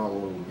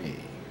 "Follow me."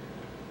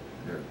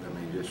 I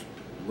mean, just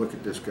look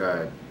at this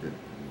guy that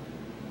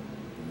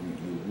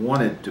you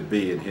wanted to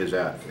be in his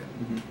outfit.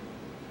 Mm-hmm.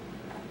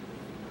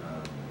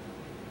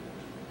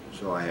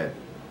 So I had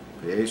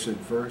Piesa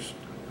first,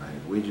 I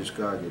had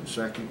Weegeskog in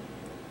 2nd,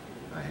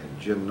 I had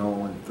Jim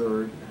Nolan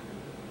 3rd.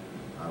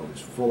 I was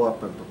full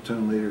up on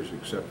platoon leaders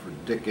except for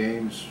Dick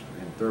Ames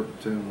in 3rd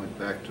Platoon, went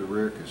back to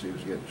rear because he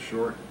was getting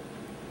short.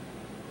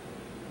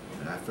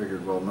 And I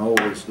figured, well, Noel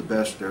is the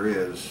best there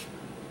is.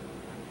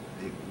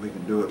 We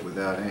can do it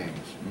without Ames.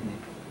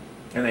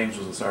 Mm-hmm. And Ames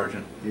was a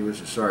sergeant. He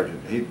was a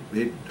sergeant. He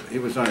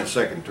was on his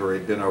 2nd tour.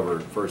 He'd been over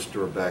 1st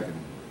tour back in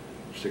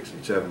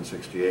 67,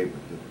 68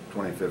 with the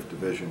 25th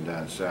Division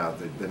down south.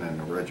 They'd been in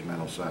a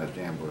regimental-sized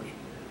ambush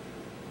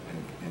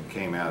and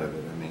came out of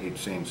it. I mean, he'd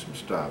seen some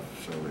stuff,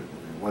 so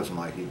it wasn't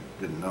like he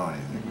didn't know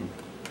anything.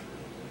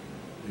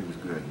 He was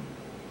good.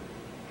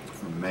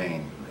 From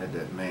Maine, had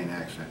that Maine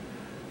accent.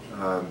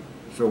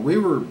 So we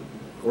were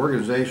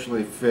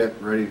organizationally fit,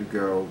 ready to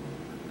go.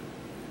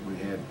 We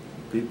had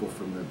people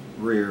from the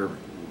rear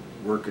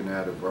working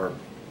out of our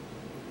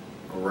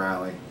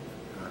O'Reilly,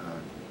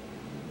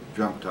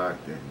 jump talk,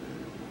 the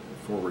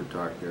forward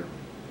talk there.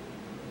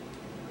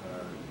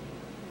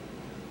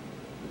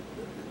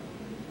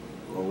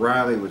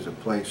 O'Reilly was a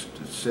place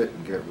to sit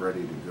and get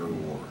ready to go to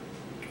war.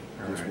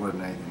 Just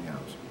wasn't anything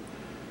else.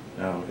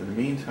 Now, in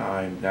the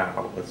meantime,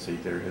 now, let's see,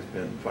 there has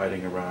been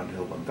fighting around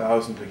Hill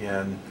 1000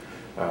 again,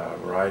 a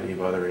variety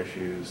of other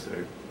issues.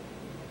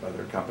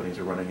 Other companies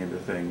are running into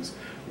things.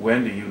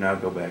 When do you now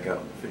go back out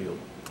in the field?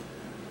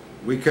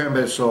 We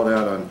combat assault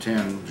out on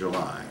 10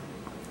 July,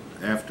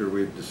 after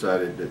we've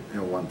decided that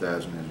Hill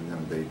 1000 isn't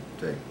going to be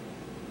taken.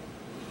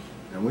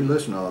 And we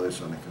listen to all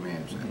this on the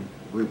command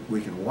center.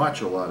 We can watch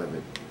a lot of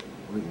it.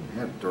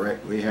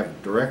 We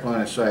have direct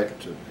line of sight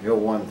to Hill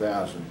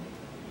 1000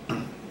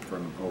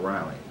 from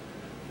O'Reilly.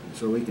 And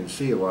so we can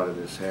see a lot of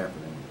this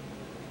happening.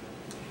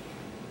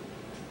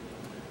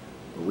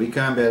 But we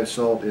combat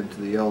assault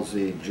into the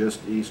LZ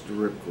just east of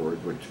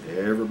Ripcord, which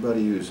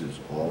everybody uses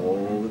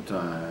all the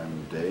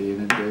time, day in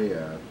and day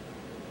out.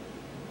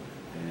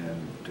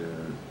 And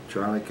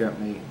Charlie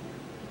Company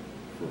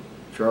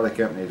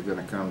is going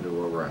to come to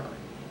O'Reilly.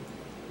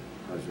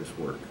 How does this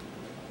work?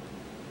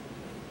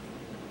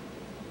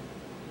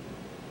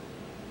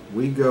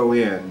 We go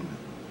in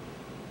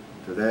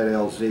to that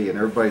LZ and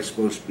everybody's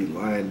supposed to be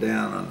lying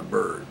down on the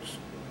birds,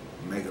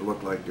 make it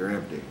look like they're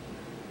empty.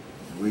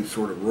 And we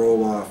sort of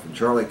roll off and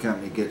Charlie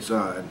Company gets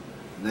on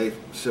and they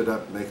sit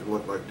up and make it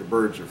look like the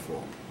birds are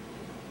full.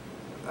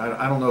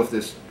 I don't know if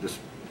this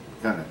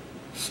kind of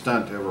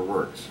stunt ever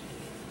works,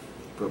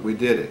 but we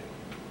did it.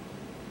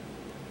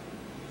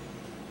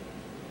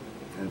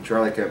 And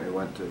Charlie Company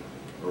went to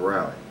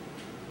O'Reilly.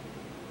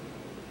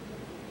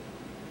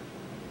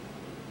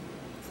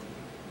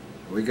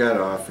 We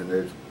got off and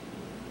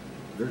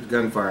there's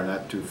gunfire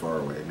not too far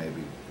away,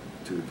 maybe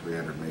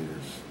 200-300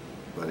 meters,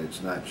 but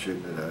it's not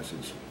shooting at us,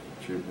 it's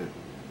shooting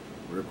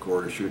at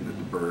Ripcord or shooting at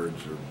the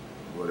birds or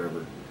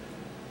whatever.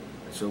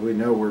 So we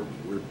know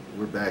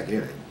we're back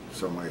in it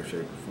some way,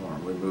 shape, or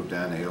form. We move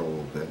down the hill a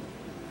little bit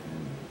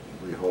and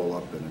we hole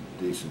up in a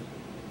decent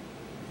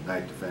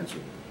night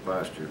defensive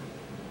posture,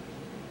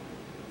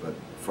 but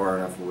far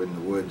enough in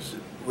the woods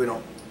that we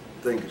don't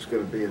think it's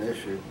going to be an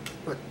issue.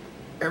 But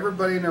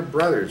everybody and their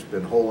brother's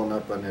been holing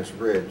up on this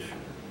ridge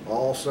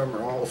all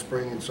summer, all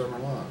spring and summer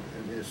long.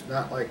 And it's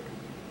not like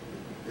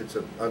it's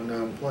an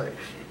unknown place.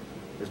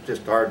 It's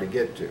just hard to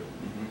get to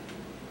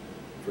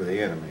for the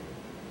enemy.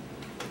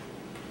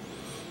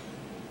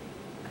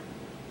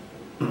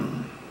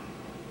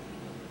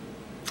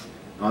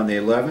 On the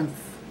 11th,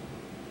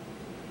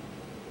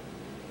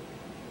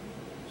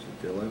 is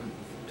it the 11th,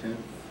 10th,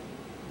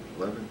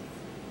 11th,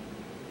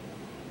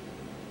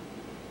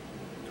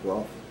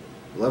 12th?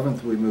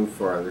 11th we move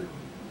farther.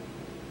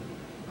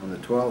 On the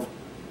 12th,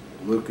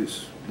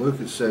 Lucas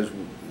says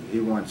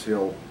he wants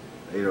Hill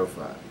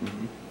 805.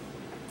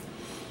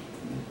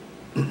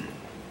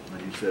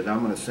 And he said,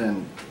 I'm going to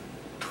send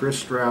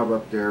Chris Straub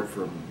up there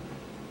from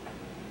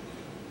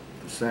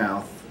the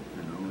south,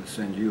 and I'm going to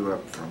send you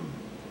up from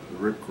the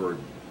Ripcord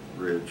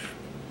Ridge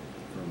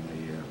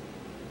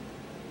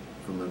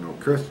from the north.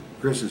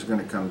 Chris is going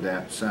to come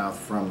down south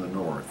from the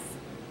north,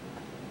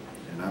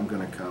 and I'm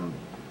going to come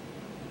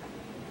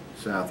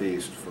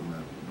southeast from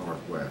the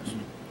northwest.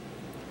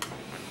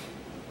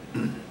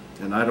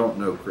 And I don't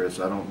know Chris,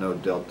 I don't know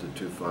Delta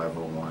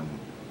 2501,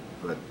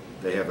 but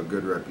they have a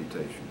good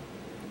reputation.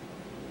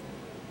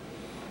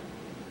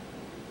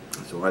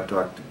 So I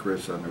talked to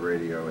Chris on the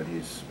radio,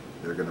 and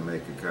they're going to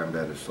make a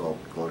combat assault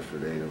closer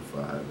to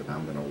 805, and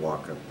I'm going to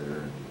walk up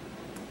there.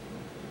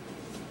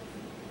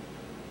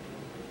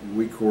 And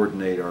we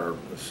coordinate our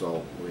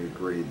assault. We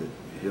agree that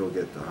he'll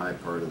get the high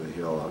part of the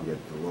hill, I'll get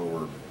the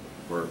lower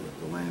part with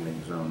the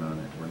landing zone on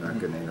it. We're not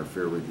going to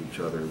interfere with each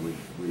other.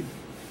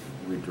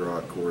 We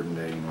draw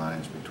coordinating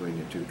lines between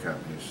the two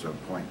companies, so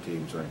point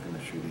teams aren't going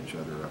to shoot each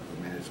other up.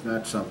 I mean, it's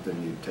not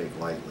something you take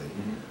lightly.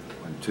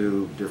 When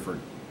two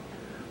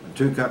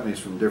companies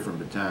from different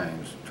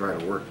battalions try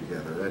to work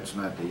together, that's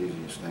not the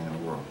easiest thing in the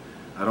world.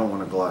 I don't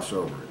want to gloss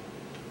over it.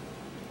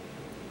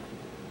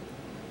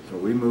 So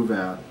we move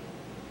out,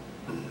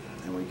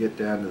 and we get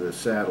down to the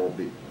saddle,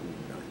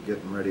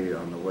 getting ready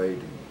on the way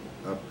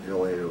to up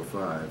Hill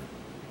 805.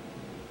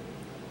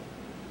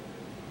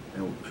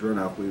 And sure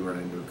enough, we run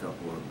into a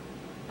couple of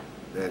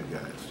bad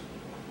guys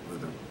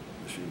with a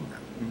machine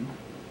gun.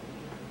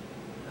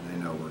 And they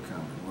know we're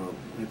coming. Well,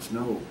 it's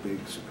no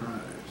big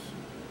surprise.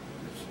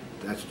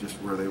 That's just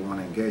where they want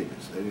to engage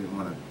us. They didn't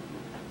want to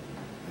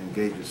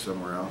engage us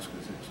somewhere else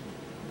because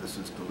this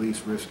is the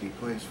least risky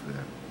place for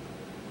them.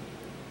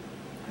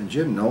 And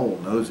Jim Knoll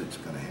knows it's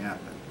going to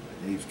happen.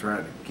 He's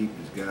trying to keep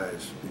his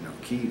guys, you know,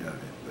 keyed on it,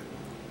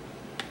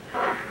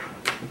 but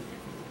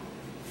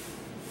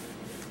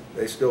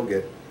they still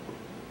get,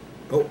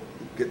 oh,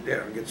 get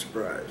down and get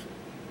surprised.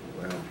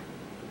 Well,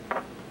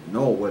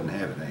 Noel wasn't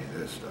having any of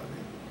this stuff.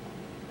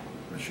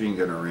 Machine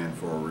gunner ran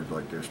forward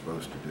like they're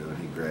supposed to do, and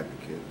he grabbed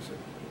the kid and said,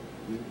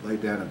 "You lay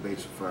down a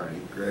base of fire." And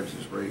he grabs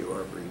his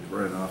radio up, and he's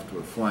running off to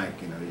a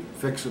flank. You know, you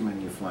fix him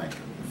and you flank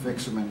him. You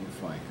fix him and you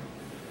flank him.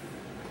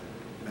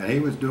 And he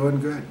was doing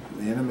good.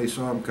 The enemy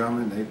saw him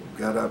coming. They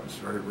got up and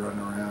started running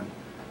around.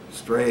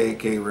 Stray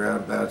AK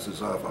round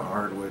bounces off a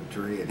hardwood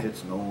tree and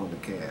hits Noel in the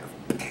calf.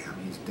 Bam!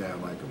 He's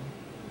down like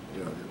a,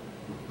 you know,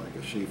 like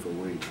a sheaf of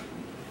wheat.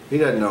 He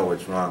doesn't know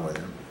what's wrong with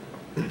him.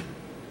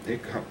 He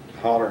comes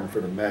hollering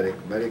for the medic.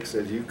 Medic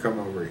says, "You come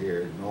over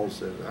here." Noel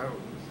says, "I don't."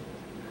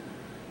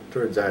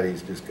 Turns out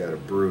he's just got a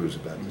bruise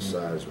about the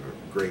size of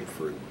a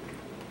grapefruit.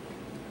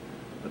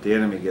 But the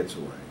enemy gets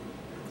away.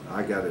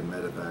 I got in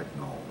medevac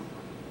Noel.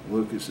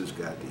 Lucas has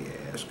got the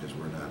ass because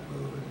we're not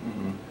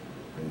moving.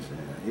 He said,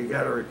 "You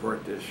got to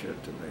report this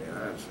shit to me."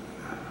 I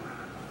said,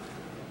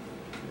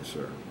 "Yes,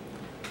 sir."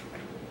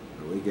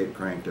 But we get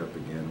cranked up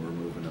again. We're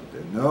moving up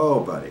there.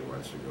 Nobody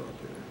wants to go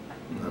up there.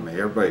 I mean,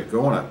 everybody's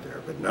going up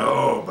there, but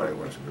nobody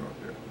wants to go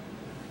up there.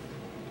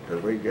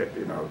 Because we get,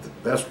 you know, the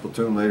best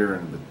platoon leader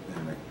in the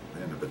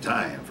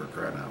battalion, for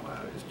crying out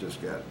loud, has just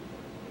got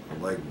a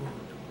leg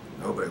wound.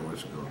 Nobody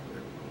wants to go up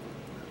there.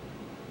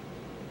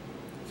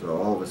 So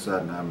all of a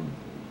sudden, I'm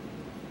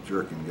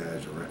jerking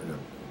guys around.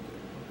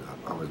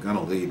 I was going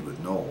to lead with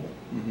Noel.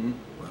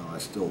 Well, I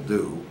still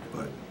do,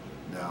 but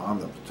now I'm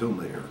the platoon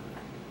leader,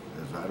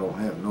 because I don't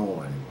have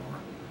Noel anymore.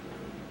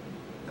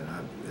 And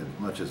as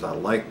much as I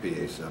like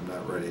Pace, I'm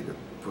not ready to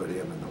put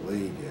him in the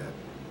lead yet.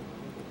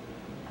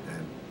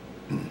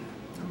 And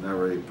I'm not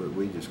ready to put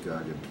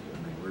Weejiskog in.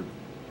 I mean,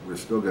 we're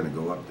still going to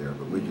go up there,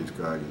 but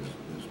Weejiskog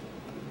is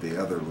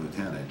the other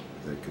lieutenant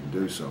that can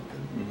do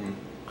something.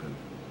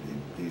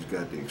 He's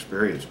got the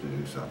experience to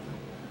do something.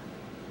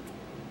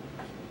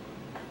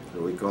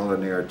 So we call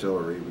in the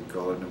artillery, we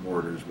call in the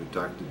mortars, we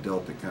talk to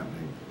Delta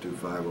Company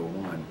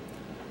 2501.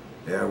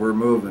 "Yeah, we're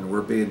moving,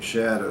 we're being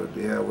shadowed.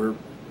 Yeah, we're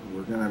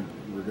gonna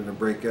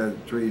break out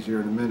of the trees here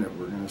in a minute.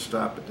 We're gonna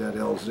stop at that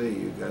LZ.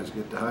 You guys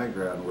get the high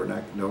ground.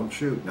 Don't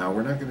shoot." "No,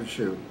 we're not gonna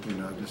shoot." You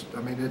know, just,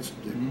 I mean, it's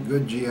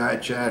good GI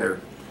chatter.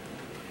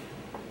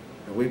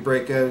 And we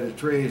break out of the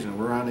trees and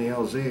we're on the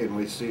LZ and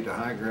we see the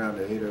high ground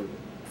at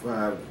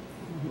 805,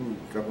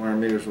 a couple hundred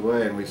meters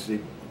away, and we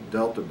see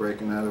Delta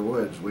breaking out of the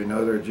woods. We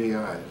know they're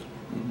GIs.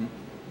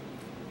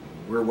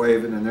 We're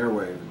waving and they're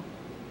waving.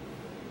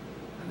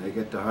 And they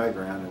get the high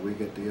ground and we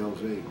get the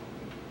LZ.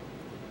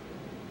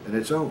 And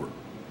it's over.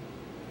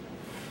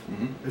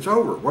 It's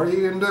over. What are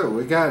you going to do?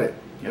 We got it.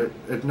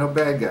 It's no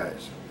bad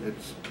guys.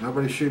 It's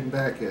nobody's shooting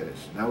back at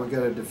us. Now we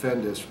got to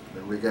defend this,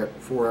 and we got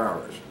 4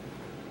 hours.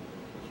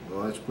 So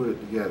let's put it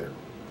together.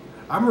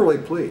 I'm really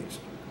pleased.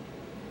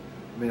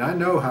 I mean, I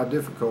know how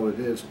difficult it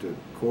is to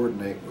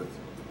coordinate with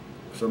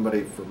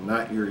somebody from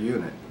not your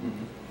unit,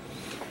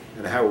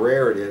 and how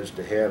rare it is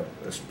to have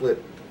a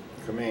split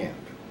command.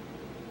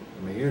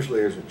 I mean, usually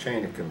there's a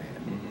chain of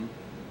command.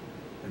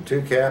 And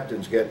two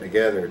captains getting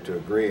together to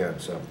agree on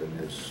something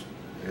is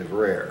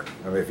rare.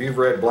 I mean, if you've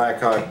read Black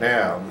Hawk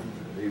Down,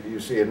 you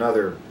see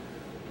another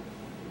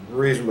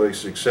reasonably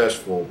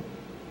successful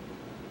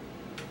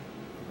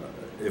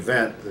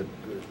event that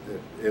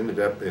ended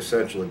up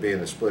essentially being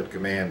a split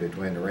command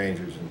between the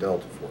Rangers and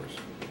Delta Force.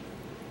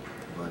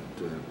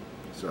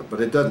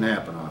 But it doesn't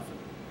happen often.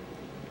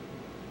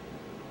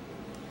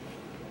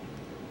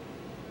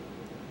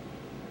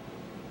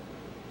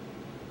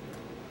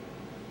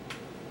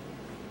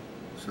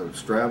 So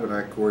Straub and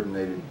I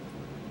coordinated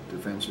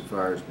defensive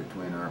fires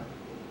between our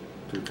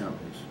two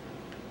companies.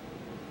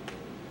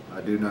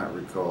 I do not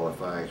recall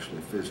if I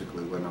actually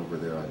physically went over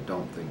there. I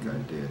don't think I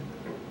did.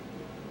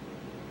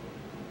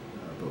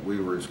 But we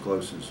were as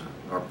close as,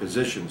 our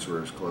positions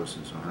were as close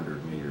as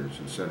 100 meters,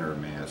 and center of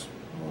mass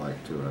more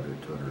like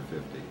 200,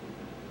 250.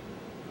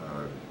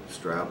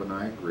 Straub and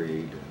I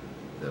agreed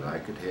that I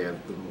could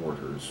have the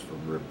mortars from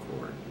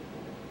Ripcord,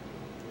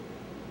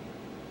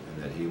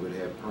 and that he would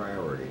have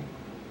priority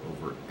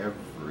over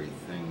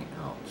everything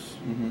else,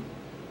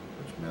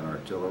 which meant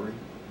artillery,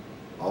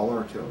 all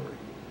artillery,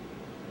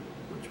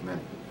 which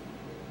meant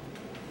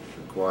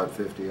the Quad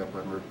 50 up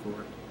on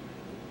Ripcord,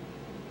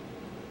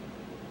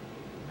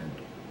 and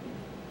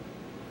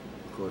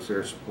close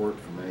air support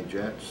from any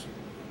jets,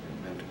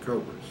 and meant the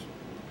Cobras.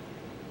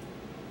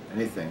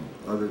 Anything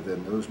other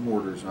than those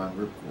mortars on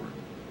Ripcord,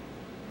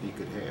 he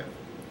could have.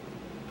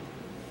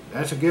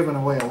 That's a giving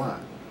away a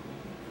lot.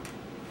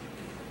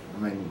 I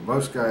mean,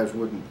 most guys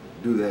wouldn't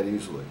do that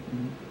easily.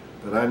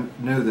 But I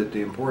knew that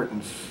the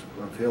importance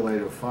of Hill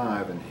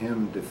 805 and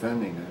him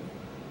defending it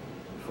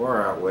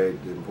far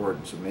outweighed the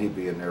importance of me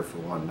being there for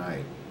one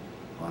night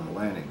on the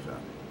landing zone.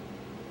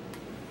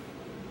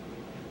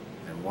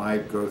 And why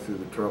go through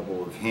the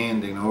trouble of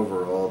handing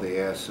over all the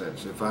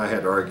assets? If I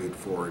had argued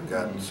for and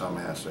gotten some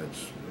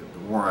assets, the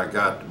more I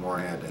got, the more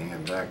I had to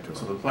hand back to him.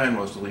 So the plan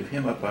was to leave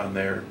him up on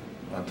there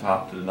on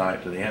top to deny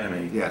it to the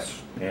enemy.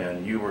 Yes.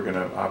 And you were going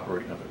to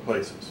operate in other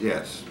places.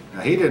 Yes.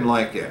 Now, he didn't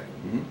like that.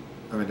 Mm-hmm.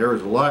 I mean, there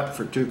was a lot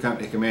for two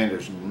company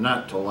commanders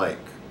not to like.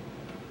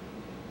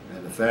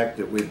 And the fact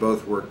that we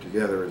both worked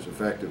together as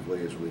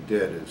effectively as we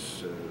did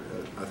is,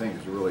 I think,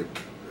 is really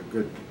a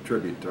good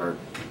tribute to our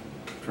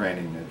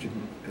training,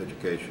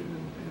 education,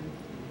 and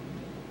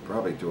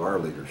probably to our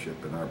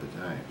leadership in our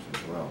battalions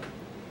as well.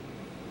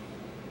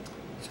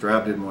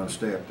 Straub didn't want to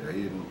stay up there.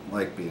 He didn't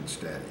like being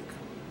static.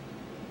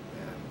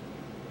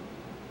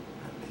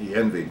 And he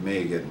envied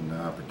me getting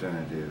the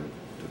opportunity to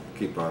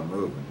keep on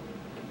moving.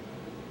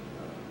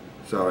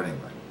 So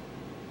anyway.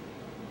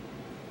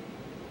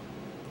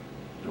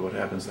 So what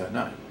happens that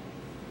night?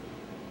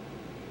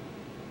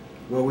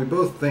 Well, we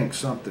both think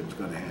something's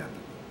going to happen.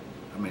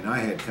 I mean, I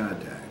had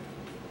contact.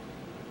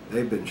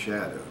 They've been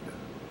shadowed.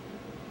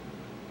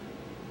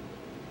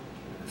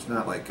 It's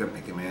not like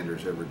company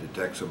commanders ever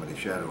detect somebody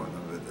shadowing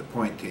them. The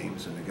point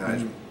teams and the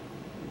guys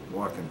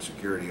walking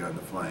security on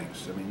the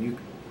flanks. I mean, you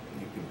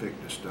can pick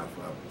this stuff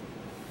up.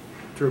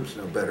 Troops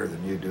know better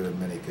than you do in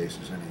many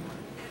cases anyway.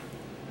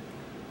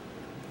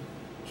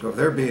 So if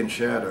they're being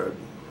shadowed,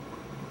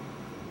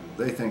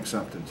 they think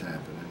something's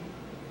happening.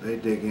 They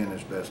dig in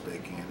as best they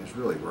can. It's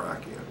really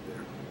rocky up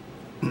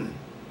there.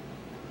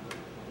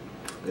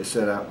 They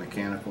set out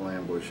mechanical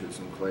ambushes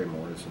and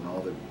claymores and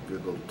all the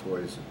good little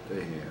toys that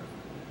they have.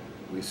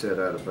 We set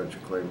out a bunch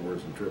of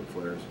claymores and trip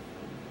flares.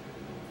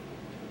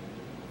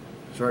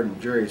 Sergeant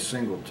Jerry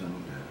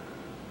Singleton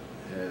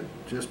had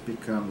just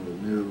become the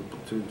new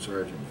platoon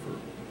sergeant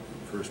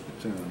for 1st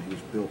Platoon.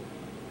 He's built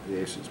the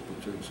ACES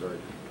platoon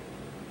sergeant.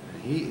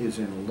 And he is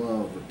in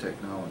love with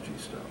technology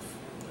stuff.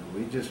 And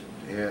we just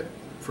had,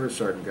 first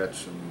sergeant got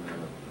some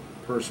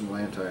personal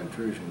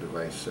anti-intrusion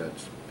device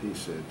sets,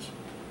 PSIDs.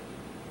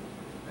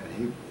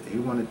 And he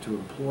wanted to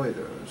employ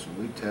those. And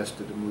we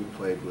tested them, we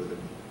played with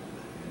them.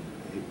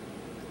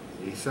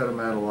 He set them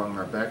out along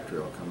our back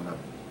trail coming up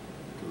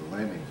to the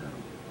landing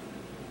zone.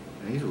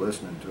 And he's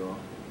listening to them.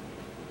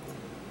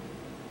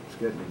 It's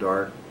getting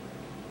dark.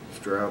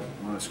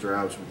 One of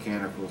Straub's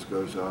mechanicals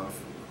goes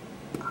off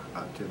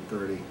about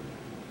 10:30.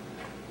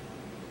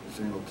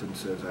 Singleton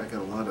says, I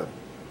got a lot of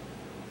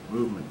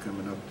movement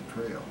coming up the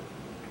trail.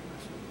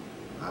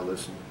 I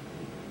listen.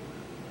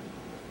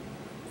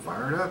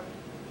 Fire it up.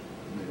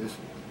 I mean,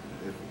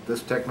 if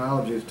this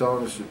technology is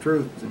telling us the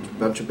truth, it's a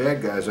bunch of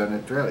bad guys on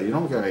that trail. You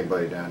don't got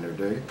anybody down there,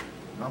 do you?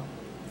 No,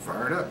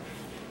 fire it up.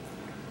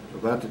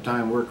 About the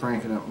time we're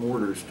cranking up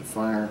mortars to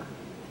fire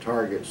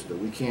targets that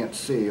we can't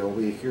see, all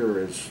we hear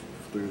is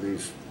through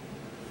these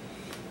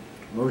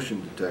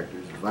motion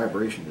detectors,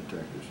 vibration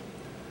detectors.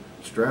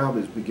 Straub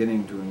is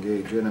beginning to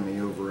engage enemy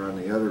over on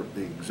the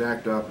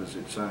exact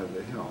opposite side of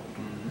the hill.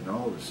 And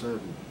all of a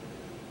sudden,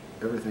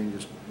 everything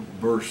just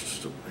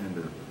bursts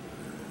into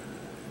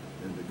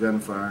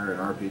gunfire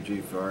and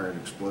RPG fire and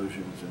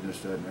explosions and this,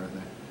 that, and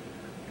everything.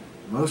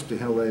 Most of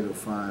Hill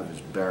 805 is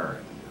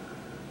barren.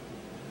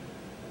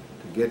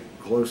 To get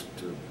close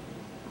to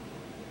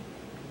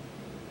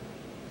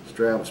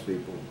Straub's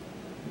people,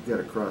 you've got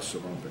to cross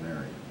some open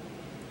area.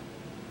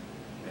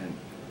 And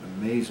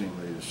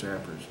amazingly, the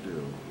sappers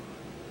do.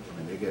 I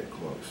mean, they get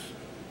close.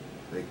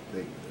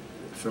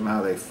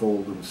 Somehow they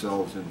fold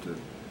themselves into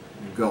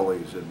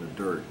gullies in the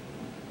dirt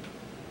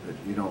that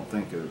you don't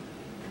think a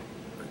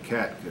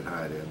cat could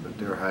hide in, but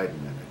they're hiding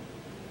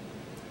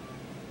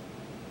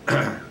in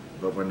it.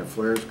 But when the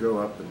flares go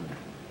up and the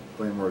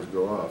claymores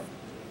go off,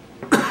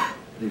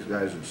 these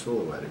guys are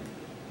silhouetted.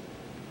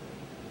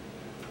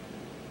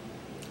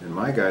 And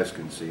my guys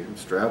can see them.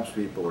 Straub's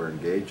people are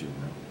engaging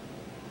them.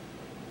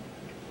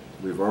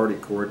 We've already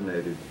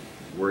coordinated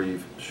where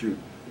you shoot.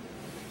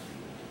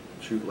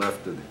 Shoot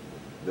left of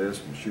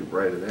this and shoot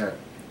right of that.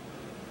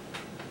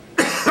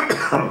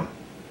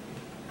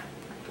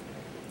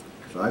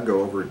 So I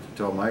go over to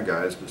tell my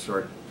guys to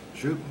start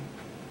shooting.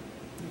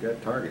 You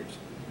got targets.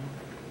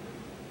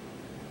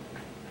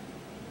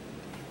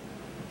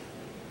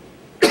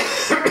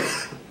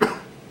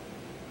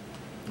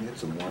 You get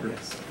some water?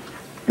 Yes.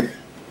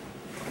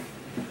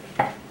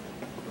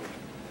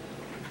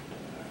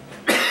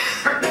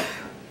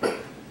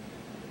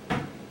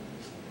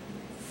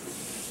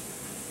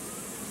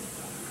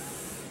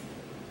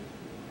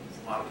 It's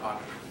a lot of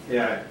talking.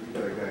 Yeah, you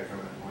got a guy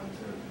coming at one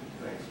too.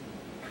 Thanks.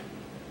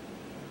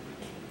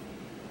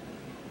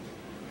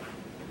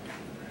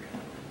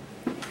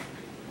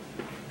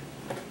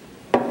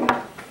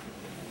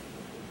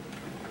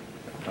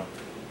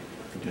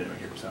 Continue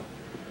here, so.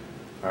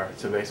 All right,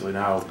 so basically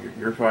now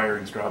you're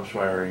firing, Straub's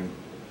firing.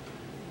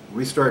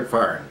 We start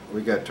firing.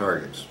 We got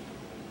targets.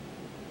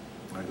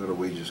 I go to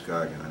Weegis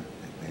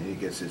and he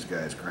gets his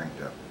guys cranked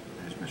up,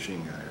 his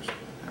machine gunners.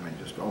 I mean,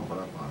 just open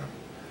up on them.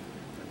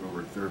 I go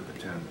over to 3rd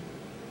Platoon,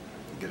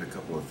 get a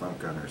couple of thump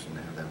gunners, and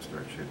have them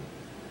start shooting.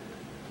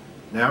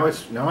 Now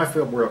I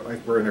feel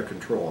like we're under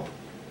control.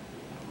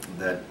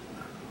 That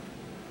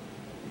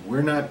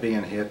we're not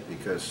being hit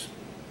because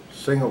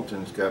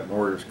Singleton's got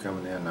mortars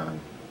coming in on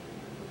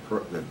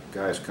the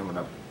guys coming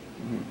up.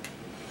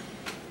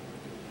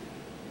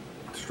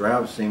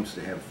 Straub seems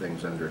to have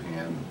things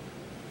underhand.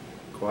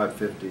 Quad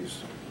 50s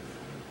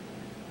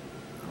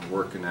are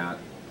working out,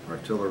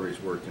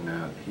 artillery's working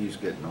out. He's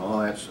getting all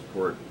that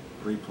support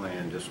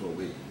pre-planned, just what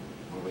we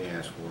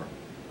asked for.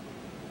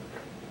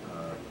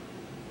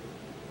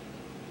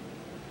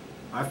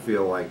 I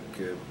feel like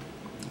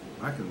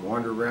I can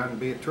wander around and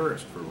be a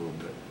tourist for a little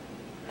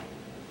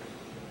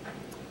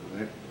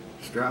bit.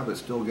 Straub is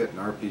still getting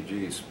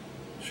RPGs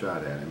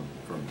shot at him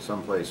from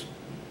someplace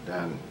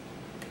down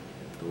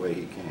the way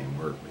he came,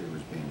 where he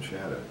was being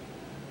shadowed.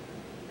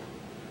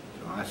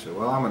 So I said,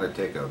 well, I'm going to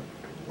take a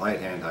light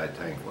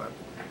anti-tank weapon,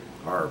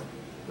 our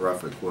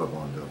rough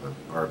equivalent of an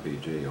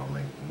RPG,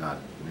 only not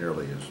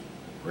nearly as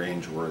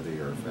range-worthy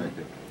or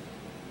effective.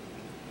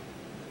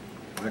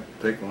 I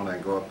take one, I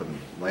go up in the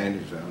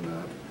landing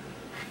zone,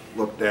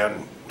 look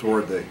down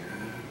toward the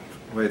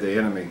way the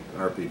enemy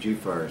RPG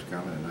fire is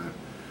coming, and I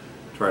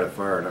try to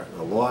fire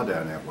a law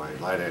down that way,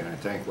 light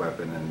anti-tank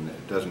weapon, and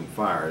it doesn't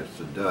fire,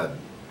 it's a dud.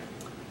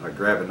 I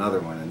grab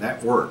another one, and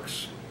that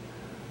works.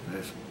 And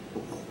this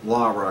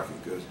law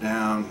rocket goes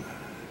down,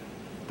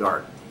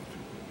 dark,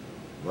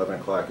 11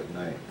 o'clock at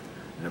night,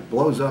 and it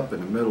blows up in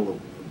the middle of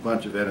a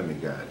bunch of enemy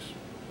guys,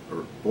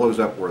 or blows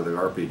up where the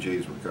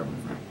RPGs were coming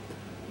from.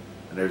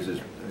 And there's this,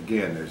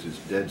 again, there's this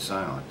dead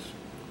silence.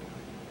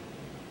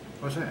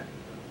 What's that?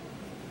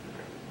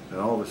 And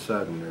all of a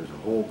sudden, there's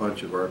a whole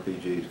bunch of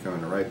RPGs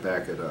coming right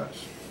back at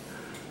us.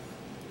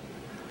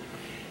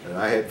 And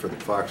I head for the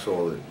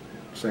foxhole that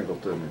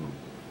Singleton and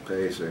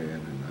Pace are in,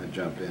 and I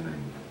jump in,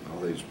 and all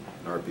these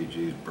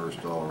RPGs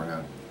burst all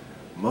around,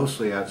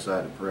 mostly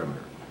outside the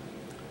perimeter.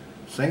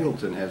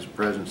 Singleton has the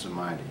presence of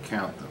mind to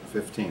count them,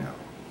 15 of them.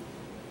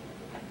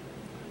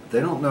 They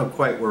don't know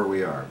quite where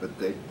we are, but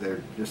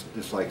they're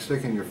just like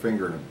sticking your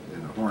finger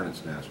in a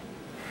hornet's nest.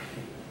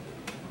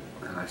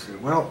 And I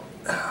said, well,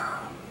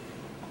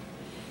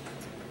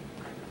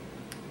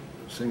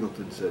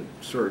 Singleton said,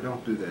 sir,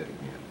 don't do that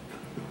again.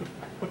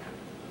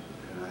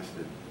 And I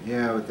said,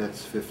 yeah, but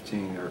that's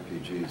 15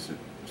 RPGs that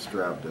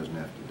Straub doesn't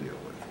have to deal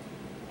with.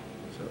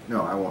 So,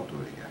 no, I won't do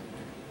it again.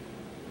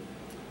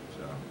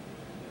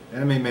 So,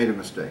 enemy made a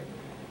mistake.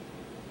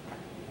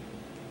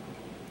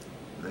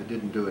 They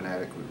didn't do an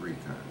adequate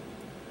recon.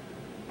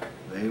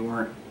 They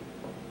were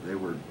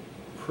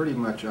pretty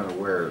much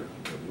unaware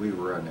that we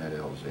were on that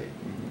LZ.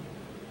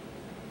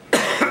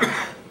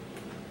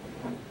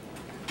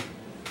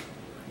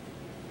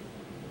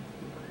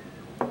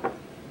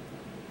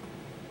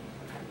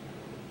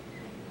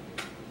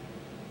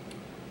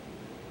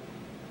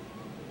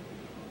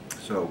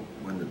 So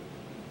when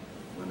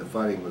the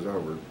fighting was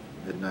over,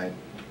 midnight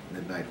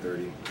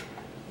 30,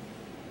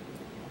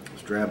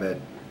 Straub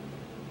had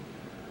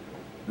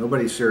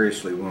nobody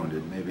seriously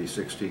wounded, maybe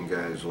 16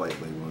 guys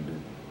lightly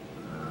wounded.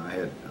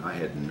 I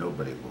had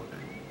nobody wounded.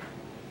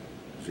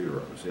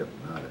 Zero, zip,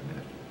 not a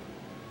net.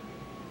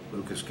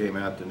 Lucas came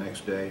out the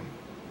next day,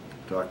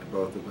 talked to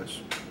both of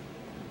us,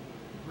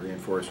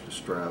 reinforced to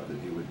Straub that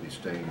he would be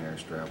staying there.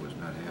 Straub was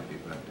not happy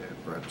about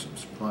that. Brought some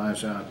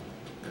supplies out,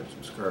 got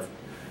some scarf,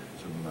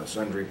 some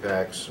sundry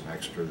packs, some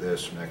extra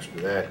this, some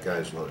extra that.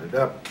 Guys loaded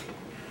up.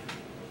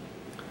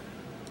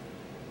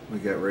 We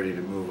got ready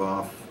to move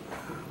off.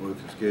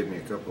 Lucas gave me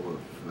a couple of,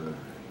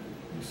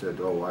 he said,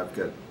 oh, I've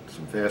got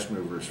some fast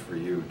movers for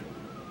you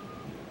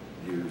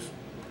to use.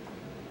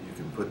 You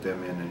can put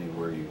them in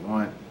anywhere you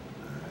want.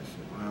 I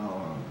said,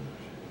 well,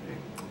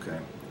 okay.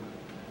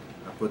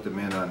 I put them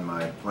in on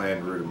my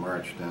planned route of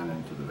march down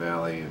into the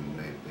valley, and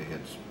they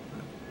hit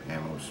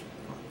ammo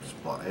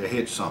supply. They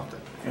hit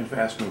something. And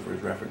fast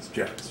movers reference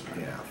jets.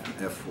 Right? Yeah,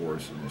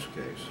 F4s in this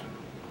case.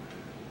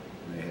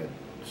 They had,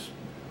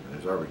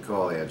 as I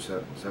recall, they had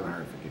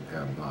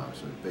 750-pound bombs,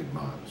 so big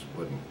bombs,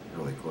 wasn't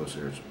really close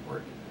air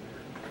support.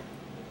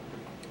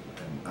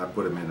 And I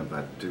put them in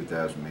about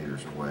 2,000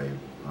 meters away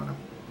on a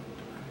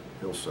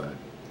hillside.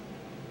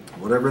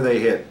 Whatever they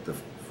hit, the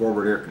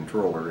forward air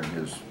controller in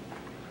his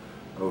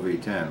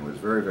OV-10 was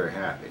very, very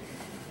happy.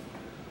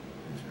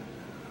 He said,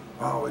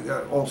 oh, we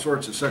got all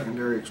sorts of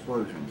secondary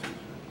explosions.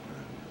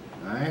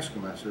 And I asked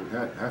him, I said,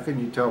 how can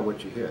you tell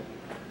what you hit?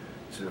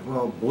 He said,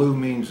 well, blue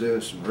means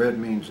this, and red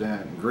means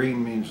that, and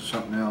green means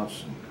something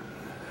else. And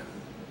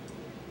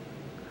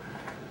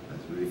I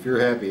said, if you're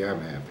happy,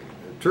 I'm happy.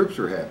 The troops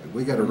are happy.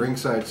 We got a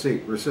ringside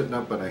seat. We're sitting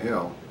up on a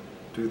hill,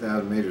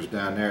 2,000 meters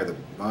down there. The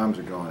bombs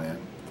are going in.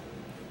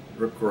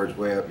 Ripcord's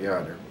way up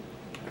yonder.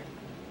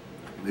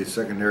 These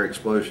secondary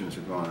explosions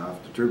are going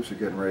off. The troops are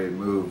getting ready to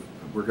move.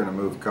 We're going to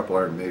move a couple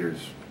hundred meters,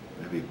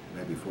 maybe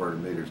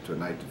 400 meters to a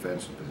night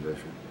defensive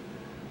position.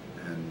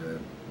 And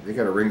they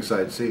got a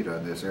ringside seat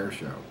on this air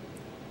show.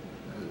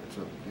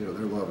 So, you know,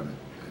 they're loving it.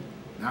 And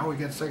now we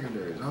get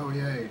secondaries. Oh,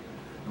 yay.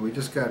 And we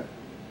just got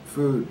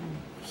food and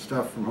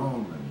stuff from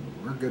home,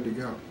 and we're good to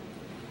go.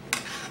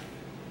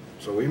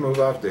 So we move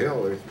off the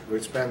hill. We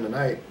spend the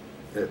night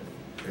at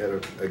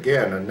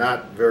again, a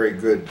not very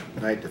good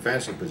night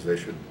defensive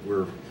position.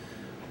 We're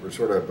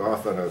sort of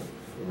off on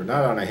we're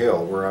not on a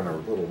hill, we're on a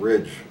little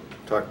ridge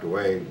tucked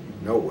away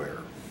nowhere.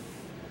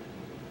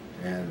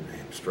 And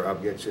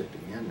Straub gets hit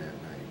again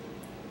that night.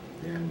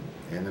 and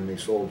enemy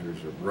soldiers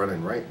are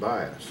running right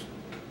by us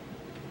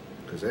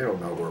because they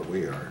don't know where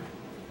we are.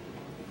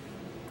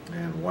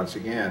 And once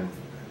again,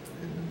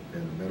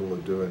 in the middle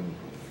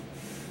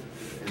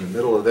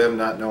of them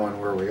not knowing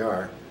where we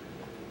are,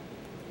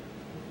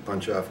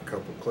 punch off a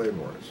couple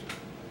claymores,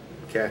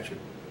 catch it.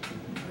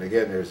 And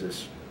again, there's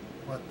this,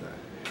 what the,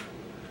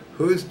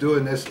 who's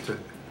doing this to,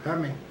 I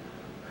mean,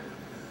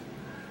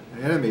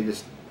 the enemy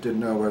just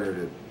didn't know whether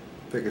to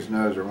pick his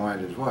nose or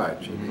wind his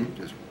watch, and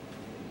he just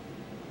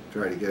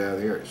tried to get out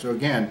of the area. So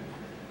again,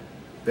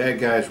 bad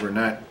guys were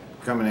not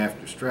coming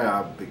after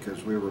Straub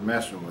because we were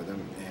messing with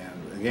them,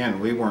 and again,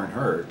 we weren't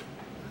hurt.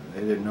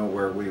 They didn't know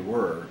where we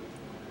were,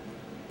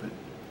 but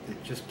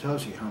it just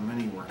tells you how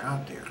many were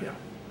out there. Yeah.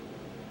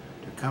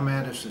 To come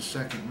at us the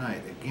second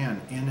night,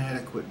 again,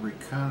 inadequate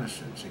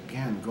reconnaissance,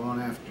 again, going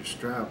after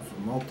Straub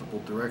from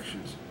multiple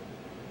directions,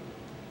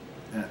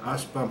 and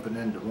us bumping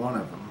into one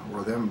of them,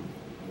 or them,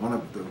 one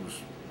of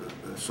those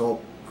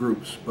assault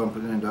groups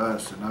bumping into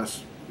us and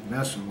us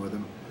messing with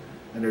them,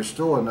 and there's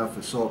still enough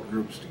assault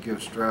groups to give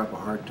Straub a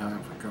hard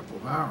time for a couple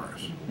of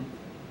hours.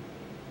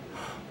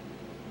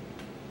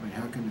 I mean,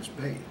 how can this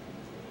be?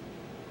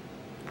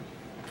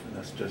 And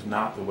that's just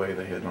not the way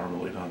they had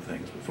normally done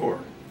things before.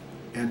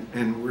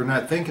 And we're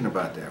not thinking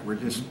about that. We're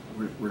just,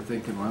 we're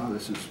thinking, well,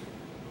 this is,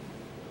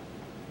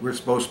 we're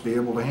supposed to be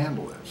able to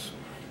handle this.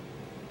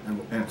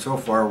 And so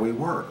far we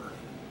were.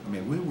 I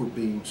mean, we were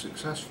being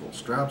successful.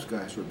 Straub's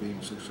guys were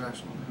being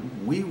successful.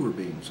 We were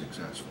being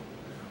successful.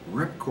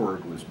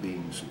 Ripcord was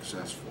being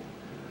successful.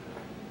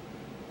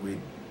 We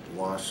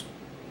lost,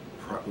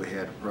 we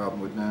had a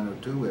problem with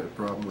 902, we had a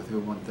problem with Hill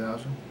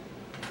 1000,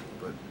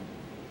 but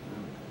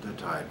the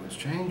tide was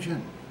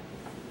changing.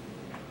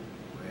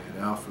 We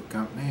had Alpha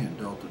Company and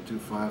Delta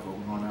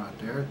 2501 out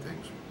there.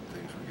 Things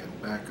were getting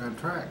back on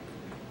track.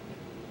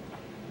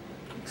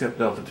 Except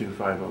Delta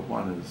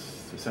 2501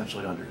 is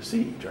essentially under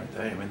siege, aren't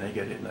they? I mean, they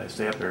get hit, they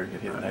stay up there and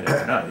get hit night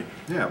after night.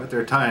 Yeah, but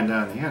they're tying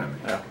down the enemy.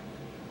 Yeah.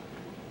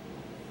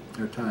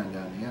 They're tying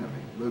down the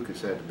enemy.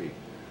 Lucas had to be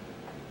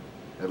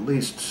at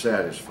least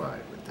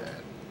satisfied with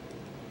that.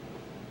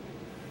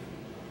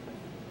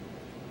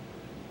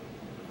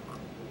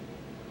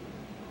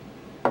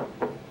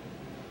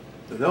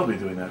 So they'll be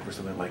doing that for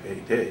something like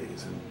 8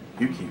 days, and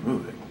you keep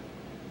moving.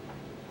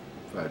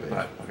 5 days.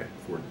 5, okay.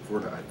 Four,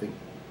 I think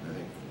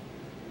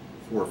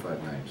 4 or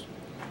 5 nights.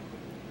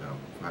 No,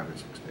 5 or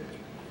 6 days.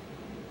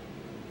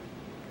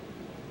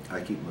 I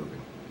keep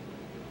moving.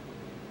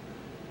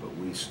 But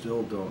we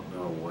still don't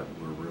know what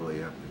we're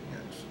really up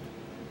against.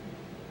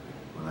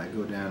 When I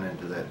go down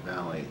into that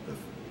valley the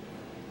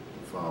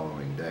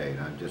following day,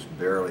 and I'm just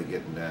barely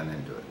getting down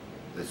into it.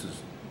 This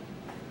is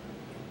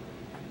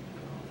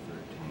 13.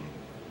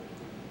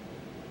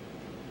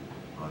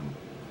 On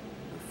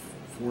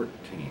the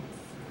 14th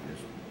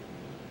is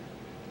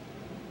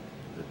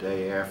the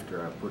day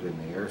after I put in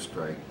the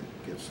airstrike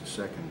that gets the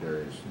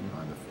secondaries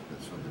on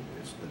the, so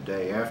it's the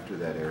day after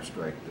that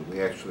airstrike that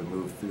we actually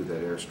move through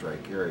that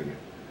airstrike area.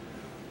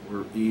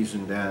 We're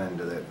easing down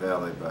into that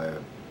valley by a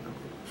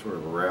sort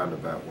of a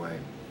roundabout way.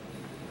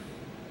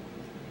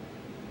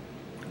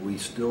 We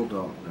still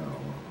don't know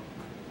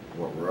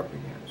what we're up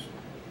against.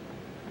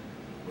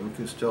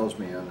 Lucas tells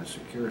me on the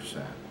secure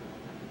sat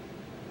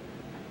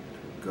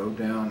to go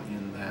down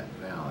in that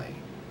valley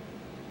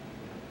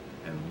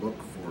and look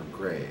for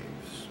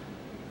graves.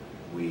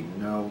 We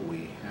know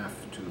we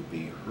have to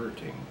be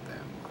hurting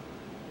them.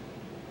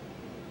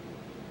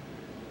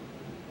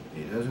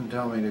 He doesn't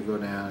tell me to go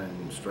down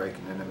and strike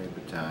an enemy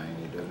battalion.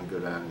 He doesn't go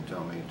down and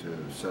tell me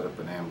to set up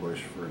an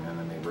ambush for an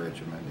enemy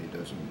regiment. He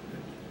doesn't,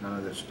 none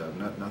of this stuff,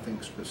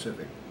 nothing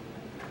specific.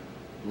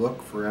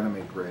 Look for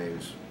enemy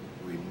graves.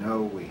 We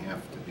know we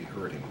have to be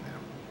hurting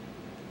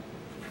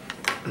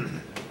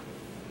them.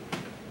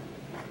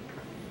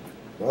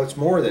 Well, it's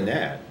more than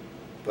that,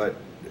 but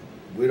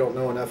we don't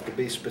know enough to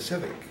be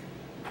specific.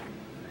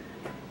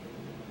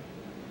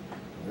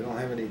 We don't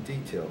have any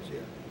details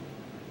yet.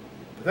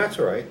 But that's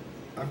all right.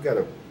 I've got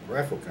a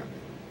rifle company.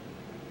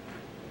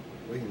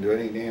 We can do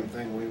any damn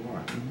thing we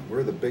want.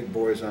 We're the big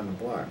boys on the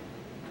block.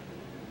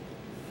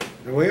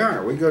 And we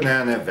are. We go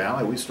down that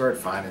valley, we start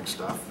finding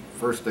stuff.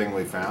 First thing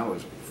we found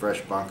was a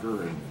fresh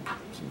bunker and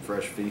some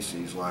fresh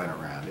feces lying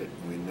around it.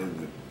 We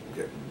knew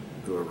that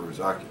whoever was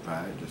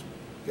occupying it just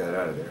got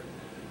out of there.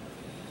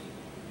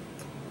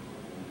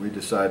 We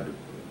decided to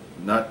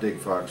not dig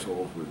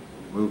foxholes, we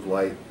move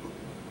light,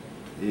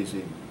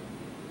 easy,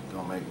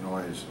 don't make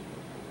noise.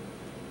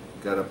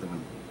 Got up in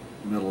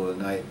the middle of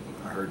the night,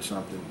 I heard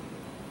something,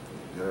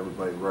 got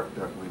everybody rucked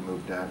up, we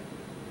moved down.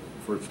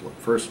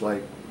 First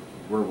light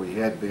where we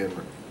had been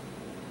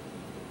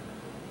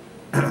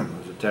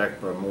was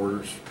attacked by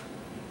mortars.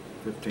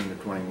 15 to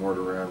 20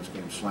 mortar rounds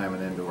came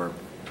slamming into our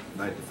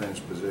night defense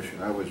position.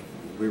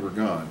 We were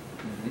gone.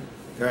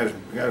 Guys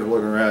were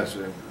looking around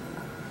saying,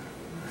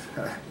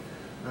 how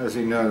does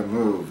he know to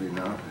move, you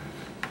know?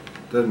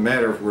 Doesn't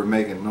matter if we're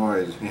making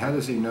noise. How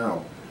does he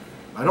know?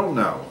 I don't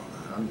know.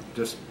 I'm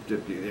just,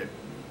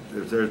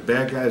 there's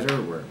bad guys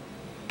everywhere.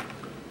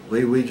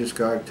 Lee Weegis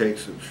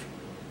takes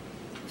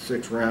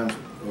 6 rounds,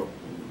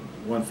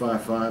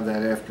 155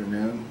 that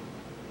afternoon.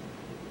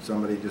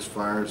 Somebody just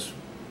fires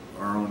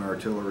our own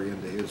artillery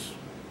into his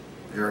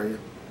area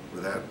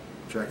without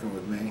checking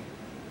with me.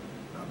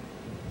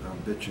 I'm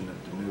bitching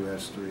at the new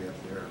S3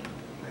 up there.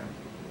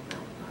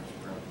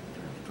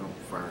 Don't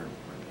fire.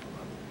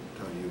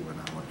 I'll tell you when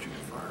I want you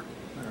to fire.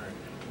 All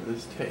right.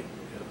 This tape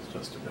is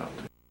just about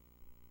to